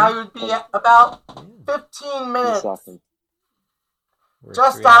 and I would be about 15 minutes. We're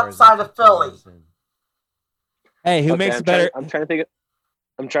just 3 hours outside and of 15 Philly. minutes in. Hey, who makes I'm it better? I'm trying to think.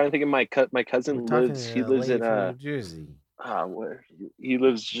 I'm trying to think of my cousin We're talking lives. to He a lives lady in from New Jersey. where he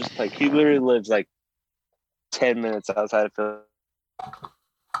lives just like he literally lives like 10 minutes outside of Philly.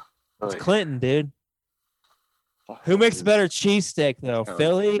 It's Clinton, dude. Who makes a better cheesesteak though, No,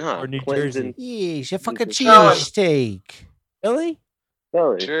 Philly no, or New Clinton's Jersey? in- Yes, a fucking Philly. cheesesteak. Philly?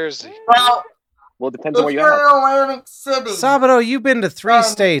 Philly? Jersey. Well, Well, it depends on if where you're you're in at. Atlantic City, Sabado, you've been to 3 Then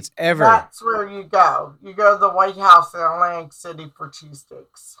states ever. that's where you go. You go to the White House in Atlantic City for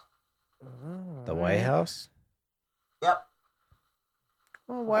cheesesteaks. The White House? Yep.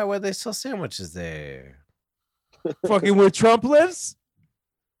 Well, why would they sell sandwiches there? Fucking where Trump lives?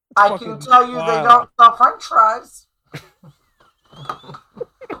 I Fucking can tell you they wild. don't sell French fries.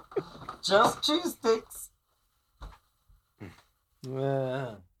 Just cheesesteaks.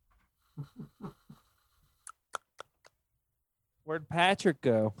 Where'd Patrick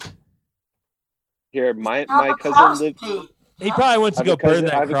go? Here, my Have a cousin cross, lives. Pete. He probably went to I go have a cousin- burn I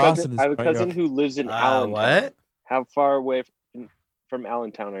that have a cross cousin- in his I have a front cousin yard. who lives in Allentown. What? How far away from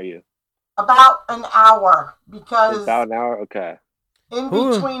Allentown are you? About an hour, because About an hour. Okay. in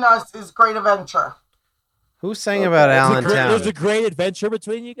Who- between us is Great Adventure. Who sang Okay. about There's a There's Allentown? a great adventure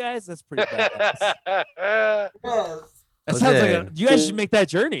between you guys. That's pretty badass. Yes. That Was sounds like it? you guys should make that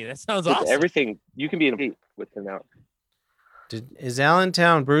journey. That sounds It's awesome. everything you can be in a beat within an hour. Is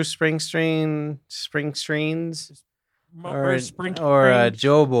Allentown Bruce Springsteen's? Or Spring. Billy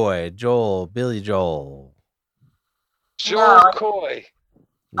Joel? Joel No. Coy.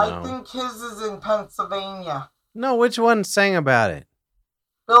 No. I think his is in Pennsylvania. No, which one sang about it?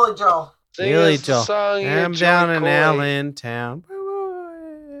 Billy Joel. Sing Billy us the Joel. song, you I'm Joel down in Coy. Allentown.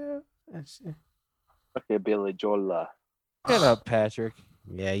 Okay, Billy Joel. Get up, Patrick.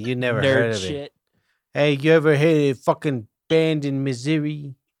 Yeah, you never Nerd heard of it. shit. Hey, you ever heard of a fucking band in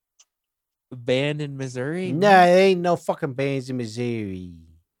Missouri? Band in Missouri. Nah, there ain't no fucking bands in Missouri.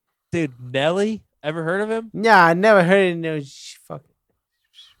 Dude, Nelly. Ever heard of him? Nah, I never heard of no fucking.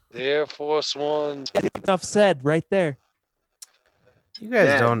 The Air Force One. Enough said. Right there. You guys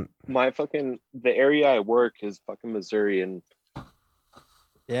Yeah. don't. The area I work is fucking Missouri, and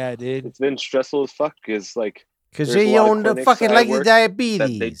Yeah, dude. it's been stressful as fuck because like Because There's a you lot of own the clinics fucking that I like work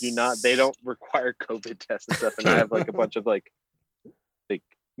diabetes. they don't require COVID tests and stuff. And I have like a bunch of like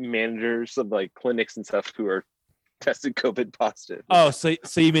managers of like clinics and stuff who are tested COVID positive. Oh, so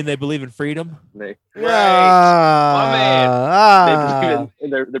you mean they believe in freedom? They Ah, believe in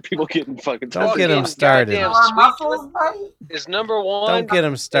their people getting fucking Don't tested. get them Fucking started. goddamn Our Sweet muscles, right? is number one. Don't get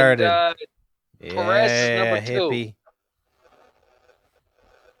them started. And, Perez is number Yeah, two. hippie.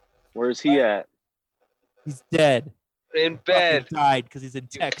 Where's he at? He's dead. in Fucking bed. died because he's in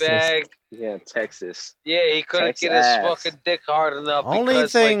You Texas. bag. Yeah, Texas. Yeah, he couldn't get his Texas. fucking dick hard enough Only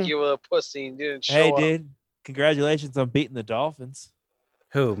because thing- like you were a pussy and didn't show Hey, up. dude, congratulations on beating the Dolphins.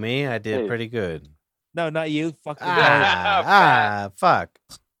 Who, me? I did Hey. pretty good. No, not you. Fuck the Fuck.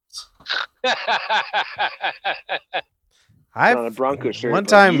 I On a Bronco shirt. one like,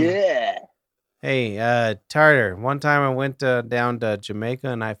 time- yeah. Hey, Tartar. One time I went down to Jamaica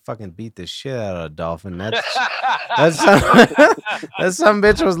and I fucking beat the shit out of a dolphin. That some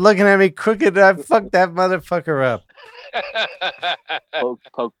bitch was looking at me crooked. I fucked that motherfucker up.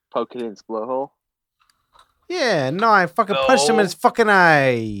 Poke it in its blowhole. Yeah, no, I fucking punched him in his fucking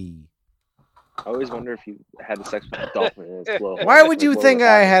eye. I always wonder if you had sex with a dolphin in its blowhole. Why would you Like, think what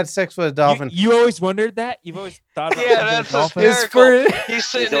I would had sex with a dolphin? You always wondered that? You've always thought about Yeah, fucking a that's dolphin? His hysterical. first, He's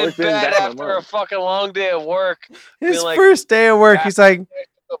sitting in always been bed back in my after a mind. fucking long day of work. his Be like, first day of work, he's like,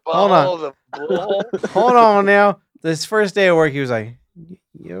 The Hold on. butthole, the blowhole. hold on now. This first day of work, he was like,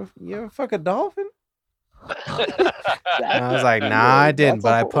 you ever fuck a dolphin? And I was like, nah, I didn't,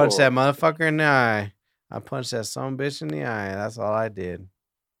 but I punched that motherfucker in the eye. I punched that son of a bitch in the eye. That's all I did.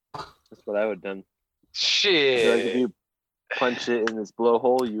 That's what I would have done. I Shit. feel like if you punch it in this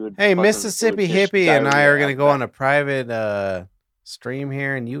blowhole, you would. Hey, fucking- it Mississippi would just Hippie and I diarrhea are gonna after go that. on a private stream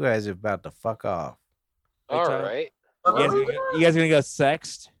here, and you guys are about to fuck off. All Tyler. right. You guys gonna go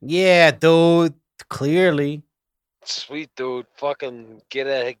sext? Yeah, dude. Clearly. Sweet dude. Fucking get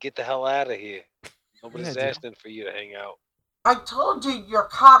the hell out of here. Nobody's dude. asking for you to hang out. I told you your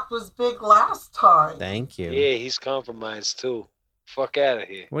cock was big last time. Thank you. Yeah, he's compromised too. Fuck out of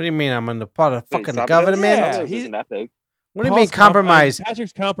here. What do you mean? I'm in the part of Wait, fucking Sabado? government? Yeah, Sabado he's- isn't that big. What do you mean Paul's compromised?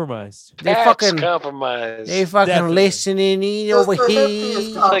 Patrick's compromised. They Pat's fucking compromised. they fucking Definitely. listening in over Just the here.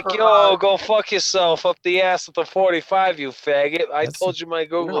 hippies Like, yo, go fuck yourself up the ass with the 45, you faggot. I That's- told you my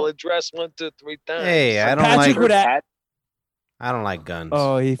Google No. address 1, 2, 3 times. Hey, I don't Patrick like would a- Pat, I don't like guns.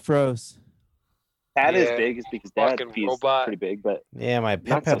 Oh, he froze. Pat is Yeah, big, is because Dad's fucking piece is robot. pretty big, but Yeah, my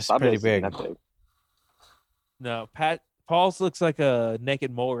not pep is Sabado pretty isn't big. that big. No, Paul's looks like a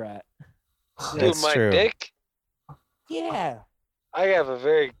naked mole rat. Dude, That's my true. dick? Yeah. I have a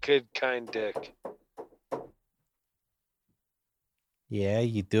very good, kind dick. Yeah,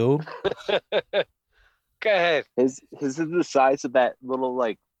 you do. Go ahead. His is the size of that little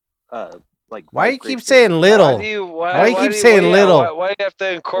like Why you white keep grapefruit. saying little? Why do you, Why you keep do saying yeah, little? Why do you have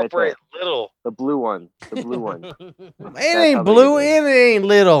to incorporate little? The blue one. The blue one. It how ain't big blue. it It ain't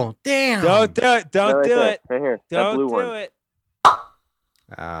little. Damn. Don't do it. Don't right do there, it. Right here. That Don't blue do one. it.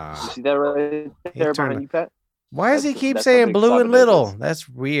 You Ah. see that right there turned behind you, Pat? Why does he That's- keep that's how saying big blue and Sabado little? is. That's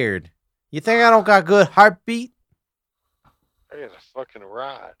weird. You think I don't got good heartbeat? I got a fucking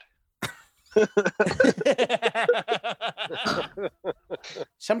rod.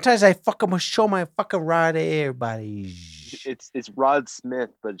 Sometimes I fucking must show my fucking rod to everybody. It's Rod Smith,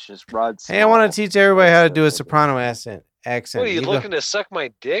 but it's just Rod Smith. Hey, I want to teach everybody how to do a soprano accent. What are you go- looking to suck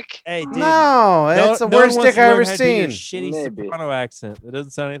my dick? Hey, dude. No, that's the no one worst wants dick to I learn ever how to do your seen. Shitty Maybe. soprano accent. It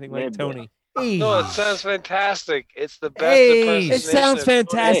doesn't sound anything like Maybe. Tony. No, it sounds fantastic. It's the best Hey, impersonation. It sounds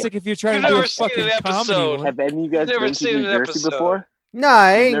fantastic if you're trying You've to do never a seen fucking an comedy episode. one. Have any of you guys Never been to seen New an Jersey episode. before? No,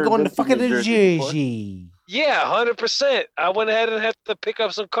 I ain't Never going to been to fucking New New Jersey before? Jersey. Yeah, 100%. I went ahead and had to pick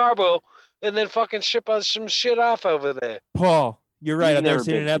up some carbo and then fucking ship out some shit off over there. Paul, you're right. You've I've never never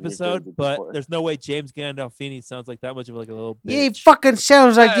seen been an to New episode, Jersey but before. there's no way James Gandolfini sounds like that much of like a little bitch. He fucking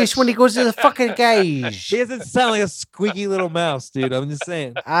sounds like this when he goes to the fucking guys. He doesn't sound like a squeaky little mouse, dude. I'm just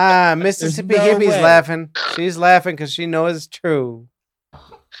saying. Ah, Mississippi no Hippie's way. laughing. She's laughing because she knows it's true.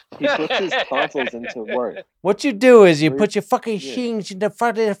 He puts his tonsils into work. What you do is you Where- put your fucking yeah. shings in the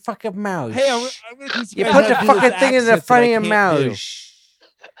front of the fucking mouth. Hey, I'm gonna teach You guys put how the to do fucking this thing in the accent front that of I your can't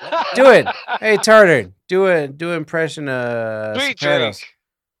mouth. do. Do it. Hey, Tartar, do an impression of Sweet Sopranos. drink.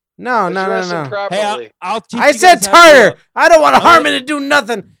 No, no, Address no, him no. properly. Hey, I'll teach I you said guys how to do Tartar. I don't want to harm him to do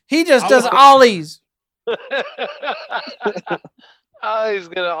nothing. He just does ollies. Oh, he's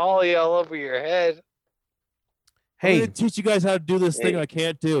gonna ollie all over your head. I'm Hey, gonna teach you guys how to do this thing I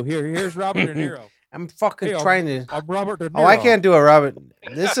can't do. Here's Robert De Niro. I'm fucking Hey, trying to. I'm Robert De Niro. Oh, I can't do a Robert.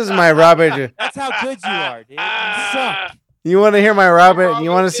 This is my Robert. That's how good you are, dude. You suck. You want to hear my Robert? You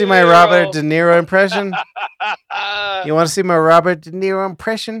want to see my Robert De Niro impression? You want to see my Robert De Niro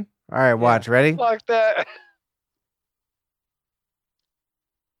impression? All right, watch. Ready? Fuck that.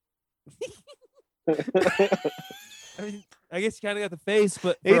 I mean, I guess you kind of got the face,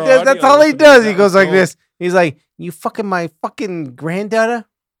 but He for our does. That's audio all he listeners, does. that He goes was like gold. this. He's like, "You fucking my fucking granddaughter."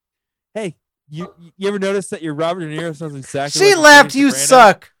 Hey, you ever notice that your Robert De Niro sounds exactly? She like your laughed. face You of Brando?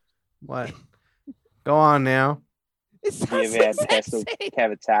 suck. What? Go on now. It You sounds ever had the pesto same.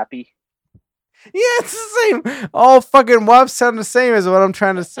 cavatappi? Yeah, it's the same. All fucking wops sound the same is what I'm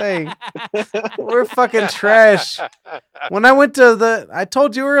trying to say. We're fucking trash. When I went to I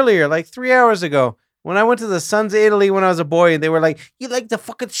told you earlier, like 3 hours ago, when I went to the Sons of Italy when I was a boy, and they were like, "You like the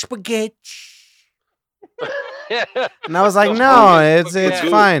fucking spaghetti?" And I was like, The "No, fucking it's spaghetti.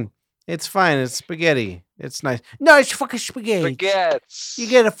 fine. It's fine. It's spaghetti. It's nice. No, it's fucking spaghetti. Spaghettis. You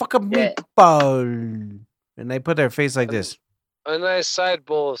get a fucking Yeah. meatball." And they put their face like this. A nice side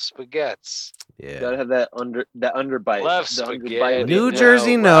bowl of spaghettis. Yeah. Gotta have that underbite. Love the spaghetti. underbite. New now,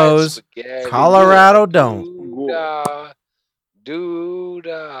 Jersey right knows, spaghetti. Colorado don't. Doo-dah,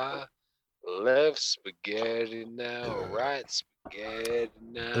 doo-dah. Left spaghetti now, right spaghetti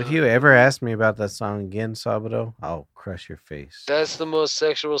now. If you ever ask me about that song again, Sabado, I'll crush your face. That's the most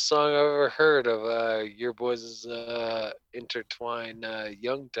sexual song I've ever heard of your boys' intertwined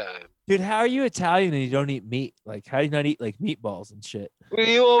young time. Dude, how are you Italian and you don't eat meat? Like, how do you not eat like meatballs and shit? What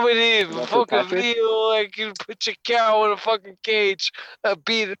do you want me to eat? Not for Fucking breakfast? veal, like you put your cow in a fucking cage,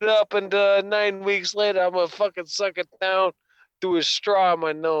 beat it up, and 9 weeks later, I'm gonna fucking suck it down through a straw in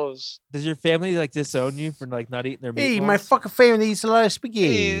my nose. Does your family like disown you for like not eating their meatballs? Hey, my fucking family eats a lot of Hey,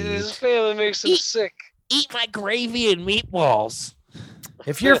 spaghetti. his family makes him sick. Eat my gravy and meatballs.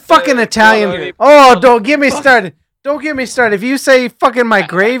 If you're fucking Don't Italian, eat- oh, don't get me started. Don't get me started. If you say fucking my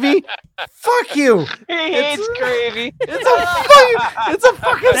gravy, fuck you. He hates gravy. It's a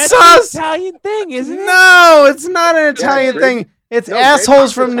fucking That's sauce. an Italian thing, isn't it? No, it's not an Italian gravy. thing. It's No,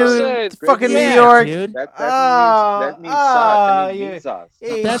 assholes gravy from is New sauce. fucking New Yeah, York. dude. That Oh, means sauce. That means yeah. meat sauce.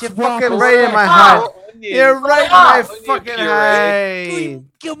 Hey, That's you're raw fucking correct. right in my heart. You're right in my fucking heart.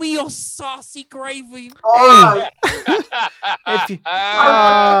 Give me your saucy gravy. Oh, If you, sauce.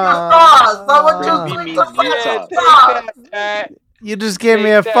 I want Ah. you to Gravy drink the means fucking sauce. sauce. you just gave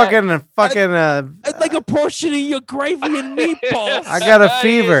me a Take that. fucking I'd like a portion of your gravy and meatballs. I got a You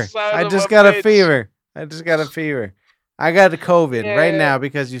fever. son I of just a got a bitch. fever. I just got a fever. I got the COVID right Yeah. now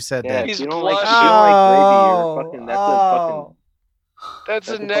because you said Yeah, that. if He's you don't like blushing. gravy, you're fucking. That's a fucking. That's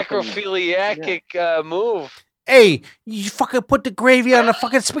a That's a fucking- necrophiliac move. Hey, you fucking put the gravy on the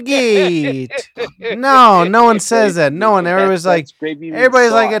fucking spaghetti. No, no one says that. No one. Everybody's like,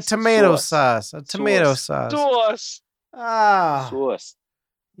 everybody's like a tomato sauce. A tomato sauce. Sauce. Ah, Sauce.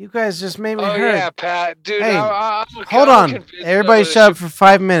 you guys just made me Oh hurt. yeah, Pat. Dude, Hey, I'm Hold I'm on. convinced Everybody I'm gonna shut up for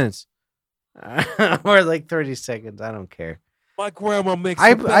 5 minutes. Or like 30 seconds. I don't care. My grandma makes.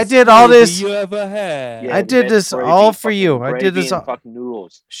 I- the I best did all gravy this- You ever had? Yeah, I the did best this gravy, all for fucking you. I did gravy this and all. fucking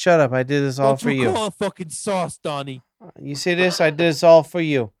noodles. Shut up. I did this all Don't for you. call it fucking sauce, Donnie. You see this? I did this all for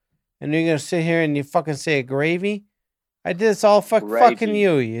you. And you're going to sit here and you fucking say a gravy? I did this all for fucking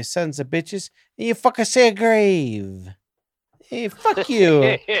Gravy. you sons of bitches. And you fucking say a grave. Hey, fuck you.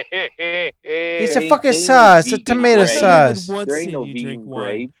 It's a Ain't- fucking ain't no sauce. A vegan tomato gravy. sauce. Once There ain't seen no you drink vegan wine.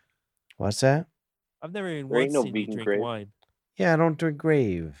 grave. What's that? I've never even There ain't once no seen you vegan drink grave. wine. Yeah, I don't drink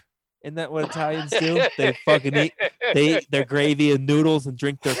grave. Isn't that what Italians do? They fucking eat. They eat their gravy and noodles and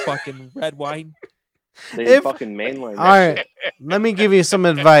drink their fucking red wine. They If- fucking mainline. All right, let me give you some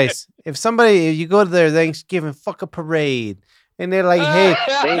advice. If you go to their Thanksgiving fucking parade and they're like, hey,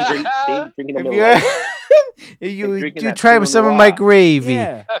 They ain't drinking a if little. you light. you drinking you that try Pinot some of Noir. my gravy,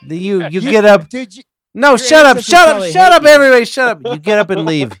 Yeah. you get up. Dude, No, your shut up, ancestors shut up, probably shut hate up, you. everybody, shut up. You get up and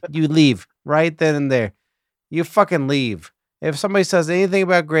leave. You leave right then and there. You fucking leave. If somebody says anything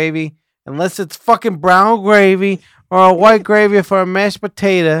about gravy, unless it's fucking brown gravy or a white gravy for a mashed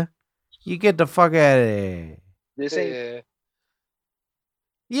potato, you get the fuck out of there. This ain't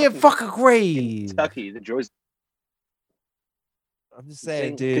Yeah, fucking gravy. Kentucky. The joys. I'm just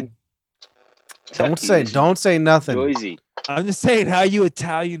saying, This ain't dude. Don't say nothing. Joyzy. I'm just saying, how you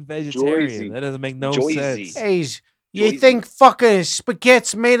Italian vegetarian? Joyzy. That doesn't make no Joyzy. sense. Hey, you Joyzy. think fucking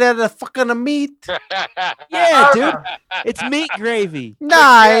spaghetti's made out of fucking meat? Yeah, dude. It's meat gravy.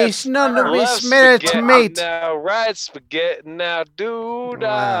 Nah, it's none of Left it's made of spaghetti tomato. now, right spaghetti now, doo-dah,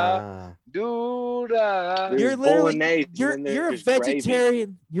 Ah. doo-dah. There's You're literally bolognese, and you're then there's you're a just gravy.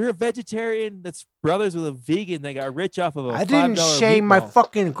 vegetarian. You're a vegetarian that's brothers with a vegan that got rich off of a I didn't $5 say my meatball.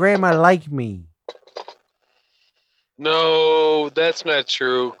 fucking grandma liked me. No, that's not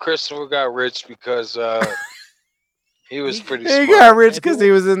true. Christopher got rich because He was pretty He smart. got rich because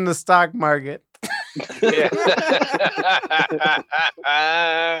he was in the stock market. Yeah.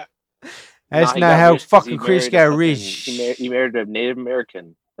 That's Nah, he not got how rich 'cause fucking he Chris married got a fucking- rich. He married a Native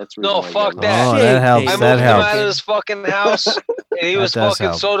American. That's the No, reason why he fuck got that. Oh, Shit, that helps. I Dave. That moved him out helps. of his fucking house, and he That was does fucking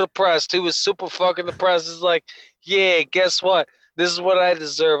help. so depressed. He was super fucking depressed. He's like, yeah, guess what? This is what I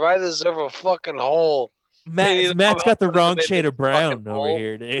deserve. I deserve a fucking hole. Matt's got the wrong Maybe shade of brown fucking over hole.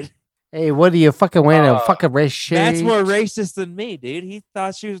 here, dude. Hey, what are you fucking wearing? A Uh, fucking red shirt? Matt's more racist than me, dude. He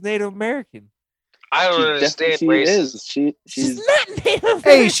thought she was Native American. I don't understand racism. She's not Native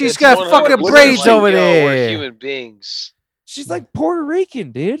Hey, she's It's got 100% fucking braids like, over yo, there. We're human beings. She's like Puerto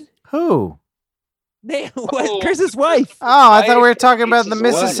Rican, dude. Who? Chris's wife. Oh, I thought we were talking about the Jesus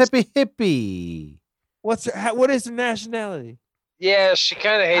Mississippi hippie. What is her nationality? Yeah, she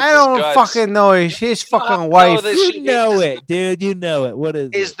kind of hates I his don't guts. fucking know. His fucking know wife. that You know it, dude. You know it. What is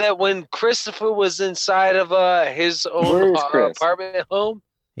Is it? that when Christopher was inside of his Where own is Chris? apartment home?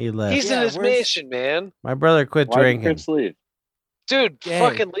 He left. He's in Yeah, his where's- mansion, man. My brother quit Why did drinking. Chris leave? Dude, Hey.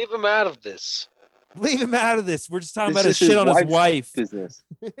 fucking leave him out of this. Leave him out of this. We're just talking This about his is shit on his wife's wife. Business.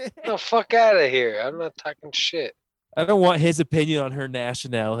 No, fuck out of here. I'm not talking shit. I don't want his opinion on her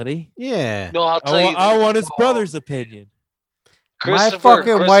nationality. Yeah. No, I'll tell you. I want his Oh, brother's opinion. My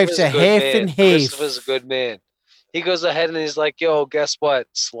fucking wife's a Christopher's good half man. and half. Christopher's a good man. He goes ahead and he's like, yo, guess what,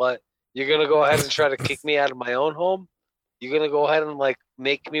 slut? You're going to go ahead and try to kick me out of my own home? You're going to go ahead and like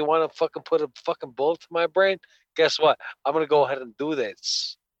make me want to fucking put a fucking bullet to my brain? Guess what? I'm going to go ahead and do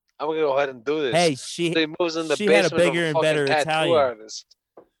this. I'm going to go ahead and do this. Hey, So he moves in the she had a basement bigger of and fucking better tattoo Italian. artist.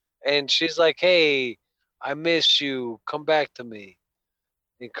 And she's like, hey, I miss you. Come back to me.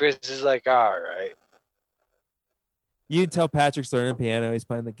 And Chris is like, all right. You can tell Patrick's learning piano. He's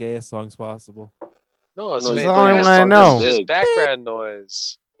playing the gayest songs possible. No, it's No, he's made the only by one I his know. Just background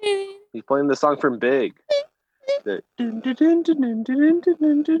noise. He's playing the song from Big. The-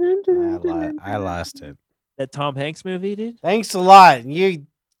 I lost it. That Tom Hanks movie, dude? Thanks a lot.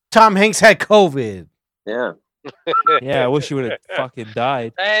 Tom Hanks had COVID. Yeah. Yeah, I wish he would have fucking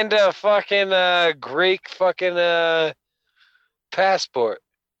died. And a fucking Greek fucking passport.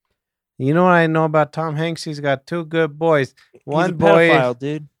 You know what I know about Tom Hanks? He's got two good boys. He's One a boy, pedophile,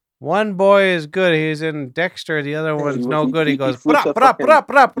 dude. one boy is good. He's in Dexter. The other one's no good. He goes, flew brah, to brah, fucking- brah,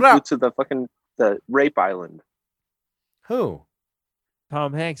 brah, he flew brah. to the fucking rape island. Who?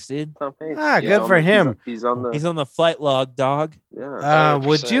 Tom Hanks, dude. Tom Hanks. Ah, good for him. He's on the. He's on the flight log, dog. Yeah.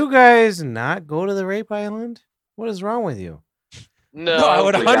 Would 100%. you guys not go to the rape island? What is wrong with you? No, No, I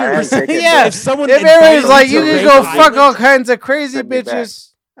would the guy had 100%. taken- Yeah, If someone If invited everybody's me like, to you can Rape go fuck Island, all kinds of crazy Send me back. bitches.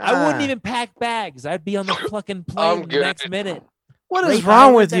 I wouldn't Ah, even pack bags. I'd be on the fucking plane the good. next minute. What is Rape wrong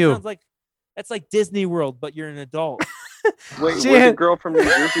Island, with that you? sounds like, that's like Disney World, but you're an adult. Wait, She where'd the had- girl from New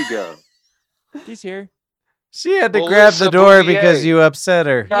Jersey go? She's here. She had to Well, grab Melissa the door Bouvier. because you upset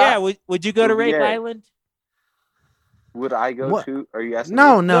her. Yeah, would you go to Rape Yeah. Island? Would I go What? to? Are you asking?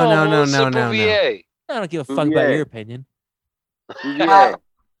 No, me? no, no, no, Melissa no, no, no. Bouvier. I don't give a fuck about Bouvier. your opinion. Yeah.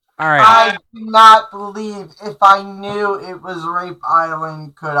 All right. I do not believe if I knew it was Rape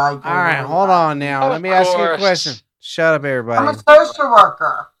Island, could I go All right, to hold Rape on now. Of Let me ask you a course. question. Shut up, I'm a everybody. social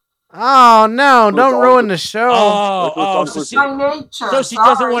worker. Oh, no. It's Don't all ruin good. the show. Oh, Let's so talk she, about My nature. so she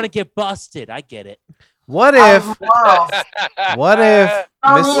doesn't sorry. want to get busted. I get it. What Out if of the world. What if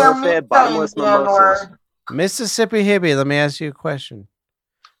Don't Miss- hear Or if me they had saying bottomless the N-word. mimosas. Mississippi hippie, let me ask you a question.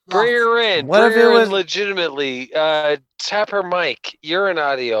 Bring her in. What Bring if it her was- in legitimately. Tap her mic. You're an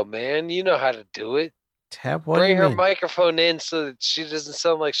audio man. You know how to do it. Tap, what do Bring you her mean? microphone in so that she doesn't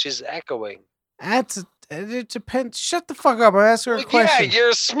sound like she's echoing. It depends. Shut the fuck up. I'm asking her a Well, yeah, question.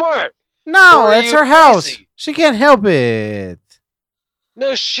 you're smart. No, Or are it's you her house. crazy? She can't help it.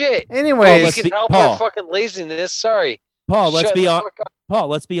 No shit. Anyways, let's You be- can help Paul. her fucking laziness. Sorry. Paul, let's Shut be the on. fuck up. Paul,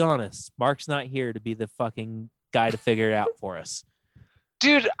 let's be honest. Mark's not here to be the fucking guy to figure it out for us.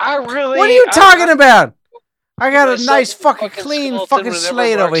 Dude, I really. what are you talking about? I got a myself nice a fucking fucking clean skeleton fucking whenever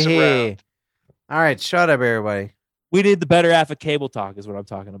slate over Mark's here. around. All right, shut up, everybody. We need the better half of cable talk, is what I'm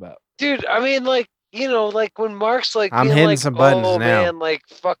talking about. Dude, I mean, like, you know, like when Mark's like, I'm being hitting like, some buttons oh, now." man, like,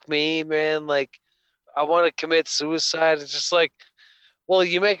 fuck me, man, like, I want to commit suicide. It's just like, well,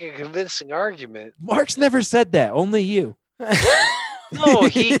 you make a convincing argument. Mark's never said that. Only you. No,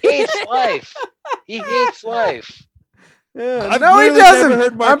 he hates life. He hates life. Yeah, I've no, he literally never doesn't.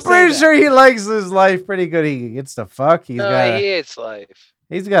 heard Mark I'm say pretty that. sure he likes his life pretty good. He gets to fuck. He's No, got he hates life.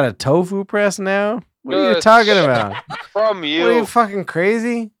 he's got a tofu press now. What are you Good talking shit. about? From What are you you. fucking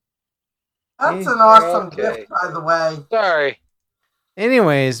crazy? That's an awesome Okay. gift, by the way. Sorry.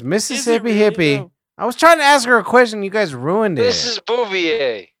 Anyways, Mississippi really, hippie. though? I was trying to ask her a question. You guys ruined it. This is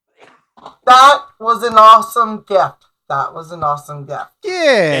Bouvier. That was an awesome gift. That was an awesome gift.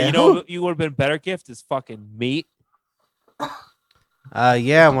 Yeah. You know, you would have been better gift is fucking meat.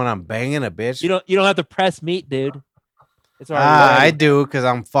 Yeah, when I'm banging a bitch. You don't have to press meat, dude. It's already I ready. do because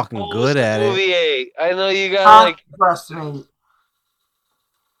I'm fucking good at it. Bouvier. I know you got like. Breast meat.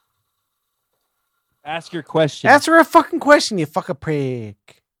 Ask your question. Answer a fucking question, you fucking prick.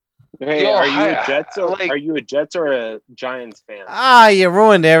 Hey, Yo, are you I- a Jets or like- are you a Jets or a Giants fan? Ah, you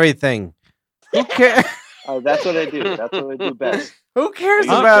ruined everything. Who cares? Oh, that's what I do. That's what I do best. Who Are cares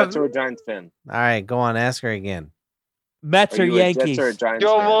you a about? Jets or a Giants fan? All right, go on. Ask her again. Mets Are or you a Jets Yankees? or a Giants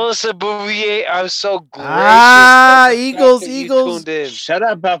Yo, fan? Melissa Bouvier, I'm so gracious. Ah, at the fact Eagles, that you Eagles. tuned in. Shut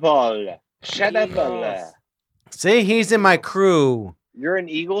up, Apple. Shut up, Eagles. Apple. See, he's in my crew. You're an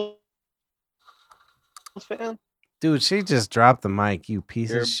Eagles fan? Dude, she just dropped the mic, you piece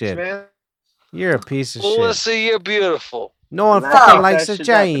You're of a shit. fan? You're a piece of shit. Melissa, you're beautiful. No one And I fucking picked likes that the shit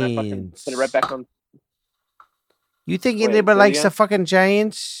up and I fucking Giants. put it right back on. You think Wait, anybody say likes again? the fucking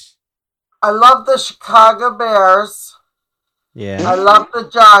Giants? I love the Chicago Bears. Yeah. I love the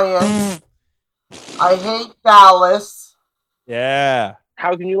Giants. I hate Dallas. Yeah.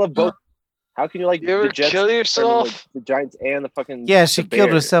 How can you love both? How can you like You ever the Jets, kill I mean, yourself? the Giants and the fucking Yeah, she the killed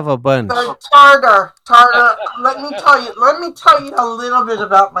Bears? herself a bunch. So Tartar, let me tell you a little bit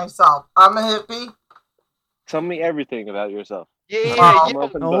about myself. I'm a hippie. Tell me everything about yourself. Yeah, Wow. you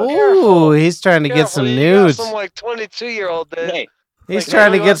Open book. Oh, he's trying to get careful, some you nudes. got some like 22-year-old dude. Hey, He's Like,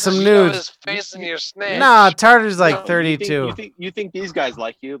 trying to really get wants some shove nudes. His face in your snatch. Nah, Tartar's like no, 32. You think these guys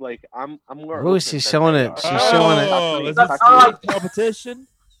like you? Like I'm more. Ooh, open she's than showing they it. are. She's showing it. Oh, is Talk this to me. a competition?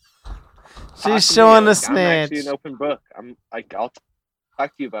 Talk She's to me, showing the like, I'm actually snatch. an open book. I'm like I'll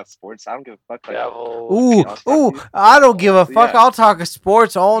talk to you about sports. I don't give a fuck. Like, Devil. Ooh, I'll talk ooh, to you. I don't give a fuck. Yeah. I'll talk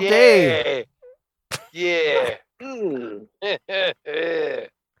sports all day. Yeah. Mm, Yeah.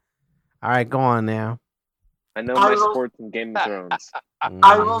 All right, go on now. I know I my will- sports and Game of Thrones.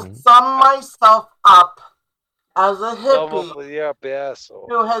 I will Mhm. sum myself up as a hippie Devil, you're up the asshole.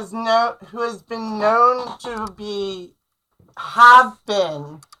 who has been known to be has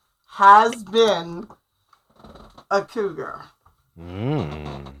been a cougar.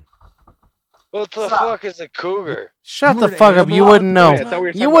 Mm. What the So- fuck is a cougar? Shut You the were an fuck up. You animal? wouldn't know. Wait, I thought we were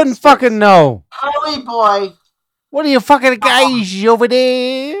talking You about wouldn't sports. fucking know. Holy boy. What are you fucking guys over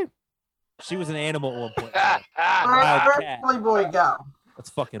there? She was an animal at one point. Ah, Wild Where'd cat. Holy boy go? That's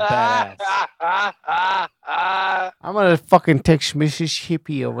fucking badass. I'm gonna fucking text Mrs.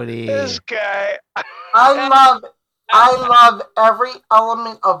 Hippie over there. This guy. I love every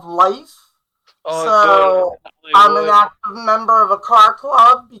element of life. Oh, So, dude. I'm an active member of a car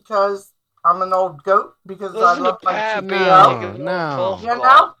club because I'm an old goat because I Listen to love my Pappy. No, CEO. no. You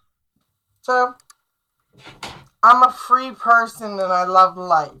know? So, I'm a free person and I love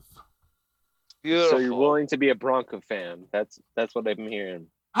life. Beautiful. So you're willing to be a Bronco fan? That's what I'm hearing.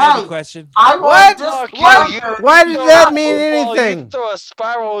 I have a Hey, question. I What? was Fuck just you. Why did Throw that a mean football, anything? You throw a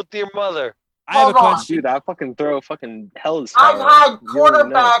spiral with your mother. I have a Hold on. question. Dude, I fucking throw fucking hell's I've fire. had You don't even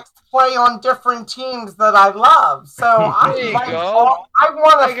know. quarterbacks play on different teams that I love. So I There you like go. I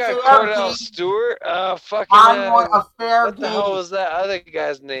want I a got fair Cordell game. Stewart. Fucking. I want a fair what the hell game. was that other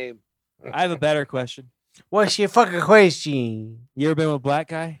guy's name? I have a better question. What's your fucking question? You ever been with a black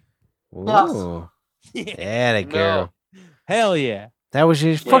guy? Yes. Ooh. Yeah, that girl. Hell yeah. That was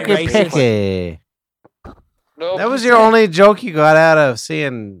your Yeah, fucking racist. picky. Nope. That was your only joke you got out of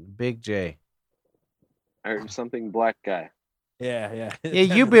seeing Big J. Or something black guy. Yeah, yeah. Yeah,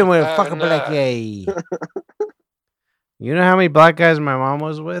 you've been with a I'm fucking black not. guy. You know how many black guys my mom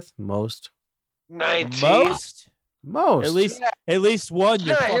was with? Most. 19. Most? Most. At least one.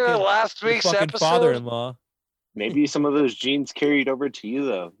 Your Did I hear fucking, last your week's fucking episode? father-in-law. Maybe some of those genes carried over to you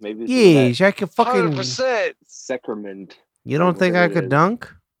though. Maybe some of Yes, that I could fucking. 100%. sacrament. You don't think I whatever it could is.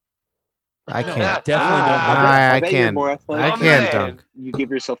 dunk? I No, can't. definitely don't. I bet you're can't. more athletic I than can't man. dunk. You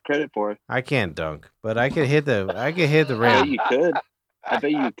give yourself credit for. I can't dunk, but I could hit the. I could hit the I bet rim. you could. I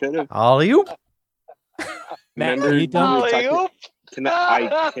bet you could have. All you. Matt, Remember you dunk? we were talking- Alley-oop.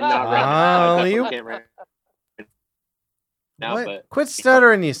 I cannot rap. Alley-oop. I can't rap. Now, What? but Quit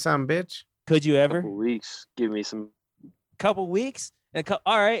stuttering, you son of a bitch. Could you a ever? couple weeks, give me some. Couple weeks?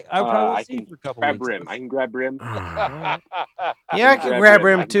 All right. I probably I see you can for a couple grab weeks. rim. I can grab rim. Yeah, I can grab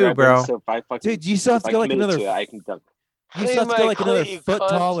rim I can too, grab bro. So if I fucking, Dude, you still have if to I go like commit another. to it, I can dunk. You still have to Clean go my like another cleat, you foot cunt.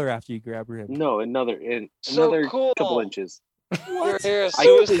 taller after you grab rim. No, another So cool. couple inches. Your hair is I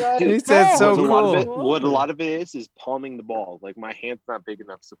could suicide. do- He said so what a lot of cool. it, what a lot of it is palming the ball. Like my hand's not big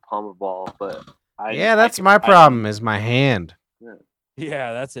enough to palm a ball, but Yeah, that's my problem. Is my hand.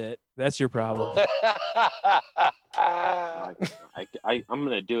 Yeah, that's it. That's your problem. I'm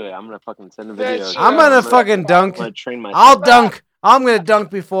gonna do it. I'm gonna fucking send a video. I'm gonna fucking dunk. I'm gonna train myself. I'll dunk. I'm gonna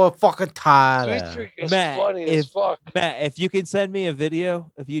dunk before fucking Tyler. Sweet Streak is Matt, funny as fuck. Matt, if you can send me a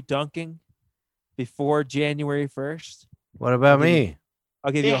video of you dunking before January 1st, What about me?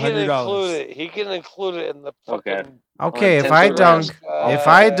 I'll give He you can include $100. it. He can include it in the fucking. Okay, if $10 I dunk, if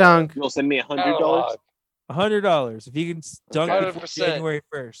I dunk, you'll send me $100. catalog. $100 if you can dunk before 100%. January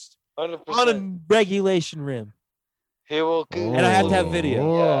 1st on 100%. a regulation rim. He will. And I have to have video.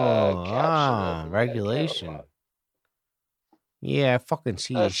 Regulation. Yeah, I fucking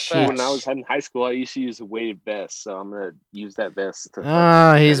see your That's shit. When I was in high school, I used to use a weighted vest, so I'm gonna use that vest.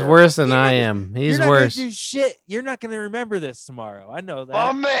 To He's worse than I am. He's You're not worse. Gonna do shit. You're not gonna remember this tomorrow. I know that.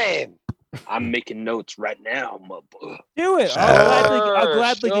 Oh man. I'm making notes right now, motherfucker. Do it. I'll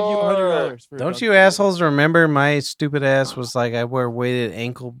gladly give you $100. For Don't you assholes remember my stupid ass was like I wear weighted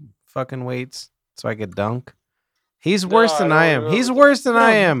ankle fucking weights so I could dunk? He's worse than I am. He's worse than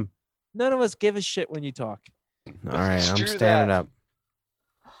I am. None of us give a shit when you talk. All right, I'm standing up.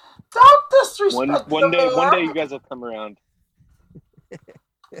 Don't disrespect One day man. you guys will come around.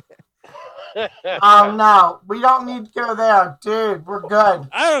 Oh no, we don't need to go there, dude. We're good.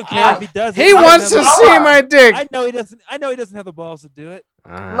 I don't care if he does. He wants to see my dick. I know he doesn't. I know he doesn't have the balls to do it.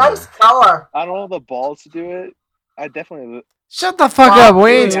 Nice color. I don't have the balls to do it. I definitely. Shut the fuck up.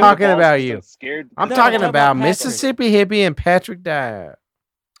 We ain't Dude, talking balls about is you. so scared. I'm No, talking how about about Patrick? Mississippi Hippie and Patrick Dyer.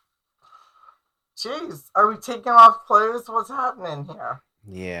 Jeez, are we taking off clothes? What's happening here?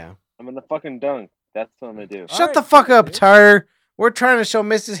 Yeah. I'm gonna fucking dunk. That's what I'm gonna do. Shut the fuck up, Tyler. We're trying to show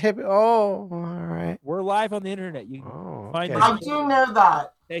Mississippi. Oh, all right. We're live on the internet. You Oh, find okay. I do know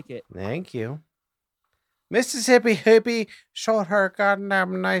that. Take it. Thank you. Mississippi Hippie showed her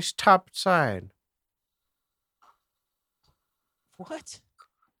goddamn nice top side. What?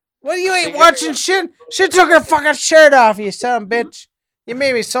 Well, you ain't watching shit. She took her fucking shirt off, you son of a bitch. You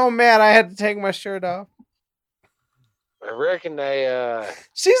made me so mad I had to take my shirt off. I reckon they.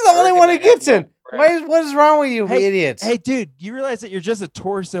 She's the only reckon one they who gets have in. What is wrong with you, idiots? Hey, dude, you realize that you're just a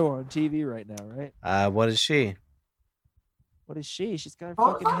torso on TV right now, right? What is she? What is she? She's got her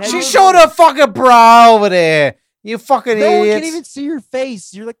fucking head. She showed a fucking bra over there. You fucking No one idiots. can even see your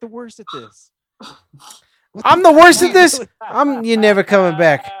face. You're like the worst at this. I'm the worst at this. You're never coming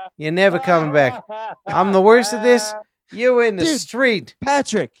back. You're never coming back. I'm the worst at this. You in the Dude, street.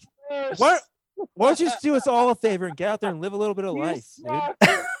 Patrick, why don't you just do us all a favor and get out there and live a little bit of life,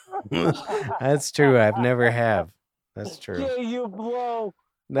 dude? That's true. I've never have. That's true. Yeah, you blow.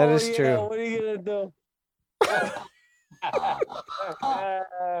 That is true. What are you gonna do?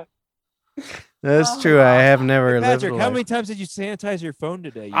 That's true. I have never lived Patrick, a how life. many times did you sanitize your phone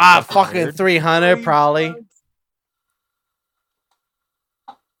today? you Fucking nerd? 300 probably.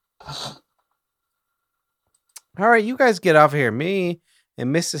 All right, you guys get off here. Me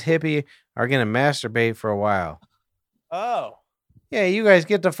and Mrs. Hippie are gonna masturbate for a while. Oh, Yeah, you guys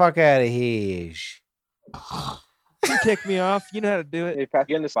get the fuck out of here. you kick me off. You know how to do it. Hey, Pat,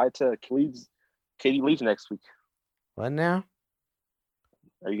 you decide to Katie leaves next week. What now?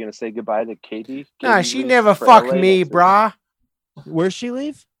 Are you gonna say goodbye to Katie? Nah, Katie she leaves never for fucked LA me, next week. brah. Where's she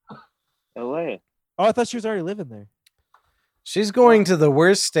leave? LA. Oh, I thought she was already living there. She's going to the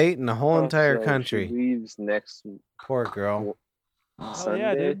worst state in the whole entire So country. She leaves next Poor girl. Sunday.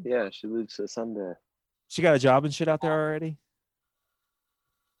 yeah, dude. Yeah, she leaves Sunday. She got a job and shit out there already.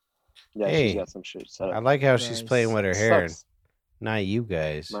 Yeah, Hey, she's got some shit set up. I like how she's Nice. playing with her hair. Sucks. Not you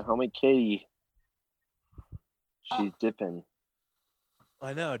guys. My homie Katie. She's dipping.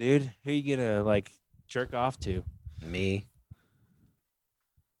 I know, dude. Who you gonna like jerk off to? Me.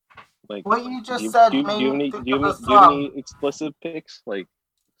 Like, What you just do you, said do, made do you have me any, think do you of have a any, do you have song. any explicit pics? Like,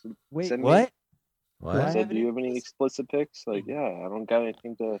 Wait, send me- what? What? I said, do you have any explicit pics? Like, yeah, I don't got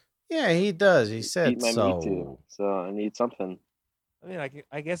anything to Yeah, he does. He said eat my meat so. to, so I need something. I mean,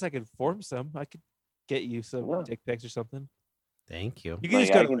 I guess I could form some. I could get you some Yeah. dick pics or something. Thank you. You can Like,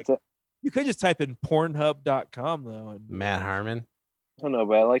 just go I to, can like, t- you could just type in Pornhub.com though. And Matt Harmon. I don't know,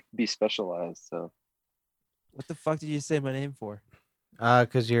 but I like to be specialized. So what the fuck did you say my name for?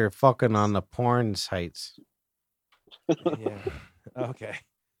 Cause you're fucking on the porn sites. Yeah. Okay.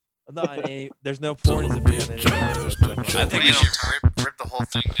 No, there's no porn. I think we should rip the whole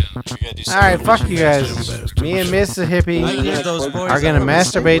thing down. We gotta do All right, fuck you guys. Me and Mr. Hippie are gonna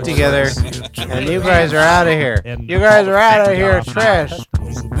masturbate together, and you guys are out of here. You guys are out of here, trash.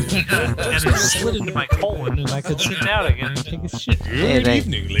 And it slid into my colon, and I could sit down again and take a shit. Hey, Good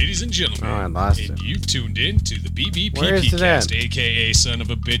evening, ladies and gentlemen. Oh, I lost it. And you've tuned in to the Where is BBPP it cast, at? aka son of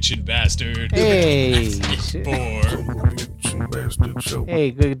a bitch and bastard. Hey, For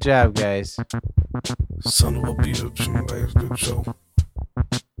hey, good job, guys. Son of a bitch and bastard show.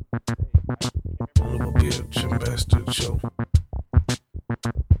 Son of a bitch and bastard show.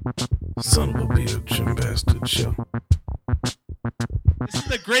 Son of a bitch and bastard show. This is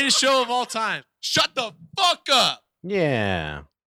the greatest show of all time. Shut the fuck up. Yeah.